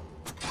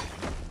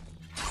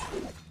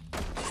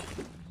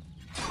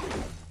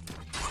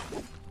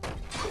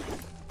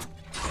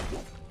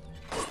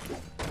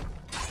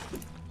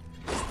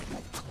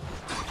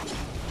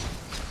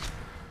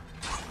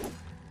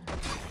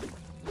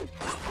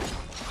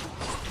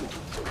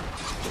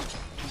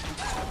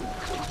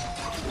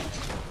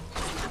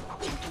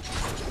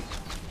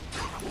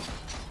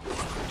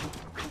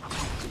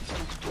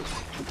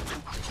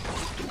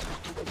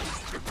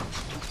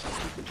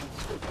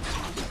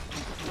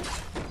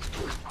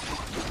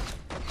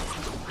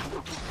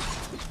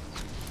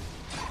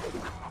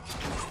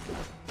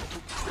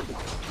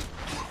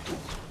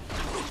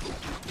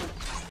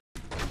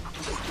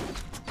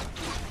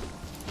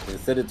 It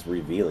said it's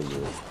revealing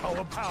you.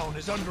 Our town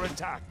is under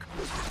attack.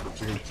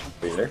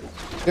 Are you there?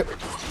 Yep.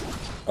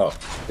 Oh,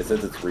 it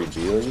says it's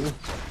revealing you?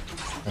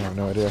 I have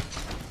no idea.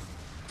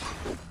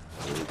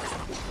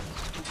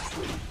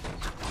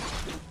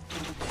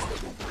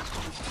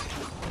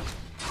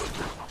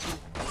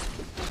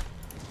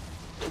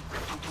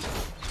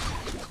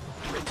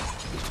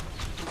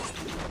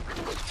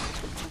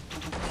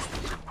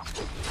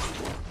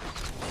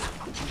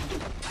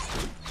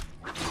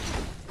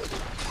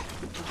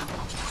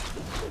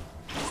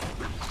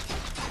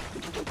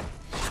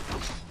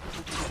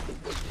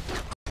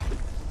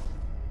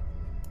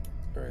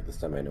 Alright, this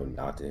time I know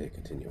not to hit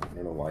continue. I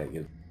don't know why it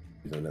gives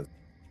that.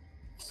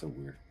 So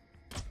weird.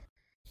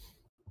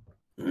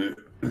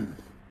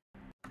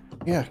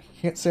 Yeah,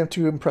 can't say I'm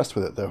too impressed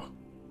with it, though.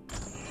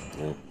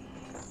 Yeah.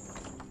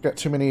 Got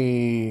too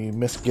many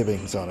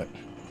misgivings on it.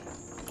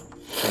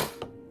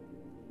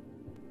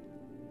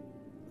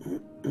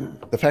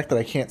 The fact that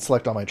I can't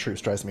select all my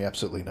troops drives me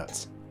absolutely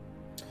nuts.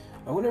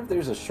 I wonder if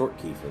there's a short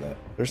key for that.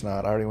 There's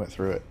not. I already went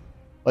through it.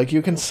 Like,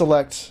 you can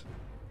select...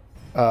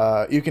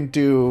 you can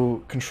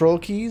do control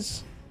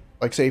keys.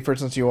 Like, say, for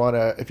instance,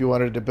 if you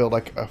wanted to build,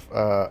 like,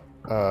 a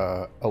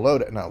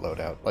loadout... Not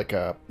loadout. Like,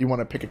 you want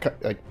to pick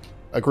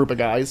a group of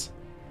guys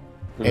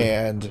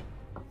and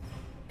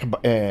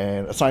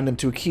assign them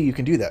to a key, you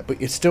can do that.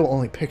 But it still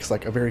only picks,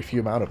 like, a very few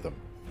amount of them.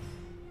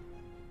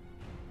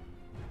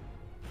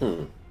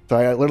 So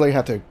I literally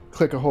have to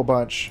click a whole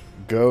bunch,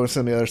 go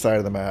to the other side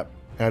of the map,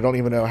 and I don't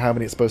even know how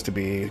many it's supposed to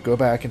be. Go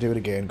back and do it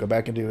again, go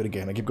back and do it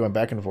again. I keep going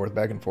back and forth,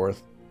 back and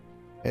forth.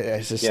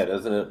 It's just... Yeah,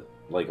 doesn't it,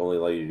 like, only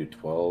allow you to do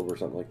 12 or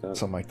something like that?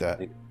 Something like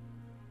that.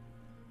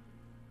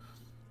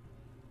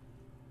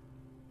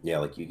 Yeah,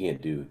 like, you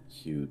can't do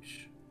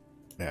huge...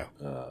 Yeah.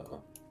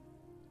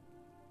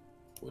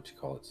 What you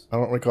call it? I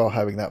don't recall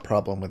having that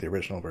problem with the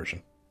original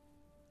version.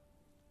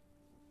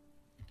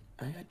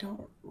 I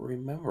don't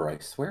remember. I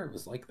swear it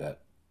was like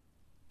that.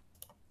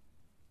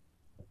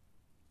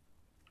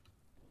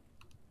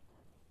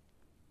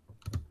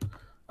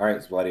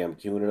 Alright, Splatty, I'm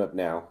queuing it up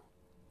now.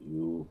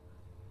 You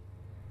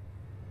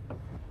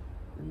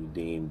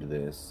redeemed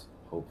this.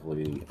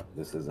 Hopefully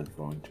this isn't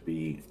going to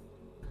be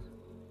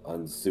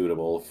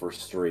unsuitable for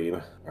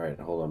stream. Alright,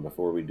 hold on.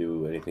 Before we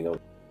do anything else,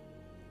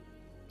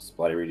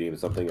 Splatty redeemed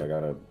something. I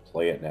gotta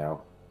play it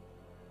now.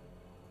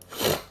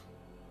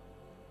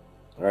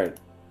 Alright,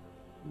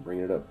 I'm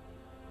bringing it up.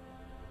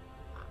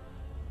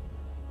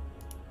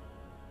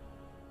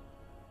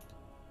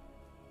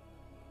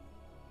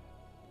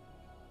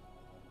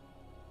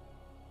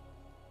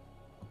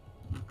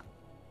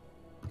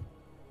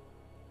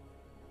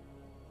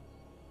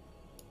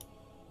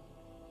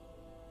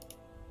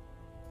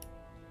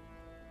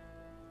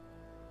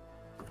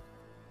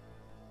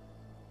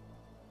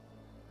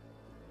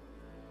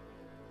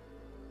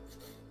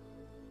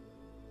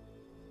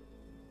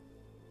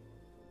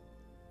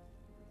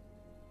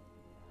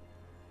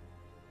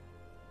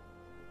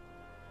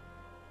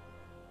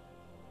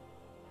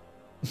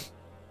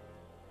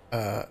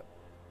 Uh,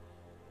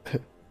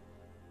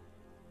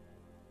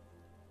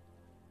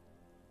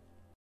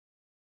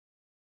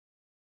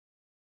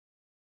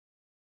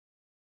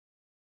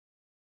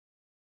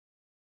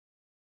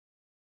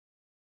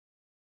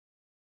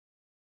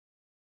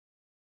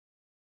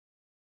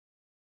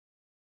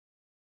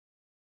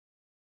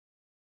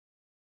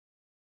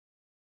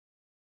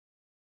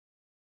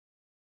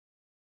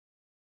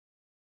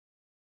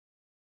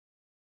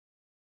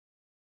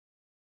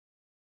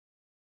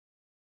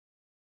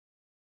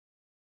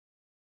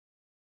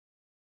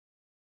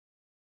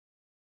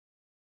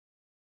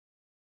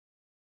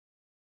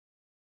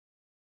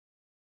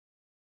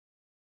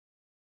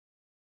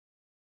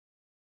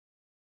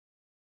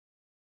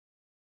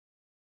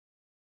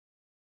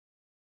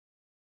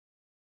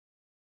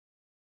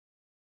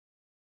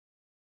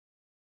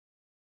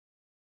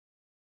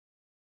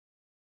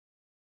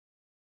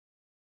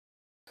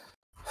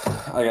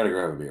 I gotta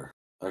grab a beer.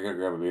 I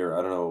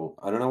don't know.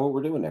 I don't know what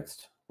we're doing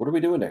next. What are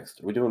we doing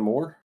next? Are we doing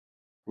more?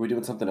 Are we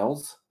doing something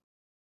else?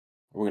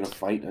 Are we gonna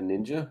fight a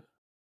ninja?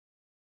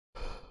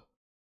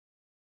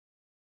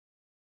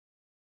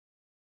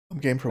 I'm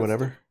game for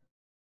whatever.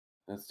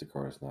 That's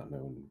Dakara's not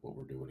knowing what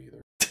we're doing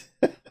either.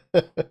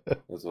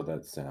 That's what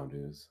that sound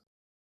is.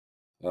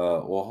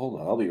 Well, hold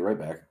on. I'll be right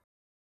back.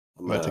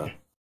 I'm gonna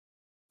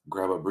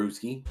grab a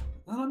brewski,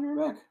 and I'll be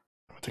right back.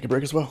 I'm gonna take a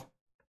break as well.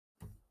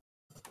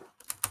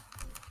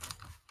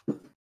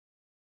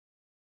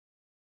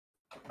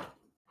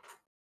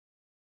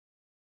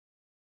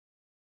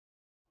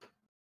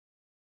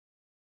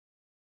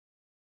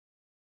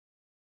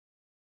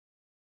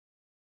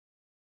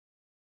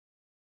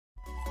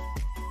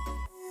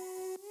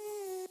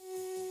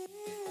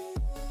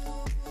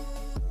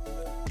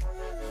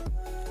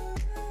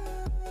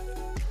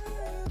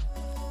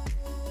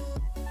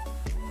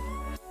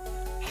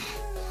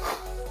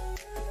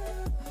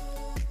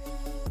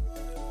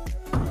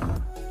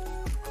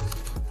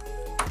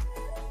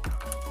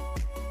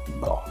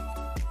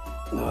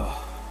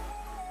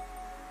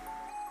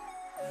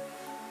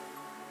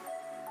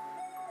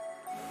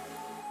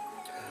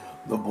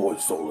 The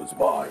boy's soul is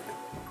mine.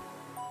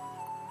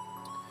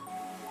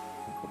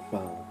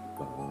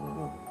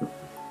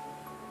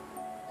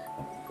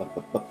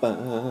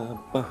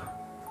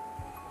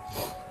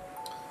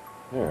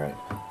 Alright.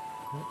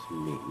 That's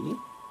me.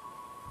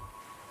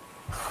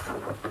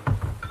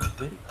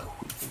 Very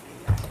quickly.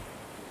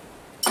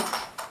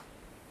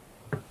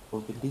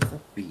 Open this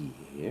up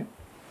here.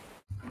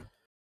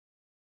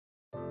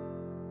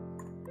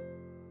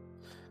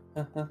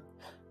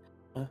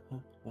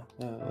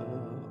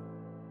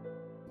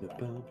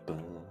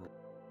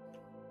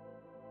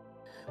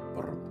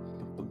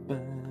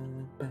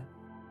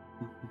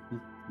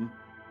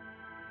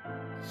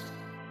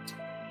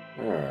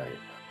 Alright,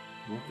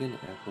 looking at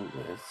the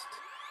list.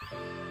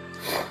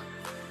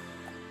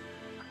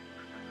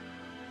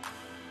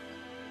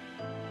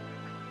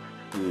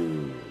 I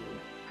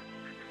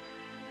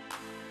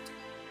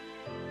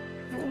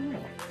don't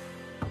know.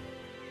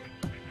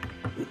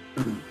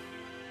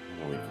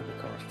 I'll wait for the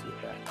cars to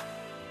get back.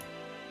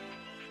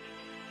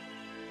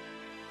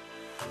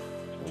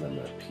 And I'm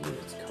gonna pee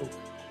its coat.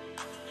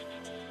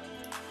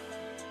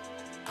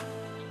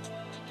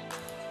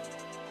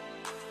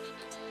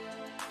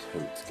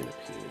 Toad's gonna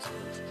pee his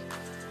coat.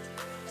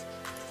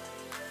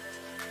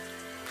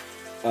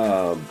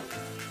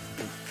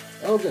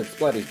 Oh good,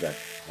 Splatty's back.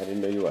 I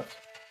didn't know you left.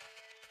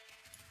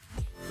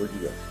 Where'd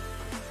you go?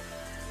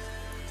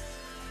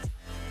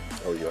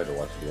 Oh, you had to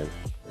watch it again?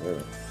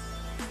 Yeah.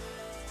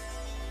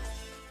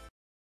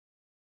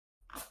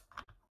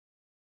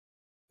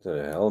 What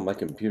the hell? My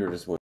computer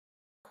just went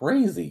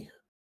crazy.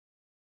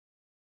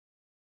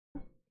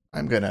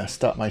 I'm gonna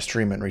stop my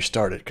stream and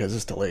restart it because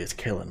this delay is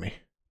killing me.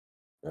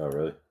 Oh,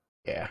 really?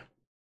 Yeah.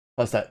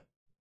 Plus that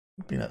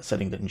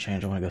setting didn't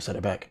change. I want to go set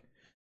it back.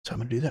 So I'm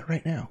gonna do that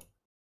right now.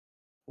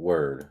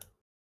 Word.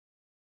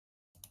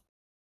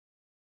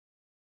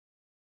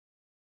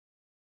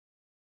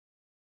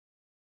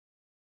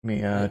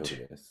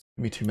 Give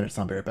me 2 minutes.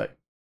 I'll be right back.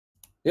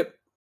 Yep.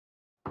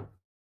 All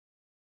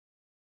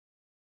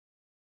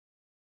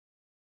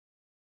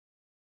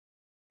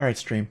right,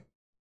 stream.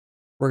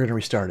 We're gonna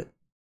restart it.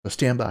 So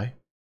stand by.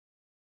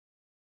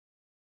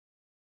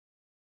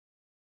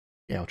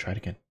 Yeah, I'll try it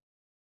again.